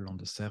accessible on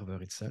the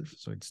server itself,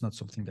 so it's not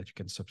something that you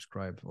can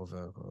subscribe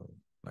over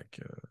like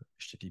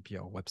HTTP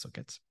or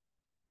WebSockets.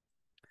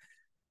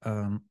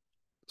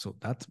 So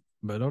that,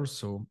 but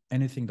also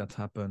anything that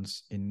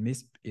happens in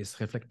MISP is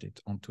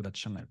reflected onto that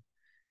channel.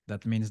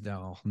 That means there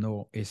are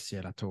no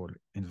ACL at all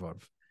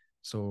involved.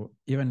 So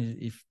even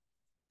if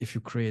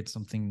you create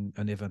something,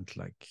 an event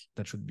like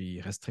that should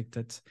be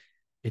restricted,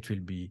 it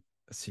will be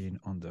seen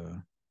on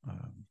the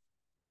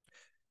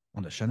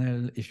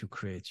channel. If you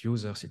create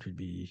users, it will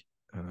be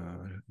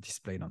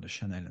displayed on the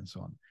channel and so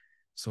on.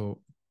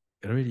 So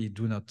really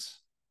do not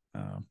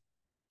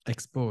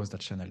expose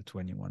that channel to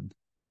anyone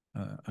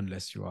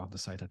unless you are the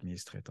site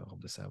administrator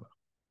of the server.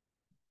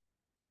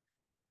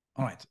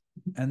 All right,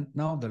 and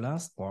now the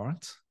last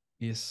part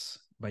is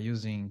by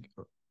using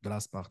the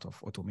last part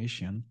of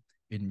automation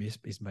in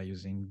MISP is by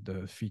using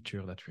the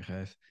feature that we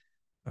have,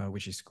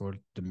 which is called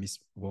the MISP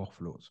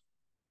workflows.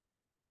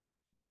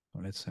 So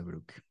let's have a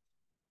look.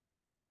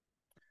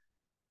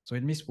 So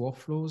in MISP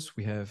workflows,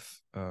 we have,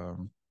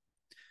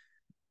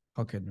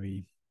 how can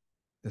we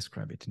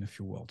describe it in a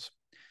few words?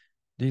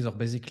 These are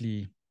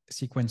basically a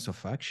sequence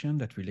of action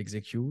that will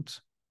execute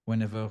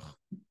whenever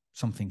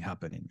something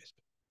happens in MISP.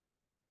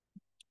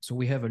 So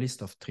we have a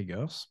list of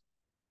triggers,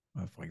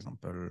 for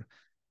example,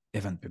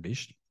 event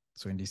published.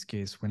 So in this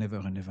case, whenever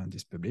an event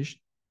is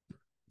published,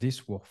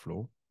 this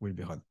workflow will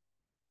be run.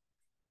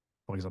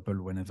 For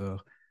example, whenever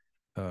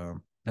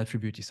an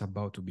attribute is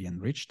about to be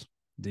enriched,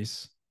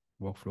 this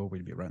workflow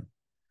will be run.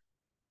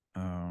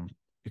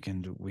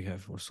 We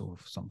have also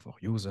some for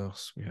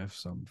users, we have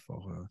some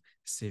for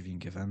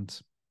saving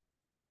events.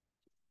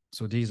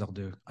 So these are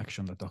the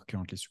actions that are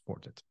currently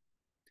supported.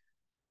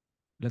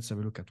 Let's have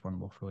a look at one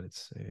workflow.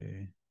 Let's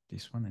say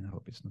this one, and I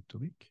hope it's not too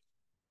big.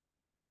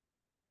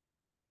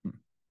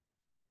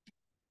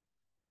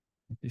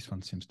 This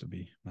one seems to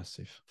be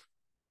massive.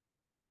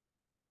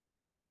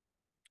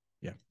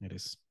 Yeah, it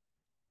is.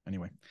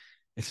 Anyway,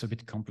 it's a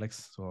bit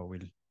complex, so I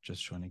will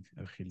just show a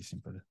really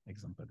simple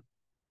example.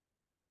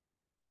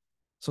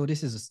 So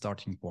this is a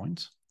starting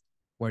point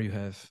where you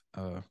have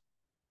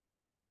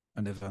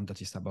an event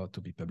that is about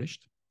to be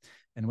published.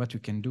 And what you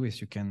can do is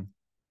you can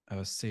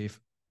save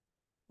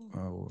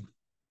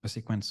a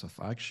sequence of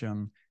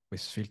action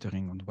with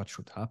filtering on what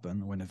should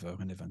happen whenever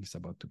an event is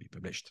about to be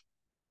published.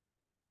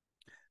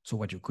 So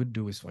what you could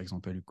do is, for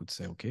example, you could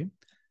say, okay,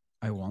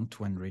 I want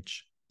to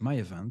enrich my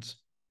event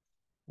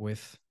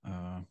with,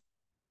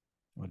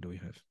 what do we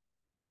have?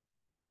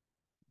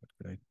 What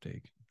could I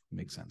take?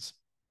 Makes sense.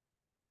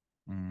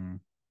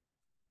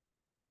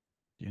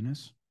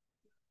 DNS.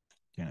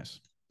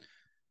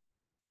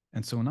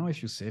 And so now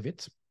if you save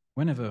it,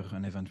 whenever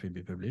an event will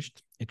be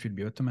published, it will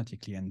be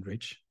automatically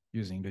enriched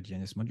using the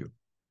DNS module.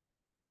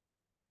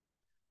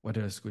 What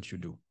else could you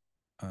do?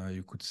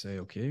 You could say,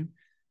 okay,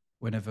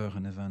 whenever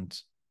an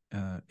event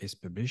is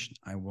published,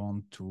 I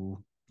want to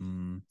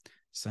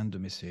send a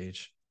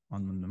message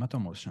on the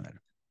Mattermost channel.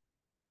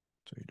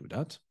 So you do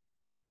that.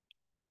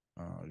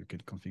 You can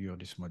configure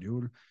this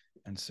module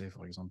and say,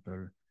 for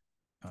example,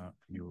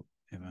 new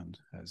event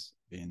has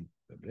been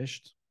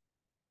published.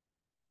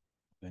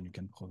 Then you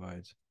can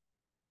provide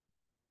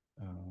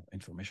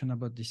information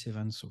about this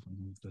event. So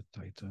the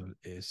title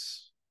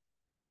is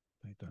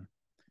title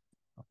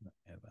of the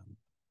event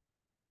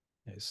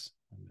is,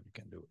 and then you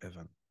can do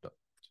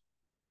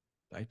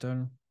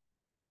event.title.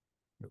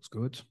 Looks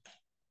good.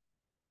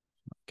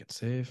 Get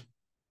save.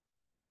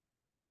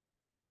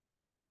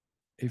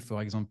 If,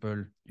 for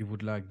example, you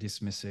would like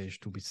this message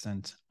to be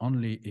sent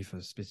only if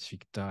a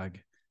specific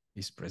tag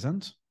is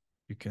present,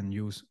 you can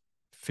use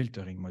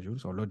filtering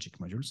modules or logic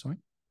modules, sorry,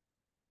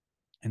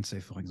 and say,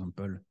 for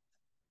example,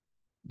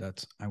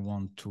 that I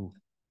need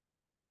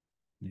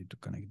to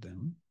connect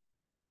them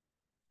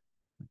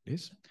like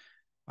this.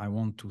 I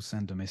want to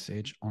send a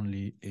message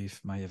only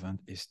if my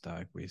event is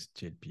tagged with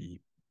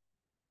TLP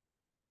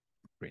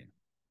green.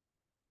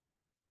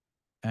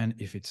 And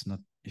if it's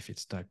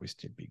tagged with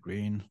TLP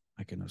green,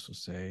 I can also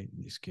say,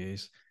 in this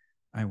case,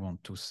 I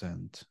want to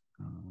send,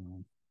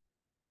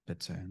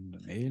 let's send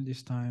a mail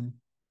this time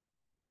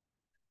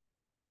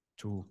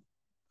to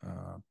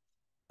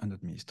an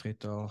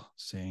administrator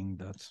saying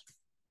that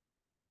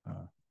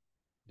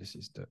this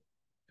is the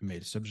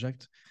mail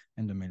subject,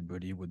 and the mail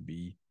body would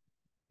be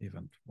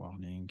event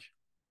warning,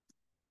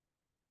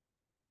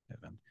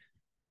 event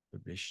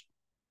published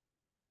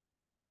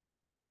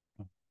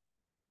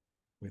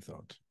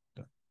without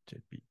the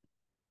JP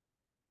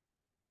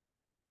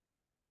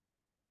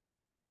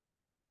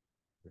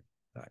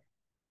tag.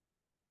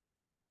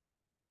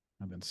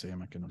 And then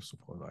same, I can also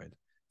provide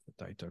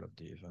the title of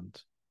the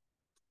event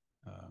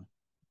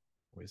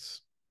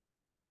with,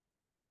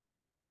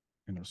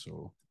 and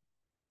also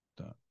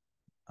the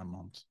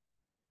amount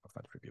of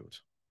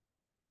attribute.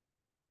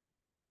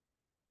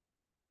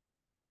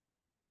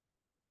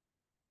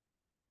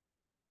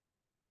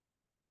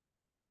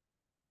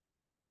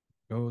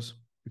 Goes,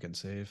 you can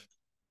save.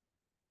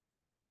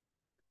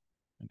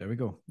 And there we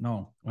go.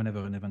 Now,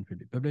 whenever an event will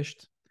be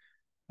published,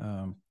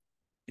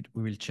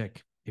 we will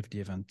check if the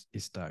event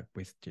is tagged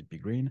with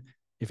JP green.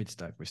 If it's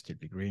tagged with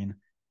JP green,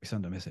 we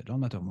send a message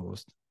on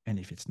Mattermost, and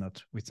if it's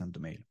not, we send the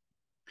mail.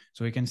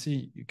 So you can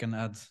see you can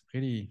add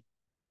really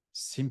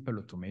simple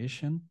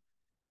automation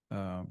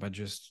by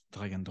just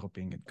drag and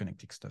dropping and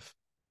connecting stuff.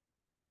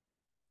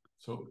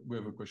 So we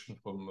have a question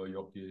from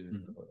Jorge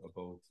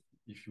about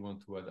if you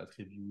want to add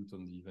attribute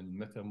on the event in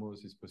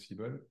Mattermost, is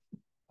possible.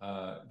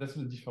 That's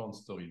a different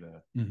story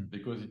there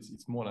because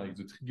it's more like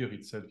the trigger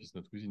itself is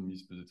not within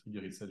MISP, but the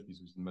trigger itself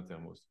is within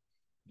Mattermost.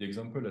 The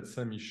example that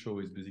Sami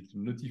showed is basically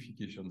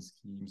notification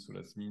scheme. So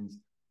that means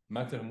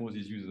Mattermost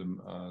is used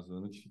as a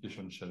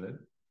notification channel.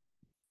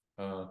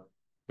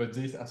 But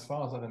there is, as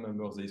far as I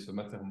remember, there is a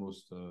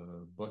Mattermost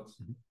bot.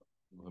 I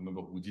don't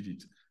remember who did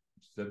it,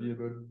 which is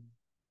available,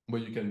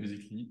 where you can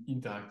basically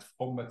interact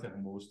from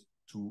Mattermost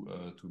to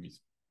MISP.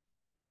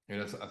 And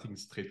that's, I think,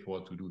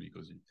 straightforward to do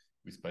because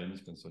with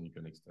PyMISP and so on, you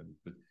can extend it.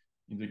 But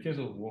in the case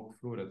of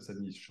workflow that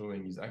Sami is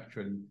showing is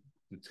actually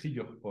the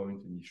trigger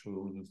point, and he showed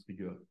all those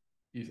triggers,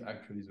 is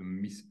actually the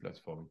MISP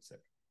platform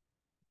itself.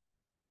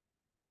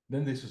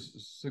 Then there's a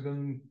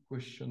second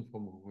question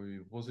from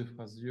Jose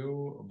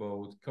Frazio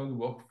about can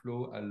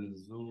workflow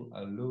also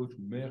allow to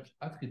merge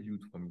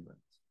attributes from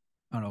events?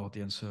 Alors,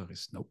 the answer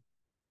is no.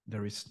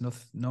 There is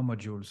no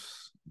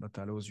modules that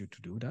allows you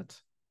to do that.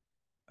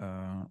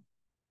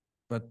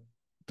 But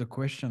the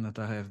question that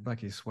I have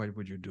back is why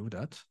would you do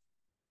that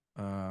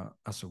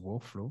as a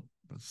workflow?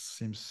 That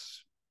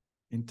seems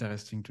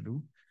interesting to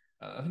do.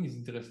 I think it's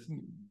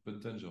interesting,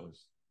 but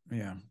dangerous.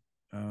 Yeah.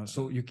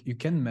 So you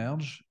can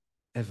merge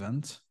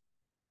event,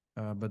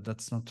 but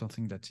that's not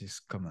something that is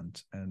common.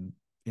 And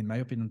in my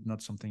opinion,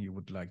 not something you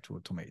would like to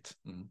automate.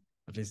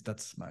 At least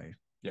that's my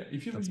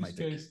if you have a use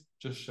case,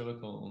 just share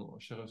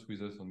us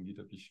with us on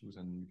GitHub issues,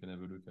 and you can have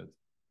a look at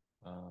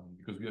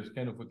because we have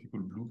kind of what we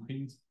call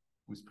blueprints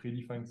with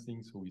predefined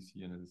things, so we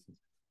see another thing.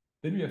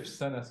 Then we have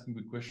San asking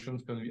good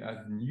questions. Can we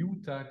add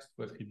new tags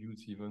to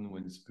attributes even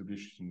when it's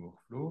published in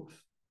workflow?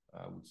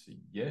 I would say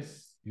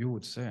yes. You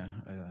would say.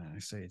 I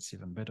say it's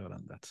even better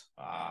than that.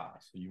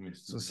 So you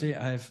missed. So see,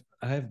 I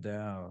have there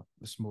a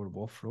small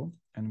workflow,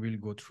 and we'll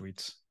go through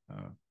it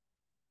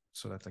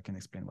so that I can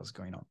explain what's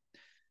going on.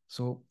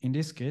 So in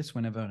this case,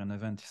 whenever an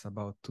event is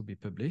about to be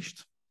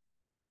published,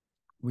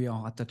 we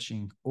are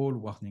attaching all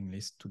warning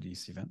lists to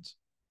this event.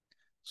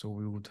 So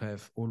we would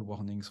have all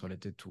warnings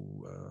related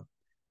to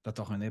that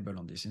are enabled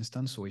on this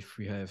instance. So if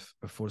we have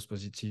a false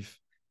positive,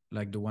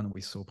 like the one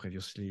we saw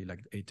previously, like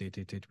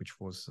 8888, which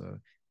was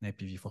an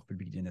IPv4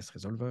 public DNS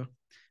resolver,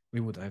 we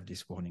would have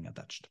this warning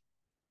attached.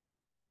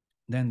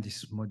 Then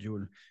this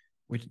module,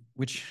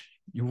 which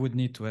you would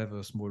need to have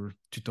a small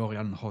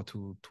tutorial on how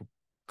to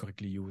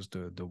correctly use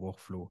the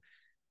workflow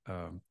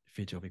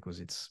feature, because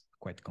it's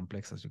quite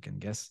complex, as you can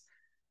guess,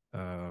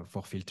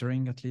 for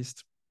filtering at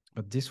least.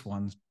 But this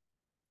one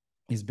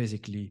is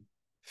basically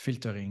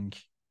filtering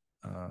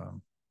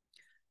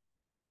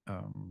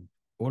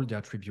all the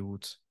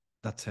attributes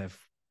that have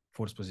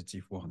false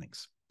positive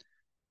warnings.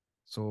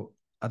 So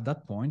at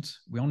that point,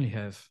 we only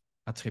have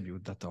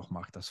attributes that are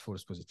marked as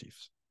false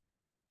positives.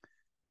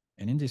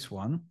 And in this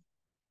one,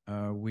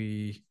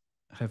 we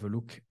have a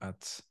look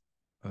at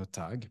a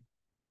tag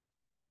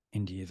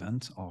in the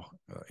event or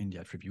in the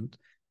attribute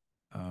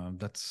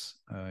that's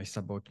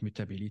about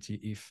mutability,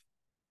 if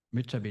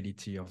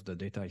mutability of the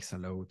data is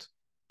allowed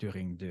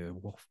during the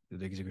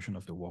execution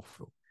of the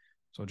workflow.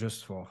 So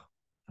just for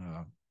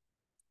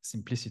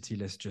simplicity,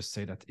 let's just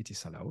say that it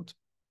is allowed.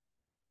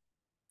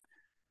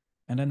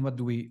 And then what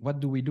do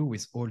we do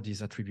with all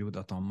these attributes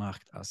that are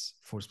marked as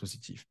false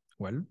positive?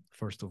 Well,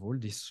 first of all,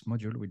 this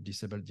module will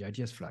disable the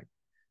IDS flag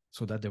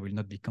so that they will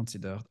not be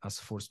considered as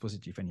false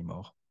positive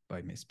anymore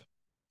by MISP.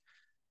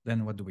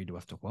 Then what do we do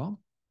afterward?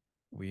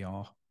 We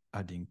are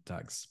adding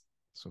tags.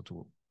 So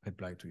to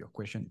reply to your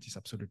question, it is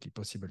absolutely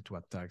possible to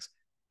add tags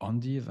on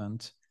the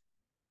event,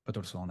 but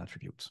also on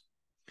attributes.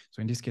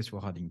 So in this case,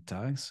 we're adding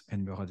tags,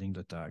 and we're adding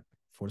the tag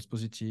false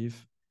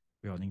positive,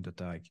 we're adding the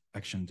tag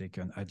action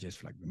taken, IDS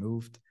flag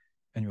removed,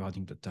 and we're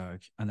adding the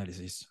tag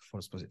analysis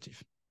false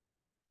positive.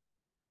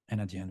 And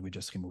at the end, we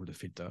just remove the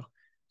filter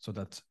so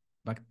that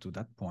back to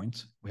that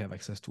point, we have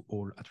access to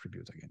all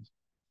attributes again.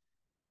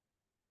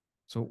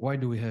 So why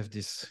do we have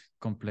this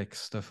complex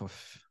stuff of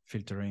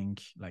filtering,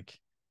 like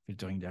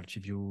filtering the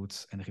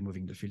attributes and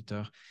removing the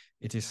filter?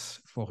 It is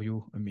for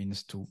you a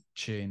means to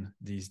chain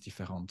these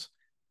different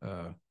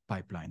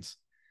pipelines.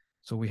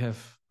 So we have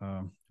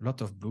a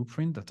lot of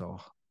blueprints that are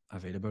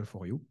available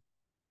for you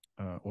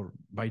or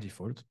by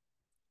default.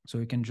 So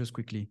you can just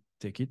quickly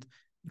take it,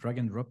 drag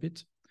and drop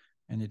it,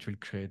 and it will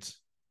create,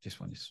 this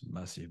one is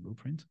massive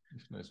blueprint.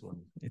 It's a nice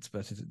one.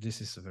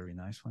 This is a very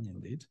nice one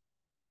indeed.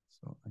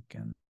 So I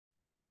can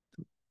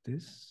do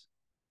this.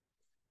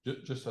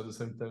 Just at the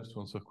same time to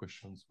answer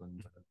questions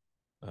when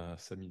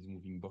Sam is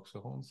moving box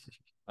around.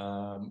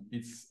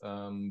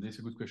 There's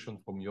a good question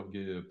from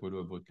Jorge Polo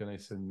about, can I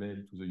send mail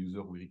to the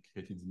user who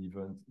created the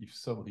event if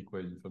some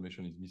required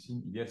information is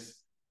missing?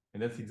 Yes,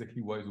 and that's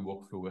exactly why the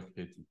workflow were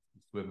created,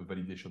 to have a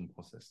validation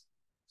process.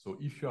 So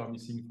if you are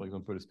missing, for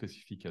example, a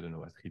specific, I don't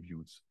know,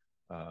 attributes,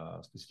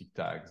 specific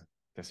tags,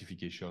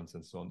 classifications,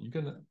 and so on, you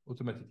can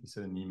automatically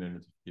send an email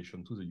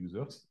notification to the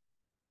users.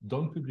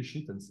 Don't publish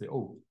it and say,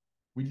 oh,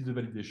 we did the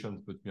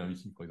validations, but we are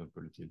missing, for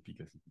example, the TLP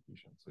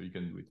classification. So you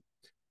can do it.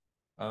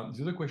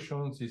 The other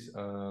question is,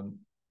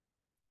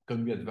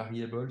 can we add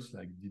variables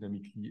like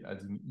dynamically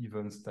adding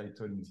events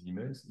title in the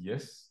emails?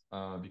 Yes,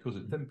 because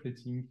the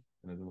templating,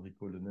 and I don't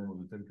recall the name of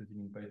the templating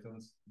in Python.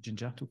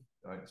 Jinja 2.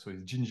 Right, so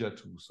it's Jinja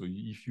 2. So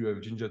if you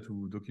have Jinja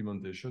 2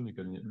 documentation, you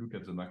can look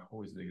at the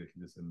macro. It's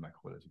exactly the same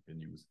macro that you can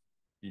use.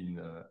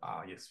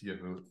 Yes, you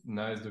have a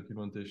nice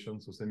documentation.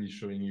 So Sam is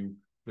showing you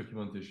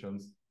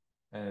documentations.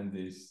 And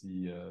they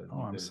see.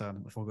 I'm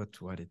sad. I forgot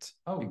to add it.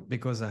 Oh,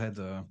 because I had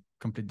a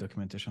complete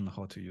documentation on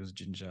how to use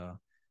Jinja.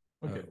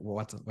 Okay.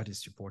 What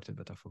is supported,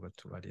 but I forgot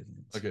to add it.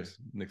 Okay,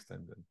 next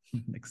time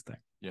then. Next time.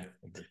 Yeah,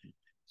 exactly.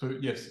 So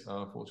yes,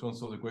 to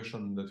answer the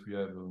question that we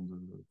have on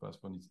the past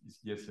one, is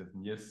yes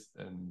and yes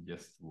and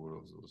yes to all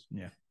of those.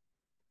 Yeah.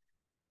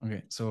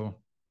 Okay, so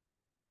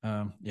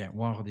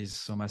Word is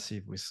so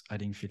massive with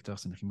adding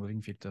filters and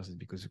removing filters is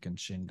because you can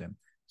change them.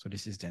 So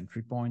this is the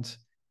entry point.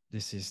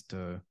 This is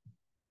the,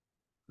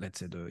 let's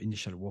say, the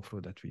initial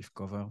workflow that we've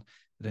covered.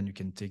 Then you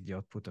can take the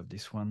output of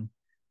this one,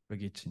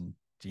 plug it in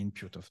the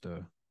input of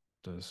the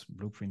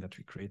blueprint that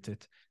we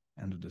created,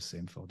 and do the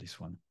same for this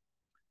one.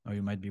 Now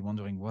you might be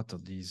wondering, what are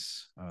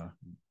these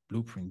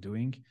blueprint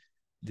doing?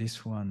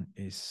 This one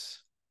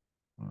is,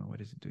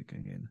 what is it doing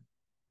again?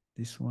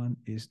 This one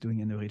is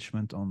doing an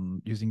enrichment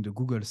on using the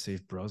Google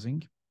Safe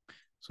browsing.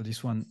 So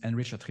this one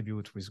enrich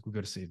attribute with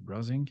Google Safe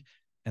browsing,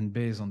 and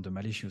based on the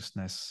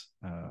maliciousness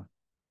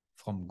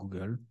from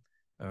Google,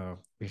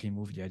 we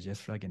remove the IDS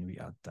flag and we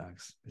add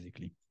tags,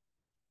 basically.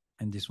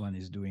 And this one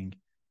is doing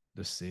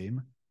the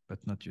same,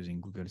 but not using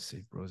Google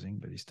Safe browsing,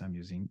 but this time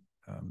using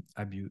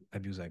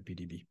abuse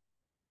IPDB.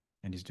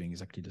 And it's doing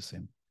exactly the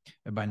same.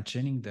 By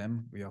chaining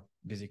them, we are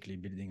basically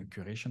building a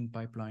curation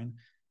pipeline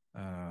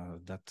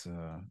that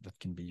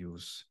can be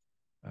used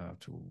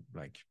to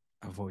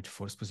avoid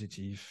false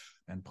positive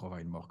and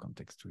provide more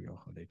context to your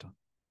data.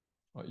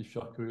 If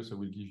you are curious, I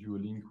will give you a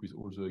link with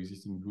all the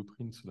existing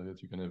blueprints so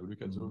that you can have a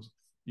look at those.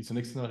 It's an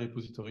external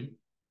repository,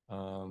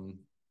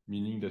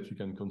 meaning that you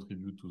can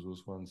contribute to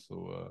those ones.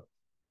 So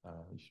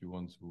if you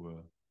want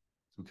to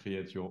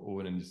create your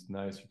own and it's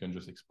nice, you can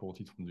just export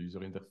it from the user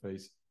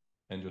interface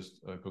and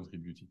just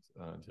contribute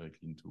it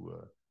directly into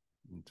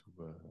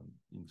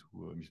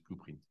MISP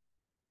Blueprint.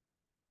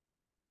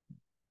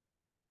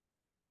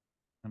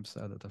 I'm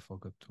sad that I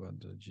forgot to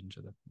add the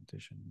Jinja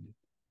documentation.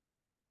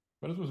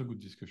 But it was a good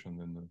discussion.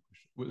 And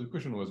the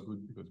question was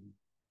good because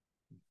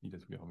we see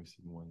that we are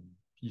missing one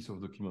piece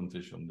of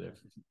documentation there.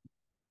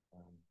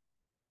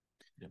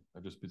 Yeah, I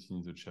just put it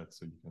in the chat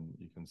so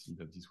you can see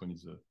that this one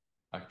is the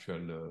actual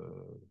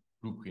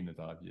blueprint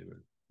that are available.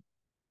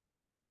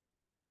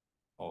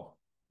 Oh,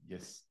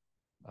 yes.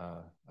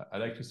 I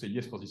like to say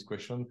yes for this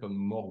question. Can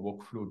more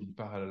workflow be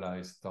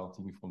parallelized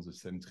starting from the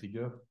same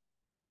trigger?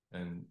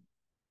 And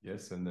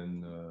yes, and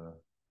then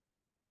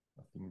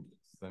I think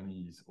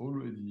Sammy is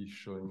already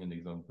showing an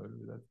example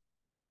with that.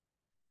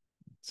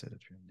 Let's say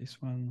that we have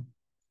this one.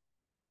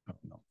 Oh,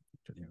 no,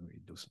 actually we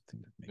do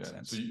something that makes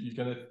sense. So you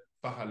can have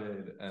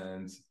parallel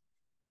and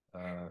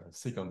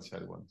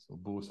sequential ones. So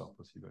both are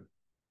possible.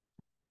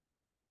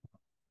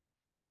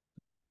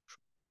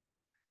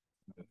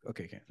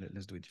 Okay,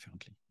 let's do it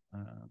differently. I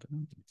don't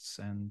know,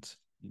 send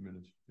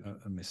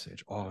a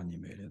message or an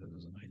email, that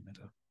doesn't really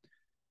matter.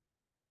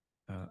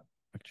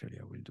 Actually,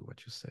 I will do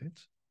what you said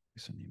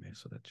with an email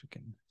so that you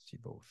can see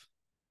both.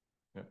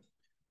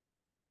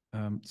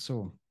 Yeah.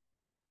 So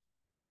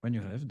when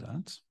you have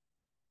that,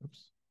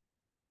 oops,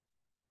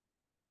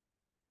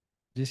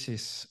 this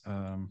is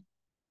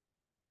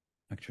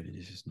actually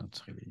this is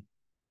not really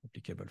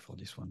applicable for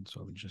this one,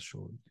 so I will just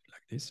show it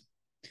like this.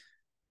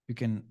 You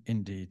can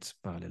indeed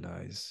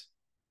parallelize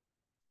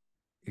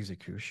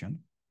execution.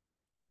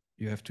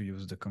 You have to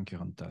use the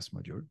concurrent task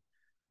module.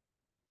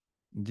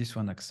 This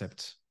one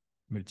accepts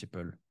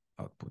multiple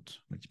output,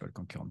 multiple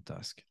concurrent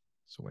tasks.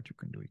 So what you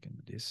can do, you can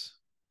do this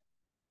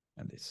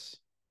and this.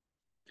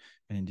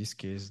 And in this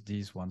case,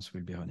 these ones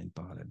will be run in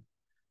parallel.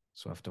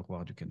 So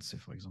afterward, you can say,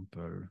 for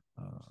example,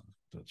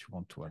 that you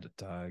want to add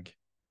a tag.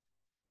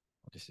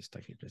 This is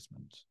tag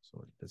replacement.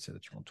 So let's say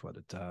that you want to add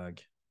a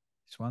tag,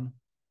 this one,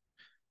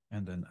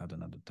 and then add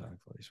another tag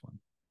for this one.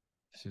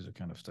 This is the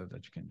kind of stuff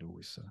that you can do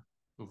with. So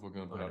for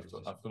example,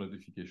 after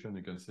notification,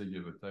 you can say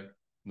you have a tag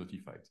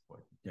notified.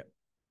 Right? Yeah.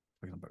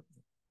 for example.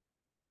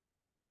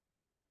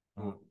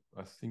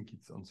 I think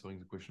it's answering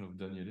the question of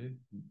Daniele.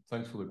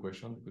 Thanks for the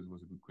question, because it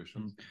was a good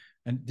question.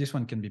 And this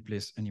one can be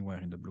placed anywhere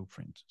in the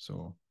blueprint,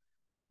 so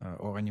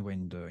or anywhere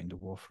in the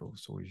workflow.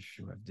 So if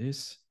you have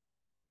this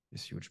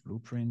huge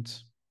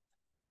blueprint,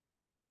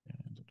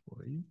 don't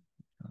worry,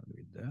 I'll do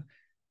it there.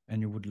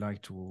 And you would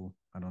like to,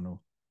 I don't know,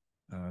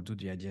 do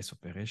the IDS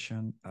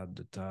operation, add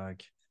the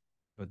tag,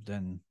 but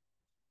then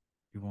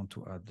you want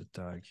to add the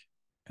tag,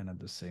 and at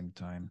the same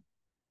time,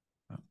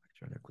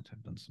 actually I could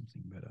have done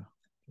something better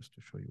just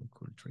to show you a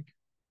cool trick.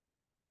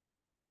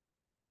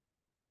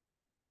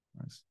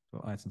 Nice.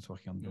 So it's not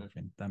working on the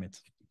blueprint. Damn it.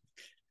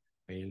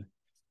 Fail.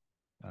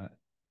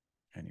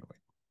 Anyway,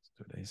 let's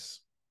do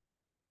this.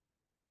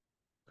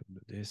 Could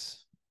do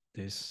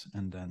this,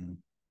 and then,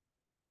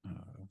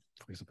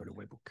 for example, a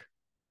webhook.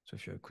 So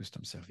if you have a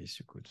custom service,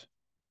 you could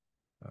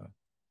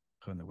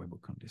run a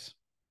webhook on this.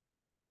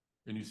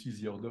 And you see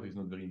the order is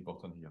not very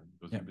important here,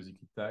 because you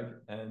basically tag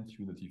and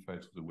you notify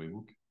to the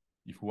webhook.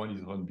 If one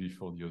is run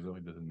before the other,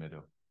 it doesn't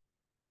matter.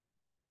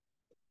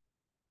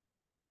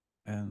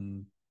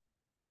 And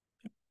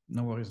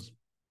no worries.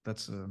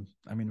 That's,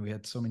 I mean, we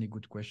had so many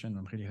good questions.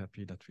 I'm really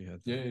happy that we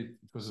had it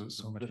was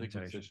so much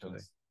interaction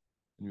today.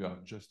 And we are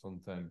just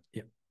on time.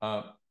 Yeah.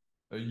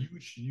 A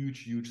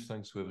huge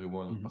thanks to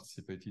everyone who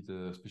participated,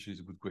 especially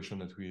the good question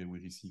that we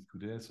received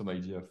today, some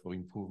idea for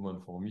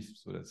improvement for MISP,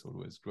 so that's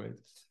always great.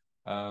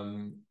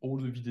 All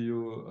the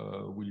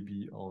video will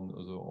be on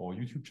our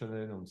YouTube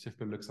channel on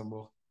CFP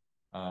Luxembourg,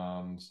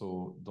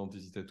 so don't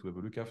hesitate to have a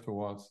look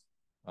afterwards,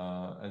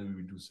 and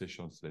we will do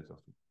sessions later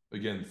too.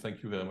 Again,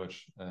 thank you very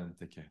much and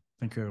take care.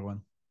 Thank you,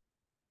 everyone.